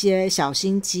用一些小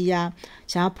心机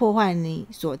想要破坏你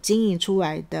所经营出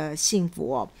来的幸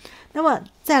福那么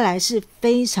再来是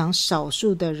非常少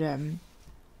数的人，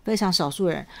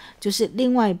就是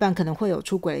另外一半可能会有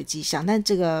出轨的迹象，但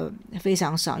这个非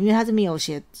常少，因为他这边有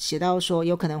写到说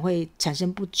有可能会产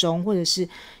生不忠，或者是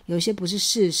有一些不是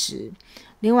事实，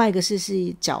另外一个是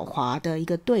狡猾的一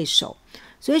个对手。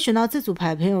所以选到这组牌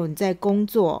的朋友，你在工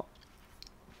作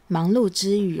忙碌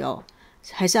之余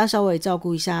还是要稍微照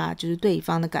顾一下就是对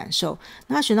方的感受。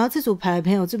那选到这组牌的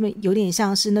朋友，这边有点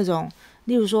像是那种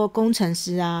例如说工程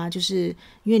师就是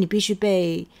因为你必须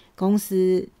被公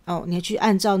司你要去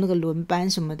按照那个轮班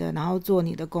什么的，然后做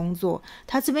你的工作，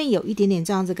他这边有一点点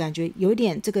这样子感觉，有一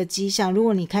点这个迹象。如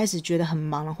果你开始觉得很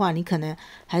忙的话，你可能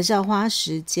还是要花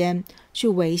时间去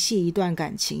维系一段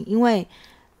感情，因为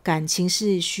感情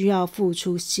是需要付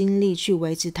出心力去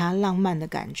维持它浪漫的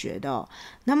感觉的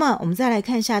那么我们再来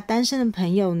看一下单身的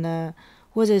朋友呢，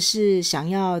或者是想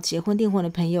要结婚订婚的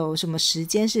朋友，什么时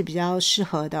间是比较适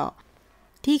合的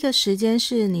第一个时间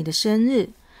是你的生日，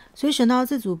所以选到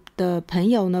这组的朋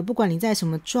友呢，不管你在什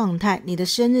么状态，你的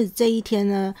生日这一天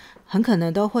呢，很可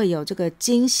能都会有这个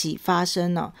惊喜发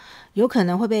生有可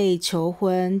能会被求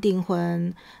婚订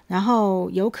婚，然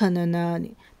后有可能呢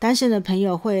单身的朋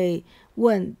友会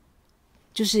问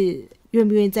就是愿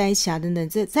不愿意在一起等等，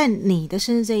在你的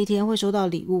生日这一天会收到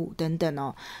礼物等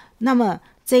等那么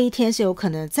这一天是有可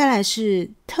能。再来是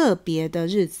特别的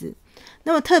日子，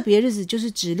那么特别日子就是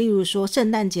指例如说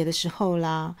圣诞节的时候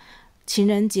啦，情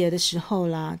人节的时候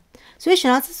啦。所以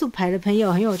选到这组牌的朋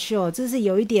友很有趣这是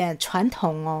有一点传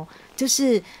统就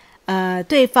是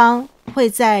对方会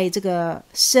在这个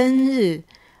生日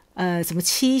什么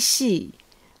七夕，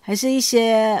还是一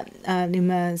些你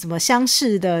们什么相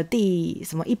识的第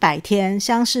什么100天，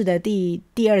相识的第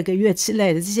2个月之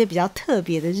类的，这些比较特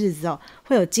别的日子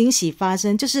会有惊喜发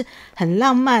生，就是很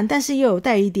浪漫，但是又有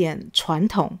带一点传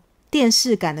统电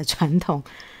视感的传统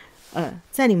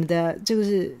在你们的就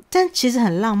是但其实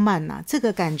很浪漫这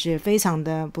个感觉非常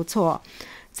的不错。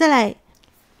再来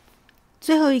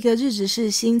最后一个日子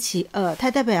是星期二，它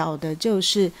代表的就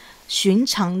是寻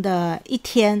常的一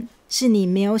天，是你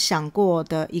没有想过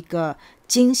的一个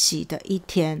惊喜的一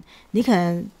天。你可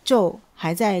能就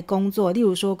还在工作，例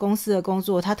如说公司的工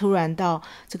作，他突然到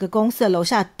这个公司的楼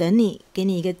下等你，给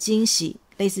你一个惊喜，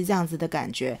类似这样子的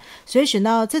感觉。所以选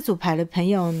到这组牌的朋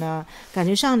友呢，感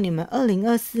觉上你们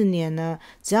2024年呢，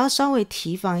只要稍微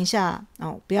提防一下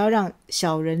不要让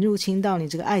小人入侵到你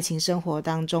这个爱情生活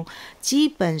当中，基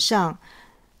本上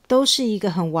都是一个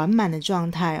很完满的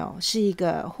状态是一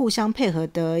个互相配合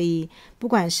得宜。不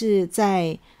管是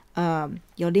在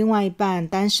有另外一半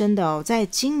单身的在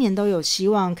今年都有希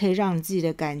望可以让你自己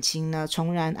的感情呢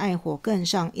重燃爱火，更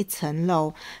上一层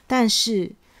楼。但是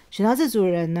选到这组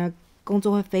人呢，工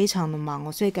作会非常的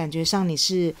忙所以感觉上你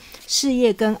是事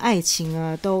业跟爱情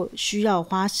呢都需要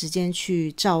花时间去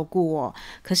照顾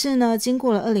可是呢，经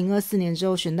过了2024年之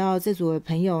后，选到这组的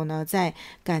朋友呢，在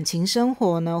感情生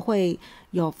活呢会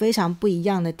有非常不一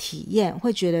样的体验，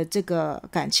会觉得这个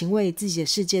感情为自己的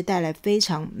世界带来非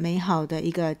常美好的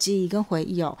一个记忆跟回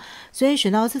忆所以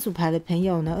选到这组牌的朋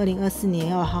友呢，2024年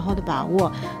要好好的把握。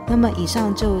那么以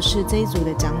上就是这一组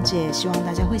的讲解，希望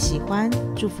大家会喜欢，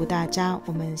祝福大家，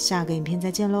我们下个影片再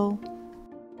见咯。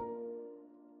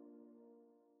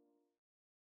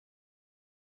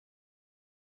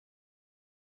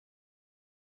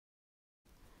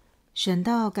选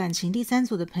到感情第3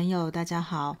组的朋友大家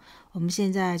好，我们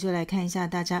现在就来看一下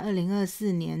大家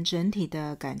2024年整体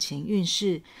的感情运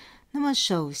势。那么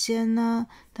首先呢，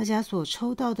大家所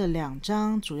抽到的2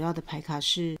张主要的牌卡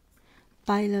是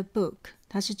by the book，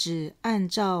 它是指按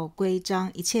照规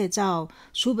章，一切照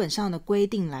书本上的规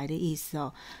定来的意思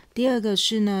哦。第二个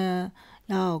是呢，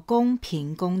要公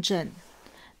平公正。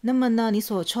那么呢，你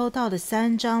所抽到的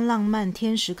3张浪漫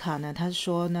天使卡呢，他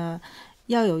说呢，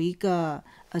要有一个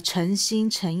诚心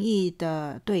诚意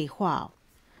的对话哦。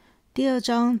第2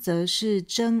张则是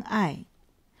真爱。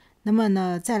那么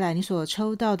呢，再来你所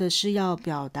抽到的是要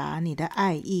表达你的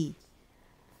爱意。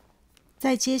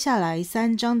再接下来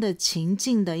3张的情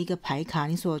境的一个牌卡，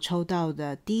你所抽到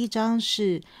的第1张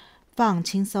是放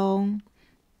轻松，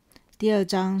第2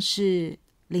张是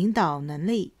领导能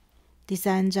力，第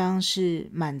3张是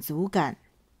满足感。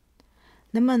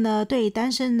那么呢，对于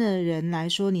单身的人来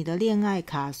说，你的恋爱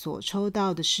卡所抽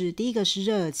到的是第1个是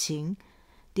热情，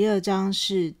第2张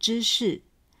是知识，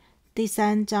第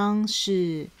3张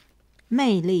是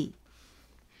魅力。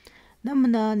那么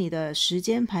呢，你的时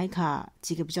间牌卡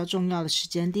几个比较重要的时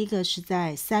间，第1个是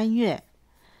在3月，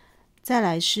再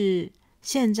来是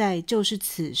现在就是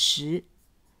此时，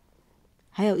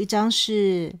还有1张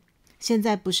是现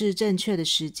在不是正确的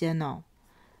时间哦，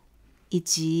以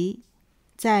及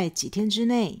在几天之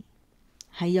内，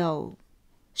还有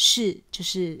是就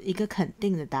是一个肯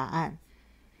定的答案。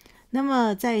那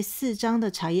么在4张的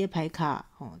茶叶牌卡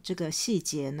这个细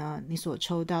节呢，你所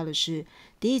抽到的是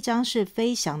第1张是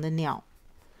飞翔的鸟，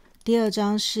第2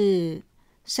张是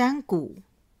山谷，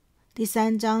第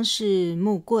3张是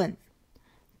木棍，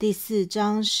第4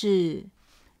张是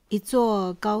一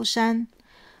座高山。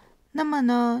那么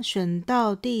呢，选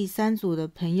到第3组的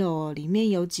朋友里面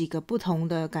有几个不同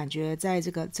的感觉在这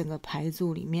个整个牌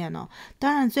组里面哦。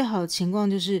当然最好的情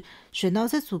况就是选到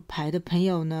这组牌的朋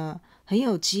友呢，很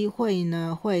有机会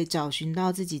呢会找寻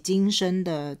到自己今生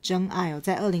的真爱哦，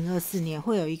在2024年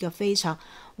会有一个非常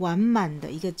完满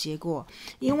的一个结果。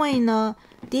因为呢，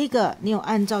第1个你有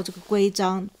按照这个规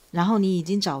章，然后你已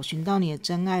经找寻到你的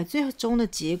真爱，最终的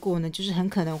结果呢，就是很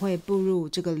可能会步入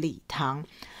这个礼堂。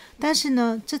但是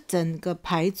呢，这整个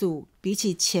牌组比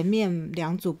起前面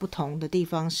2组不同的地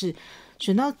方是，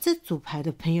选到这组牌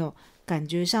的朋友感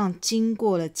觉上经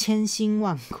过了千辛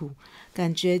万苦，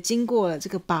感觉经过了这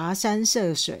个跋山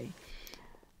涉水，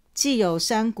既有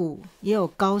山谷也有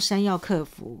高山要克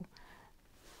服。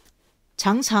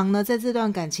常常呢，在这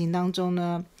段感情当中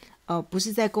呢，不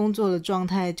是在工作的状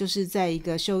态，就是在一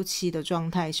个休息的状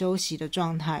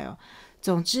态哦。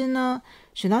总之呢，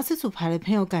选到这组牌的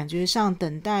朋友感觉上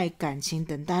等待感情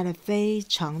等待了非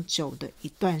常久的一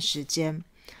段时间，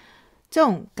这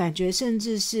种感觉甚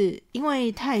至是因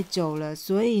为太久了，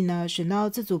所以呢，选到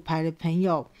这组牌的朋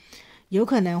友有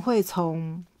可能会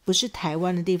从不是台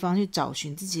湾的地方去找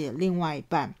寻自己的另外一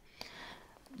半。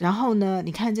然后呢，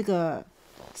你看这个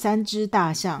3只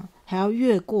大象还要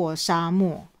越过沙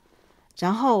漠，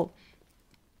然后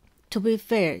To be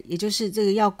fair， 也就是这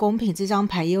个要公平，这张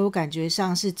牌也有感觉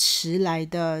上是迟来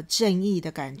的正义的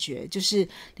感觉，就是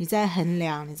你在衡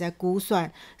量，你在估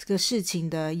算这个事情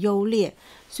的优劣。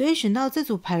所以选到这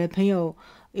组牌的朋友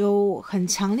有很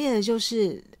强烈的就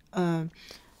是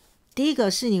第1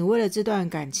个是你为了这段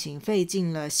感情费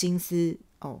尽了心思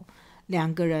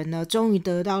2个人呢终于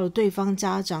得到了对方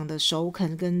家长的首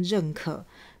肯跟认可，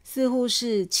似乎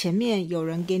是前面有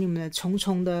人给你们的重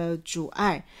重的阻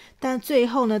碍，但最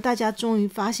后呢，大家终于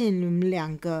发现你们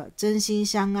2个真心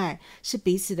相爱，是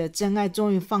彼此的真爱，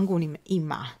终于放过你们一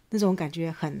马，那种感觉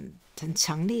很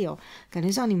强烈哦，感觉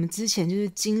上你们之前就是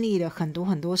经历了很多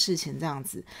很多事情这样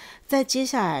子。再接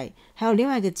下来还有另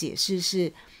外一个解释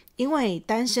是，因为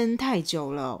单身太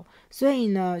久了所以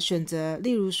呢，选择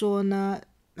例如说呢，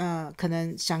可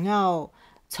能想要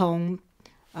从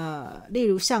例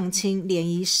如相亲、联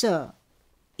谊社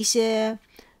一些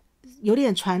有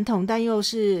点传统但又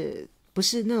是不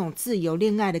是那种自由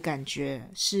恋爱的感觉，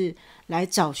是来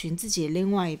找寻自己的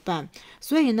另外一半。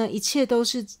所以呢，一切都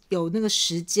是有那个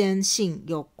时间性、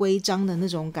有规章的那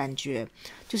种感觉，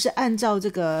就是按照这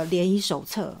个联谊手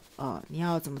册你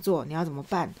要怎么做，你要怎么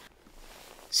办。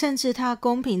甚至它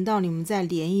公平到你们在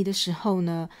联谊的时候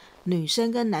呢，女生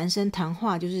跟男生谈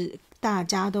话就是大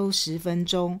家都10分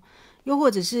钟，又或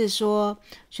者是说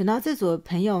选到这组的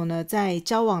朋友呢，在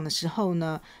交往的时候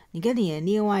呢，你跟你的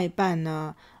另外一半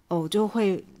呢就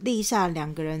会立下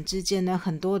2个人之间呢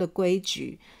很多的规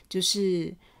矩，就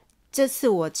是这次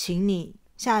我请你，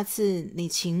下次你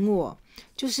请我，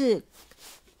就是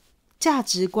价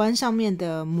值观上面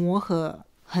的磨合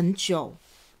很久，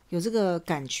有这个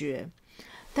感觉。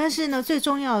但是呢，最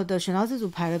重要的选到这组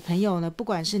牌的朋友呢，不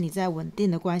管是你在稳定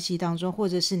的关系当中，或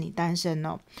者是你单身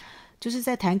就是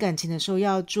在谈感情的时候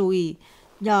要注意，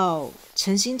要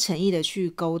诚心诚意的去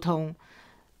沟通。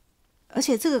而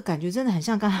且这个感觉真的很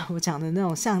像刚才我讲的那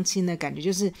种相亲的感觉，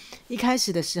就是一开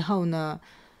始的时候呢，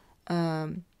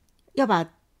要把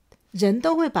人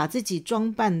都会把自己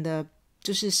装扮的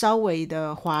就是稍微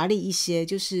的华丽一些，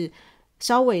就是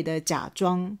稍微的假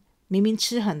装明明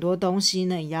吃很多东西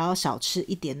呢也要少吃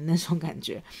一点的那种感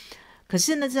觉。可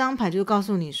是呢这张牌就告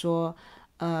诉你说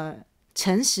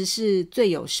诚实是最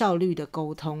有效率的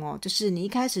沟通哦，就是你一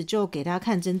开始就给他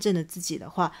看真正的自己的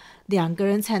话，两个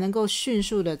人才能够迅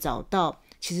速的找到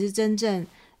其实真正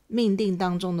命定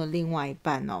当中的另外一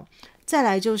半哦。再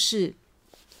来就是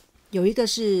有一个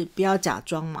是不要假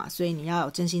装嘛，所以你要有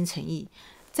真心诚意。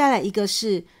再来一个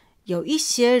是有一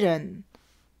些人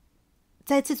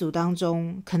在自组当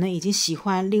中可能已经喜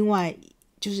欢另外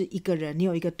就是一个人，你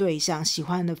有一个对象喜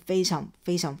欢的非常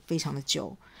非常非常的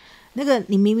久，那个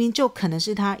你明明就可能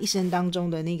是他一生当中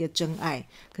的那个真爱，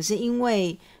可是因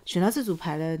为选到这组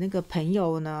牌的那个朋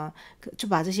友呢，就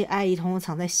把这些爱意通通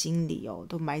藏在心里哦，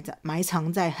都埋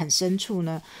藏在很深处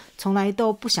呢，从来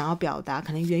都不想要表达，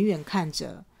可能远远看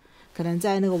着，可能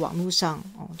在那个网络上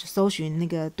就搜寻那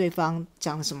个对方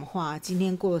讲了什么话，今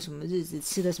天过了什么日子，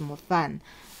吃了什么饭，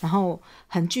然后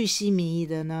很巨细靡遗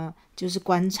的呢就是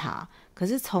观察，可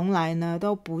是从来呢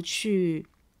都不去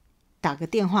打个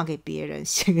电话给别人，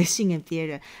写个信给别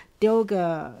人，丢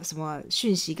个什么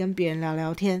讯息跟别人聊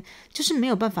聊天，就是没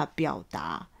有办法表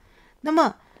达。那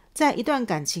么在一段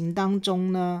感情当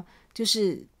中呢，就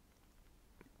是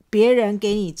别人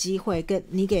给你机会跟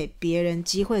你给别人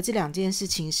机会，这两件事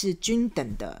情是均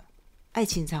等的，爱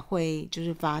情才会就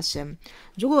是发生。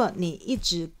如果你一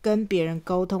直跟别人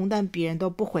沟通，但别人都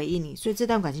不回应你，所以这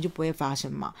段感情就不会发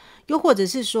生嘛。又或者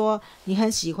是说你很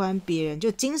喜欢别人，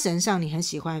就精神上你很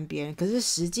喜欢别人，可是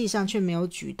实际上却没有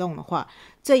举动的话，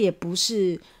这也不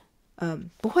是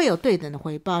不会有对等的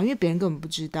回报，因为别人根本不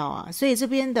知道啊。所以这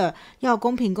边的要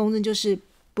公平公正，就是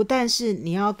不但是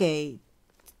你要给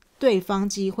对方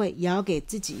机会，也要给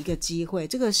自己一个机会，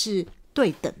这个是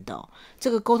对等的哦，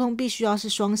这个沟通必须要是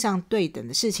双向对等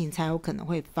的事情才有可能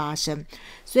会发生。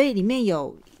所以里面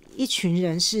有一群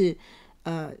人是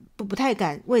不太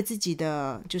敢为自己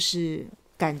的就是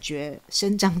感觉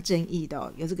伸张正义的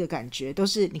哦，有这个感觉，都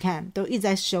是你看都一直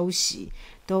在休息，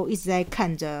都一直在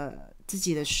看着自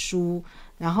己的书，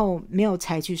然后没有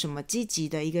采取什么积极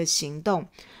的一个行动。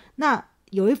那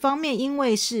有一方面因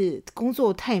为是工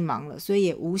作太忙了，所以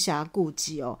也无暇顾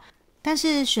及哦。但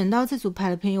是选到这组牌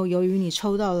的朋友，由于你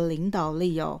抽到了领导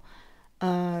力哦，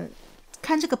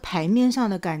看这个牌面上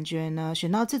的感觉呢，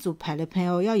选到这组牌的朋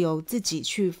友要由自己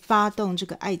去发动这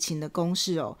个爱情的攻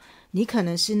势哦。你可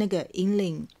能是那个引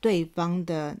领对方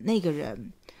的那个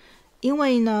人，因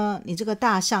为呢，你这个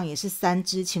大象也是3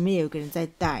只，前面也有个人在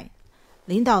带。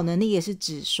领导能力也是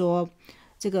指说，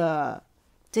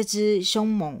这只凶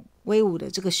猛威武的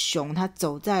这个熊，它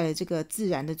走在了这个自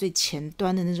然的最前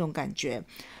端的那种感觉。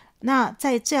那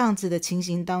在这样子的情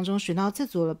形当中，选到这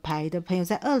组牌的朋友，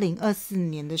在2024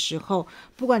年的时候，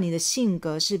不管你的性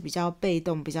格是比较被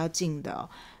动、比较静的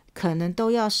可能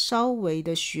都要稍微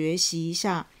的学习一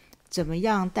下，怎么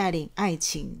样带领爱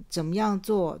情，怎么样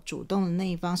做主动的那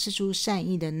一方，释出善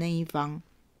意的那一方。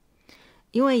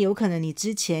因为有可能你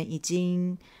之前已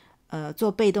经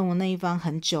做被动的那一方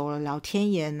很久了，老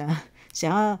天爷呢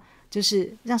想要就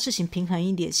是让事情平衡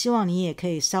一点，希望你也可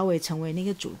以稍微成为那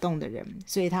个主动的人，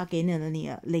所以他给你了你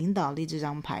的领导力这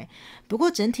张牌。不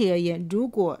过整体而言，如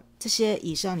果这些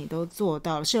以上你都做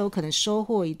到了，是有可能收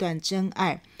获一段真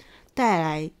爱，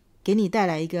给你带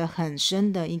来一个很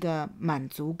深的一个满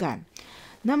足感。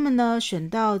那么呢，选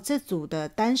到这组的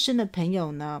单身的朋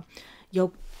友呢，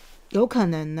有可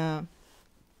能呢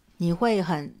你会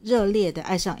很热烈的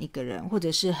爱上一个人，或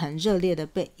者是很热烈的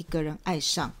被一个人爱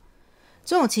上。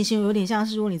这种情形有点像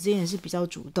是，如果你之前是比较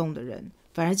主动的人，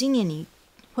反而今年你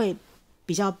会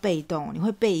比较被动，你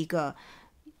会被一个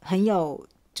很有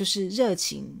就是热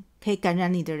情可以感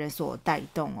染你的人所带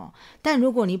动哦。但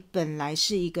如果你本来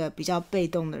是一个比较被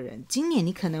动的人，今年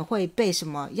你可能会被什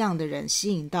么样的人吸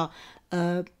引到，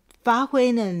发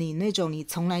挥了你那种你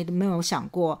从来都没有想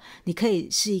过你可以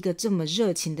是一个这么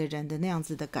热情的人的那样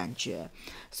子的感觉。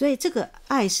所以这个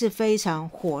爱是非常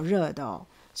火热的哦，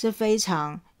是非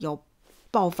常有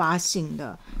爆发性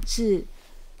的，是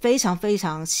非常非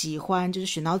常喜欢就是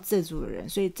选到这组的人，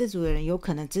所以这组的人有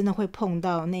可能真的会碰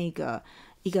到那个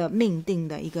一个命定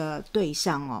的一个对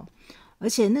象哦，而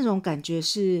且那种感觉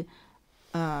是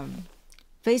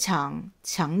非常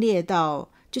强烈到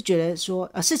就觉得说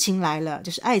事情来了，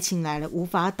就是爱情来了无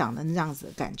法挡的那样子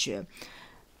的感觉。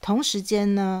同时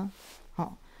间呢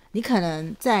你可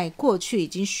能在过去已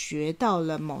经学到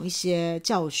了某一些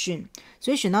教训，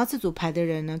所以选到这组牌的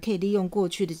人呢，可以利用过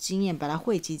去的经验把它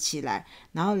汇集起来，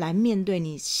然后来面对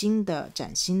你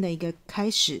崭新的一个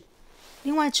开始。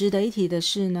另外值得一提的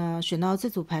是呢，选到这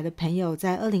组牌的朋友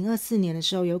在2024年的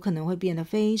时候有可能会变得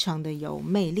非常的有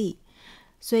魅力，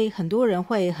所以很多人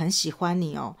会很喜欢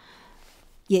你哦。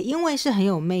也因为是很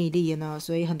有魅力呢，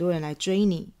所以很多人来追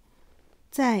你。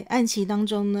在暗期当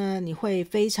中呢，你会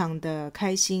非常的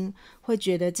开心，会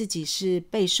觉得自己是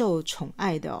备受宠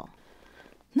爱的哦。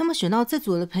那么选到这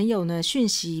组的朋友呢，讯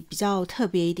息比较特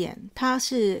别一点，他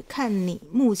是看你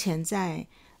目前在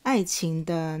爱情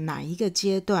的哪一个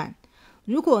阶段。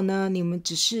如果呢你们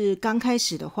只是刚开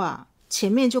始的话，前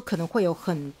面就可能会有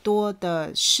很多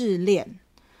的试炼，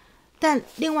但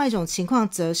另外一种情况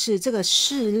则是这个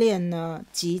试炼呢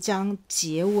即将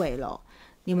结尾了，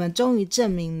你们终于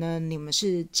证明呢你们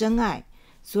是真爱，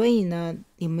所以呢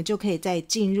你们就可以再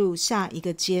进入下一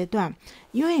个阶段。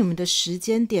因为你们的时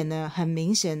间点呢很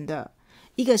明显的，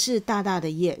一个是大大的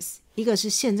yes， 一个是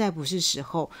现在不是时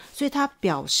候，所以他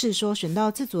表示说选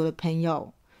到这组的朋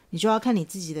友，你就要看你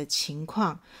自己的情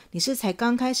况，你是才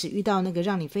刚开始遇到那个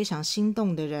让你非常心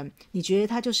动的人，你觉得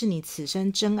他就是你此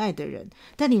生真爱的人，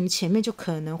但你们前面就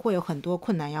可能会有很多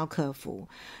困难要克服。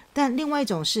但另外一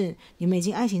种是你们已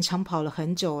经爱情长跑了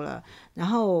很久了，然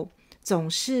后总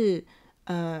是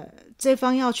这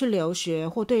方要去留学，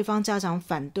或对方家长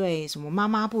反对，什么妈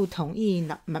妈不同意，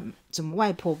什么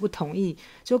外婆不同意，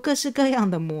就各式各样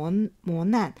的磨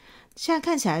难。现在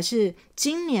看起来是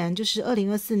今年就是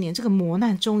2024年，这个磨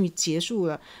难终于结束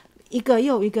了，一个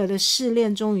又一个的试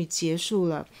炼终于结束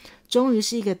了，终于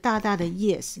是一个大大的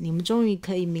yes， 你们终于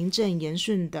可以名正言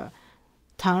顺的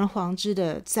堂而皇之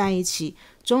的在一起，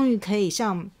终于可以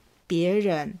向别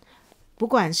人，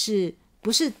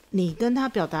不是你跟他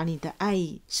表达你的爱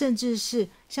意，甚至是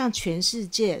向全世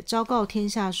界昭告天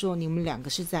下说你们两个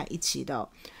是在一起的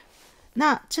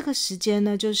那这个时间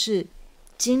呢，就是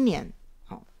今年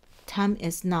Time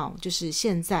is now， 就是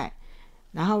现在，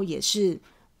然后也是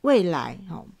未来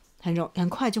很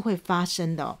快就会发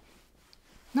生的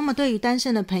那么对于单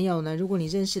身的朋友呢，如果你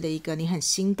认识了一个你很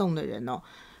心动的人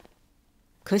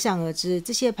可想而知，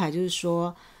这些牌就是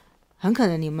说很可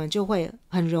能你们就会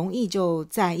很容易就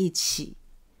在一起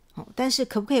但是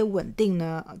可不可以稳定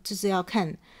呢？这是要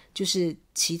看就是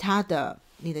其他的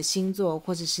你的星座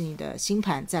或者是你的星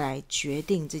盘再来决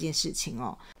定这件事情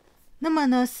那么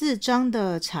呢，4张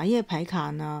的茶叶牌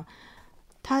卡呢，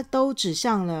它都指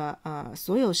向了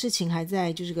所有事情还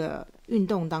在就是个运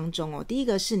动当中第一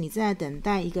个是你正在等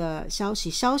待一个消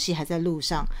息还在路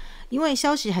上，因为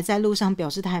消息还在路上表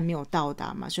示它还没有到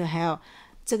达嘛，所以还要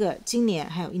这个今年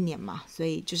还有1年嘛，所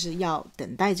以就是要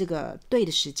等待这个对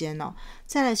的时间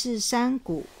再来是山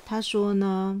谷，他说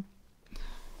呢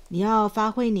你要发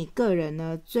挥你个人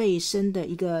呢最深的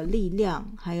一个力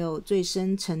量，还有最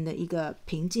深层的一个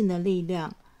平静的力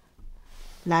量，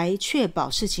来确保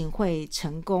事情会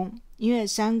成功。因为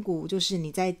山谷就是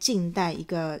你在静待一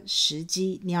个时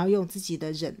机，你要用自己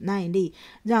的忍耐力，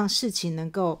让事情能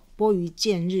够拨于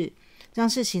见日，让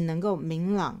事情能够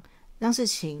明朗，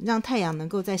让太阳能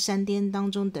够在山巅当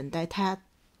中等待它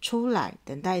出来，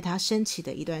等待它升起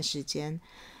的一段时间。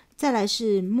再来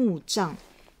是木杖，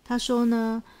他说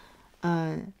呢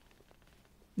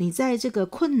你在这个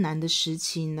困难的时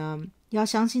期呢，要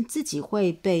相信自己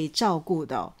会被照顾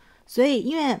的所以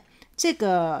因为这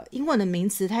个英文的名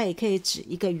词它也可以指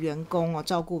一个员工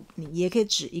照顾你，也可以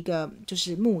指一个就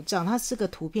是木杖，它是个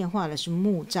图片画的是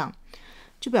木杖，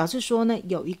就表示说呢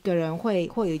有一个人或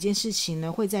有一件事情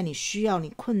呢会在你需要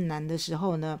你困难的时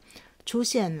候呢出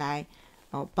现来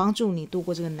帮助你度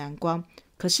过这个难关。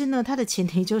可是呢它的前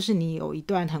提就是你有一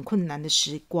段很困难的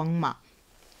时光嘛。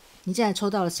你现在抽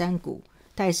到了山谷，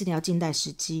它也是你要静待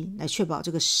时机来确保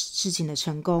这个事情的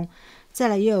成功。再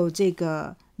来又有这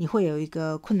个你会有一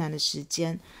个困难的时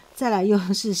间，再来又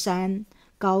是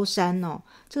高山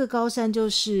这个高山就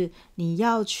是你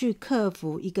要去克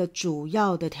服一个主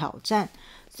要的挑战。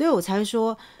所以我才会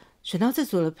说选到这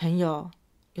组的朋友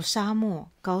有沙漠、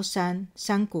高山、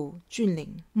山谷、峻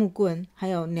岭、木棍，还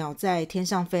有鸟在天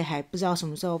上飞，还不知道什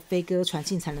么时候飞鸽传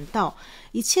信才能到，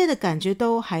一切的感觉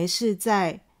都还是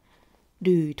在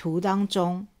旅途当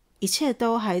中，一切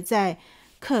都还在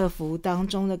克服当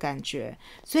中的感觉。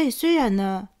所以虽然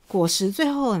呢果实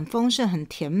最后很丰盛很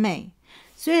甜美，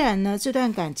虽然呢这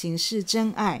段感情是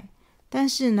真爱，但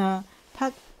是呢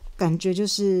它感觉就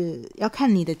是要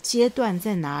看你的阶段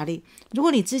在哪里。如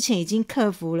果你之前已经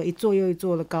克服了一座又一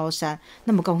座的高山，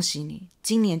那么恭喜你，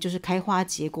今年就是开花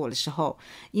结果的时候，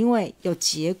因为有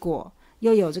结果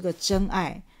又有这个真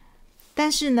爱，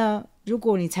但是呢，如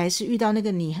果你才是遇到那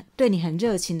个对你很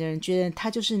热情的人，觉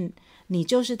得你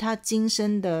就是他今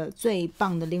生的最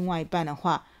棒的另外一半的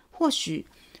话，或许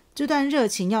这段热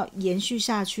情要延续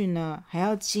下去呢，还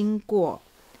要经过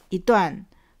一段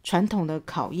传统的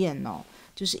考验哦，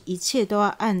就是一切都要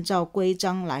按照规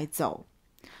章来走。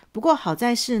不过好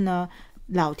在是呢，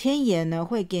老天爷呢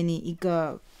会给你一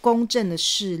个公正的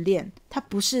试炼，它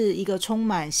不是一个充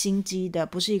满心机的，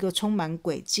不是一个充满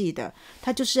诡计的，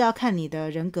它就是要看你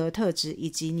的人格特质以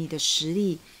及你的实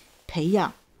力培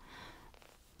养。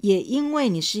也因为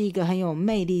你是一个很有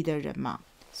魅力的人嘛，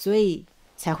所以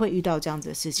才会遇到这样子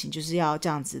的事情，就是要这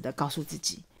样子的告诉自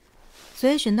己。所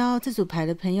以选到这组牌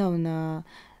的朋友呢，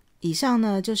以上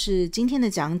呢就是今天的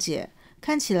讲解。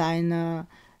看起来呢，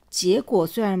结果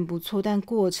虽然不错，但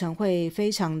过程会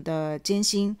非常的艰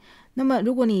辛。那么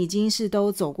如果你已经是都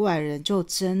走过来的人，就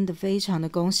真的非常的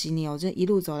恭喜你哦，这一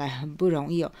路走来很不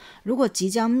容易哦。如果即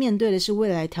将面对的是未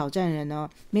来挑战人呢，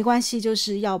没关系，就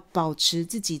是要保持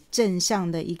自己正向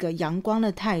的一个阳光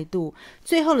的态度，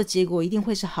最后的结果一定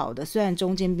会是好的，虽然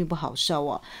中间并不好受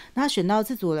哦。那选到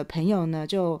这组的朋友呢，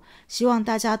就希望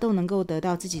大家都能够得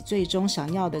到自己最终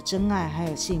想要的真爱还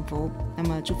有幸福。那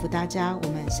么祝福大家，我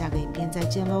们下个影片再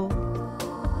见咯。